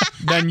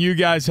 than you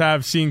guys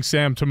have seeing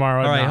Sam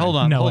tomorrow. All right, hold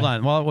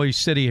on. While we're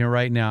sitting here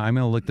right now, I'm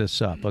going to look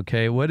this up,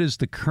 okay? What is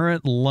the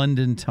current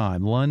London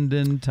time?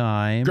 London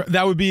time.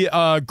 That would be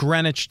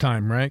Greenwich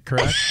time, right?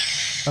 Correct?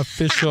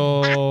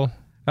 Official...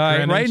 All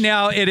right, right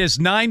now it is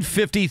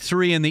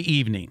 9:53 in the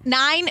evening.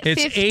 9:53.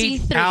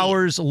 It's 8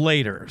 hours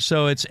later.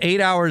 So it's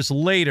 8 hours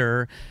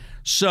later.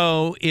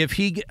 So if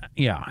he's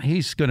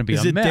going to be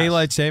Is a it mess.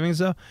 daylight savings,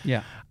 though?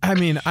 Yeah. I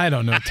mean, I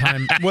don't know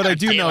time. What I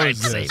do know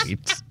is this.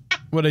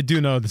 What I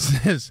do know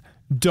is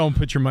don't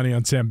put your money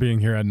on Sam being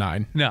here at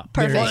 9. No.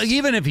 Perfect. Well,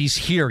 even if he's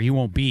here, he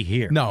won't be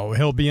here. No,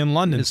 he'll be in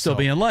London. He'll still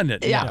be in London.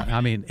 Yeah.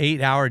 I mean,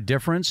 8-hour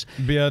difference.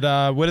 Be at,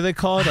 what do they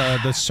call it?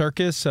 The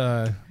circus?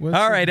 All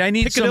right, I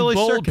need Piccadilly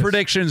some bold Circus.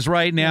 predictions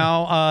right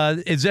now.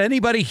 Is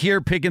anybody here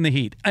picking the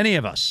Heat? Any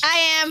of us?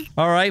 I am.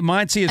 All right,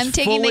 Monty is I'm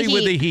taking fully the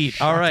with the Heat.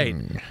 Heat. All right.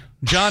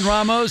 John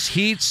Ramos,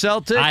 Heat,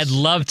 Celtics. I'd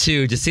love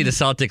to see the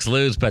Celtics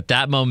lose, but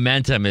that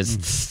momentum is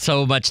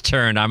so much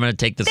turned. I'm going to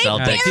take the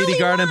Celtics. TD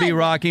Garden be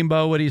rocking,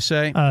 Bo. What do you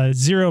say?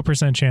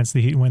 0% chance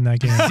the Heat win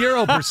that game.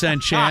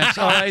 0% chance.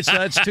 All right, so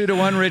that's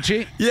 2-1,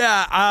 Richie.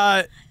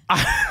 Yeah,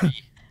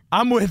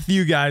 I'm with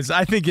you guys.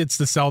 I think it's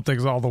the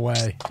Celtics all the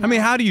way. I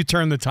mean, how do you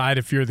turn the tide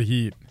if you're the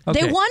Heat?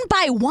 They won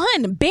by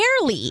 1,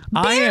 barely.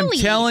 I am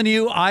telling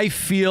you, I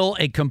feel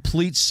a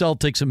complete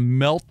Celtics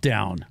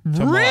meltdown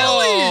tomorrow.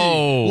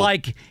 Really?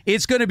 Like,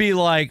 it's going to be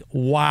like,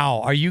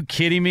 wow, are you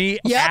kidding me?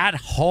 Yep. At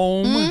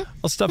home?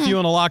 I'll stuff you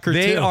in a locker,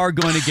 They too. are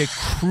going to get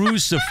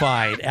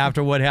crucified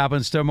after what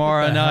happens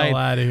tomorrow Get the night. hell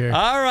out of here.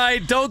 All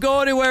right, don't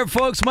go anywhere,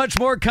 folks. Much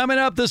more coming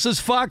up. This is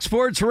Fox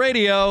Sports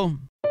Radio.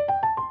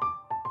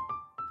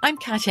 I'm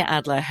Katya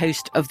Adler,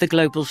 host of The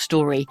Global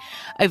Story.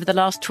 Over the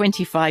last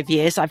 25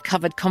 years, I've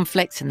covered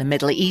conflicts in the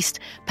Middle East,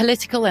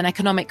 political and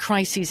economic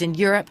crises in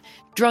Europe,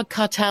 drug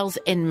cartels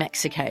in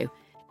Mexico.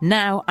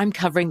 Now I'm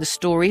covering the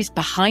stories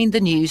behind the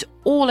news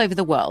all over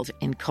the world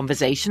in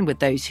conversation with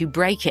those who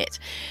break it.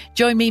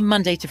 Join me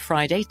Monday to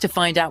Friday to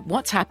find out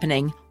what's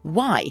happening,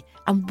 why,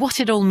 and what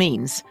it all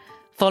means.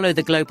 Follow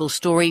The Global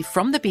Story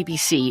from the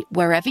BBC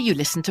wherever you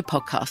listen to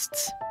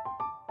podcasts.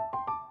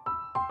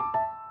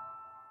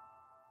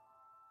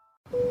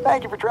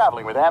 Thank you for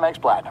traveling with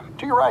Amex Platinum.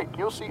 To your right,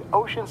 you'll see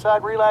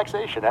oceanside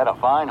relaxation at a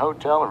fine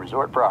hotel and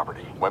resort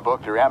property. When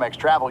booked through Amex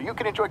Travel, you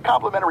can enjoy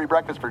complimentary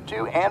breakfast for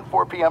 2 and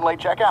 4 p.m. late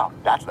checkout.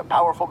 That's the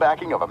powerful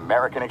backing of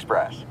American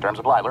Express. Terms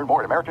apply. Learn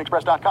more at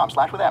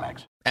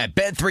americanexpress.com/withAmex. At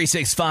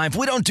Bet365,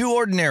 we don't do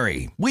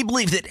ordinary. We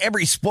believe that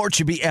every sport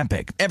should be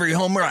epic. Every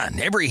home run,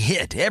 every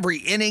hit, every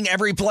inning,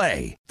 every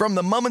play. From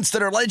the moments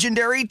that are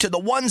legendary to the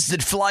ones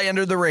that fly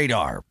under the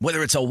radar.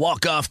 Whether it's a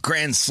walk-off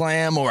grand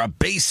slam or a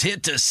base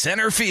hit to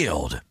center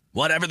field.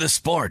 Whatever the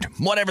sport,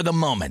 whatever the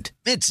moment.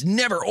 It's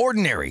never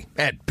ordinary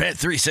at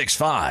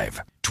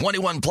Bet365.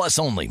 21 plus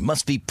only.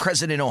 Must be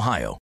present in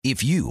Ohio.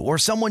 If you or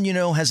someone you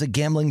know has a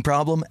gambling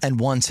problem and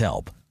wants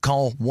help,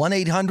 call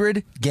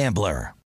 1-800-GAMBLER.